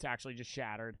lying, it's actually just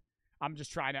shattered. I'm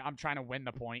trying to win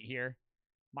the point here.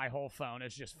 My whole phone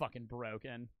is just fucking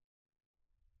broken.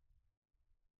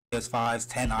 PS5s,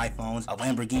 10 iPhones, a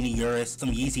Lamborghini Urus, some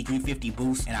Yeezy 350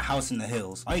 boosts, and a house in the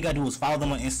hills. All you gotta do is follow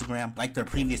them on Instagram, like their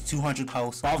previous 200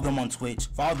 posts, follow them on Twitch,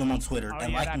 follow them on Twitter, Oh,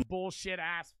 and yeah, like that bullshit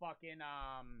ass fucking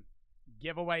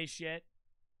giveaway shit.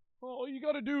 All you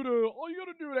gotta do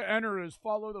to enter is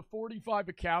follow the 45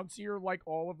 accounts here, like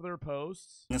all of their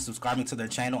posts. And subscribing to their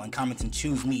channel and commenting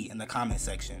choose me in the comment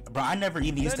section. Bro, I never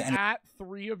even used to at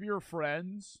 3 of your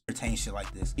friends. Entertain shit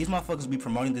like this. These motherfuckers be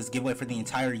promoting this giveaway for the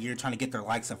entire year trying to get their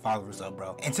likes and followers up,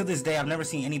 bro. And to this day, I've never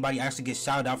seen anybody actually get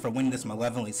shouted out for winning this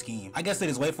malevolent scheme. I guess they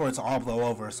just wait for it to all blow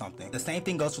over or something. The same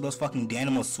thing goes for those fucking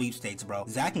Danimo sweepstakes, bro.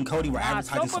 Zach and Cody were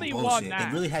advertising some bullshit. They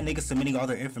really had niggas submitting all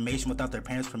their information without their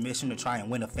parents' permission to try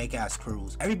and win a fake ass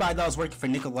cruise. Everybody that was working for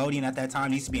Nickelodeon at that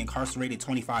time needs to be incarcerated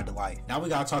 25 to life. Now we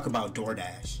gotta talk about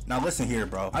DoorDash. Now listen here,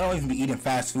 bro. I don't even be eating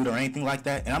fast food or anything like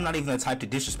that, and I'm not even the type to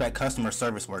disrespect customer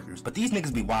service workers. But these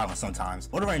niggas be wildin' sometimes.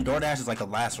 Ordering DoorDash is like a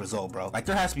last resort, bro. Like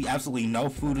there has to be absolutely no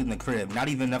food in the crib, not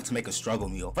even enough to make a struggle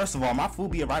meal. First of all, my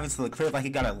food be arriving to the crib like it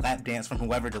got a lap dance from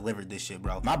whoever delivered this shit,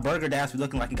 bro. My burger dash be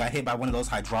looking like it got hit by one of those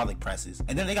hydraulic presses.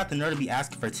 And then they got the nerve to be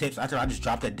asking for tips after I just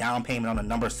dropped a down payment on a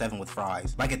number 7 with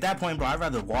fries. Like at that point, bro, I'd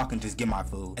rather walk and just get my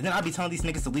food. And then I'd be telling these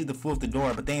niggas to leave the food at the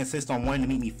door, but they insist on wanting to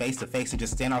meet me face to face and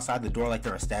just stand outside the door like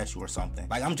they're a statue or something.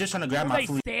 Like I'm just trying to grab my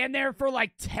food. They stand there for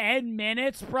like 10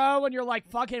 minutes, bro, and you're like,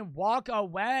 fucking walk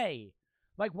away.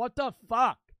 Like, what the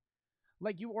fuck?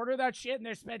 Like, you order that shit and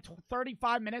they spend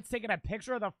 35 minutes taking a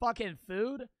picture of the fucking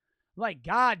food? Like,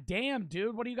 god damn,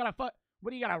 dude. What do you gotta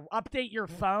update your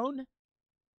phone?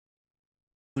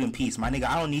 In peace, my nigga.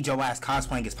 I don't need your ass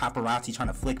cosplaying as paparazzi trying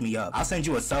to flick me up. I'll send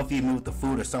you a selfie of me with the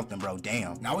food or something, bro.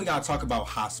 Damn. Now we gotta talk about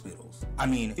hospitals. I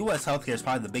mean, US healthcare is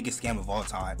probably the biggest scam of all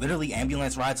time. Literally,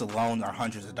 ambulance rides alone are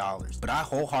hundreds of dollars. But I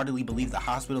wholeheartedly believe the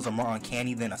hospitals are more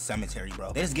uncanny than a cemetery,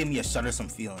 bro. They just give me a shuddersome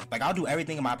feeling. Like, I'll do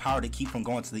everything in my power to keep from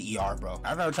going to the ER, bro.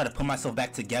 I'd rather try to put myself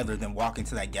back together than walk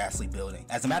into that ghastly building.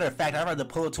 As a matter of fact, I'd rather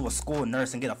pull up to a school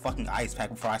nurse and get a fucking ice pack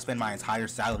before I spend my entire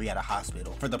salary at a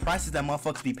hospital. For the prices that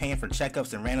motherfuckers be paying for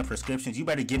checkups and random prescriptions, you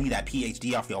better give me that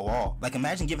PhD off your wall. Like,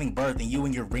 imagine giving birth and you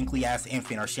and your wrinkly ass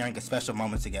infant are sharing a special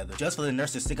moment together, just for the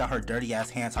nurse to stick out her dirty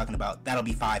ass hand talking about that'll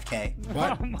be $5K.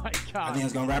 But oh my god. I think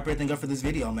it's gonna wrap everything up for this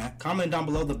video, man. Comment down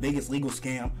below the biggest legal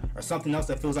scam or something else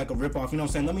that feels like a ripoff. You know what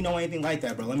I'm saying? Let me know anything like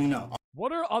that, bro. Let me know.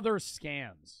 What are other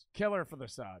scams? Killer for the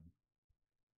sub.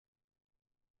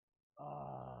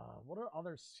 What are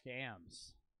other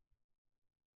scams?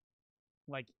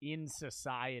 Like, in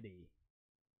society?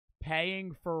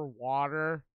 Paying for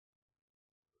water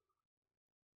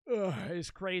is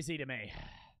crazy to me.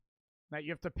 That you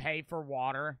have to pay for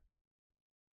water.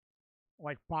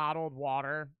 Like bottled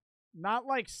water. Not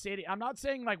like city. I'm not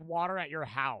saying like water at your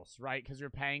house, right? Because you're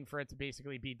paying for it to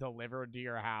basically be delivered to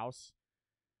your house.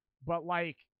 But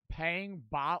like paying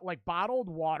bottled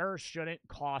water shouldn't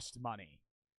cost money.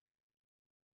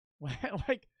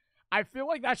 Like, I feel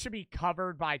like that should be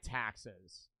covered by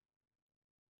taxes.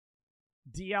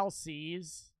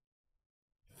 DLCs,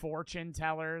 fortune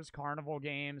tellers, carnival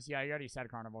games. Yeah, you already said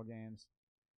carnival games.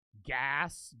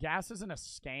 Gas. Gas isn't a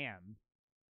scam.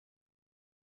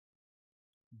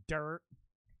 Dirt.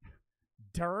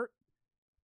 Dirt.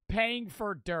 Paying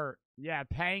for dirt. Yeah,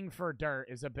 paying for dirt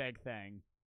is a big thing.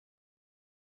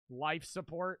 Life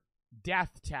support.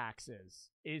 Death taxes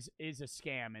is a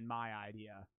scam in my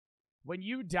idea. When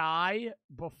you die,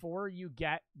 before you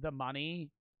get the money...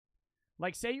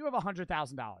 Like, say you have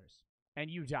 $100,000 and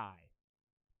you die,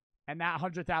 and that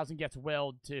 $100,000 gets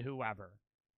willed to whoever.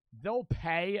 They'll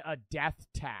pay a death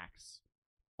tax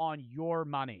on your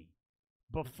money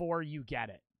before you get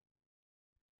it.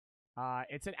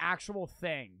 It's an actual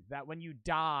thing that when you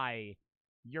die,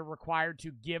 you're required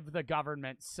to give the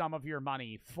government some of your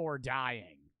money for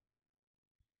dying.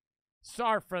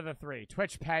 Sorry for the 3.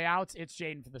 Twitch payouts, it's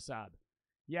Jaden for the sub.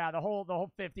 Yeah, the whole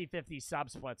 50-50 sub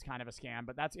split's kind of a scam,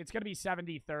 but it's going to be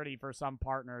 70-30 for some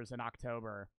partners in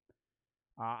October.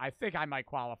 I think I might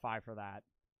qualify for that.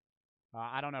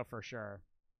 I don't know for sure.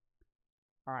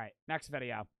 All right, next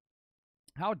video.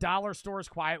 How dollar stores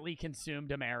quietly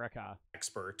consumed America.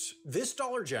 Expert. This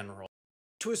Dollar General,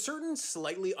 to a certain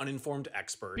slightly uninformed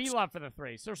expert. Be love for the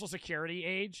 3. Social Security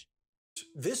age.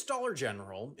 This Dollar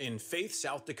General in Faith,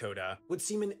 South Dakota would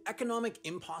seem an economic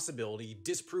impossibility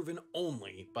disproven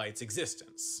only by its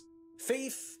existence.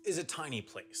 Faith is a tiny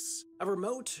place, a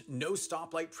remote, no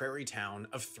stoplight prairie town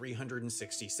of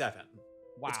 367.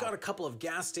 Wow. It's got a couple of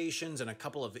gas stations and a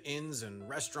couple of inns and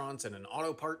restaurants and an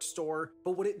auto parts store,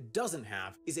 but what it doesn't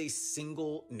have is a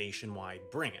single nationwide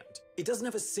brand. It doesn't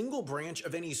have a single branch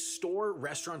of any store,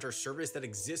 restaurant, or service that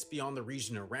exists beyond the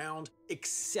region around,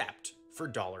 except for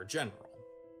Dollar General.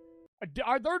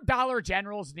 Are there Dollar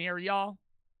Generals near y'all?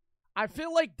 I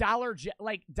feel like Dollar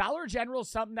General is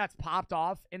something that's popped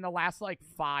off in the last,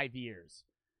 5 years.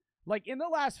 Like, in the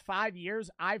last 5 years,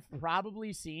 I've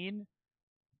probably seen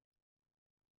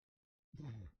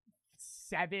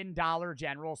 7 Dollar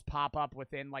Generals pop up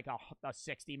within like a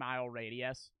 60-mile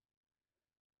radius.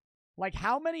 Like,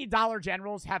 how many Dollar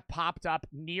Generals have popped up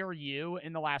near you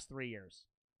in the last 3 years?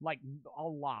 Like, a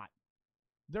lot.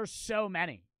 There's so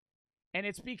many. And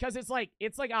it's because it's like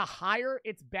a higher,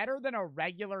 it's better than a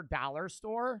regular dollar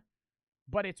store,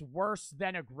 but it's worse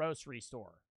than a grocery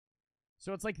store.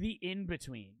 So it's like the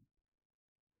in-between.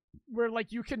 Where,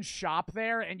 like, you can shop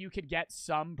there and you can get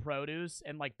some produce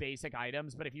and, like, basic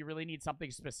items, but if you really need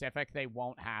something specific, they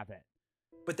won't have it.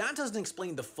 But that doesn't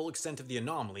explain the full extent of the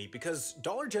anomaly, because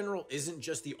Dollar General isn't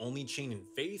just the only chain in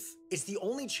Faith, it's the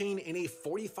only chain in a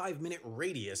 45-minute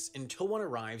radius until one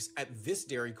arrives at this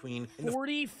Dairy Queen in the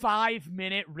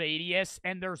 45-minute radius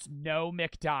and there's no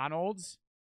McDonald's?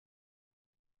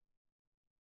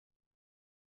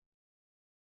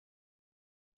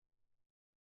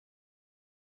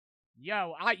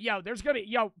 There's gonna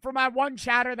be, for my one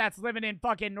chatter that's living in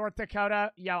fucking North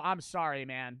Dakota, I'm sorry,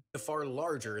 man. the far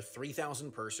larger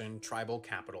 3,000-person tribal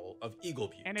capital of Eagle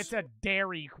Butte. And it's a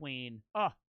Dairy Queen.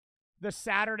 Ugh. The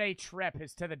Saturday trip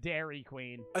is to the Dairy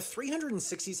Queen. A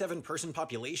 367-person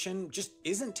population just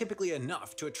isn't typically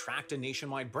enough to attract a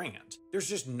nationwide brand. There's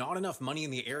just not enough money in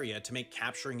the area to make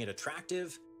capturing it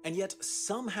attractive, and yet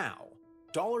somehow,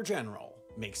 Dollar General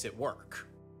makes it work.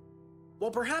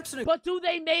 Well, perhaps But do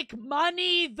they make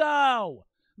money, though?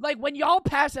 Like, when y'all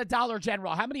pass a Dollar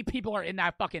General, how many people are in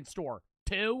that fucking store?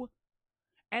 2?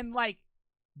 And, like,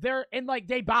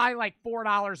 they buy, like,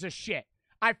 $4 of shit.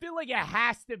 I feel like it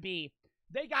has to be,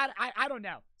 I don't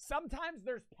know. Sometimes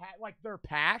they're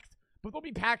packed, but they'll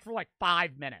be packed for, like,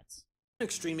 5 minutes.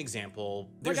 Extreme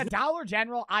example. Like, a Dollar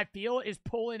General, I feel, is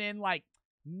pulling in, like,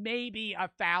 maybe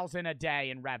 $1,000 a day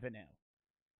in revenue.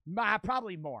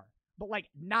 Probably more. But, like,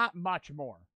 not much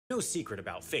more. No secret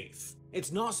about Faith.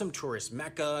 It's not some tourist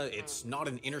mecca, it's not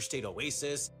an interstate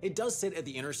oasis. It does sit at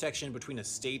the intersection between a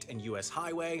state and US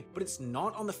highway, but it's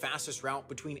not on the fastest route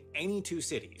between any two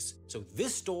cities. So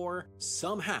this store,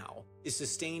 somehow, is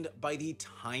sustained by the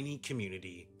tiny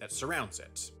community that surrounds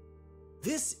it.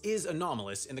 This is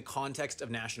anomalous in the context of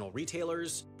national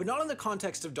retailers, but not in the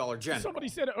context of Dollar General. Somebody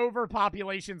said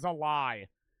overpopulation's a lie.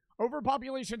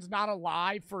 Overpopulation's not a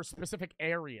lie for specific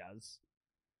areas.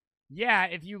 Yeah,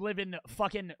 if you live in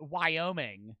fucking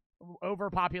Wyoming,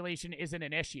 overpopulation isn't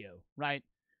an issue, right?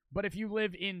 But if you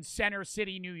live in Center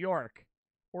City, New York,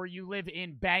 or you live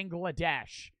in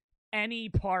Bangladesh, any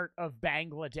part of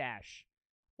Bangladesh,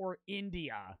 or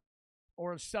India,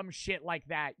 or some shit like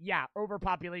that, yeah,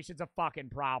 overpopulation's a fucking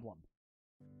problem.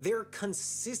 They're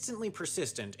consistently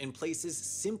persistent in places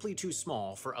simply too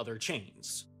small for other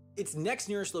chains. Its next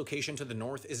nearest location to the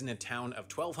north is in a town of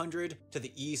 1,200, to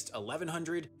the east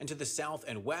 1,100, and to the south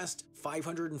and west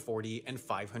 540 and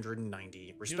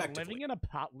 590 respectively. Dude,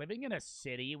 living in a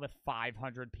city with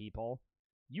 500 people,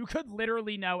 you could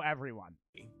literally know everyone.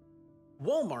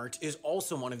 Walmart is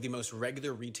also one of the most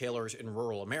regular retailers in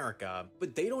rural America,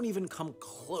 but they don't even come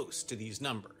close to these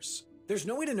numbers. There's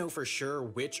no way to know for sure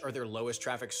which are their lowest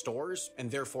traffic stores,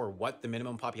 and therefore what the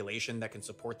minimum population that can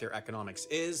support their economics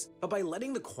is, but by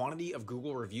letting the quantity of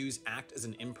Google reviews act as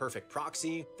an imperfect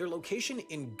proxy, their location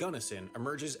in Gunnison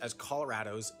emerges as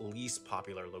Colorado's least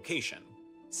popular location.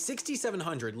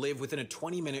 6,700 live within a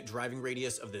 20-minute driving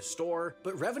radius of this store,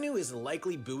 but revenue is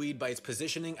likely buoyed by its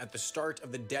positioning at the start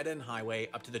of the dead-end highway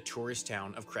up to the tourist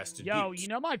town of Crested Butte. Yo, you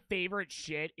know my favorite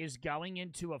shit is going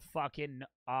into a fucking,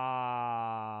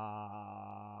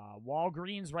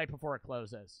 Walgreens right before it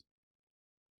closes.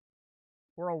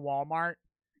 Or a Walmart.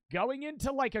 Going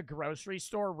into, like, a grocery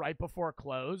store right before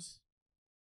close.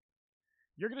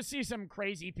 You're gonna see some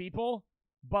crazy people,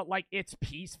 but, like, it's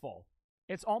peaceful.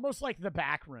 It's almost like the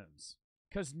back rooms,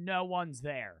 because no one's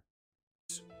there.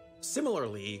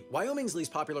 Similarly, Wyoming's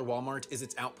least popular Walmart is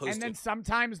its outpost. And then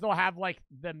sometimes they'll have, like,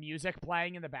 the music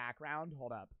playing in the background.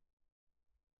 Hold up.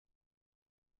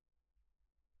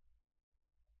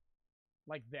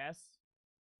 Like this.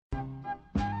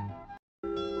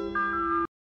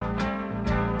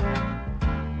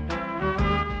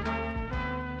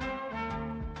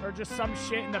 Or just some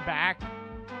shit in the back,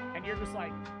 and you're just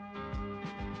like...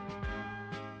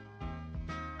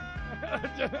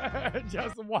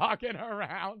 just walking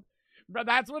around. But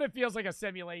that's what it feels like, a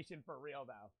simulation for real,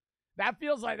 though. That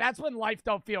feels like, that's when life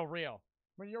don't feel real.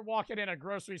 When you're walking in a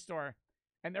grocery store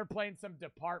and they're playing some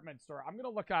department store. I'm going to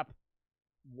look up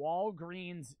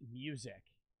Walgreens music.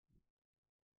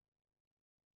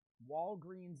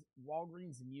 Walgreens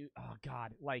music. Oh,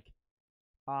 God. Like,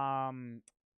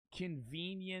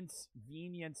 convenience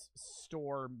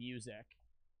store music.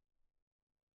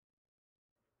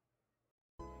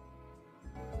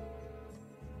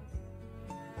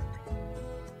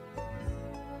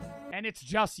 And it's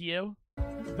just you?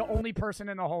 The only person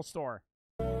in the whole store.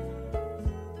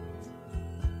 And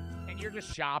you're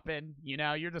just shopping, you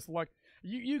know, you're just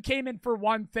you came in for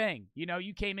one thing. You know,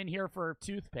 you came in here for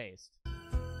toothpaste.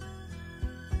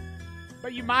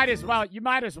 But you might as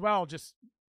well just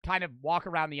kind of walk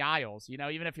around the aisles, you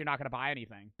know, even if you're not going to buy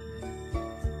anything.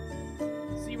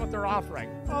 See what they're offering.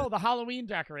 Oh, the Halloween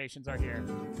decorations are here.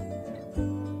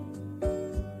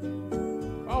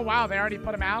 Oh, wow, they already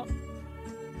put them out?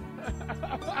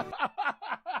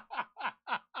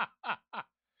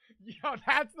 Yo,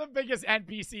 that's the biggest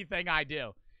NPC thing I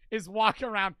do, is walk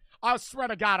around. I swear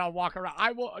to God, I'll walk around.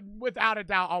 I will, without a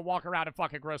doubt, I'll walk around a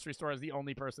fucking grocery store as the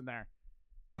only person there.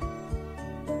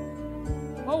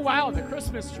 Oh, wow, the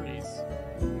Christmas trees.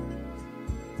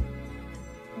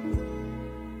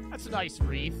 That's a nice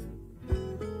wreath.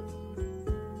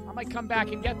 I might come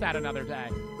back and get that another day.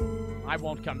 I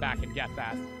won't come back and get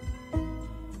that.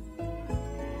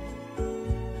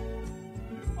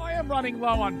 I am running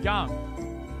low on gum.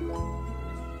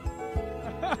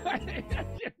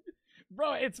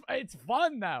 Bro, it's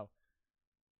fun, though.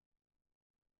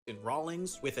 In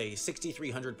Rawlings, with a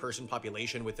 6,300 person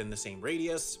population within the same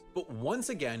radius, but once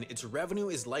again, its revenue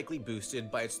is likely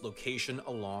boosted by its location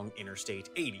along Interstate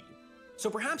 80. So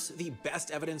perhaps the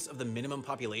best evidence of the minimum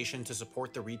population to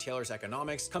support the retailer's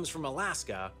economics comes from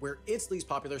Alaska, where its least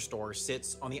popular store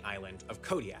sits on the island of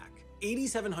Kodiak.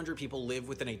 8,700 people live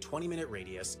within a 20-minute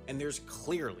radius, and there's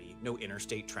clearly no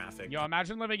interstate traffic. Yo,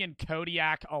 imagine living in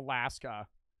Kodiak, Alaska.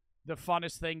 The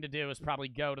funnest thing to do is probably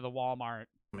go to the Walmart.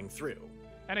 Coming through.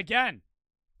 And again.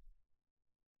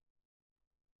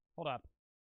 Hold up.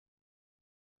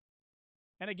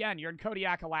 And again, you're in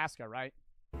Kodiak, Alaska, right?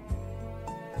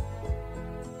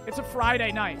 It's a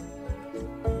Friday night.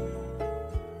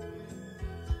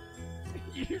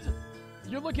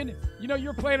 You're looking, you know,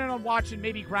 you're planning on watching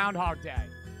maybe Groundhog Day.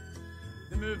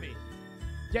 The movie.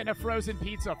 Getting a frozen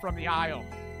pizza from the aisle.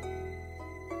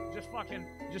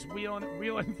 Just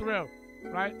wheeling through,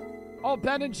 right? Oh,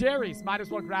 Ben and Jerry's. Might as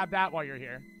well grab that while you're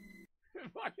here.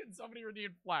 Fucking somebody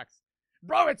redeemed Flex.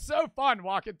 Bro, it's so fun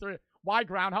walking through. Why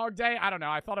Groundhog Day? I don't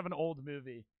know. I thought of an old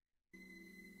movie.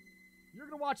 You're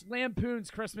going to watch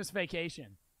Lampoon's Christmas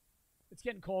Vacation. It's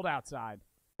getting cold outside.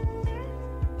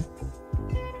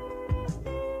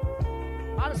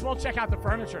 Might as well check out the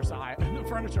furniture side. The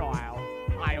furniture aisle.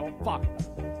 Fuck.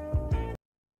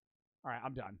 Alright,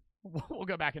 I'm done. We'll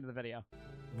go back into the video.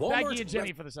 Becky and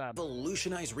Jenny for the sub.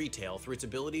 Revolutionized retail through its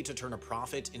ability to turn a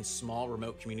profit in small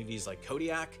remote communities like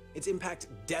Kodiak. Its impact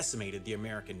decimated the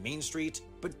American Main Street,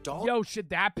 but Yo, should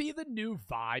that be the new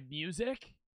vibe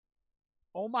music?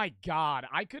 Oh my God,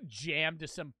 I could jam to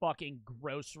some fucking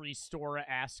grocery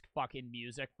store-esque fucking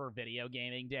music for video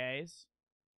gaming days.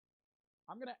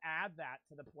 I'm gonna add that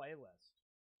to the playlist.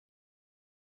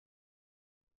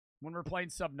 When we're playing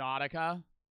Subnautica,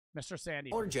 Mr.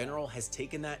 Sandy. Dollar General has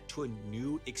taken that to a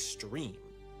new extreme.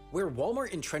 Where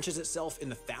Walmart entrenches itself in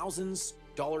the thousands,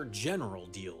 Dollar General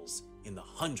deals in the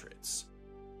hundreds.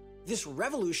 This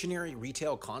revolutionary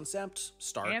retail concept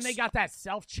starts... And they got that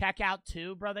self-checkout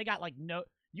too, bro. They got like no...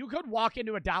 You could walk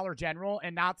into a Dollar General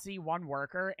and not see one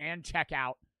worker and check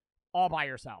out all by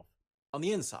yourself. On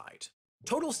the inside.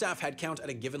 Total staff headcount at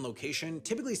a given location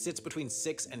typically sits between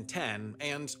 6 and 10,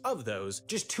 and of those,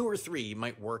 just 2 or 3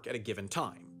 might work at a given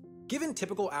time. Given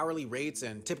typical hourly rates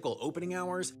and typical opening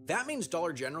hours, that means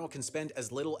Dollar General can spend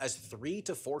as little as $300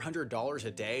 to $400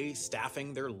 a day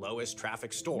staffing their lowest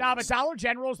traffic stores. Nah, but Dollar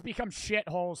Generals become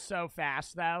shitholes so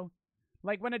fast, though.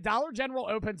 Like, when a Dollar General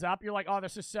opens up, you're like, oh,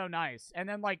 this is so nice. And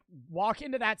then, like, walk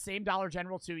into that same Dollar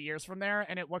General 2 years from there,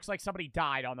 and it looks like somebody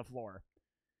died on the floor.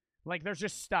 Like, there's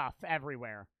just stuff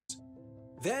everywhere.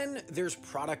 Then there's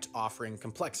product offering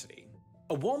complexity.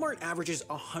 A Walmart averages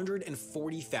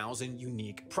 140,000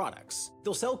 unique products.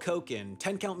 They'll sell Coke in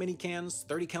 10-count mini cans,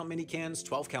 30-count mini cans,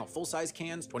 12-count full-size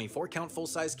cans, 24-count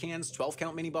full-size cans,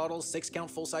 12-count mini bottles, 6-count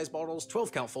full-size bottles,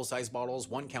 12-count full-size bottles,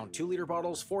 1-count 2-liter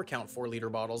bottles, 4-count 4-liter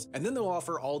bottles, and then they'll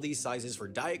offer all these sizes for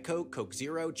Diet Coke, Coke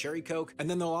Zero, Cherry Coke, and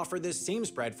then they'll offer this same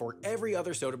spread for every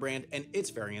other soda brand and its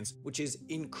variants, which is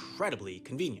incredibly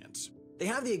convenient. They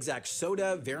have the exact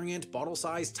soda, variant, bottle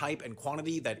size, type, and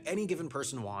quantity that any given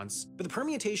person wants, but the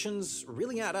permutations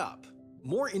really add up.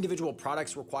 More individual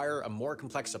products require a more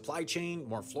complex supply chain,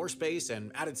 more floor space,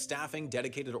 and added staffing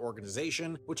dedicated to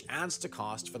organization, which adds to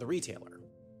cost for the retailer.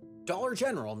 Dollar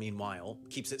General, meanwhile,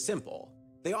 keeps it simple.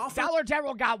 They offer— Dollar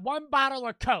General got 1 bottle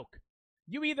of Coke.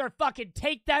 You either fucking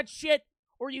take that shit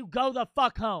or you go the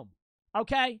fuck home.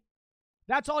 Okay?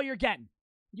 That's all you're getting.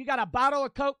 You got a bottle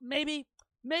of Coke, maybe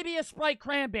a Sprite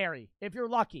Cranberry, if you're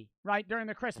lucky, right, during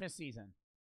the Christmas season.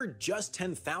 just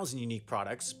 10,000 unique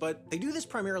products, but they do this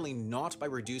primarily not by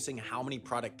reducing how many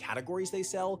product categories they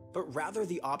sell, but rather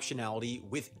the optionality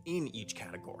within each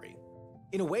category.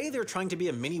 In a way, they're trying to be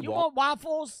a mini You want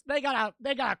waffles? They got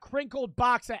a crinkled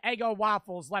box of Eggo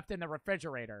waffles left in the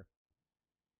refrigerator.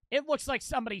 It looks like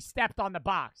somebody stepped on the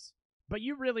box, but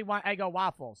you really want Eggo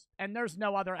waffles, and there's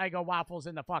no other Eggo waffles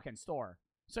in the fucking store.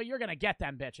 So you're gonna get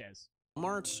them bitches.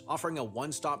 Walmart, offering a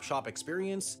one-stop shop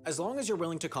experience as long as you're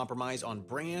willing to compromise on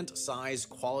brand, size,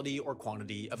 quality, or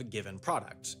quantity of a given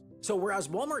product. So whereas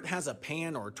Walmart has a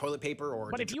pan or toilet paper or...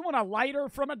 But if you want a lighter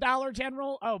from a Dollar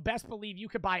General, oh, best believe you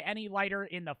could buy any lighter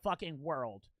in the fucking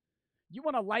world. You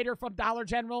want a lighter from Dollar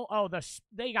General? Oh,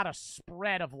 they got a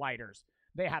spread of lighters.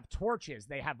 They have torches.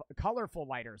 They have colorful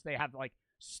lighters. They have, like,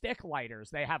 stick lighters.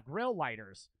 They have grill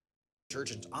lighters.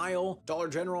 Detergent aisle, Dollar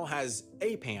General has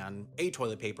a pan, a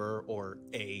toilet paper, or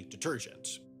a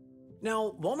detergent.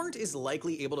 Now, Walmart is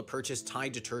likely able to purchase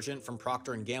Tide detergent from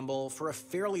Procter & Gamble for a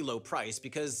fairly low price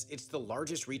because it's the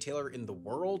largest retailer in the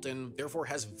world and therefore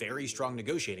has very strong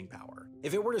negotiating power.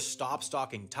 If it were to stop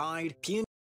stocking Tide, P&G...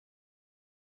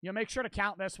 You'll make sure to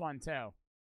count this one, too.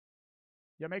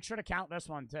 You'll make sure to count this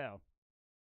one, too.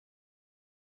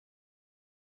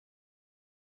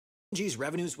 P&G's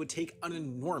revenues would take an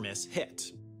enormous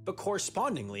hit. But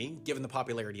correspondingly, given the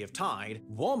popularity of Tide,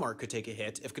 Walmart could take a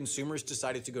hit if consumers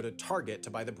decided to go to Target to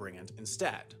buy the brand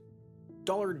instead.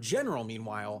 Dollar General,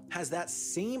 meanwhile, has that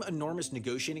same enormous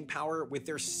negotiating power with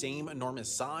their same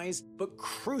enormous size, but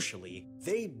crucially,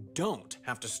 they don't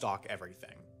have to stock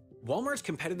everything. Walmart's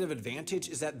competitive advantage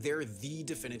is that they're the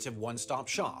definitive one-stop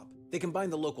shop. They combine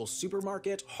the local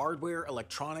supermarket, hardware,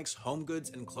 electronics, home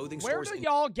goods, and clothing stores... Where do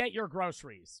y'all get your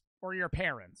groceries? Or your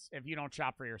parents, if you don't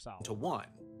shop for yourself. ...to one.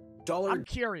 I'm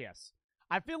curious.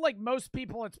 I feel like most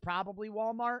people, it's probably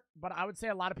Walmart, but I would say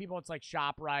a lot of people, it's like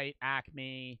ShopRite,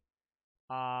 Acme,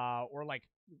 or like...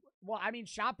 Well, I mean,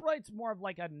 ShopRite's more of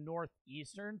like a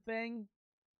northeastern thing.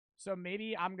 So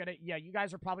maybe I'm gonna... Yeah, you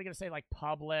guys are probably gonna say like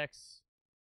Publix,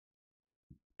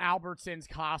 Albertsons,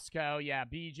 Costco, yeah,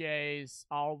 BJ's,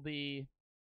 Aldi.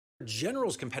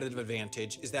 General's competitive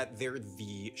advantage is that they're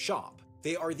the shop.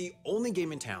 They are the only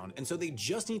game in town, and so they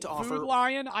just need to offer... Food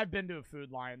Lion? I've been to a Food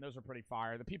Lion. Those are pretty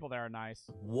fire. The people there are nice.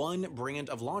 ...one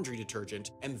brand of laundry detergent,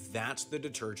 and that's the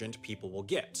detergent people will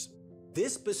get.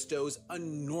 This bestows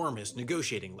enormous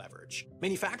negotiating leverage.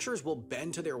 Manufacturers will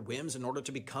bend to their whims in order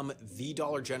to become the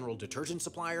Dollar General detergent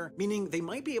supplier, meaning they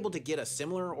might be able to get a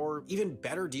similar or even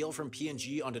better deal from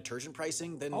P&G on detergent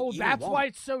pricing than Oh, even that's Walmart. why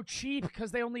it's so cheap,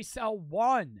 because they only sell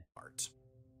one.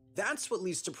 That's what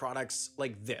leads to products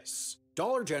like this.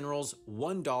 Dollar General's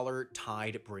 $1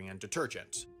 Tide brand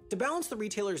detergent. To balance the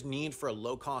retailer's need for a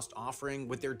low-cost offering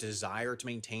with their desire to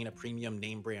maintain a premium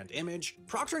name brand image,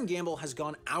 Procter & Gamble has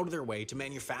gone out of their way to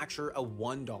manufacture a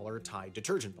 $1 Tide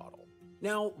detergent bottle.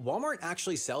 Now, Walmart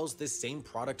actually sells this same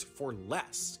product for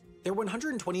less. Their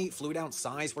 128 fluid ounce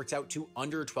size works out to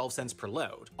under 12 cents per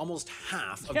load, almost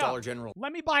half of Dollar General.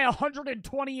 Let me buy a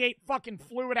 128 fucking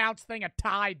fluid ounce thing of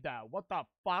Tide, though. What the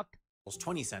fuck?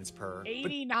 20 cents per.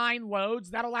 89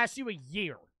 loads? That'll last you a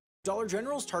year. Dollar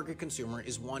General's target consumer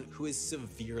is one who is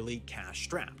severely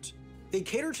cash-strapped. They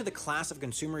cater to the class of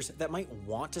consumers that might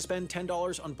want to spend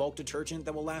 $10 on bulk detergent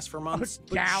that will last for months,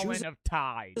 A gallon of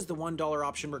Tide. Is the $1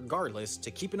 option regardless to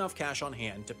keep enough cash on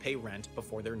hand to pay rent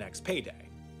before their next payday.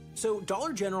 So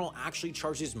Dollar General actually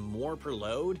charges more per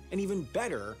load, and even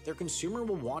better, their consumer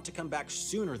will want to come back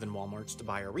sooner than Walmart's to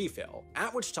buy a refill,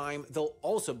 at which time they'll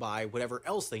also buy whatever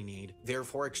else they need,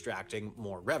 therefore extracting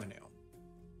more revenue.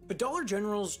 But Dollar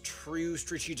General's true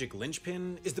strategic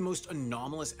linchpin is the most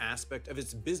anomalous aspect of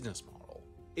its business model,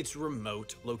 its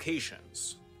remote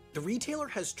locations. The retailer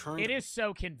has turned... It is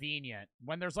so convenient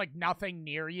when there's like nothing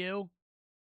near you.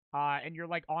 And you're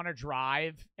like on a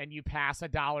drive and you pass a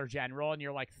Dollar General and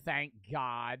you're like, thank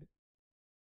God.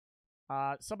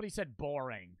 Somebody said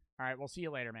boring. All right, we'll see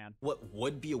you later, man. What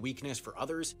would be a weakness for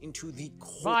others into the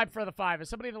core... 5 for the 5. As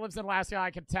somebody that lives in Alaska,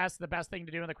 I can test the best thing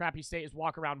to do in the crappy state is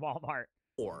walk around Walmart.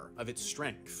 Core of its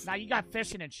strength. Now you got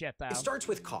fishing and shit, though. It starts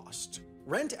with cost.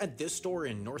 Rent at this store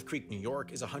in North Creek, New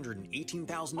York is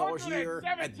 $118,000 a year.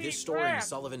 At this store in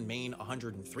Sullivan, Maine,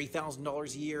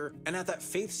 $103,000 a year. And at that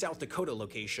Faith, South Dakota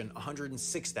location,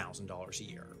 $106,000 a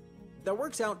year. That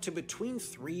works out to between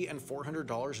 $300 and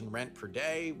 $400 in rent per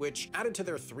day, which, added to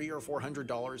their $300 or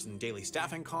 $400 in daily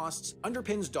staffing costs,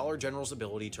 underpins Dollar General's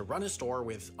ability to run a store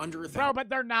with under $1,000. Bro, but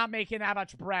they're not making that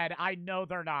much bread. I know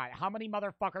they're not. How many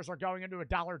motherfuckers are going into a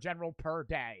Dollar General per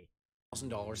day?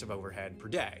 $1,000 of overhead per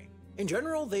day. In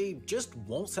general, they just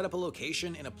won't set up a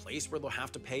location in a place where they'll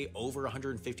have to pay over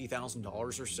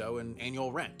 $150,000 or so in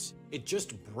annual rent. It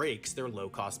just breaks their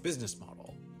low-cost business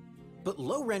model. But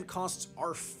low rent costs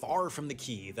are far from the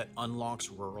key that unlocks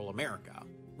rural America.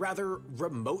 Rather,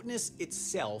 remoteness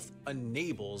itself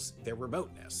enables their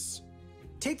remoteness.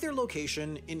 Take their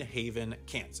location in Haven,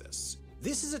 Kansas.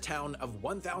 This is a town of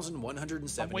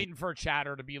 1,170. I'm waiting for a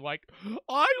chatter to be like,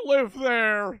 I live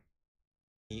there!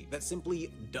 That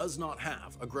simply does not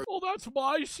have a Oh, that's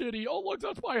my city. Oh, look,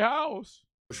 that's my house.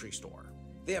 Grocery store.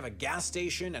 They have a gas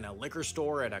station and a liquor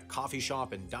store and a coffee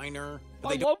shop and diner.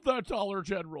 I love that Dollar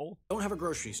General. Don't have a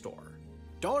grocery store.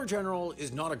 Dollar General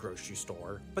is not a grocery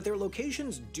store, but their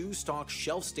locations do stock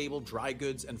shelf-stable dry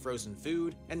goods and frozen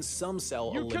food, and some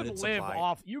sell a limited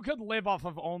supply. You could live off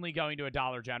of only going to a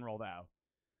Dollar General, though.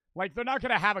 Like, they're not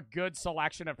going to have a good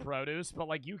selection of produce, but,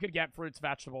 like, you could get fruits,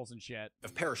 vegetables, and shit.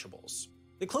 Of perishables.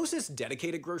 The closest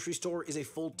dedicated grocery store is a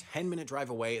full 10-minute drive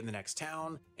away in the next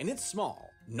town, and it's small,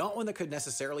 not one that could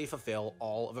necessarily fulfill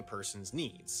all of a person's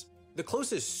needs. The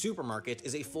closest supermarket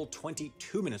is a full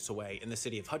 22 minutes away in the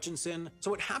city of Hutchinson, so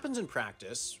what happens in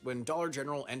practice when Dollar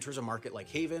General enters a market like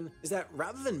Haven is that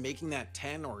rather than making that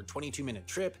 10 or 22-minute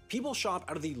trip, people shop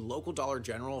out of the local Dollar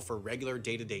General for regular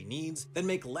day-to-day needs, then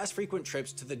make less frequent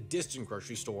trips to the distant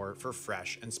grocery store for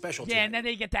fresh and specialty. Yeah, and then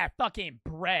they get that fucking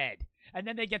bread. And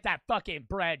then they get that fucking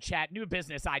bread, chat. New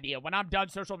business idea. When I'm done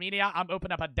social media, I'm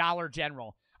opening up a Dollar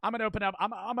General. I'm gonna open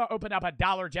up a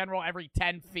Dollar General every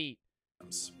 10 feet.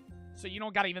 So you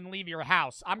don't gotta even leave your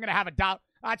house. I'm gonna have a dollar.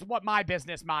 That's what my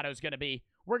business motto is gonna be.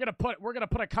 We're gonna put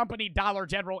a company Dollar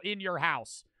General in your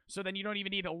house, so then you don't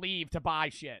even need to leave to buy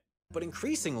shit. But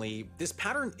increasingly, this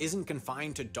pattern isn't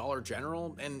confined to Dollar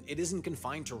General, and it isn't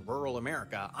confined to rural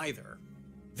America either.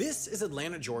 This is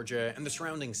Atlanta, Georgia, and the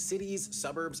surrounding cities,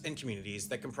 suburbs, and communities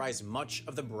that comprise much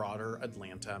of the broader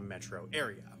Atlanta metro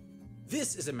area.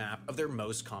 This is a map of their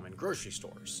most common grocery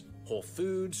stores. Whole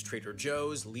Foods, Trader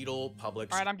Joe's, Lidl,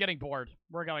 Publix. All right, I'm getting bored.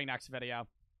 We're going next video.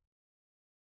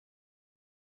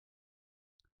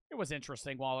 It was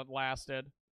interesting while it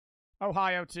lasted.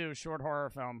 Ohio 2, short horror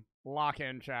film. Lock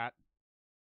in, chat.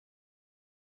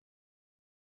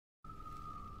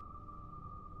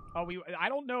 Oh, I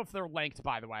don't know if they're linked,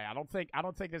 by the way. I don't think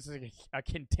this is a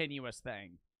continuous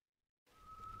thing.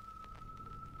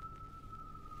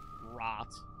 Rot.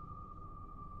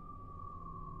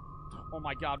 Oh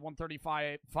my god,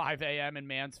 1:35 a.m. in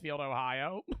Mansfield,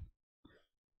 Ohio.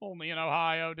 Only in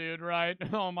Ohio, dude, right?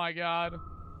 Oh my god.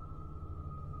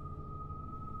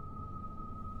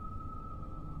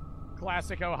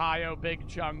 Classic Ohio, Big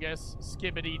Chungus,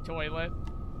 Skibbity toilet.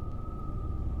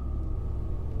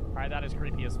 Alright, that is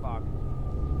creepy as fuck.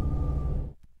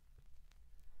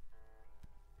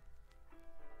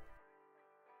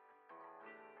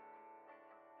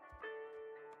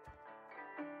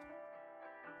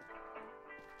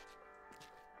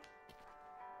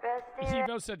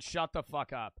 Evo said, shut the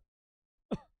fuck up.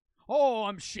 Oh,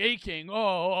 I'm shaking.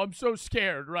 Oh, I'm so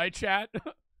scared, right, chat?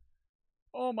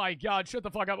 Oh my god, shut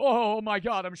the fuck up. Oh my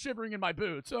god, I'm shivering in my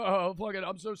boots. Oh, fuck it,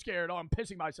 I'm so scared. Oh, I'm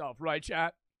pissing myself, right,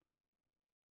 chat?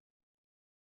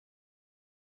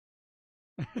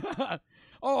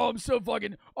 Oh, I'm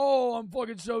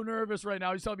fucking so nervous right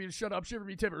now. He's telling me to shut up, shiver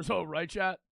me timbers. Oh, right,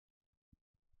 chat?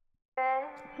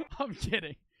 I'm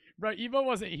kidding. Right, Evo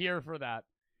wasn't here for that.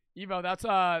 Evo,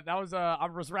 I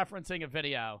was referencing a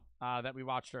video that we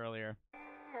watched earlier.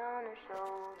 On her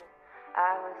shoulder,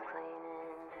 I was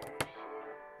cleaning her shoe.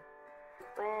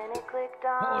 When it clicked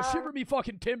on, oh, shiver me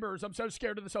fucking timbers. I'm so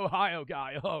scared of this Ohio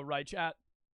guy. Oh, right, chat?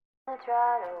 I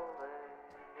tried over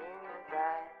in the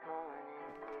bright morning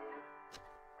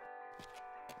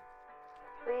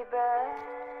dew. We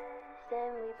brushed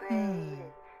and we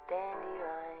braided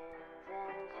dandelions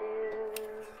and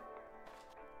chewed.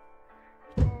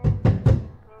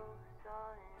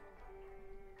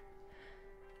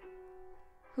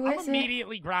 I'm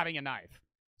immediately grabbing a knife.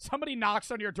 Somebody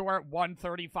knocks on your door at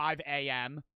 1:35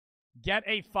 a.m. Get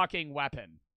a fucking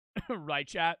weapon. Right,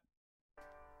 chat?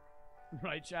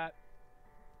 Right, chat?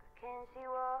 Can she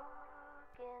walk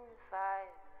in the fire?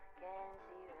 Can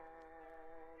she run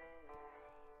in the rain?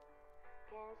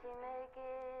 Can she make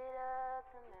it up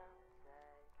the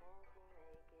mountainside? Can she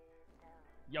make it down?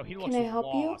 Yo, he looks Can I help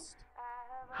lost. you?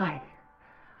 Hi.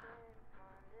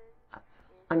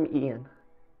 I'm Ian.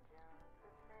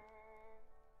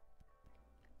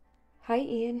 Hi,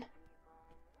 Ian.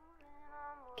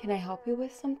 Can I help you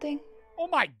with something? Oh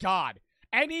my god.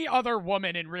 Any other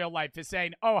woman in real life is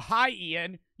saying, oh, hi,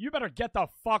 Ian. You better get the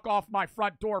fuck off my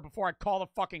front door before I call the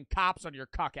fucking cops on your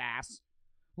cuck ass.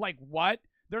 Like, what?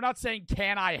 They're not saying,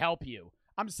 can I help you?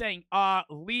 I'm saying,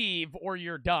 leave or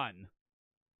you're done.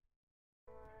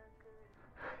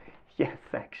 Yes,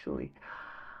 actually.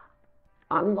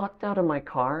 I'm locked out of my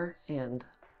car, and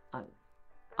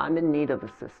I'm in need of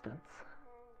assistance.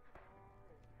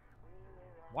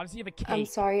 Why does he have a cake? I'm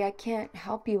sorry, I can't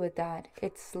help you with that.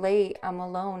 It's late. I'm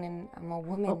alone, and I'm a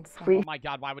woman. Oh my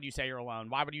God, why would you say you're alone?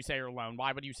 Why would you say you're alone?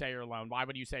 Why would you say you're alone? Why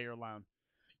would you say you're alone?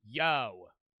 Yo.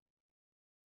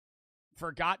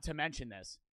 Forgot to mention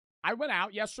this. I went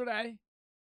out yesterday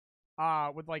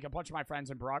with like a bunch of my friends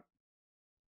in Brook.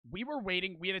 We were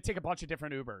waiting. We had to take a bunch of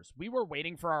different Ubers. We were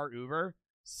waiting for our Uber.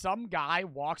 Some guy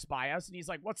walks by us, and he's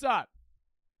like, what's up?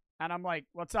 And I'm like,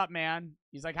 what's up, man?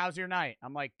 He's like, how's your night?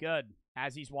 I'm like, good.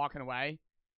 As he's walking away,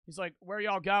 he's like, where are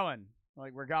y'all going? I'm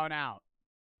like, we're going out.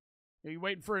 Are you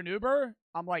waiting for an Uber?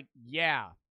 I'm like, yeah.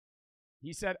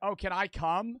 He said, oh, can I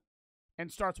come? And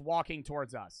starts walking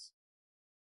towards us.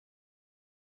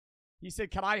 He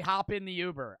said, can I hop in the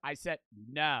Uber? I said,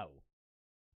 no.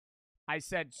 I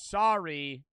said,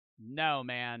 sorry. No,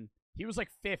 man. He was like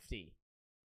 50.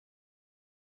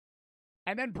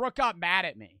 And then Brooke got mad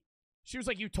at me. She was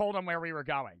like, you told him where we were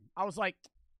going. I was like,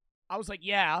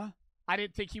 yeah. I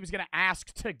didn't think he was going to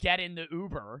ask to get in the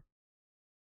Uber.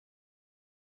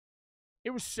 It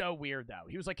was so weird, though.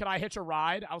 He was like, can I hitch a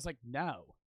ride? I was like, no.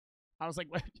 I was like,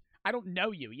 I don't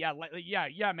know you. Yeah,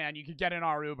 man, you could get in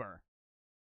our Uber.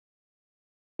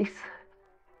 It's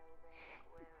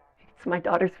my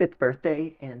daughter's 5th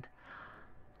birthday, and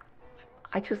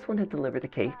I just want to deliver the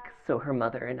cake so her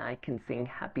mother and I can sing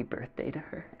happy birthday to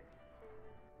her.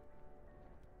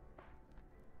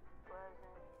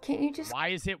 Can't you just Why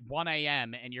is it 1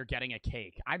 a.m. and you're getting a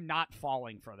cake? I'm not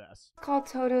falling for this. call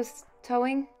Toto's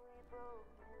Towing?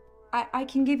 I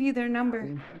can give you their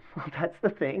number. Well, that's the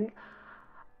thing.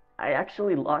 I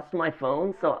actually lost my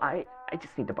phone, so I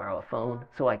just need to borrow a phone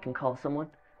so I can call someone.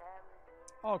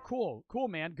 Oh, cool. Cool,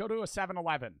 man. Go to a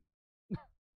 7-Eleven.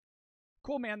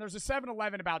 Cool, man. There's a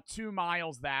 7-Eleven about 2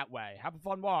 miles that way. Have a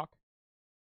fun walk.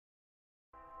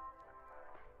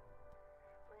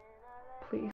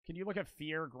 Please. Can you look at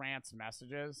Fear Grant's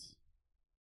messages?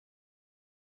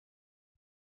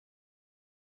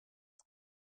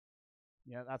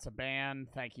 Yeah, that's a ban.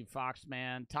 Thank you,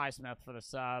 Foxman. Ty Smith for the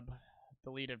sub.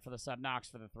 Deleted for the sub. Knox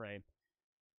for the 3.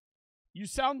 You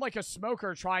sound like a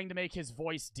smoker trying to make his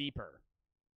voice deeper.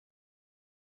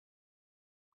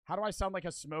 How do I sound like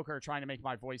a smoker trying to make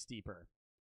my voice deeper?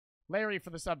 Larry for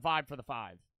the sub. Vibe for the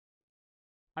 5.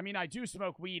 I mean, I do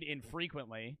smoke weed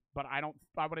infrequently, but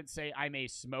I wouldn't say I'm a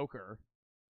smoker.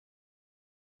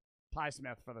 Ty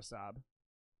Smith for the sub.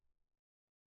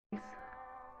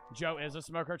 Joe is a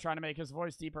smoker trying to make his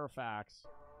voice deeper. Facts.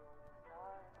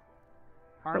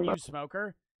 Aren't you a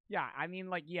smoker? Yeah, I mean,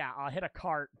 like, yeah, I'll hit a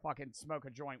cart, fucking smoke a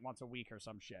joint once a week or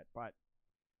some shit, but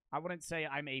I wouldn't say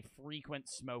I'm a frequent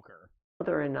smoker.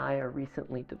 Mother and I are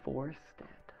recently divorced.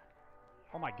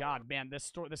 Oh my God, man,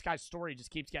 this guy's story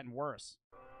just keeps getting worse.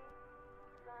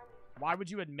 Why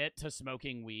would you admit to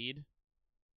smoking weed?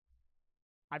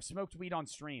 I've smoked weed on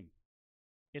stream.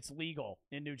 It's legal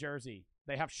in New Jersey.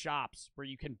 They have shops where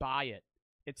you can buy it.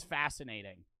 It's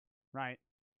fascinating, right?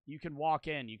 You can walk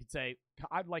in. You could say,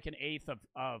 I'd like an eighth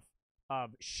of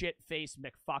shit-faced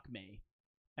McFuckme.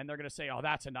 And they're going to say, oh,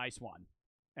 that's a nice one.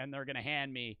 And they're going to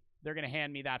hand me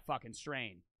that fucking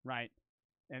strain, right?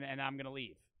 And I'm going to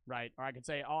leave, right? Or I could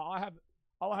say, oh,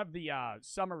 I'll have the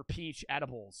summer peach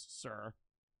edibles, sir.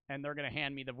 And they're going to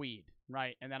hand me the weed,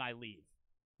 right? And then I leave,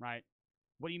 right?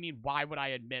 What do you mean, why would I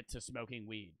admit to smoking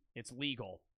weed? It's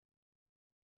legal.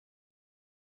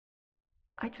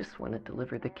 I just want to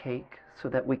deliver the cake so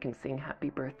that we can sing happy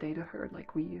birthday to her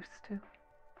like we used to.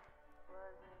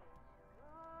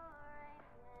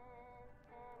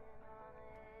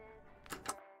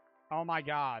 Oh my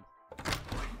God.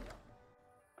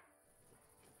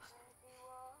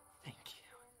 Thank you.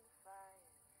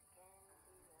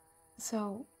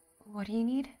 So, what do you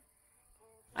need?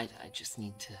 I just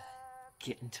need to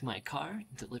get into my car,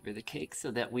 deliver the cake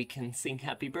so that we can sing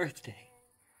happy birthday.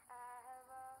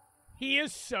 He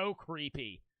is so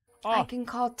creepy. Oh. I can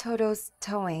call Toto's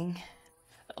Towing.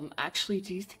 Actually,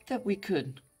 do you think that we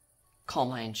could call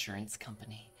my insurance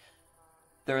company?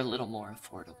 They're a little more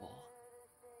affordable.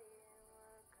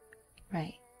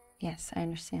 Right. Yes, I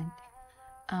understand.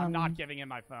 I'm not giving him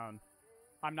my phone.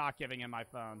 I'm not giving him my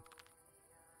phone.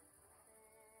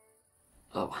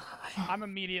 Oh. I'm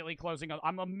immediately closing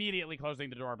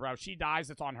the door, bro. She dies,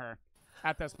 it's on her.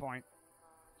 At this point.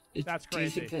 That's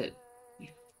crazy. Do you think that...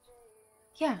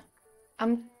 Yeah.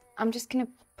 I'm just gonna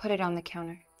put it on the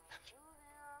counter.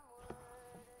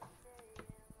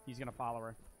 He's gonna follow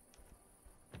her.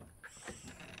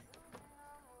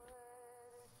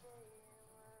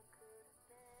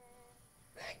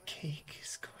 cake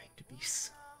is going to be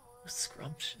so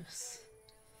scrumptious.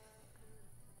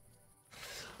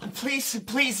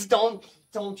 Please don't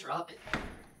drop it.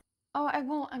 Oh, I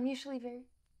won't. I'm usually very...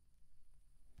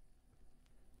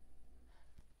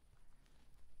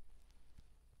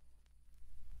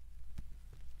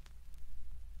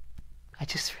 I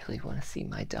just really want to see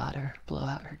my daughter blow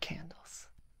out her candles.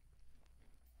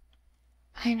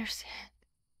 I understand.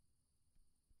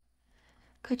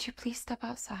 Could you please step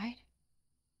outside?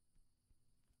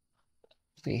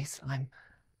 Please,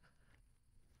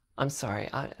 I'm sorry.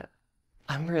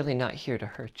 I'm really not here to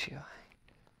hurt you.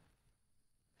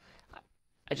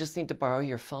 I just need to borrow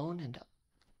your phone and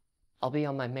I'll be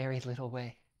on my merry little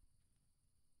way.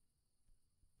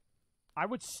 I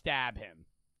would stab him.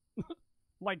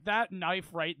 Like, that knife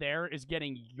right there is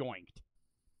getting yoinked.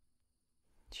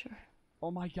 Sure. Oh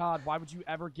my god, why would you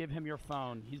ever give him your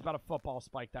phone? He's about to football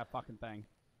spike that fucking thing.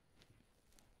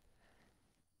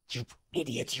 You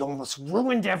idiot, you almost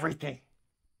ruined everything.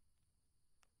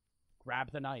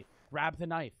 Grab the knife. Grab the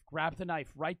knife. Grab the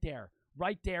knife. Right there.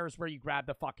 Right there is where you grab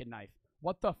the fucking knife.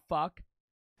 What the fuck?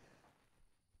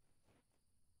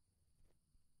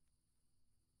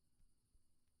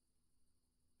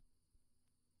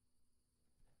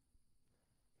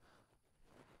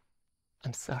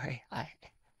 I'm sorry. I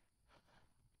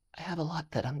have a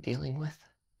lot that I'm dealing with.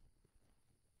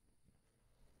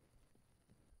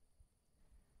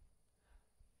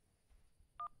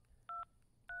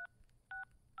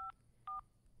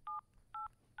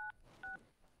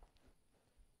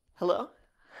 Hello?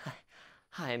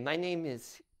 Hi, my name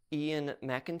is Ian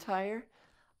McIntyre.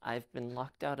 I've been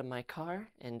locked out of my car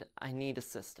and I need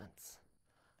assistance.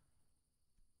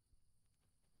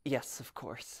 Yes, of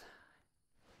course.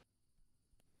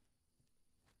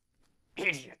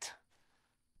 Idiot.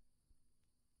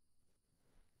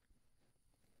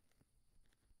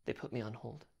 They put me on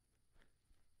hold.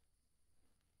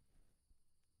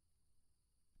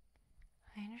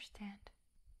 I understand.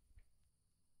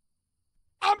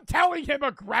 I'm telling him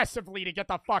aggressively to get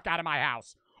the fuck out of my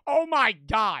house. Oh my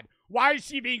god. Why is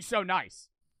she being so nice?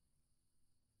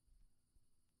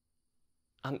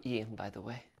 I'm Ian, by the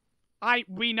way.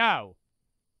 We know.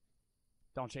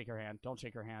 Don't shake her hand. Don't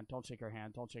shake her hand. Don't shake her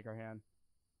hand. Don't shake her hand.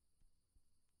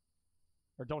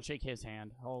 Or don't shake his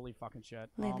hand. Holy fucking shit.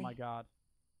 Lily. Oh my god.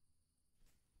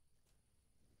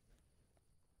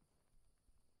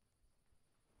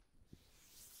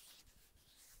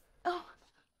 Oh,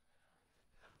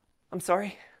 I'm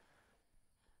sorry.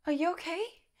 are you okay?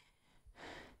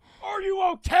 Are you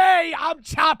okay? I'm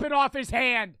chopping off his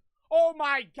hand. Oh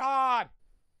my god.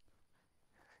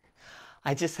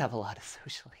 I just have a lot of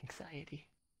social anxiety.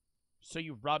 So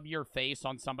you rub your face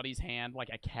on somebody's hand like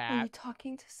a Are cat? you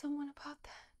talking to someone about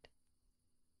that?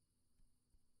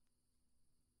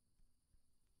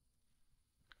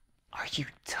 Are you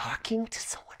talking to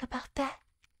someone about that?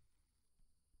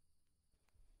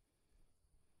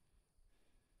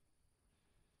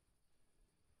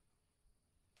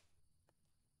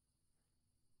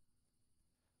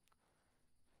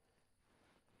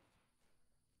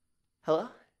 Hello?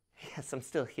 Yes, I'm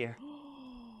still here.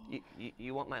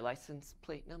 You want my license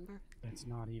plate number? It's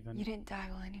not even. You didn't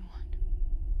dial anyone.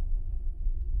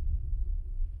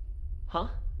 Huh?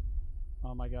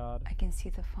 Oh my god. I can see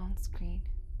the phone screen.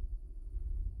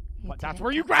 But that's didn't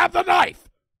where you dial grab the knife!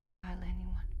 anyone.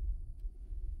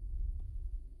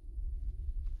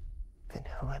 Then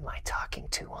who am I talking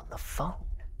to on the phone,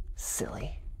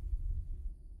 silly?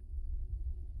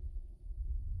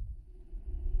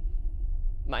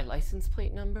 My license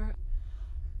plate number?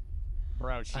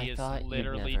 Bro, she is thought you'd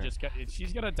literally never- just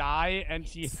she's gonna die, and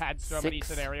she's had so many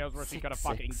scenarios where she could have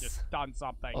fucking 666 just done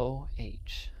something.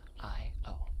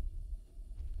 OHIO.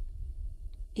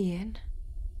 Ian,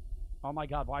 Oh my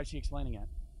god, why is she explaining it?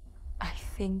 I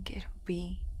think it'll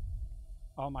be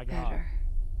Oh my god. better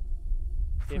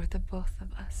for the both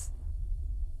of us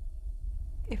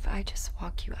if I just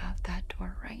walk you out that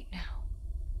door right now.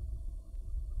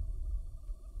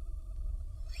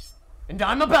 And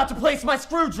I'm about to place my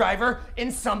screwdriver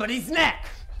in somebody's neck.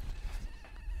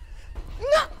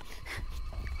 No!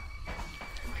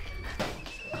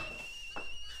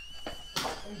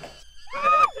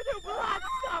 I want to do black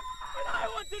stuff, and I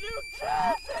want to do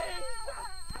dancing.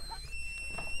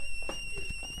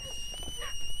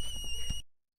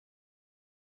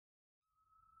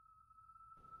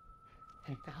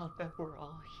 And now that we're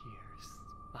all here,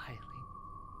 smiling,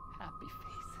 happy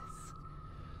faces,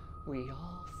 we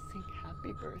all sing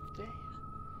happy birthday,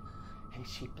 and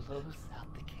she blows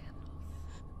out the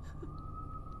candles.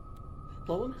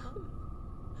 Blow them out.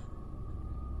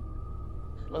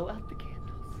 Blow out the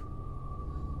candles.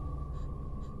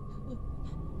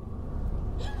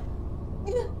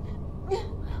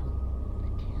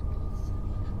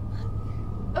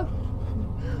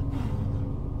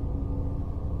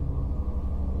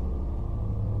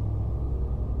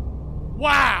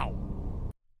 Wow!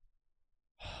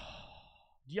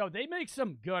 Yo, they make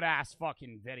some good-ass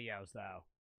fucking videos, though.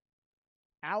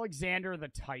 Alexander the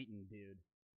Titan, dude.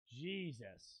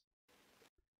 Jesus.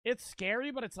 It's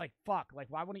scary, but it's like, fuck. Like,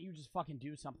 why wouldn't you just fucking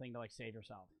do something to, like, save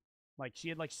yourself? Like, she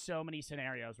had, like, so many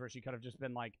scenarios where she could have just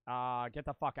been like, get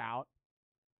the fuck out.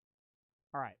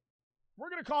 All right. We're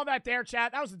gonna call that there,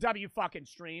 chat. That was the W fucking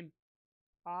stream.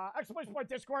 Exclamation point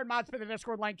Discord, mods for the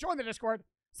Discord link. Join the Discord.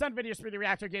 Send videos through the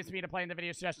reactor games to me to play in the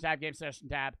video suggestion tab, game suggestion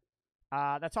tab.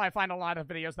 That's how I find a lot of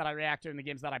videos that I react to in the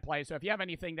games that I play. So if you have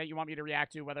anything that you want me to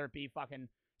react to, whether it be fucking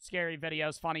scary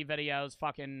videos, funny videos,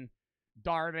 fucking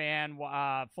Dhar Mann,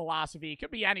 philosophy, could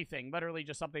be anything. Literally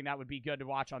just something that would be good to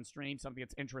watch on stream, something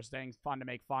that's interesting, fun to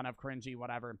make fun of, cringy,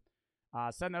 whatever.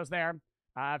 Send those there.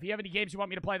 If you have any games you want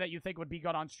me to play that you think would be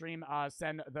good on stream,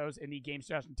 send those in the game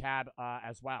suggestion tab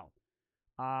as well.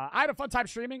 I had a fun time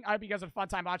streaming. I hope you guys had a fun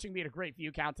time watching. We had a great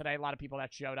view count today. A lot of people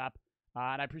that showed up.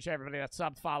 And I appreciate everybody that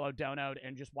subbed, followed, donoed,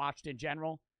 and just watched in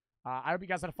general. I hope you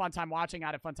guys had a fun time watching. I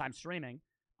had a fun time streaming.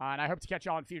 And I hope to catch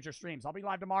y'all in future streams. I'll be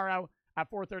live tomorrow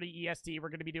at 4:30 EST. We're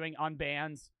going to be doing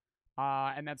Unbans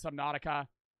and then Subnautica.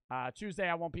 Tuesday,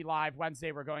 I won't be live.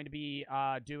 Wednesday, we're going to be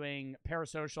doing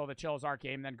Parasocial, the Chills Art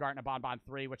game, and then Garten of Bonbon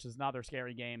 3, which is another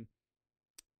scary game.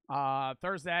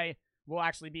 Thursday will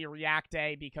actually be a React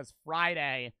day because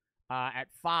Friday at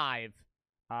 5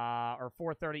 or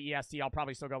 4:30 EST, I'll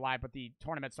probably still go live, but the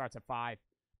tournament starts at 5,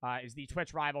 is the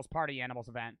Twitch Rivals Party Animals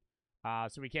event.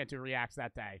 So we can't do Reacts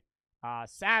that day.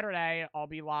 Saturday, I'll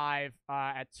be live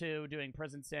at 2 doing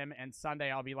Prison Sim, and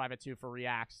Sunday I'll be live at 2 for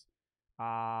Reacts.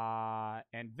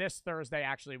 And this Thursday,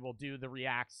 actually, we'll do the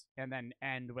Reacts and then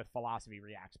end with Philosophy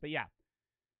Reacts. But yeah,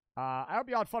 I hope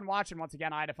you all had fun watching. Once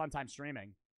again, I had a fun time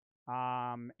streaming.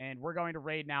 And we're going to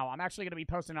raid now. I'm actually going to be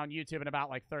posting on YouTube in about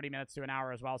like 30 minutes to an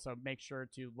hour as well, so make sure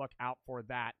to look out for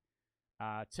that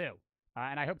too.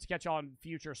 And I hope to catch y'all on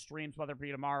future streams, whether it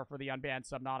be tomorrow for the Unbanned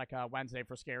Subnautica, Wednesday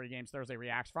for Scary Games, Thursday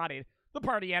Reacts, Friday the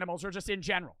Party Animals, or just in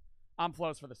general. I'm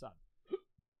Flows for the sub.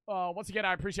 Once again,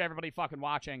 I appreciate everybody fucking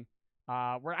watching.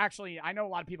 We're actually, I know a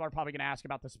lot of people are probably going to ask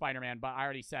about the Spider-Man, but I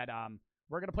already said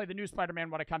we're going to play the new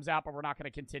Spider-Man when it comes out, but we're not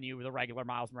going to continue with the regular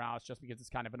Miles Morales just because it's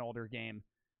kind of an older game.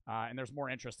 And there's more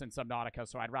interest in Subnautica,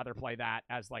 so I'd rather play that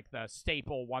as like the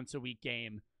staple once-a-week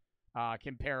game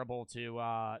comparable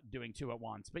to doing 2 at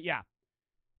once. But yeah,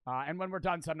 and when we're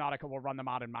done Subnautica, we'll run them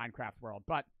out in Minecraft world.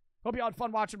 But hope you all had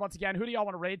fun watching once again. Who do y'all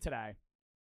want to raid today?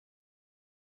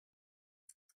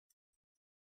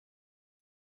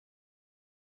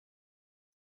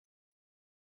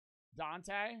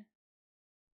 Dante?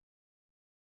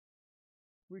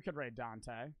 We could raid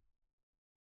Dante.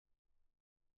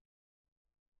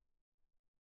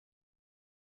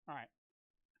 All right.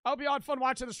 I hope you all had fun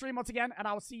watching the stream once again, and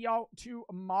I will see y'all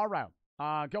tomorrow.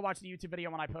 Go watch the YouTube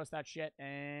video when I post that shit,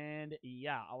 and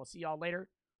yeah, I will see y'all later.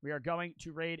 We are going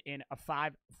to raid in a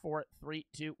 5, 4, 3,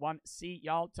 2, 1. See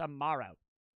y'all tomorrow.